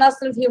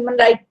international human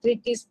rights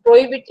treaties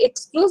prohibit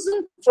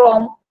exclusion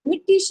from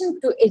limitation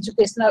to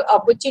educational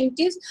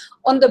opportunities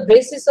on the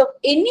basis of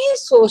any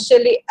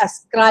socially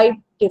ascribed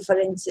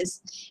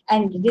differences.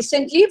 And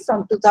recently,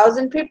 from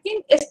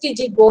 2015,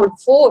 SDG Goal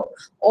 4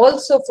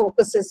 also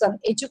focuses on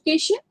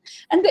education,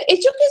 and the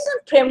Education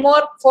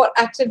Framework for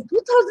Action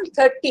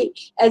 2030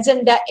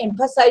 agenda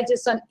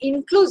emphasizes on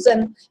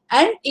inclusion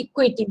and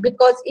equity,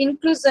 because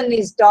inclusion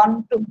is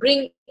done to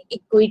bring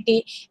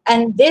equity,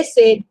 and they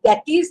say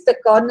that is the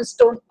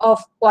cornerstone of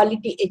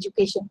quality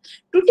education.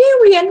 Today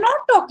we are not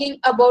talking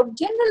about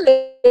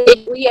general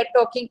education, we are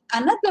talking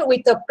another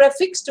with a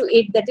prefix to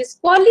it, that is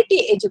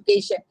quality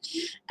education.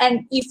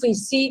 And if we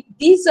see,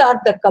 these are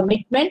the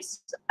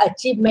commitments,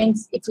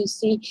 achievements. If we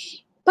see,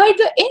 by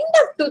the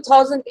end of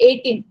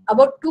 2018,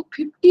 about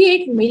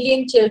 258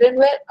 million children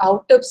were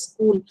out of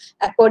school,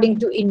 according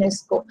to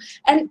UNESCO.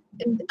 And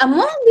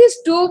among these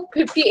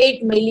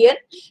 258 million,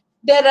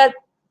 there are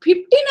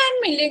 59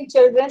 million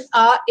children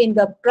are in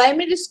the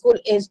primary school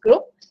age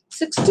group,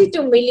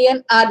 62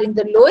 million are in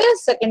the lower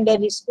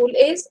secondary school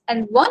age,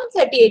 and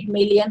 138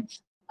 million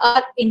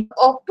are in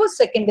upper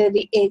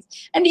secondary age.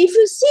 And if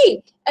you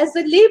see, as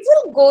the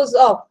level goes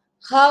up,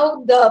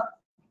 how the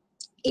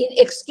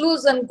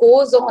exclusion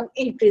goes on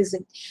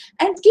increasing.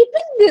 And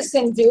keeping this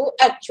in view,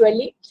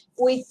 actually,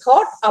 we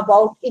thought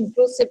about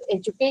inclusive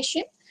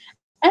education.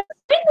 And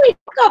when we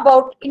talk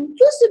about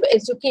inclusive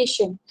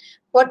education,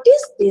 what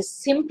is this?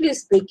 Simply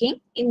speaking,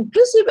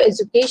 inclusive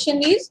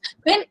education is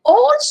when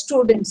all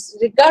students,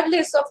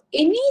 regardless of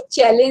any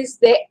challenge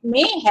they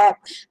may have,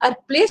 are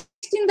placed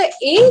in the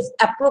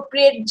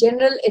age-appropriate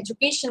general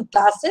education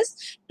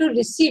classes to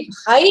receive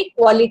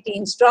high-quality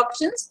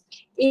instructions,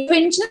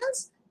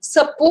 interventions,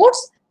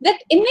 supports that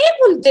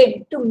enable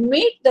them to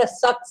meet the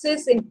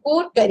success in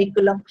core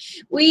curriculum.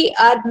 We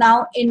are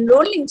now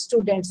enrolling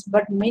students,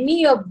 but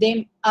many of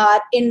them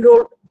are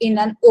enrolled in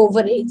an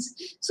overage.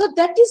 So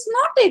that is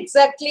not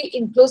exactly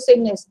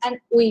inclusiveness, and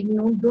we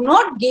do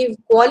not give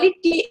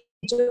quality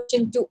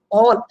education to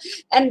all,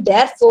 and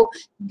therefore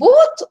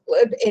both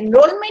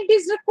enrollment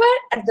is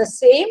required, at the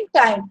same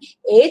time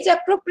age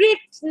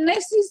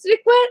appropriateness is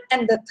required,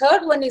 and the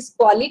third one is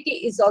quality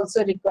is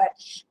also required.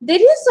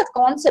 There is a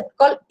concept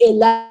called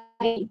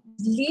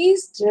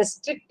least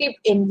restrictive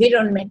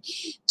environment,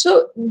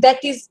 so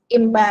that is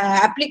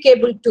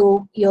applicable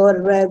to your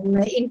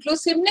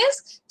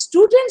inclusiveness.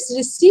 Students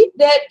receive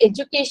their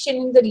education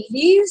in the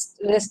least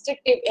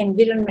restrictive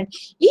environment.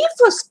 If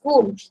a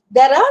school,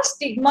 there are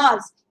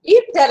stigmas,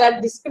 if there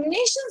are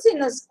discriminations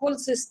in a school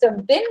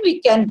system, then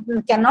we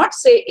cannot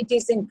say it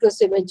is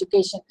inclusive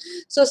education.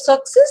 So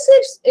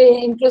successive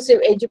inclusive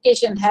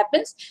education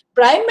happens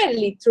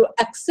primarily through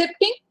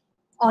accepting,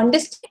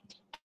 understanding,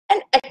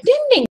 and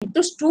attending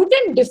to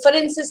student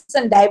differences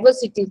and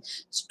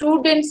diversities.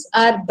 Students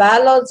are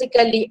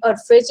biologically or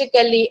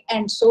physically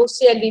and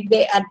socially,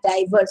 they are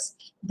diverse.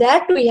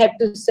 That we have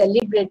to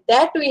celebrate,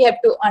 that we have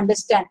to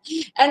understand,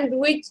 and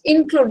which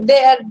include,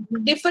 they are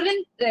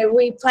different,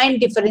 we find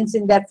difference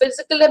in their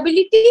physical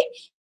ability,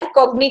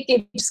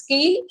 cognitive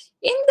skill,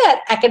 in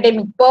their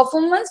academic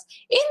performance,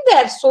 in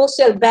their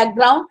social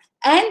background,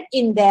 and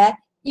in their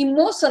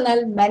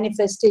emotional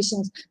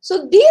manifestations.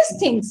 So these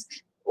things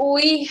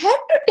we have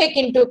to take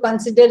into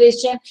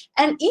consideration,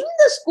 and in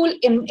the school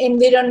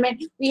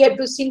environment we have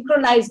to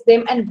synchronize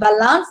them and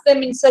balance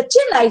them in such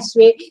a nice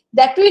way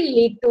that will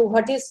lead to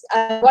what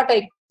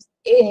I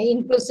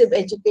inclusive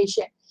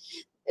education.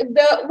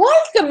 The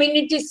world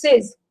community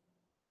says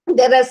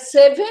there are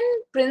 7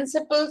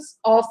 principles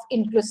of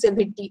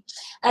inclusivity,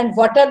 and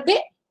what are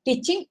they?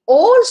 Teaching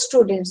all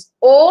students,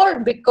 all,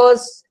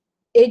 because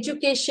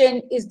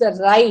education is the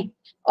right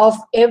of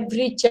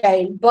every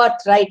child,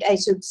 birthright I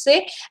should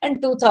say,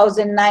 and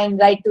 2009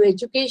 Right to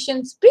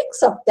Education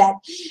speaks of that.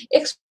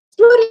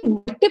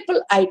 Exploring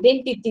multiple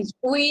identities,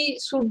 we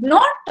should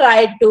not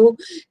try to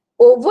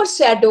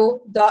overshadow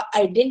the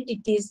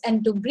identities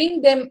and to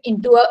bring them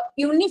into a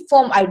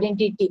uniform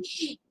identity.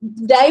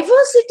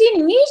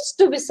 Diversity needs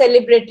to be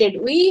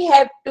celebrated. We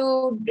have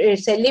to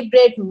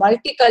celebrate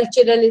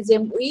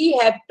multiculturalism. We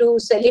have to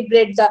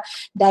celebrate the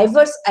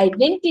diverse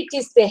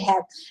identities they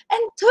have.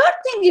 And third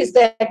thing is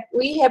that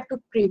we have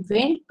to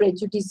prevent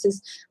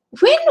prejudices.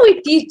 When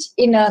we teach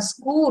in a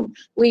school,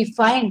 we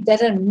find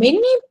there are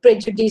many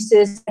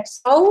prejudices that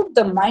cloud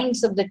the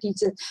minds of the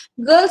teachers.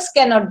 Girls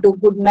cannot do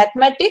good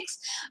mathematics.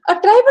 A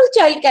tribal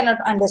child cannot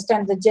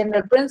understand the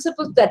general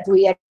principles that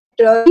we are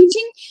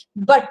teaching,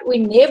 but we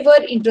never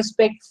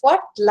introspect what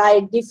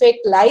defect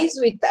lies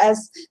with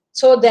us,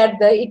 so that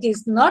it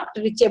is not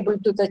reachable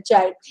to the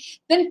child.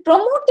 Then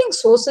promoting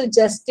social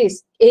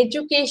justice.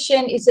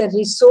 Education is a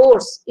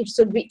resource. It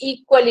should be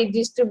equally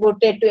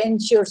distributed to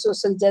ensure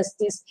social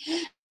justice.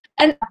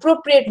 And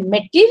appropriate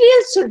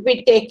materials should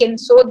be taken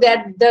so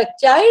that the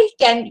child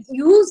can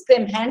use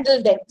them,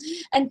 handle them.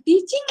 And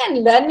teaching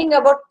and learning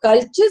about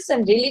cultures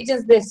and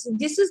religions, this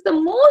is the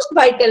most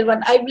vital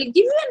one. I will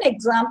give you an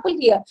example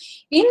here.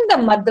 In the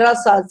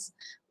madrasas,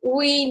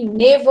 we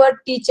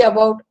never teach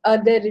about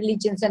other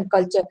religions and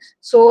culture.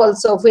 So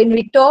also when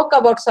we talk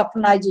about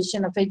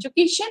Saffronization of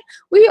education,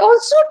 we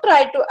also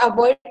try to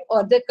avoid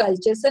other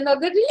cultures and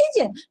other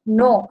religions.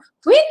 No,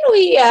 when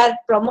we are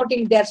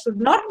promoting, there should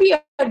not be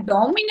a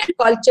dominant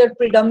culture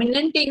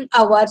predominating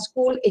our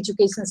school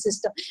education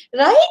system.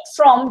 Right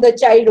from the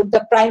childhood,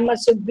 the primer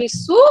should be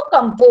so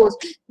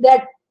composed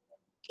that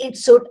It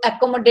should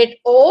accommodate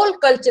all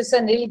cultures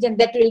and religion,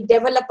 that will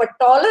develop a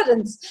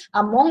tolerance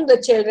among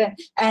the children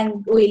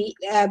and will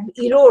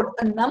erode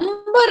a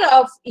number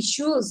of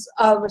issues,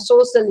 of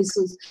social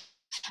issues.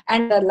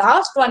 And the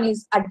last one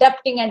is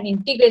adapting and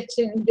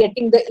integrating,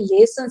 getting the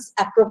lessons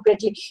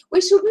appropriately.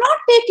 We should not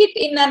take it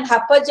in an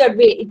haphazard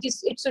way.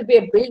 It should be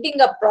a building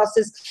up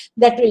process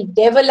that will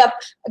develop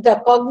the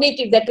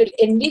cognitive, that will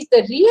enrich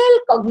the real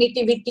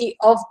cognitivity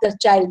of the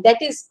child.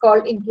 That is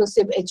called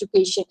inclusive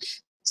education.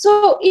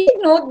 So if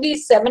you know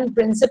these 7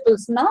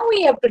 principles, now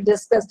we have to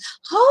discuss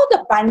how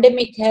the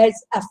pandemic has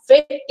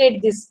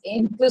affected this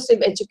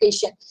inclusive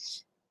education.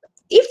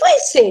 If I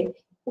say,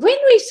 when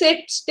we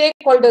say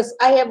stakeholders,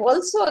 I have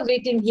also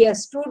written here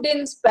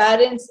students,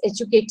 parents,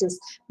 educators,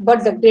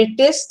 but the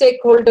greatest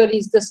stakeholder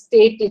is the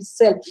state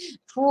itself,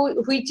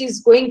 which is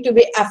going to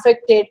be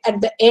affected at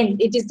the end.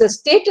 It is the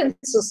state and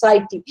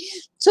society.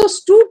 So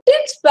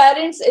students,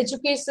 parents,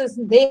 educators,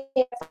 they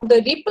have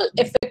the ripple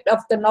effect of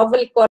the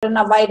novel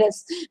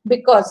coronavirus,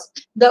 because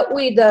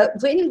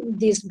when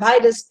this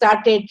virus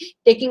started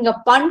taking a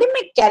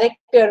pandemic character,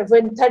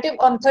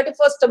 on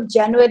 31st of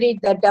January,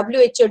 the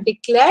WHO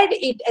declared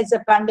it as a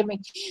pandemic.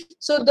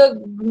 So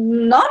the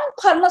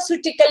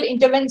non-pharmaceutical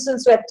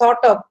interventions were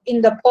thought of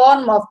in the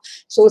form of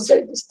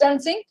social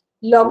distancing,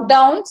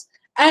 lockdowns,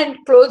 and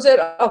closure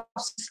of,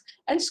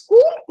 and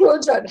school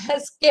closure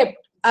has kept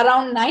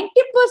around 90%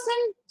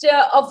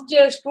 of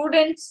their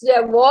students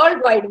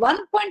worldwide,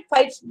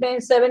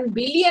 1.57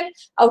 billion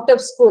out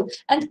of school,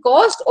 and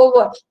caused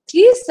over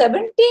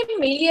 370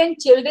 million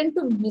children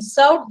to miss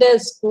out their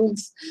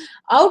schools.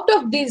 Out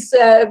of these,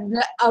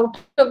 out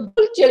of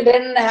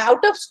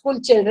school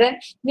children,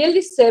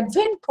 nearly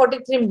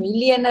 743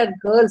 million are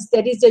girls.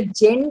 There is a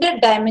gender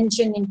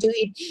dimension into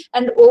it,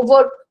 and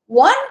over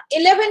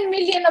 111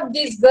 million of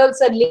these girls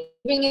are living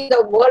in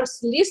the world's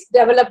least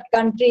developed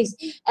countries,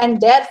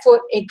 and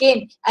therefore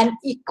again an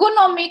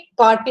economic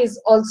part is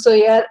also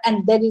here,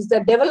 and there is the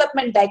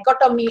development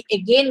dichotomy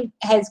again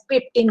has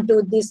peeped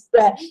into this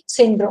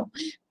syndrome.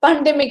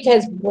 Pandemic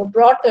has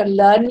brought a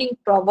learning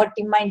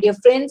poverty. My dear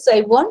friends,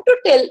 I want to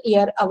tell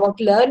here about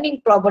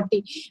learning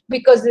poverty,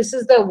 because this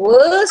is the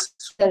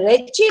worst,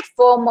 wretched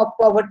form of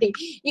poverty.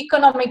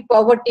 Economic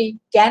poverty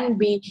can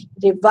be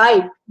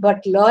revived,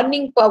 but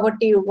learning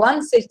poverty,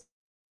 once it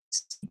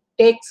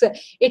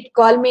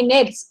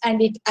culminates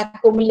and it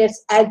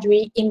accumulates as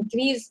we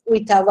increase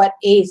with our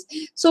age.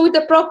 So with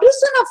the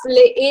progression of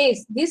age,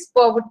 this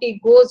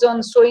poverty goes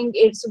on showing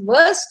its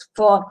worst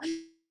form.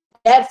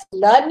 Therefore,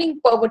 learning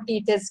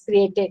poverty it has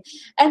created.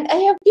 And I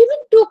have given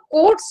 2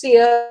 quotes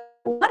here.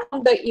 One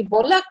on the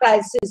Ebola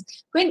crisis.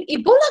 When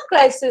Ebola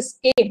crisis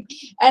came,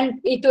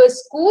 and it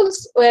was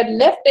schools were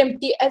left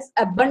empty as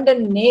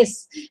abandoned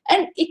nests,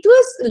 and it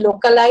was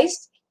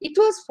localized. It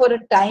was for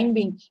a time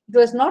being. It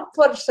was not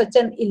for such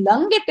an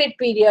elongated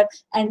period.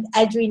 And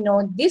as we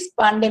know, this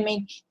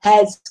pandemic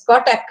has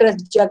cut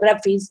across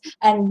geographies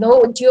and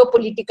no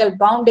geopolitical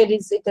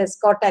boundaries it has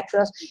cut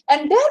across.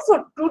 And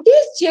therefore,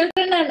 today's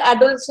children and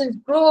adolescents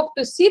grow up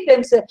to see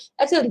themselves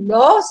as a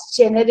lost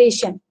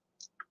generation,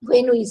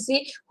 when we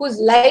see whose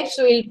lives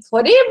will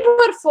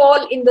forever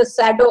fall in the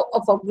shadow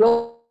of a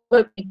global.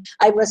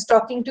 I was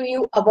talking to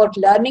you about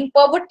learning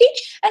poverty,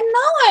 and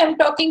now I am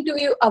talking to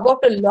you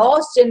about a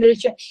lost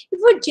generation.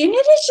 If a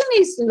generation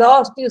is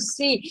lost, you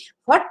see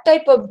what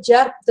type of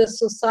jerk the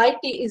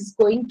society is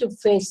going to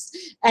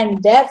face,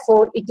 and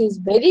therefore it is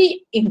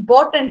very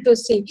important to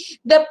see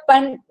the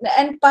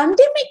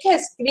pandemic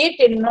has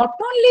created not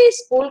only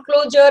school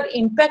closure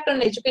impact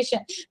on education,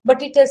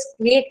 but it has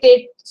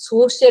created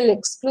social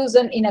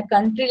exclusion in a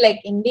country like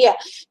India,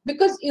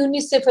 because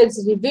UNICEF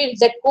has revealed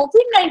that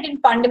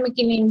COVID-19 pandemic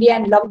in India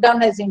and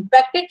lockdown has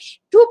impacted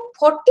to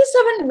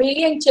 47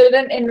 million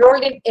children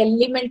enrolled in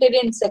elementary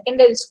and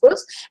secondary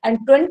schools, and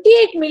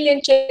 28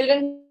 million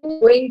children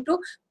going to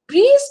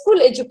preschool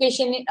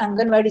education in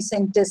Anganwadi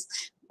centers.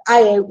 I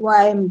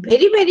am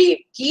very,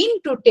 very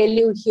keen to tell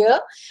you here,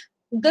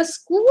 the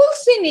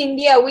schools in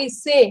India, we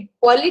say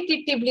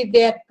qualitatively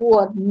they are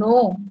poor.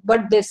 No,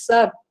 but they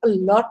serve a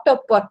lot of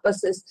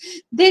purposes.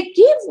 They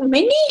give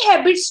many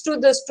habits to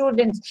the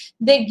students.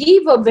 They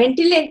give a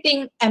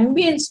ventilating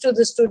ambience to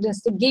the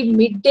students. They give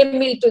midday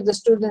meal to the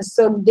students.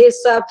 So they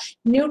serve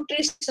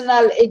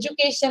nutritional,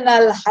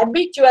 educational,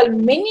 habitual,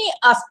 many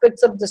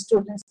aspects of the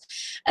students.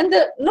 And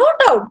no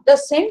doubt, the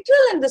central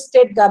and the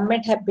state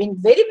government have been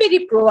very,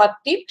 very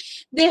proactive.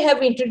 They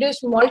have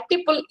introduced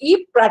multiple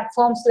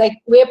e-platforms like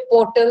web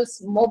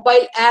portals,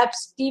 mobile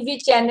apps, TV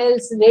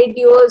channels,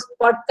 radios,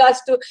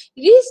 podcasts to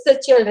reach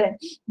the children.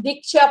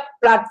 Diksha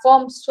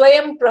platform,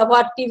 Swayam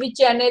Prabha TV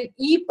channel,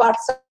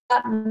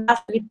 e-Pathshala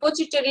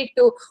repository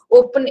to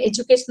open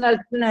educational,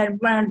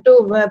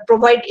 to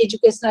provide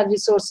educational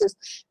resources.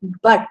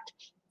 But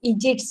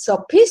is it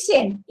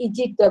sufficient? Is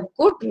it a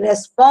good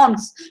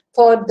response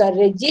for the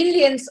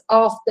resilience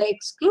of the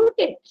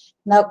excluded?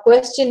 Now,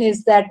 question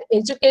is that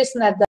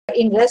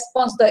in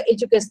response, the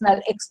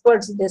educational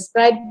experts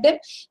describe them.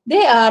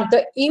 They are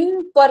the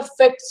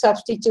imperfect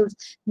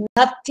substitutes.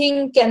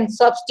 Nothing can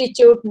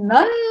substitute.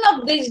 None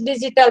of this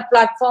digital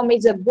platform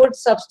is a good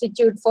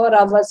substitute for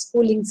our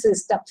schooling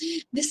system.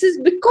 This is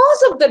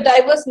because of the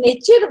diverse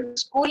nature of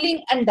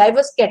schooling and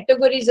diverse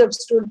categories of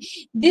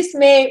students. This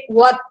may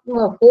work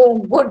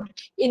good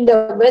in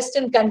the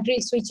Western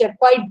countries which are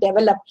quite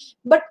developed,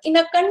 but in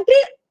a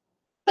country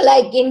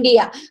like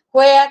India,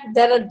 where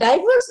there are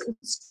diverse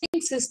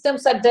schooling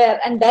systems are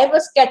there and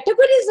diverse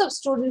categories of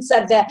students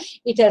are there,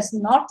 it has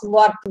not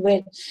worked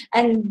well.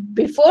 And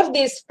before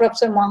this,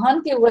 Professor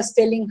Mohanty was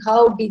telling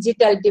how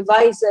digital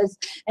devices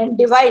and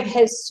divide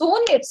has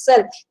shown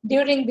itself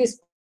during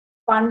this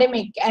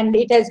pandemic, and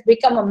it has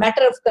become a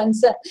matter of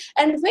concern.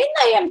 And when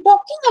I am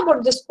talking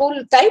about the school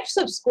types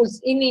of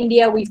schools in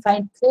India, we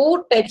find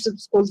 4 types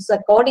of schools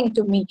according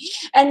to me,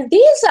 and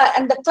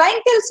the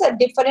clienteles are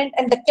different,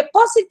 and the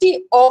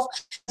capacity of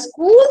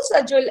schools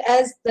as well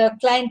as the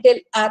clientele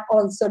are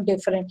also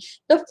different.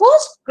 The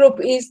first group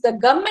is the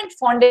government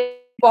funded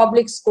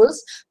public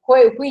schools,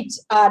 which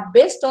are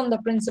based on the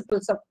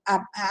principles of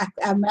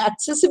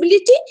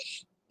accessibility,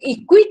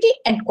 equity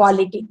and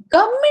quality.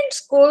 Government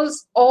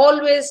schools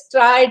always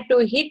try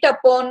to hit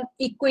upon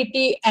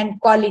equity and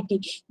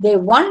quality. They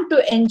want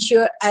to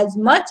ensure as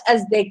much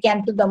as they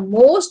can to the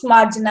most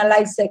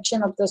marginalized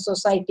section of the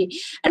society.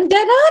 And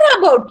there are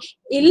about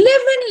 11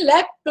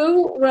 lakh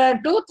to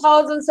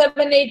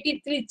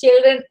 2,783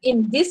 children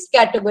in this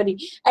category,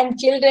 and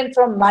children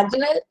from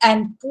marginal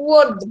and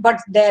poor,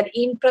 but their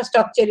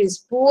infrastructure is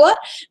poor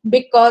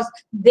because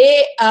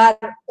they are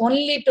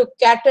only to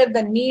cater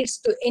the needs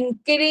to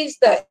increase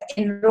the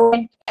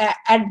enrollment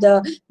at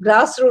the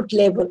grassroots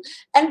level.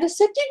 And the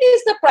second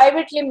is the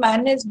privately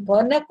managed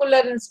vernacular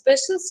and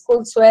special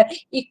schools where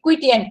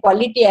equity and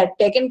quality are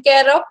taken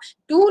care of.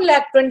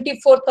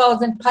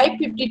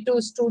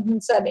 2,24,552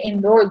 students are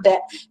enrolled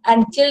there,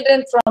 and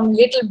children from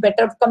little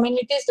better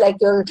communities like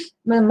your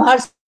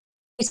Mahasi,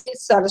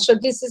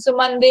 Saraswati Sisu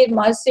Mandir,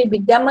 Mahasi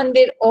Vidya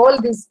Mandir, all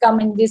these come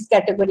in this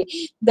category.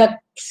 The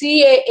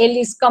CAL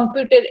is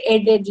computer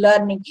aided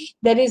learning.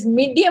 There is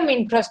medium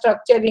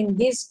infrastructure in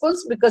these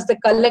schools because they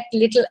collect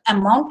little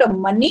amount of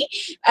money,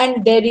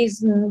 and there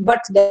is no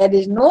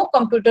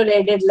computer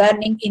aided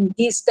learning in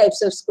these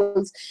types of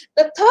schools.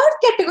 The third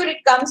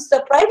category comes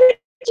the private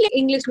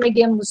English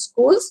medium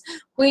schools,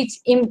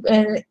 which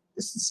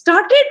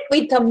started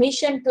with a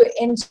mission to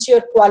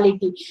ensure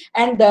quality,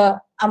 and the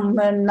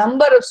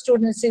number of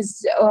students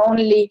is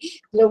only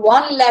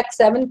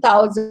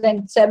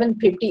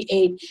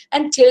 107,758,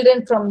 and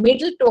children from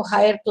middle to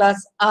higher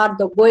class are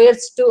the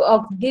goers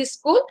of this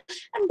school,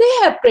 and they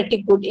have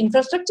pretty good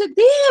infrastructure.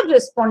 They have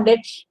responded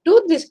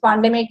to this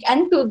pandemic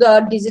and to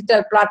the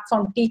digital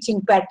platform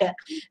teaching pattern.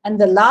 And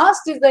the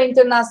last is the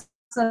international,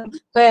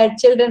 where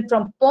children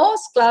from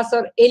post-class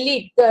or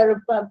elite,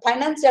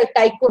 financial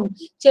tycoon,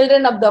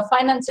 children of the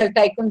financial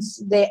tycoons,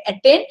 they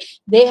attend.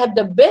 They have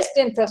the best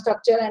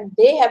infrastructure, and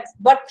they have,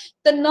 but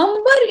the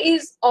number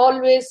is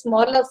always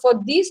smaller for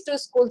these 2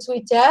 schools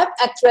which have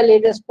actually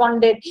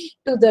responded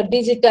to the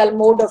digital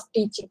mode of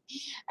teaching.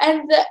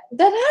 And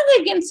there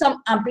are again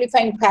some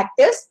amplifying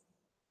factors.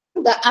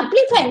 The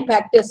amplifying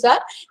factors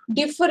are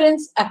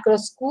difference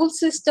across school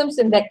systems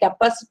in their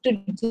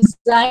capacity to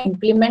design,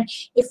 implement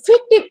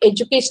effective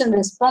education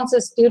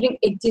responses during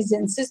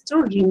exigencies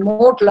through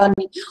remote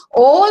learning.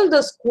 All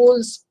the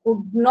schools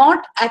could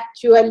not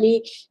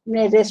actually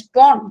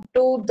respond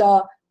to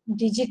the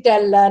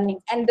digital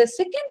learning. And the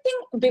second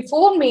thing,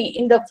 before me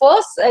in the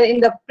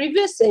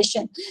previous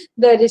session,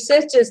 the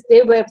researchers,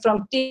 they were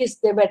from TIS,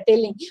 they were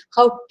telling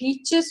how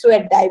teachers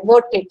were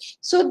diverted.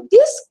 So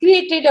this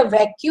created a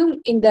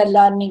vacuum in the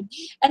learning.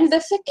 And the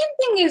second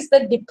thing is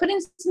the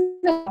difference in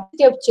the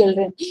quality of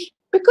children,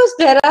 because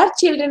there are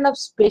children of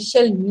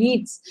special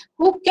needs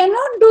who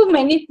cannot do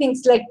many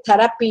things like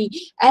therapy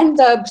and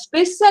the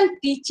special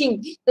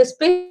teaching, the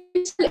special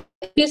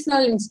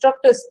educational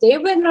instructors, they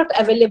were not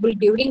available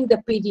during the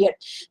period.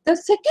 The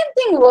second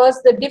thing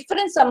was the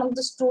difference among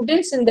the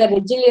students in their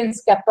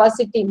resilience,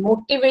 capacity,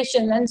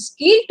 motivation, and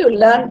skill to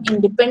learn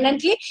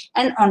independently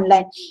and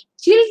online.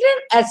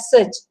 Children as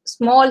such,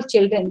 small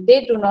children,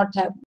 they do not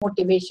have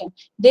motivation.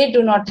 They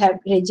do not have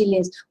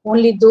resilience.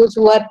 Only those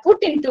who are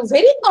put into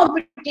very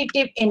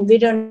competitive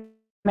environment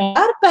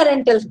or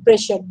parental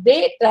pressure,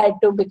 they try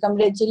to become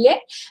resilient,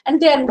 and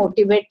they are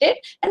motivated,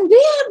 and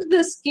they have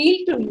the skill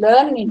to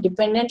learn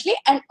independently,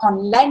 and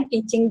online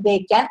teaching they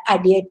can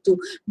adhere to.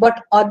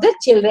 But other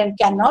children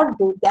cannot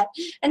do that.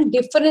 And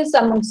difference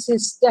among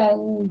students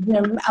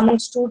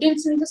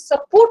in the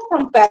support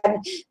from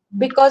parents.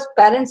 because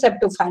parents have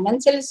to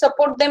financially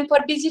support them for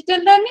digital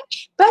learning,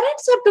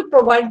 parents have to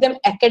provide them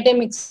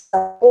academic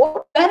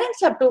support,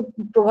 parents have to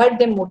provide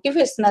them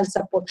motivational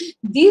support.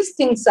 These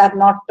things are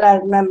not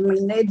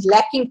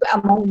lacking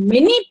among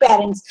many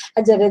parents,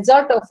 as a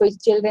result of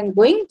which children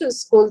going to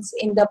schools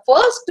in the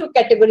first two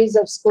categories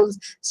of schools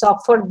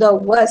suffer the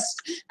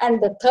worst.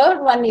 And the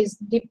third one is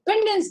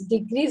dependence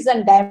degrees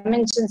and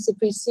dimensions. If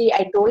we see,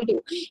 I told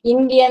you,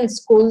 Indian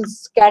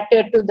schools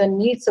cater to the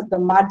needs of the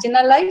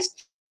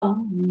marginalized,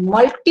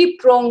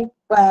 multi-pronged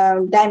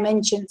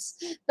dimensions.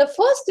 The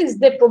first is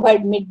they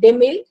provide midday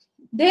meal.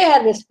 They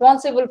are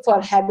responsible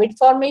for habit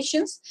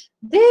formations.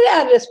 They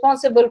are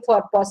responsible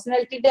for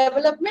personality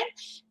development.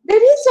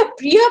 There is a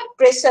peer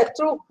pressure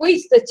through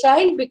which the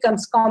child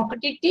becomes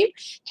competitive.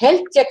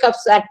 Health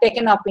checkups are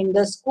taken up in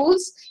the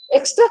schools.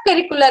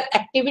 Extracurricular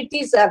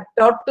activities are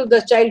taught to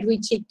the child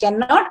which he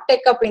cannot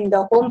take up in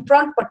the home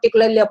front,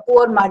 particularly a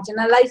poor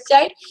marginalized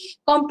child.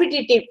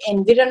 Competitive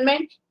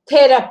environment,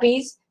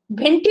 therapies,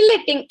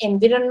 ventilating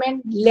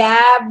environment,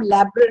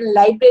 library,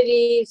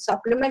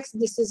 supplements.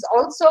 This is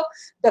also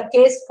the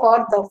case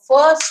for the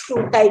first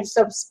two types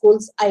of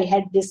schools I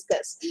had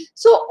discussed.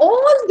 So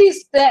all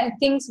these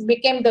things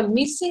became the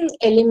missing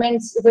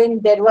elements when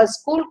there was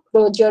school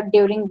closure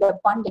during the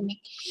pandemic.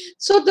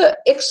 So the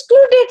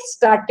excluded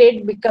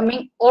started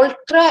becoming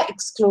ultra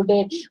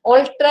excluded.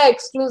 Ultra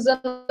exclusion,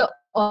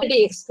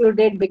 already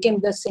excluded became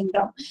the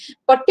syndrome.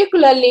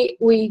 Particularly,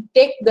 we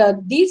take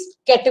these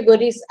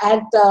categories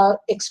as the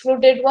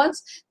excluded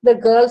ones. The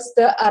girls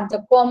are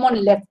the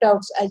common left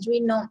outs, as we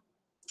know.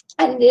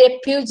 And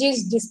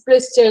refugees,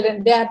 displaced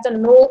children, they are the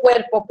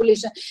nowhere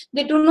population.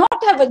 They do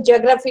not have a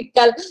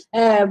geographical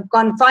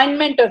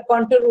confinement or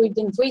contour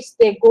within which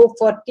they go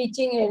for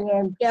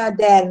teaching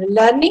their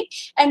learning,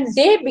 and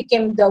they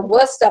became the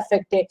worst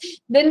affected.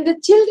 Then the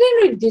children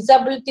with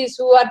disabilities,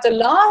 who are the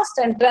last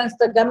entrance,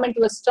 the government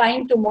was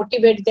trying to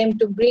motivate them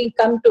to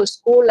come to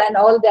school and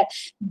all that.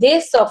 They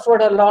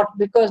suffered a lot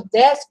because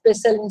their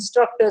special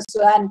instructors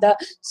and the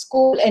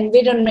school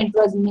environment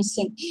was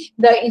missing.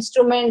 The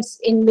instruments,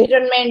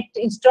 environment,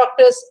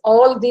 instructors,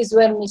 all these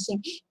were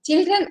missing.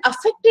 Children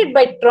affected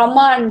by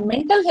trauma and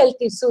mental health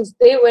issues,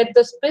 they were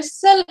the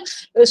special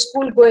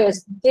school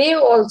goers. They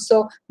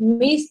also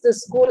missed the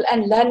school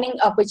and learning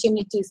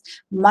opportunities.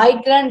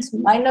 Migrants,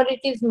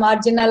 minorities,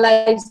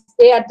 marginalized,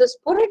 they are the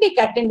sporadic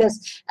attenders,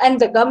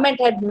 and the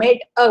government had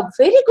made a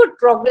very good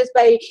progress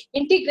by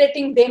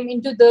integrating them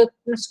into the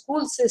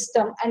school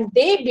system, and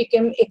they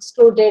became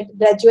excluded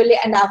gradually.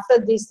 And after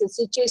this, the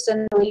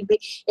situation will be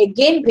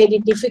again very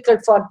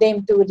difficult for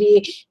them to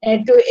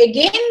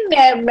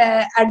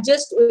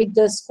adjust with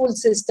the school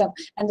system.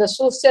 And the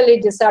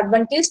socially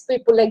disadvantaged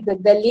people like the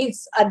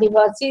Dalits,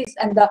 Adivasis,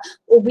 and the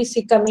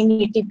OBC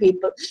community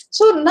people.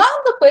 So now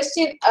the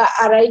question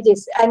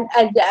arises, and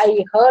I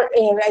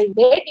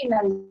read in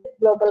a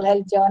Global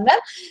Health Journal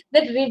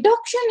that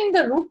reduction in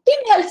the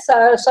routine health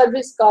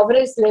service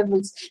coverage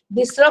levels,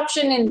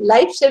 disruption in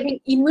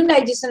life-saving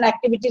immunization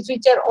activities,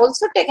 which are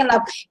also taken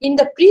up in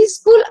the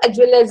preschool as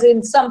well as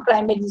in some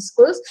primary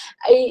schools,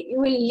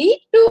 will lead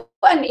to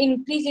an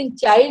increase in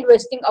child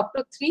wasting. Up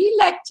to 3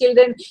 lakh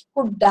children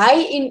could die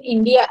in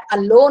India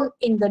alone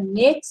in the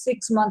next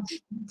 6 months.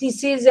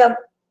 This is a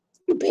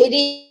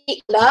very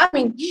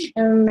alarming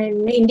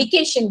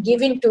indication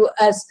given to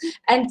us.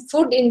 And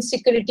food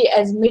insecurity,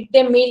 as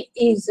midday meal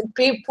is,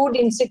 food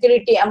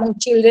insecurity among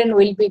children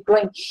will be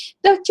growing.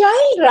 The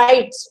child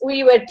rights,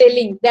 we were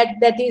telling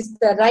that is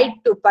the right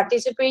to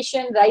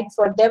participation, right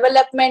for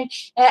development,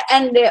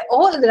 and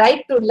all the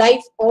right to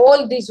life.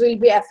 All these will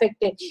be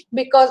affected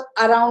because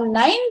around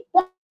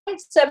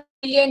 9.7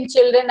 million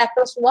children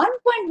across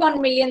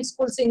 1.1 million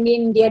schools in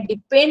India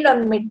depend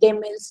on midday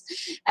meals,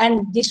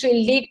 and this will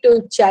lead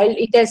to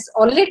it has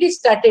already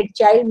started.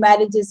 Child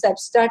marriages have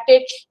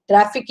started,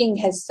 trafficking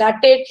has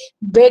started,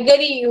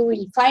 beggary you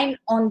will find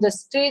on the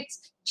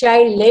streets,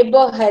 child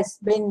labor has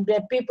been,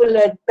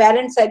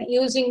 parents are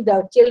using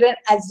the children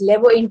as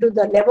labor into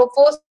the labor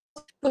force,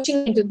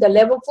 pushing into the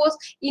labor force,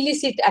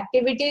 illicit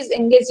activities,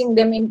 engaging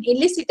them in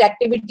illicit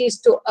activities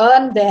to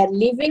earn their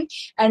living,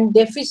 and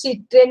deficit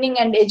training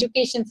and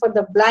education for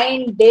the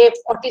blind, deaf,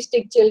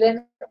 autistic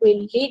children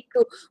will lead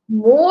to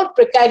more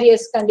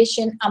precarious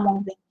condition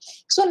among them.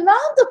 So now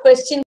the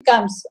question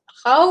comes,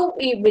 how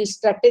we will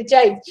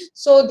strategize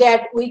so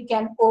that we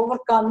can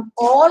overcome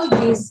all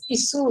these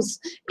issues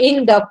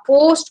in the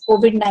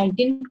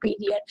post-COVID-19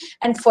 period.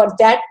 And for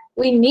that,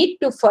 we need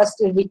to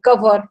first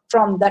recover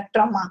from the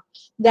trauma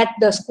that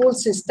the school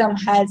system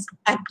has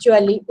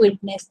actually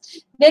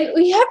witnessed. Then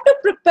we have to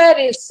prepare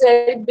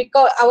ourselves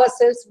because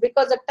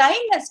the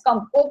time has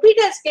come. COVID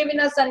has given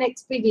us an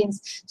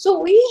experience. So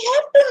we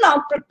have to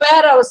now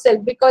prepare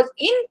ourselves, because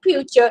in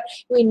future,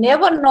 we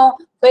never know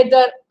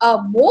whether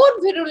a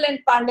more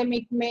virulent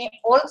pandemic may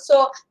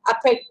also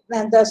affect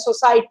the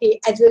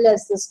society as well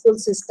as the school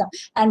system.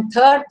 And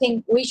third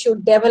thing, we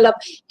should develop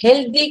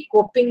healthy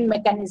coping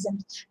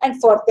mechanisms.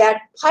 And for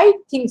that, 5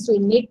 things we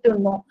need to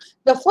know.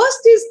 The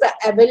first is the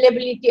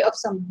availability of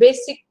some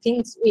basic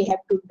things we have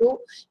to do.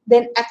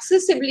 Then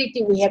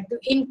accessibility we have to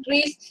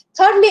increase.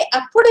 Thirdly,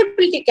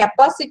 affordability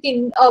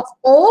capacity of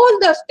all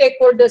the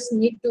stakeholders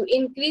need to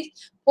increase.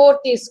 Fourth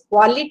is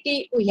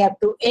quality we have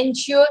to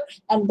ensure.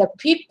 And the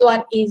fifth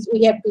one is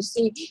we have to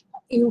see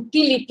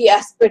utility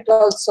aspect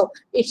also.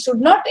 It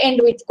should not end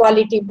with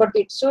quality, but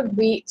it should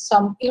be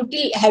some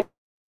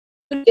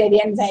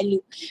utilitarian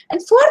value.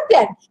 And for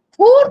that,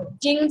 four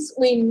things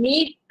we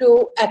need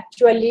to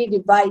actually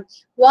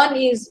revise. One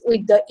is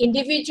with the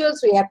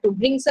individuals, we have to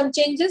bring some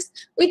changes.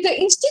 With the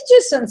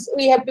institutions,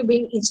 we have to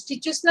bring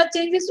institutional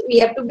changes. We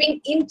have to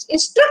bring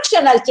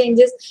instructional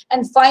changes.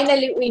 And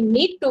finally, we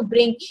need to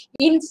bring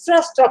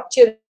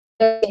infrastructure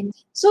change.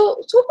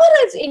 So far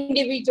as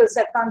individuals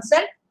are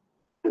concerned,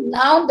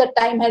 now the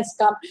time has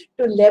come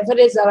to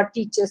leverage our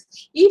teachers.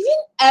 Even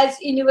as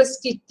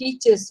university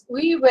teachers,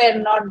 we were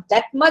not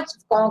that much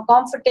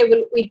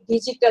comfortable with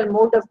digital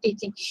mode of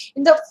teaching.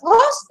 In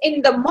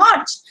the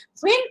March,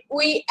 when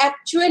we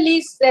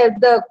actually said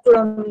the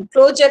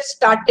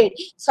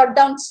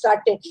shutdown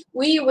started,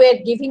 we were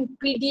giving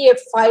PDF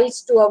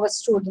files to our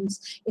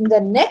students. In the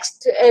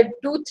next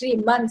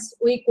 2-3 months,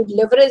 we could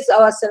leverage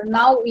ourselves.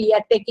 Now we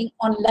are taking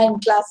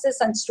online classes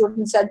and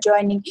students are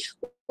joining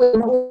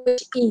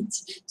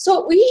each.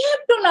 So we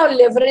have to now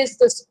leverage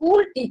the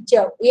school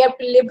teacher, we have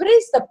to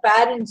leverage the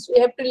parents, we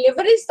have to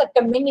leverage the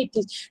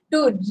communities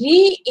to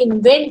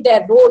reinvent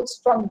their roles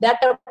from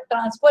that of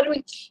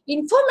transferring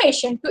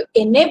information to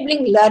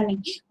enabling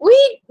learning.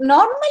 We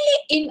normally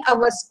in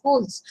our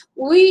schools,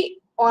 we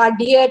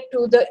adhere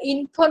to the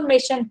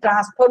information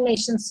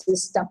transformation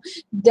system.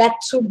 That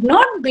should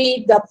not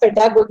be the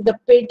pedagogy. The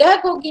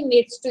pedagogy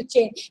needs to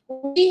change.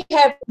 We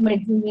have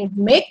to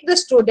make the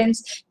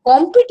students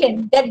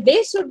competent, that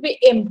they should be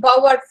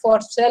empowered for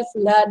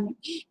self-learning.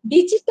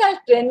 Digital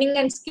training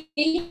and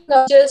skilling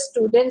of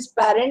students,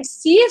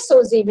 parents,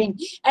 CSOs even,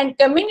 and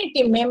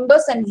community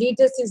members and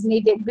leaders is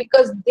needed,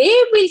 because they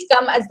will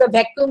come as the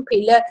vacuum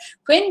filler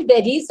when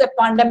there is a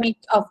pandemic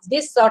of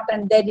this sort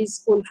and there is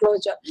school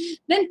closure.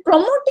 Then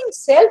promoting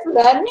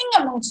self-learning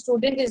among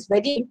students is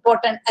very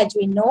important. As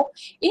we know,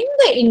 in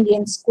the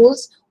Indian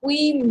schools,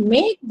 we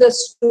make the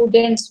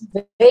students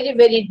very,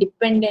 very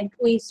dependent.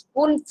 We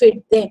spoon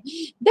feed them.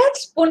 That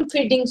spoon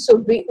feeding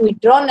should be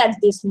withdrawn at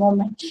this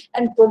moment,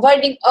 and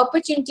providing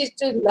opportunities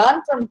to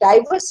learn from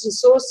diverse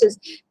resources.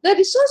 The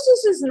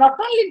resources is not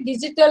only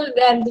digital,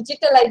 and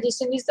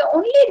digitalization is the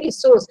only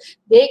resource.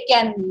 They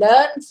can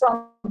learn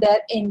from their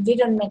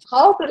environment.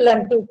 How to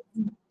learn to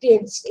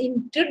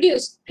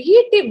introduce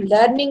creative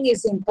learning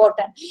is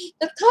important.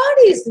 The third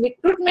is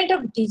recruitment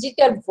of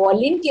digital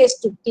volunteers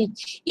to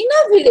teach. In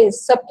a village,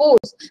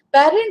 suppose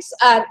parents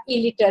are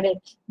illiterate,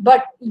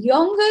 but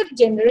younger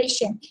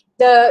generation,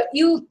 the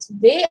youth,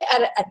 they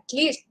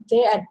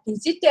are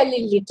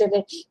digitally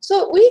literate.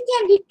 So we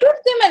can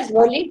recruit them as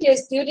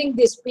volunteers during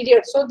this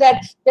period, so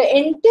that the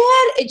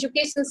entire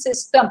education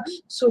system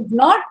should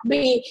not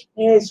be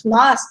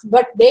masked,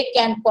 but they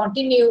can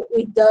continue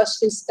with the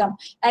system,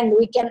 and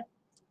we can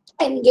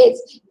engage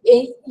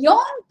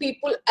young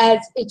people as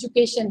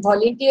education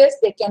volunteers.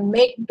 They can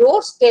make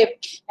doorstep,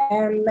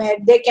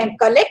 they can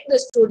collect the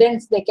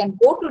students, they can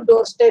go to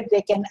doorstep,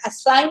 they can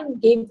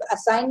give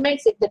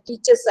assignments if the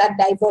teachers are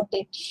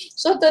diverted.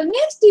 So the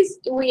next is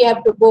we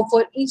have to go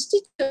for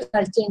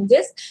institutional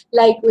changes,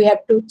 like we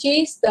have to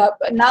change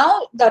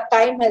now the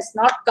time has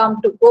not come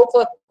to go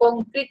for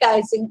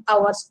concretizing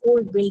our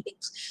school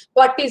buildings.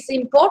 What is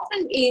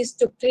important is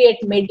to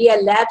create media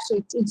labs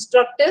with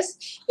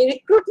instructors,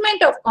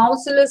 recruitment of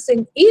counselors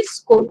in each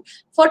school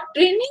for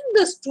training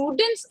the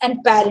students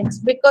and parents,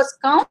 because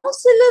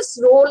counselors'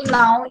 role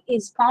now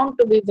is found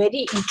to be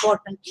very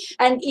important,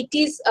 and it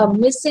is a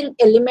missing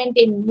element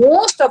in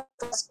most of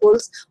the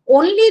schools.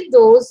 Only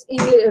those in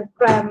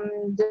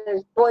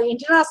the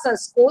international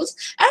schools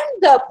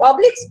and the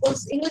public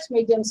schools, English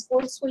medium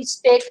schools,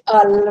 which take a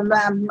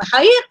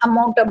higher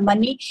amount of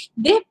money,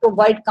 they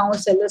provide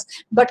counselors.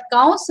 But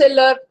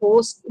counselor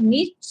post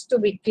needs to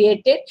be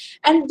created,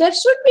 and there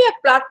should be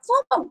a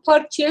platform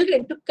for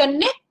children to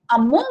connect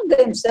among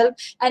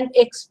themselves and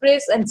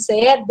express and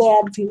share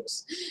their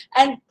views,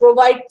 and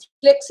provide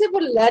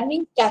flexible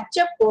learning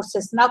catch-up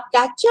courses. Now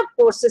catch-up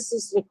courses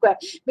is required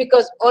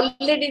because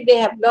already they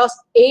have lost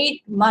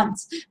 8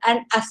 months,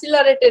 and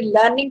accelerated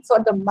learning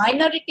for the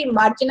minority,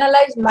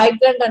 marginalized,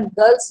 migrant and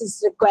girls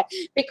is required,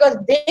 because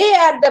they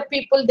are the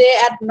people, they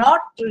are not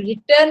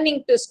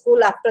returning to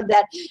school after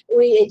that.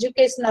 We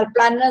educational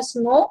planners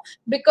know,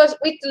 because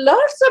with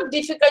lots of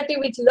difficulty,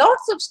 with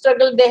lots of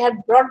struggle, they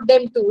have brought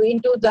them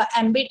into the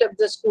ambit of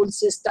the school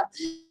system.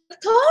 The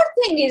third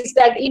thing is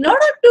that in order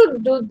to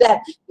do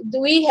that,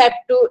 we have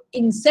to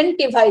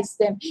incentivize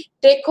them.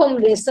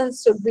 take-home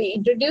lessons should be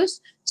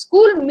introduced.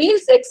 School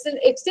meals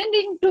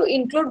extending to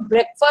include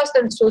breakfast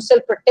and social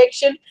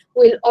protection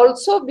will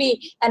also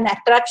be an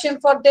attraction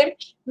for them.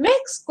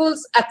 Make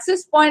schools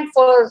access point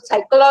for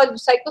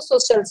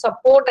psychosocial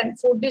support and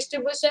food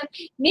distribution.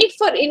 Need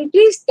for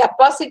increased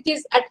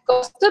capacities at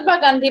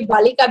Kasturba Gandhi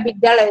Balika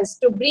Vidyalayas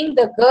to bring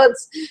the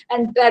girls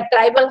and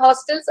tribal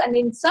hostels, and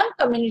in some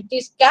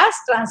communities,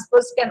 caste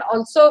transfers can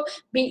also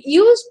be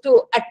used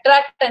to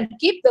attract and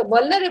keep the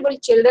vulnerable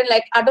children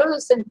like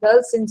adolescent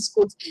girls in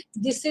schools.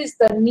 This is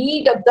the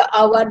need of the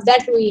hour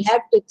that we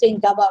have to think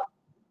about.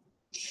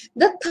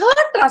 The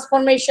third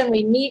transformation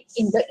we need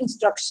in the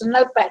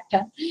instructional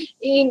pattern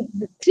in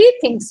the three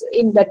things: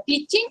 in the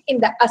teaching, in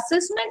the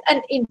assessment,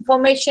 and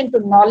information to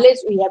knowledge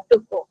we have to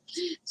go.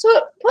 So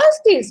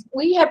first is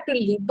we have to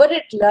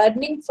liberate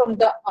learning from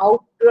the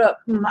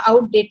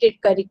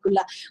outdated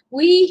curricula.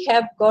 We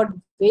have got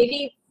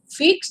very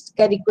fixed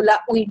curricula.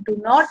 We do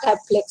not have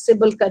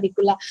flexible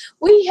curricula.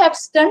 We have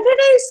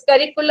standardized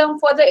curriculum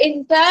for the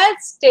entire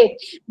state,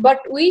 but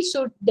we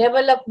should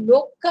develop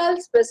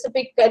local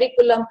specific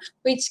curriculum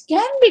which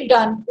can be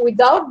done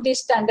without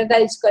this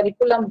standardized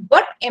curriculum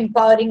but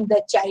empowering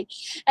the child,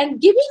 and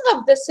giving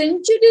up the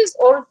centuries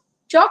old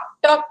chalk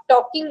talk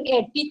talking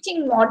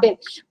teaching model.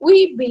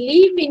 We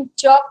believe in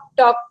chalk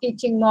talk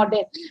teaching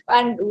model,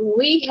 and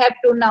we have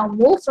to now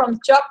move from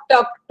chalk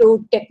talk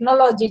to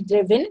technology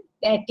driven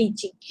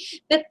teaching.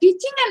 The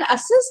teaching and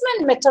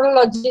assessment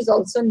methodologies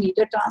also need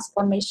a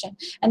transformation.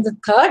 And the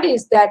third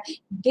is that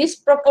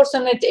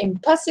disproportionate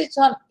emphasis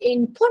on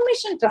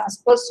information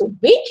transfer should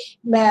be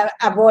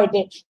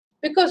avoided,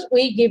 because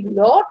we give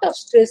lot of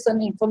stress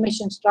on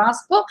information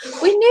transfer.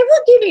 We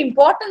never give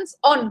importance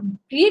on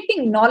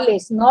creating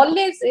knowledge.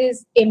 Knowledge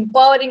is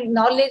empowering.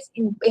 Knowledge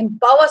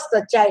empowers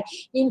the child.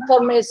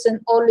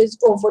 Information always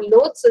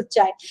overloads the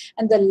child.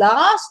 And the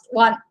last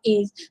one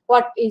is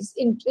what is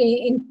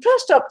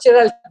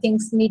infrastructural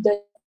things needed.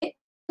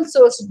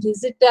 Source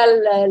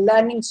digital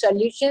learning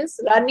solutions,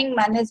 learning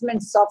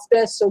management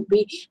software should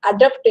be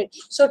adopted,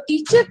 so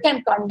teacher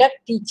can conduct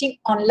teaching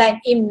online.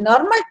 In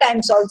normal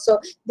times also,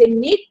 they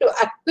need to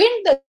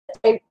acquaint the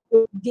child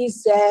with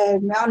these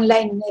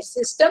online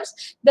systems.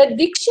 The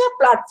Diksha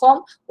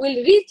platform will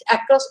reach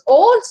across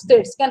all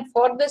states, can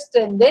further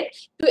strengthen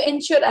to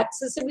ensure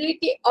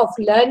accessibility of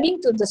learning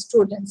to the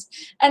students.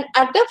 And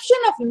adoption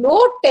of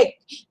low-tech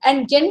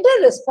and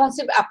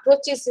gender-responsive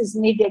approaches is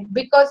needed,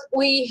 because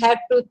we have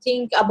to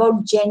think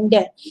about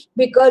gender,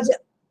 because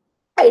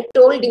I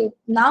told you,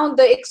 now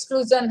the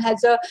exclusion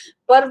has a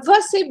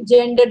pervasive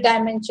gender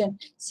dimension.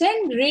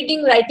 Send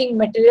reading, writing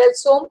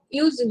materials home,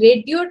 use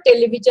radio,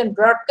 television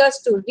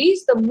broadcast to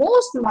reach the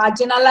most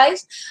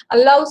marginalized,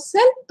 allow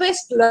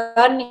self-paced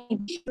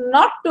learning,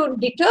 not to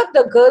deter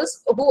the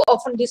girls who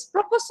often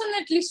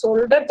disproportionately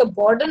shoulder the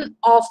burden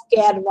of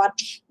care work.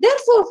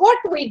 Therefore, what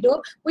we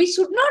do, we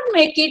should not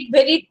make it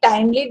very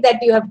timely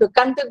that you have to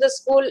come to the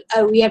school.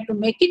 We have to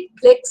make it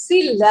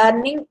flexi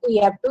learning. We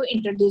have to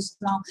introduce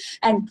now.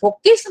 And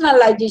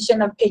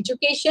vocationalization of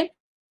education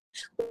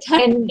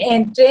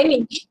and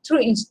training through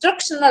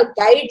instructional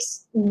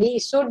guides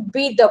should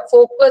be the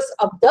focus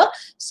of the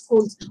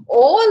schools.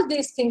 All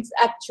these things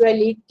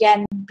actually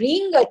can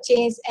bring a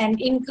change and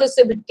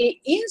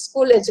inclusivity in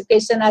school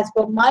education, as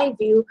per my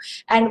view.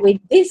 And with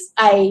this,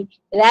 I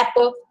wrap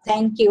up.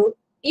 Thank you.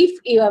 If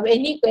you have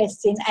any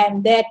question, I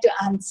am there to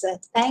answer.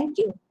 Thank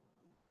you.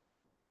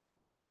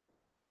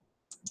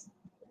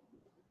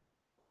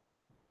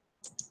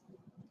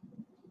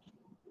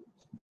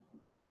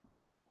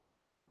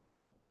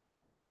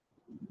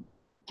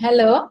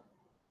 Hello.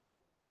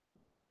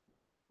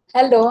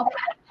 Hello.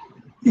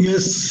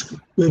 Yes,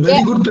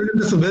 very good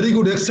presentation, very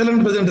good,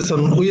 excellent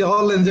presentation. We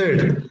all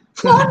enjoyed.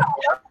 No,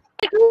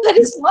 it was a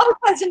very small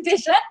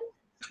presentation.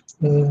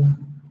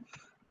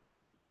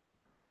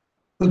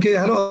 Okay,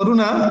 hello,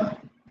 Aruna.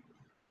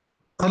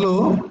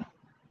 Hello.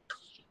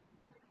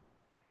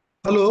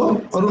 Hello,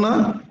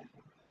 Aruna.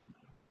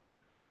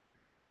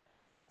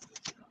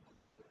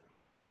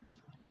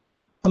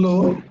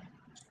 Hello.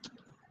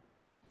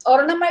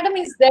 Aruna madam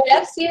is there.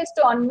 She has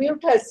to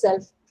unmute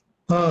herself.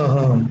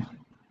 I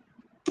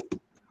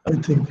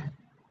think.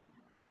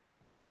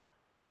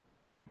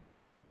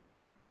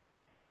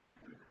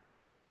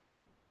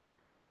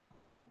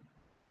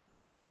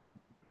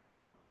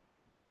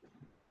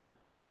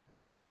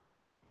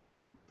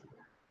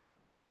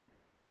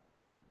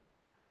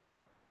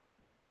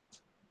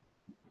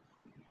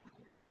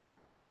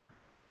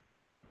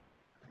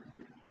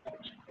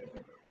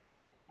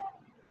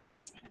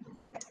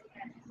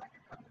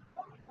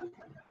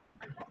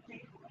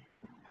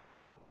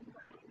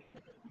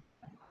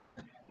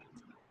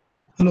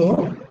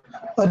 Hello.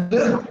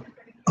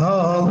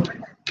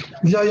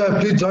 Yeah,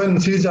 please join.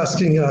 She is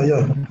asking.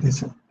 Yeah,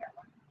 please.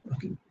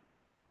 Okay.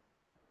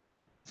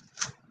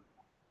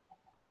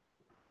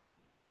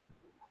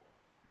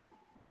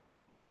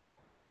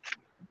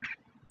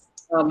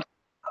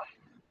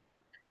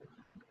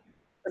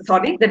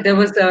 Sorry that there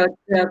was a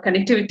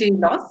connectivity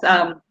loss.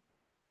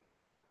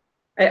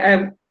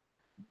 I'm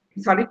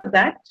sorry for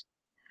that.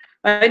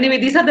 Anyway,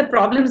 these are the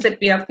problems that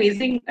we are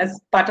facing as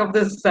part of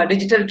this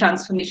digital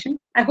transformation.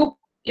 I hope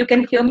you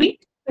can hear me.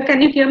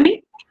 Can you hear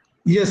me?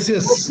 Yes,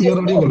 you are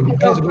audible.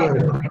 Please go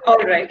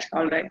ahead.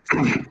 All right.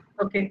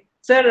 Okay.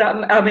 Sir,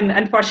 I mean,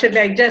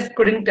 unfortunately, I just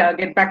couldn't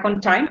get back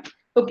on time.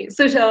 Okay,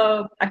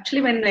 so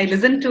actually, when I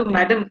listened to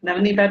Madam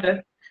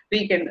Navanita,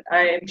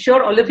 I'm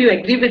sure all of you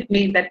agree with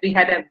me that we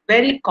had a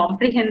very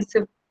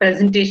comprehensive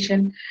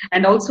presentation,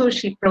 and also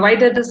she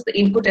provided us the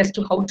input as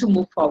to how to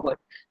move forward.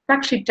 In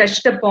fact, she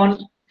touched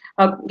upon,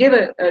 gave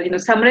a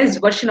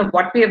summarized version of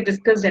what we have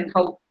discussed and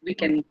how we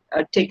can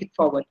take it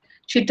forward.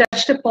 She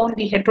touched upon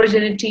the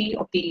heterogeneity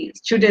of the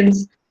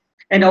students,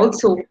 and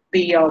also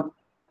the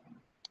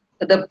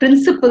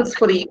principles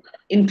for the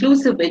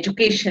inclusive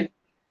education.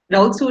 And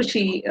also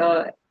she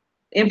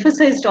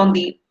emphasized on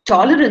the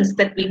tolerance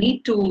that we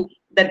need to,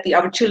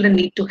 our children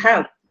need to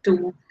have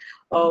to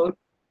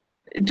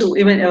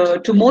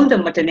mold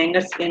them at an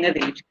younger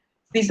age.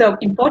 These are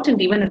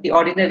important even at the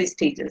ordinary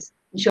stages.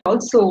 She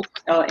also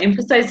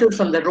emphasizes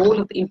on the role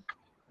of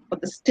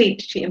the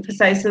state. She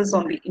emphasizes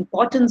on the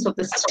importance of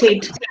the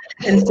state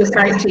in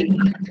society,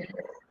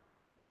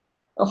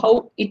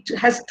 how it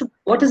has to,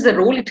 what is the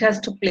role it has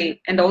to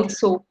play, and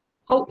also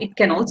how it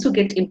can also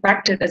get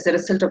impacted as a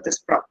result of this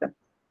problem.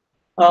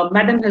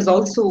 Madam has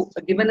also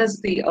given us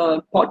the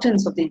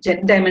importance of the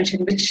gender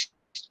dimension, which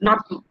not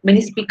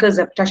many speakers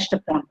have touched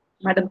upon.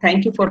 Madam,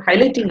 thank you for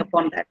highlighting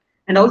upon that,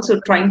 and also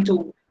trying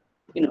to,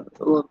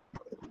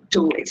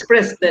 to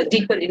express the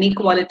deeper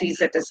inequalities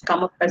that has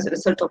come up as a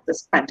result of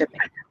this pandemic.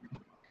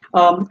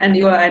 And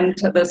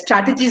the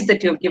strategies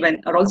that you have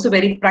given are also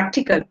very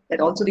practical.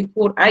 That also the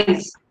 4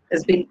 I's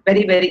has been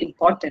very, very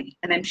important.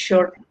 And I'm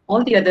sure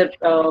all the other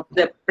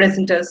the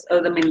presenters,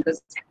 the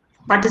members,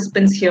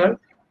 participants here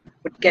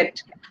would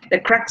get the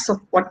crux of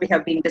what we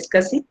have been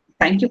discussing.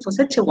 Thank you for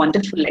such a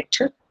wonderful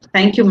lecture.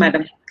 Thank you,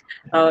 Madam.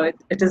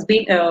 It has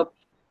been a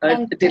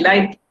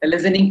delight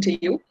listening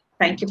to you.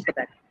 Thank you for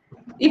that.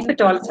 If at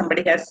all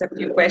somebody has a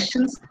few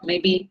questions,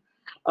 maybe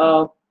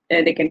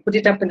they can put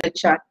it up in the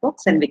chat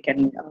box and we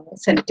can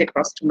send it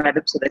across to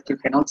Madam so that you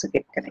can also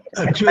get connected.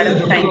 Actually,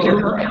 Madam, thank you.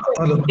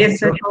 Hello. Yes,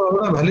 sir.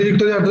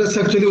 Valedictory address,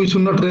 actually, we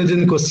should not raise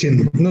any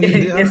question. No,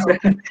 Yes, sir.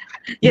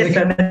 Yes,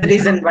 sir. That's the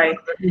reason why.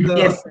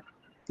 Yes, sir.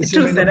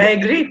 True, sir. I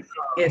agree.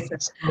 Yes, sir.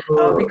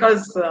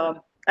 Because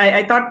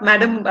I thought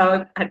Madam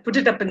had put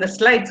it up in the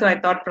slide, so I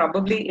thought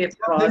probably if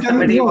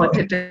somebody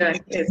wanted to,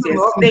 yes,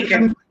 they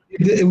can.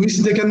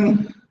 They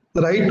can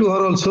write to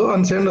her also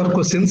and send her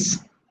questions.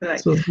 Right.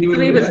 So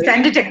we will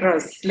send it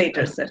across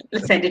later, sir.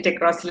 Let's send it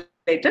across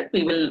later.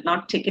 We will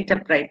not take it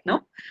up right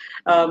now.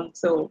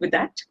 So with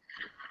that,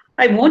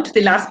 I move on to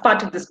the last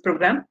part of this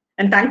program.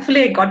 And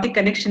thankfully, I got the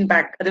connection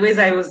back. Otherwise,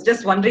 I was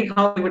just wondering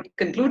how I would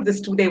conclude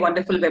this 2-day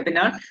wonderful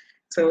webinar.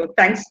 So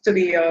thanks to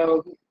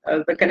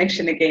the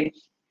connection again.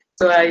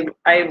 So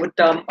I would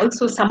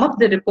also sum up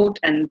the report,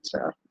 and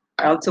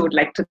I also would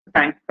like to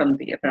thank from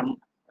the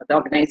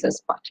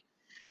organizers' part.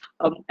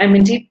 I'm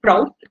indeed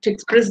proud to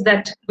express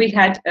that we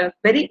had a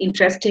very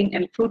interesting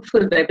and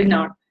fruitful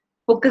webinar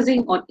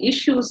focusing on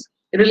issues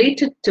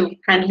related to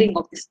handling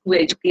of the school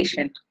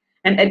education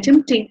and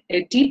attempting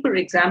a deeper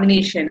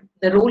examination of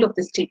the role of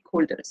the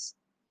stakeholders.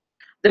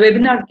 The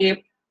webinar gave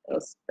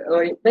us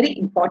very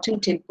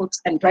important inputs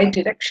and right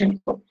direction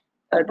for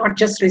not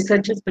just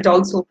researchers, but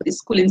also for the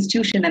school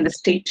institution and the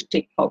state to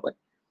take forward.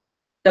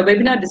 The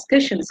webinar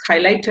discussions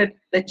highlighted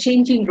the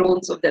changing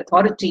roles of the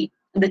authority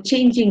and the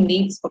changing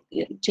needs of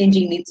the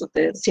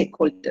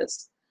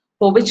stakeholders,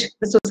 for which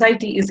the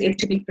society is yet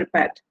to be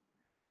prepared.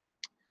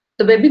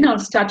 The webinar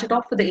started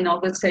off with the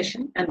inaugural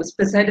session and was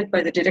presided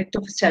by the Director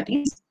of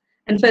Studies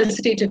and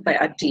facilitated by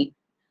our Dean.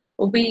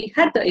 We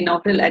had the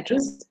inaugural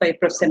address by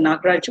Professor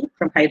Nagaraju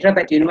from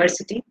Hyderabad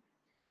University,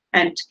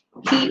 and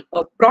he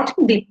brought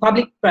in the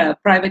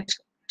public-private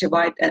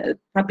divide,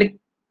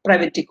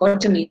 public-private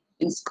dichotomy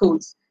in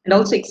schools, and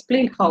also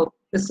explained how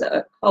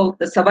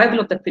the survival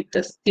of the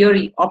fittest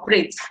theory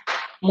operates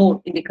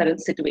more in the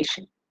current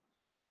situation.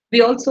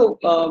 We also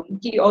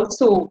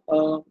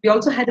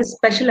had a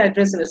special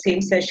address in the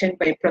same session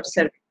by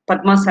Professor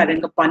Padma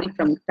Sarangapani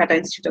from Tata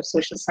Institute of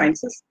Social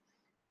Sciences.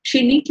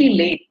 She neatly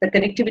laid the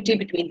connectivity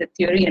between the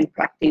theory and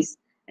practice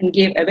and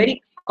gave a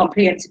very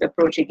comprehensive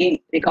approach again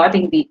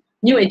regarding the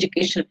new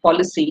educational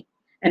policy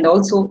and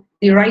also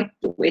the right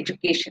to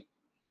education.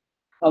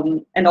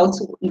 And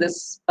also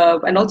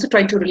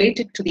tried to relate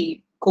it to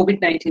the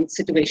COVID-19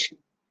 situation.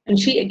 And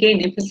she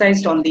again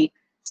emphasized on the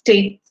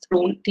state's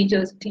role,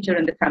 teacher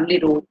and the family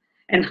role,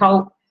 and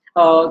how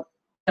the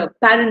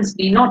parents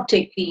need not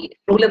take the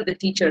role of the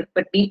teacher,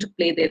 but need to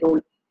play their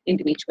role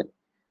individually.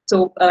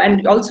 So,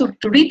 and also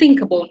to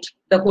rethink about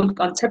the whole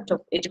concept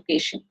of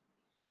education.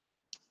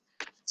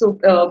 So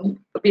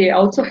we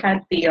also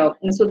had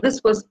so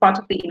this was part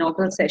of the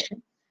inaugural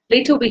session.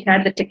 Later we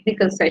had the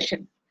technical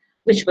session,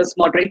 which was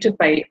moderated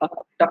by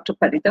Dr.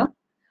 Parida.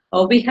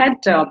 We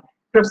had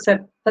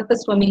Professor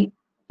Tathaswami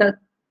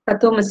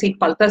Tathomasi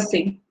Palta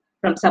Singh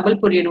from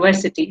Sambalpur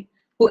University,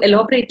 who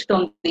elaborated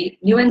on the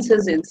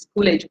nuances in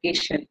school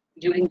education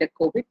during the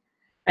COVID.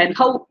 and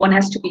how one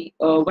has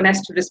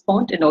to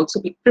respond and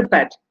also be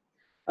prepared.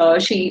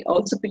 She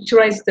also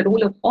picturized the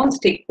role of all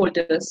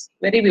stakeholders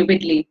very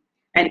vividly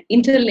and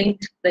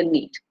interlinked the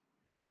need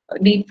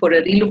for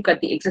a relook at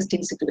the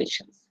existing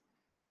situations.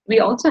 We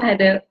also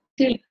had a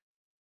detailed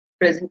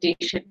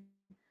presentation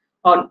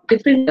on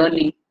different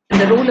learning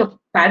and the role of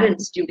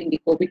parents during the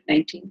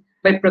COVID-19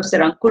 by Professor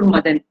Ankur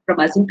Madan from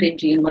Azim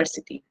Premji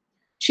University.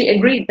 She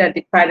agreed that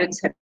the parents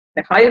had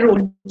a higher role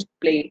to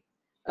play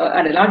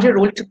and a larger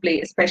role to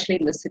play, especially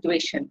in this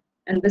situation.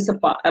 And this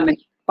apart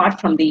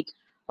from the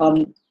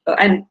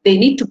and they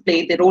need to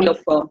play the role of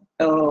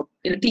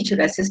teacher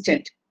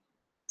assistant.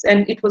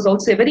 And it was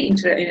also a very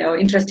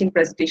interesting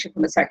presentation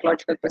from a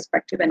psychological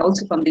perspective, and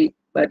also from the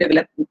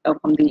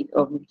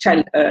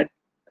child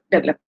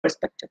development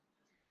perspective.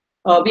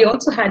 We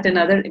also had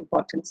another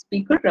important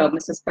speaker,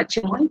 Mrs.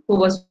 Pachimal, who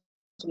was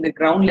from the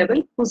ground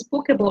level, who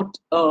spoke about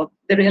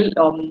the real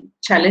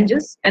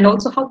challenges and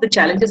also how the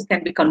challenges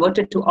can be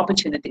converted to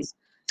opportunities.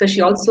 So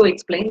she also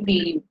explained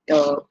the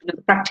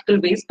practical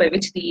ways by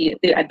which they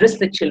address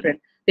the children.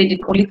 They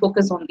didn't only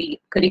focus on the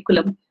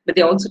curriculum, but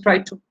they also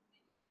tried to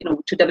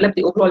develop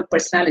the overall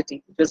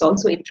personality, which was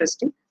also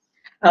interesting.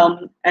 How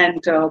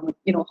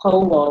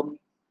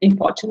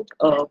important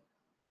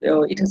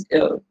it is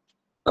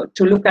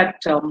to look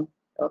at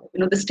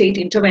the state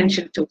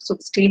intervention too. So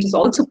the state is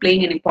also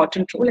playing an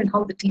important role in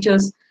how the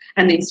teachers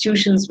and the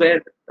institutions were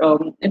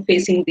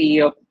facing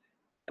the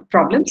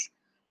problems.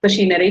 So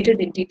she narrated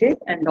in detail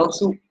and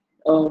also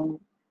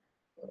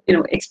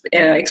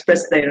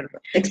expressed their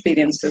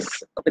experiences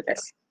with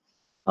us.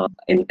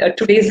 In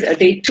today's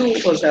day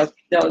 2 was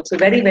also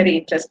very, very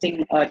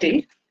interesting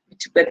day,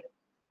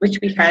 which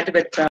we had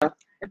with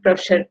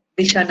Professor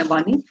Disha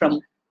Navani from.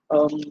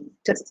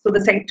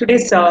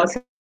 Today's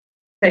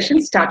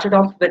session started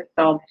off with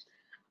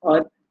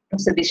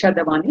Professor Disha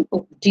Navani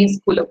of Dean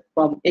School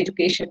of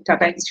Education,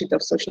 Tata Institute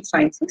of Social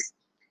Sciences,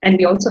 and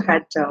we also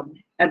had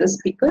other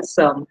speakers,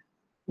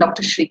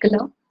 Dr.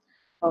 Shrikala,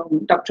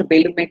 Dr.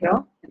 Belu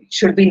Megra,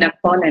 Shurbi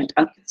Nagpal, and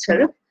Ankit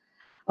Sharaf.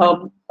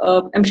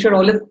 I'm sure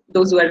all of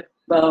those who are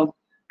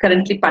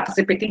currently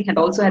participating had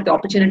also had the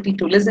opportunity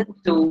to listen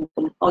to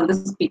all the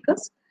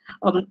speakers.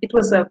 It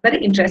was a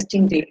very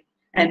interesting day,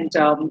 and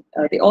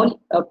they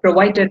all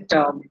provided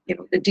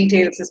the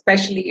details,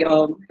 especially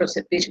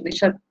Professor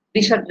Disha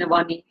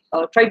Navani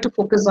tried to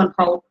focus on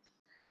how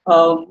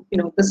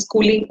the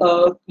schooling,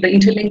 the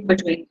interlink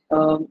between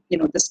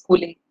the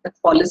schooling, the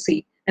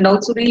policy, and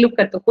also relook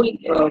at the whole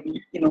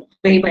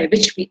way by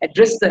which we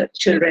address the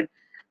children.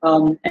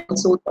 And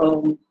also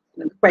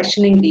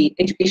questioning the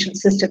education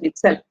system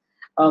itself,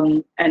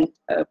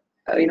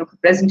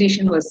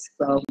 presentation was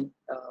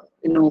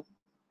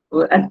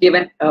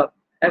given a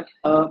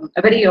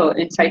very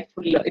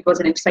insightful. It was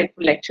an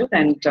insightful lecture,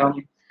 and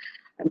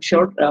I'm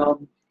sure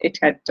it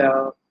had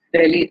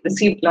really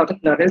received a lot of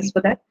laurels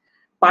for that.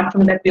 Apart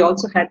from that, we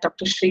also had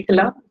Dr.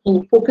 Shrikala,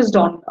 who focused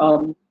on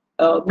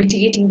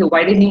mitigating the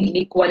widening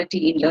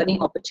inequality in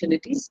learning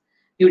opportunities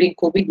during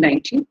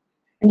COVID-19.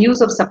 And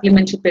use of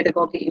supplementary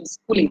pedagogy in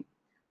schooling.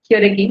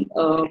 Here again,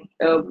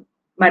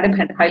 Madam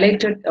had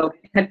highlighted,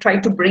 had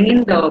tried to bring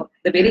in the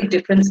very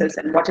differences,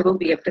 and whatever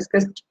we have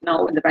discussed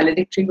now in the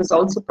valedictory was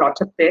also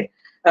brought up there.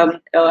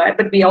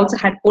 But we also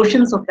had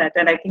portions of that,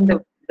 and I think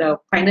the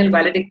final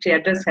valedictory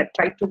address had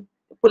tried to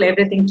pull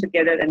everything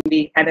together, and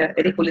we had a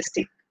very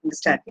holistic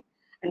understanding.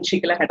 And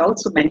Shrikala had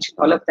also mentioned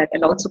all of that,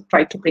 and also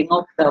tried to bring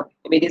out the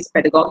various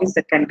pedagogies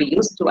that can be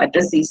used to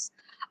address these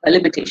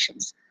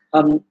limitations.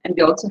 And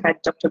we also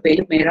had Dr.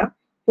 Belu Megra,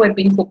 who had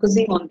been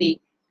focusing on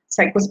the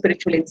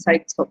psychospiritual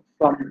insights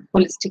from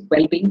holistic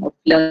well-being of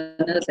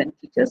learners and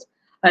teachers.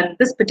 And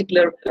this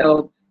particular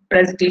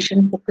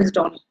presentation focused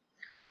on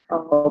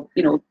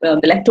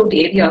the left out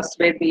areas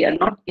where we are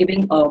not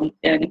giving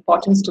an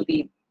importance to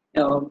the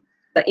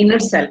inner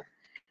self,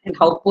 and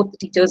how both the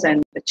teachers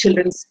and the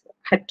children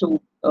had to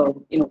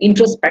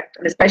introspect,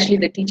 and especially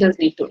the teachers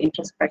need to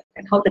introspect,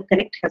 and how the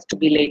connect has to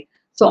be laid.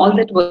 So all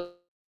that was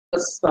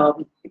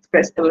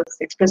expressed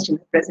in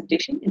the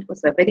presentation. It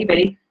was a very,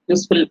 very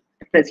useful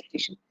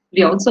presentation.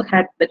 We also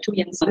had the two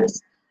young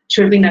scholars,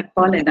 Shurbi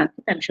Nagpal and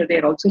Ankit. I'm sure they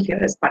are also here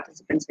as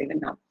participants even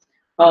now.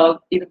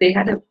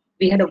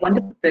 We had a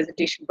wonderful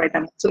presentation by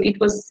them. So it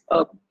was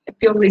a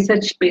pure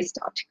research-based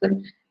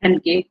article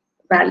and gave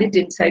valid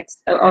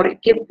insights, or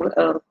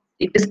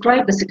it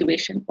described the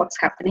situation, what's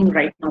happening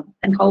right now,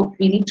 and how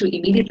we need to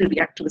immediately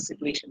react to the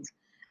situations,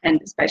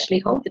 and especially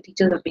how the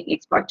teachers are being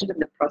exploited in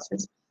the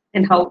process,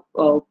 and how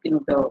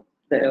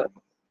the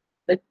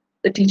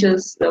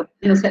teachers,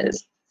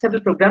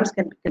 several programs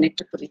can be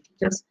connected for the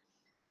teachers.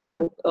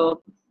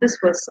 This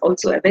was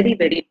also a very,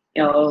 very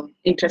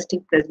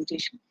interesting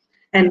presentation,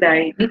 and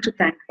I need to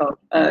thank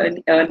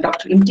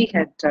Dr. Imti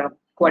had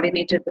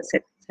coordinated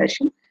the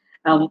session,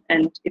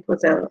 and it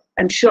was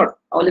I'm sure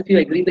all of you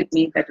agree with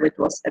me that it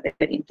was a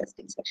very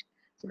interesting session.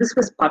 So this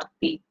was part of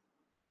the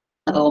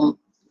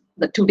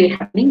 2-day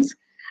happenings,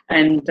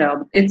 and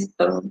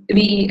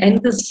we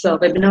end this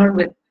webinar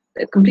with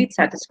complete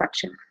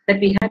satisfaction that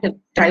we had a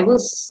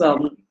diverse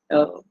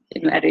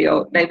array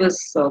of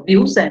diverse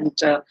views, and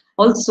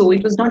also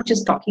it was not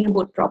just talking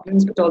about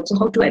problems, but also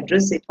how to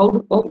address it,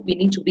 how we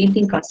need to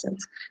rethink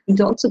ourselves. It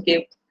also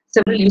gave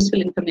several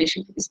useful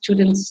information to the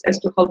students as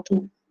to how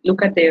to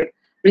look at their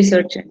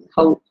research and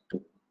how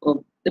to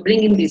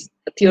bring in these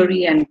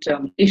theory and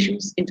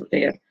issues into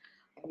their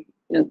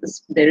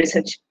their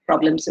research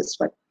problems as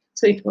well.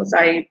 So it was,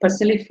 I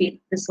personally feel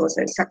this was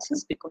a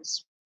success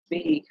because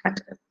we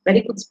had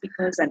very good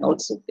speakers and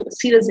also they were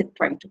serious in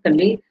trying to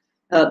convey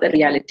the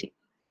reality.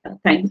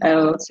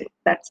 So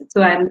that's it.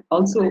 So I'm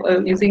also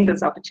using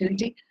this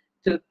opportunity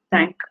to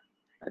thank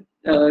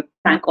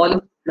all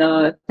of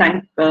the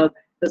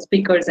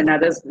speakers and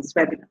others in this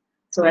webinar.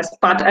 So as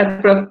part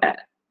of, I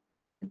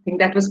think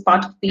that was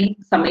part of the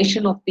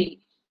summation of the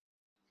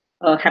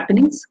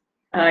happenings.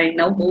 I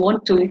now move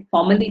on to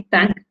formally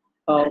thank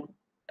all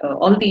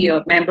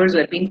the members who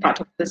have been part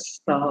of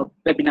this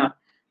webinar.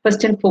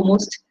 First and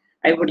foremost,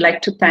 I would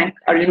like to thank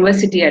our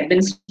university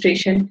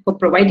administration for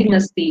providing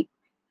us the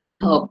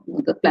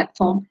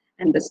platform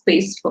and the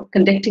space for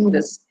conducting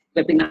this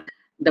webinar.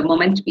 The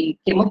moment we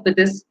came up with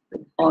this,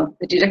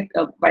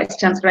 the vice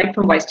chancellor, right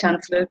from vice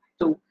chancellor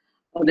to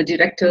the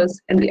directors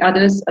and the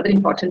other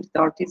important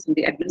authorities in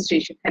the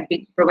administration, had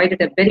been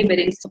provided a very,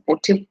 very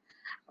supportive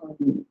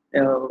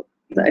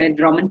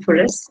environment for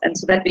us, and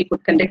so that we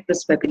could conduct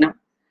this webinar.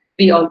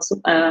 We also,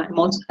 I'm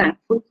also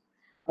thankful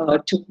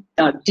to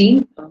our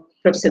dean,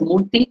 Professor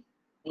Murthy,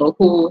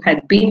 who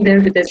had been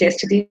there with us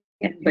yesterday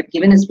and but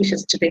given his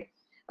wishes today.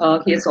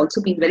 He has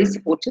also been very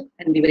supportive,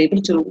 and we were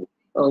able to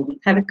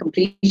have a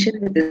completion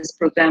with this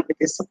program with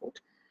his support.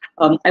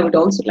 I would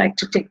also like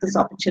to take this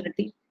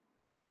opportunity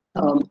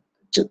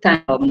to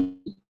thank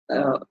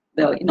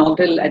the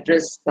inaugural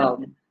address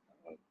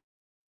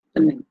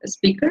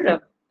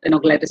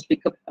inaugural address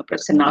speaker,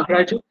 Professor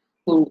Nagaraju,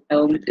 who,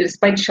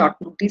 despite short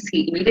notice,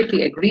 he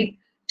immediately agreed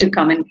to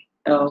come and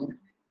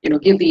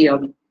give the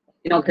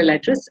inaugural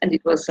address, and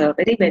it was a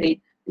very,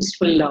 very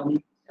useful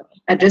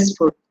address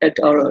for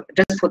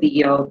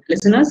the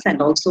listeners,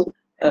 and also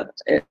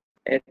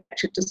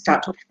to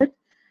start off with.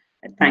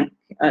 Thank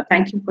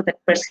you for that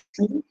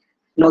personally,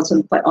 and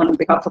also on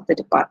behalf of the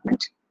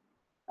department.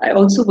 I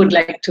also would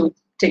like to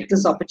take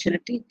this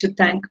opportunity to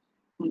thank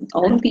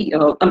all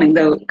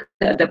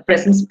the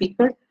present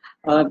speaker,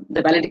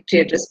 the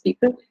valedictory address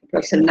speaker,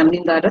 Professor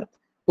Namnindara,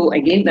 who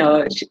again,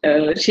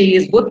 she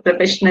is both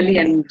professionally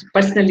and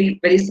personally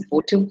very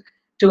supportive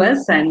to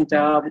us, and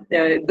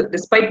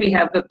despite we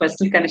have a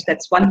personal connection,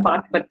 that's one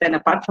part, but then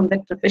apart from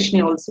that,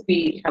 professionally also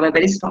we have a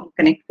very strong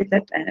connect with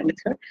that with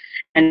her,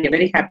 and we're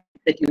very happy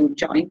that you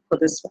joined for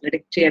this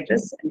valedictory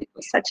address, and it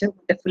was such a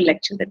wonderful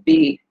lecture that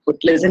we could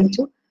listen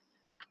to.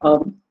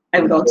 I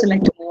would also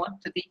like to move on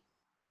to the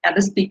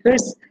other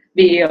speakers.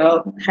 We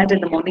had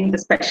in the morning, the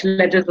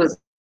special address was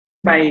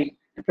by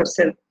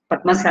Professor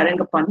Padma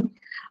Sarangapani.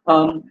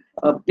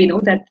 We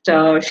know that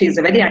she is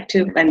a very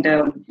active and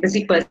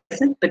busy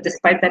person, but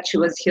despite that, she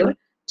was here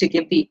to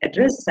give the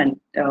address, and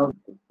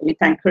we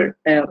thank her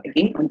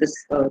again on this.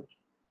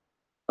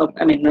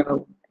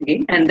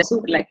 Again, and also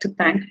would like to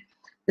thank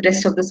the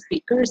rest of the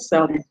speakers.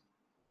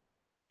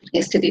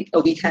 Yesterday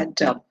we had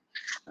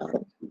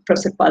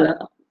Professor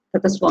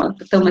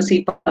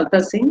Thomasy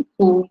Palta Singh,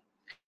 who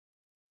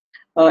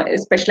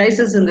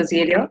specializes in this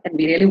area, and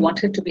we really want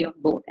her to be on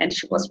board, and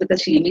she was with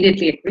us. She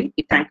immediately agreed.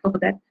 We thank her for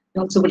that.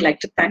 We also would like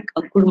to thank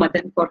Ankur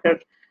Madan for her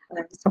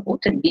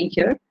support and being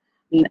here.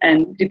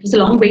 And it was a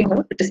long way for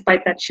her, but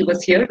despite that, she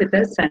was here with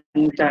us,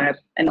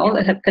 and all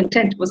her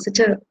content was such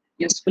a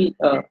useful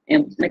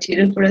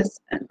material for us,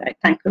 and I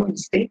thank her on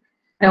this day.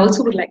 I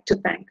also would like to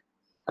thank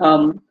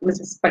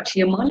Mrs.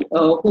 Pachiyamal,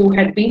 who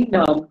had been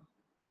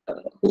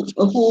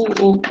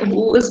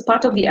who is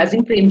part of the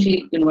Azim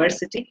Premji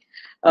University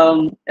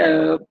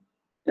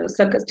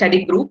Circus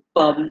Study Group,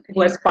 who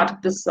was part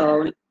of this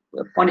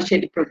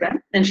Pondicherry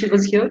program, and she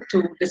was here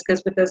to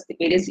discuss with us the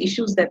various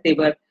issues that they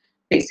were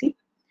facing,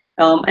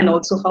 and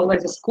also how,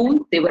 as a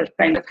school, they were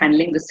kind of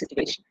handling this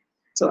situation.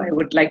 So I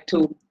would like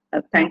to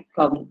thank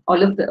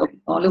all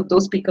of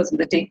those speakers in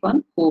the take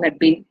one who had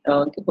been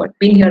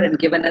here and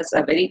given us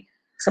a very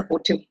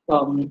supportive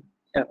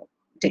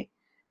day.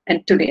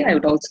 And today, I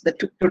would also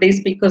today's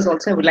speakers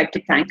also I would like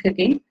to thank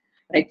again,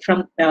 right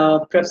from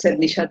Professor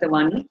Nisha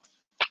Dawani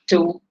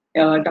to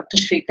Dr.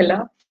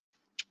 Shrikala,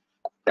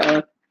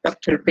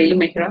 Dr. Velu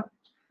Mehra,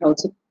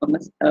 also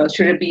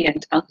Shurabi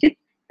and Ankit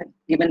have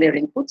given their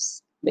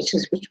inputs, which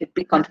would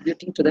be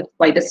contributing to the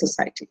wider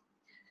society.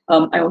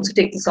 I also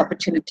take this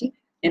opportunity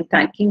in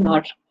thanking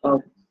our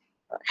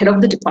head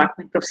of the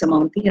department, Professor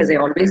Mounty, as I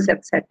always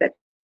have said that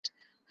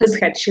his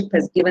headship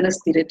has given us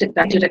the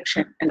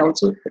direction and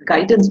also the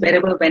guidance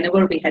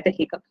whenever we had a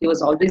hiccup. He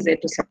was always there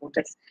to support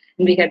us,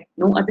 and we had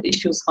no other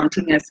issues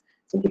haunting us.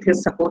 So with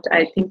his support,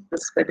 I think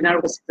this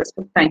webinar was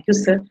successful. Thank you,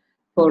 sir,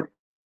 for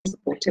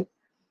supportive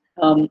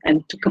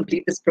and to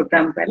complete this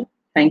program well.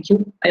 Thank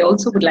you. I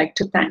also would like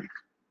to thank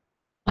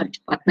our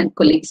department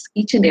colleagues,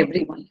 each and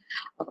every one,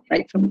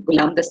 right from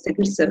Gulam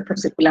Dastagir, sir,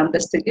 Professor Gulam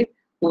Dastagir,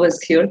 who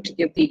was here to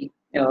give the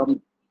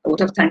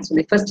vote of thanks on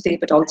the first day,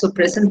 but also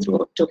present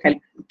throughout to help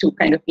to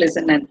kind of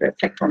listen and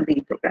reflect on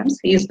the programs.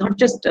 He is not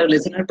just a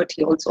listener, but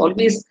he also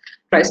always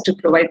tries to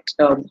provide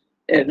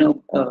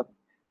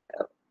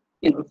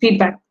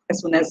feedback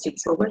as soon as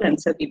it's over,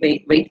 and so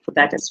we wait for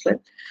that as well.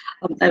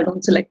 I would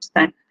also like to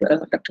thank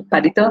Dr.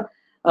 Parita,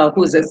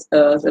 who is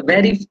a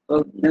very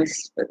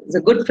is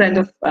a good friend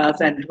of ours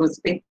and who's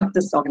been part of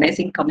this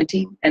organizing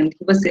committee. And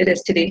he was there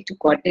yesterday to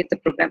coordinate the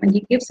program, and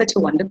he gave such a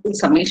wonderful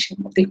summation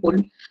of the whole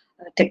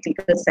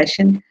technical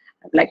session.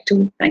 I'd like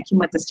to thank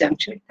him at this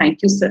juncture.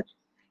 Thank you, sir.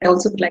 I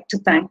also would like to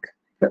thank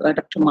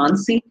Dr.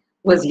 Mansi,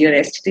 who was here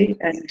yesterday,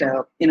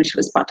 and she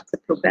was part of the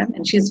program,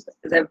 and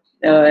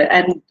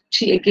and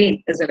she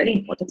again is a very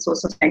important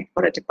source of strength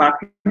for a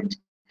department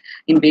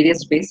in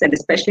various ways, and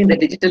especially in the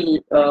digital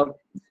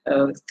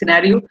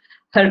scenario.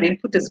 Her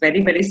input is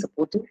very, very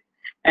supportive,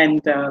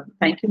 and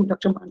thank you,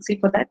 Dr. Mansi,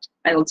 for that.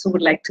 I also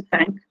would like to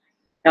thank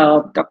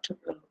Dr.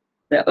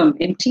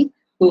 MT,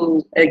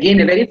 who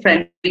again a very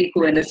friendly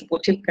and a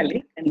supportive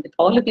colleague, and with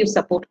all of your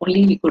support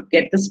only we could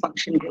get this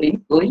function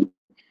going.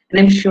 And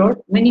I'm sure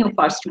many of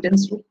our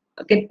students will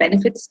get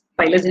benefits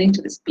by listening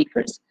to the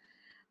speakers.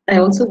 I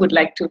also would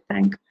like to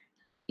thank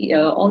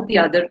all the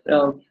other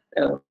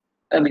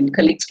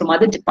colleagues from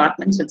other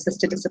departments and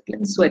sister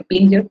disciplines who have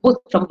been here, both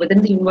from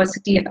within the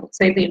university and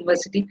outside the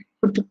university,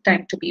 who took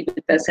time to be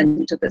with us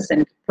and to this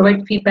and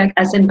provide feedback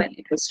as and when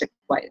it was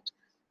required.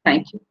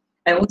 Thank you.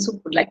 I also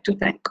would like to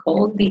thank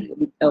all the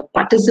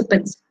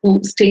participants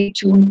who stayed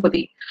tuned for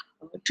the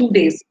 2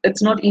 days.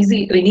 It's not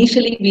easy.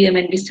 Initially,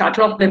 when we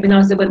started off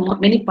webinars, there were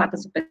many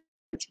participants,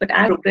 but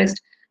as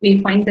progressed, we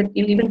find that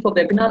even for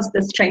webinars,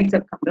 the strengths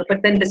have come up.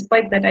 But then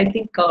despite that, I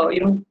think,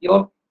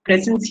 your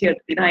presence here,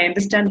 I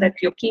understand that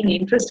your keen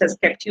interest has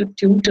kept you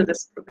tuned to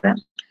this program.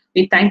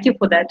 We thank you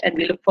for that, and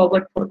we look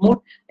forward for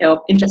more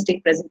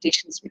interesting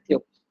presentations with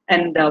you.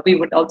 And we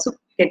would also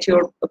get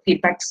your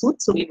feedback soon,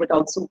 so we would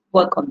also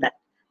work on that.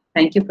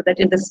 Thank you for that.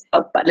 In this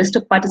list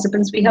of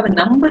participants, we have a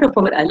number of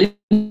our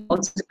alumni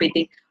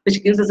participating,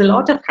 which gives us a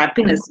lot of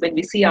happiness when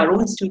we see our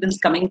own students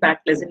coming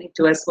back, listening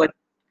to us who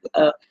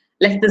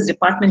left this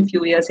department a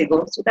few years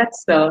ago. So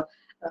that's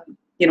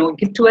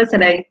give to us,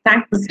 and I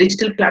thank this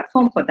digital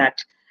platform for that.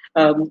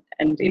 And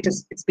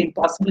it's been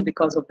possible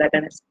because of that.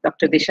 And as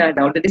Dr. Disha had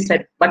already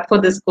said, but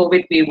for this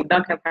COVID, we would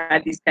not have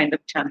had these kind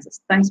of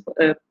chances. Thanks for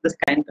this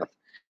kind of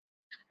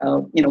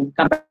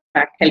come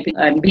back, helping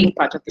and being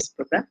part of this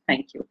program.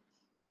 Thank you.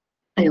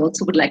 I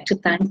also would like to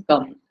thank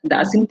the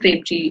Azim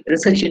Premji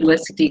Research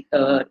University,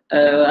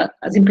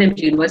 Azim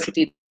Premji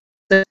University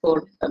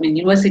for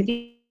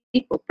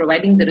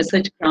providing the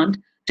research grant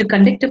to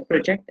conduct a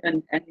project,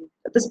 and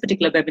this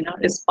particular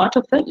webinar is part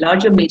of a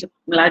larger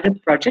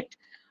project,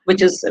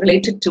 which is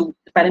related to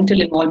parental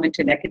involvement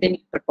in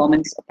academic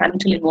performance,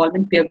 parental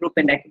involvement, peer group,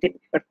 and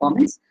academic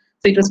performance.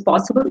 So it was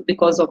possible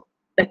because of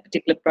that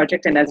particular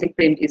project, and Azim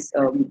Premji's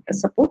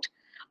support.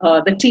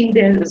 The team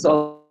there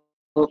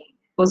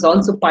was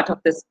also part of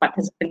this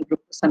participant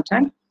group for some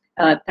time.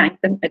 Thank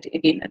them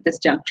again at this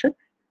juncture.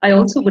 I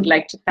also would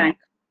like to thank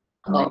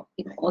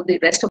all the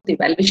rest of the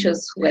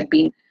well-wishers who have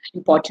been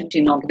important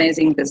in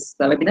organizing this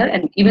webinar,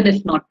 and even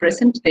if not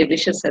present, their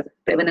wishes have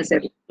given us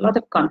a lot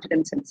of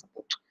confidence and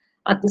support.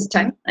 At this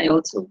time, I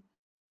also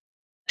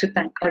to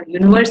thank our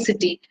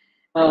university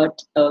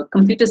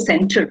computer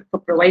center for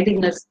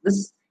providing us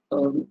this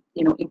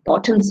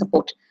important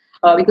support.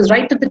 Because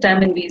right at the time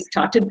when we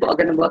started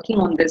working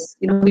on this,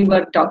 we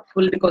were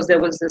doubtful because there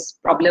was this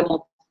problem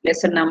of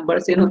lesser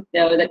numbers,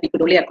 that we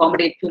could only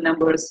accommodate few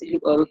numbers,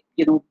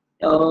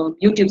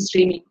 YouTube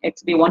streaming.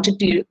 We wanted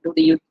to do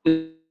the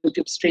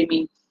YouTube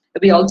streaming.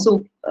 We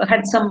also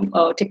had some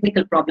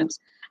technical problems.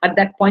 At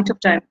that point of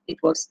time, it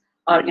was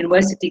our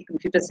university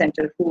computer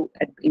center who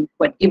had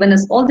given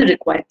us all the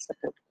required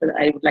support.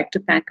 I would like to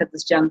thank at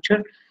this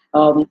juncture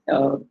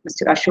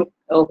Mr. Ashok,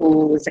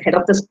 who is the head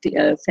of the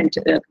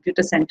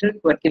computer center,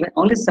 who had given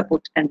all his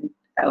support, and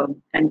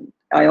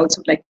I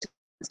also would like to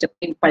Mr.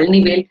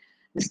 Palnivel,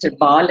 Mr.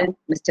 Balan,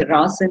 Mr.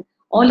 Rasan,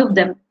 all of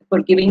them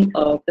for giving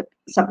the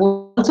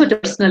support also at a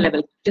personal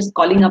level, just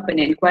calling up and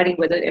inquiring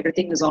whether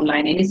everything is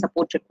online, any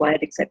support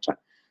required, etc.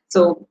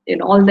 So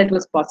in all that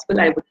was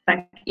possible, I would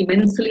thank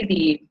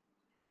immensely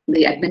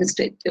the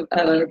administrative,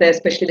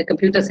 especially the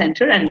computer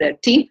center and the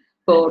team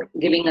for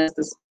giving us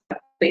this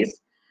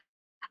space.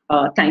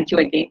 Thank you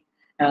again.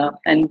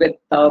 And with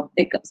a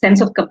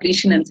sense of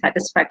completion and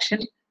satisfaction,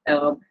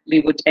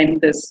 we would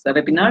end this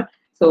webinar.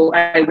 So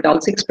I would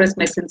also express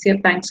my sincere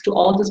thanks to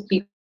all those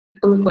people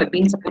who have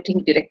been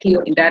supporting directly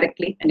or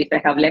indirectly. And if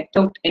I have left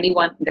out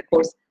anyone in the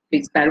course,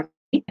 please bear with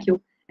me. Thank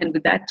you. And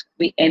with that,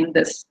 we end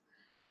this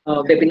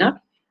webinar.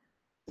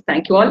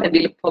 Thank you all, and we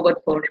look forward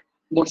for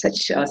more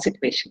such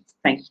situations.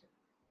 Thank you.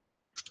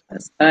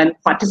 And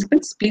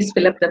participants, please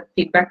fill up the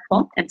feedback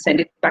form and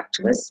send it back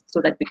to us so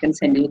that we can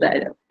send you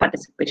the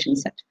participation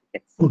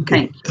certificates.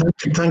 Okay.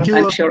 Thank you.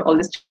 I'm sure all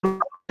this.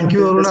 Thank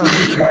you, Aruna.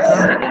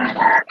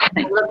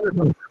 Thank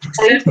you.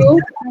 Thank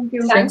you. Thank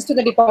you. Thanks to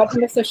the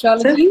Department of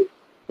Sociology,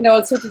 and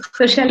also to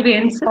So shall we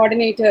end, sir?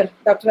 coordinator,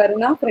 Dr.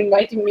 Aruna, for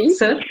inviting me.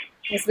 Sir,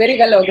 It's very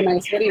well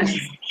organized, very nice.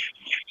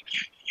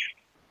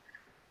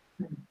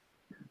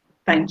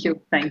 Thank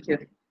you, thank you,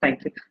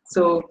 thank you.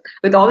 So,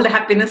 with all the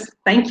happiness,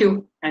 thank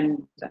you.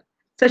 And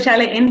so,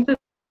 shall I end the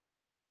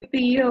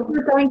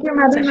Thank you,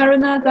 Madam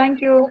Aruna.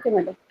 Thank you. Okay,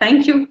 madam.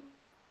 Thank you.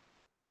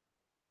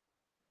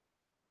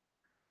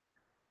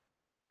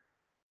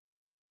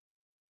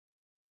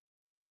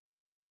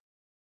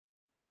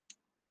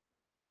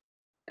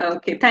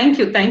 Okay, thank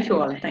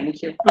you all.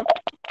 Thank you.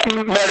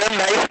 Madam,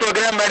 nice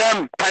program,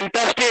 madam.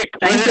 Fantastic.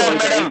 Thank you Well all done,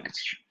 very madam.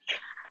 much.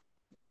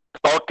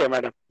 Okay,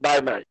 madam.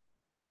 Bye, bye.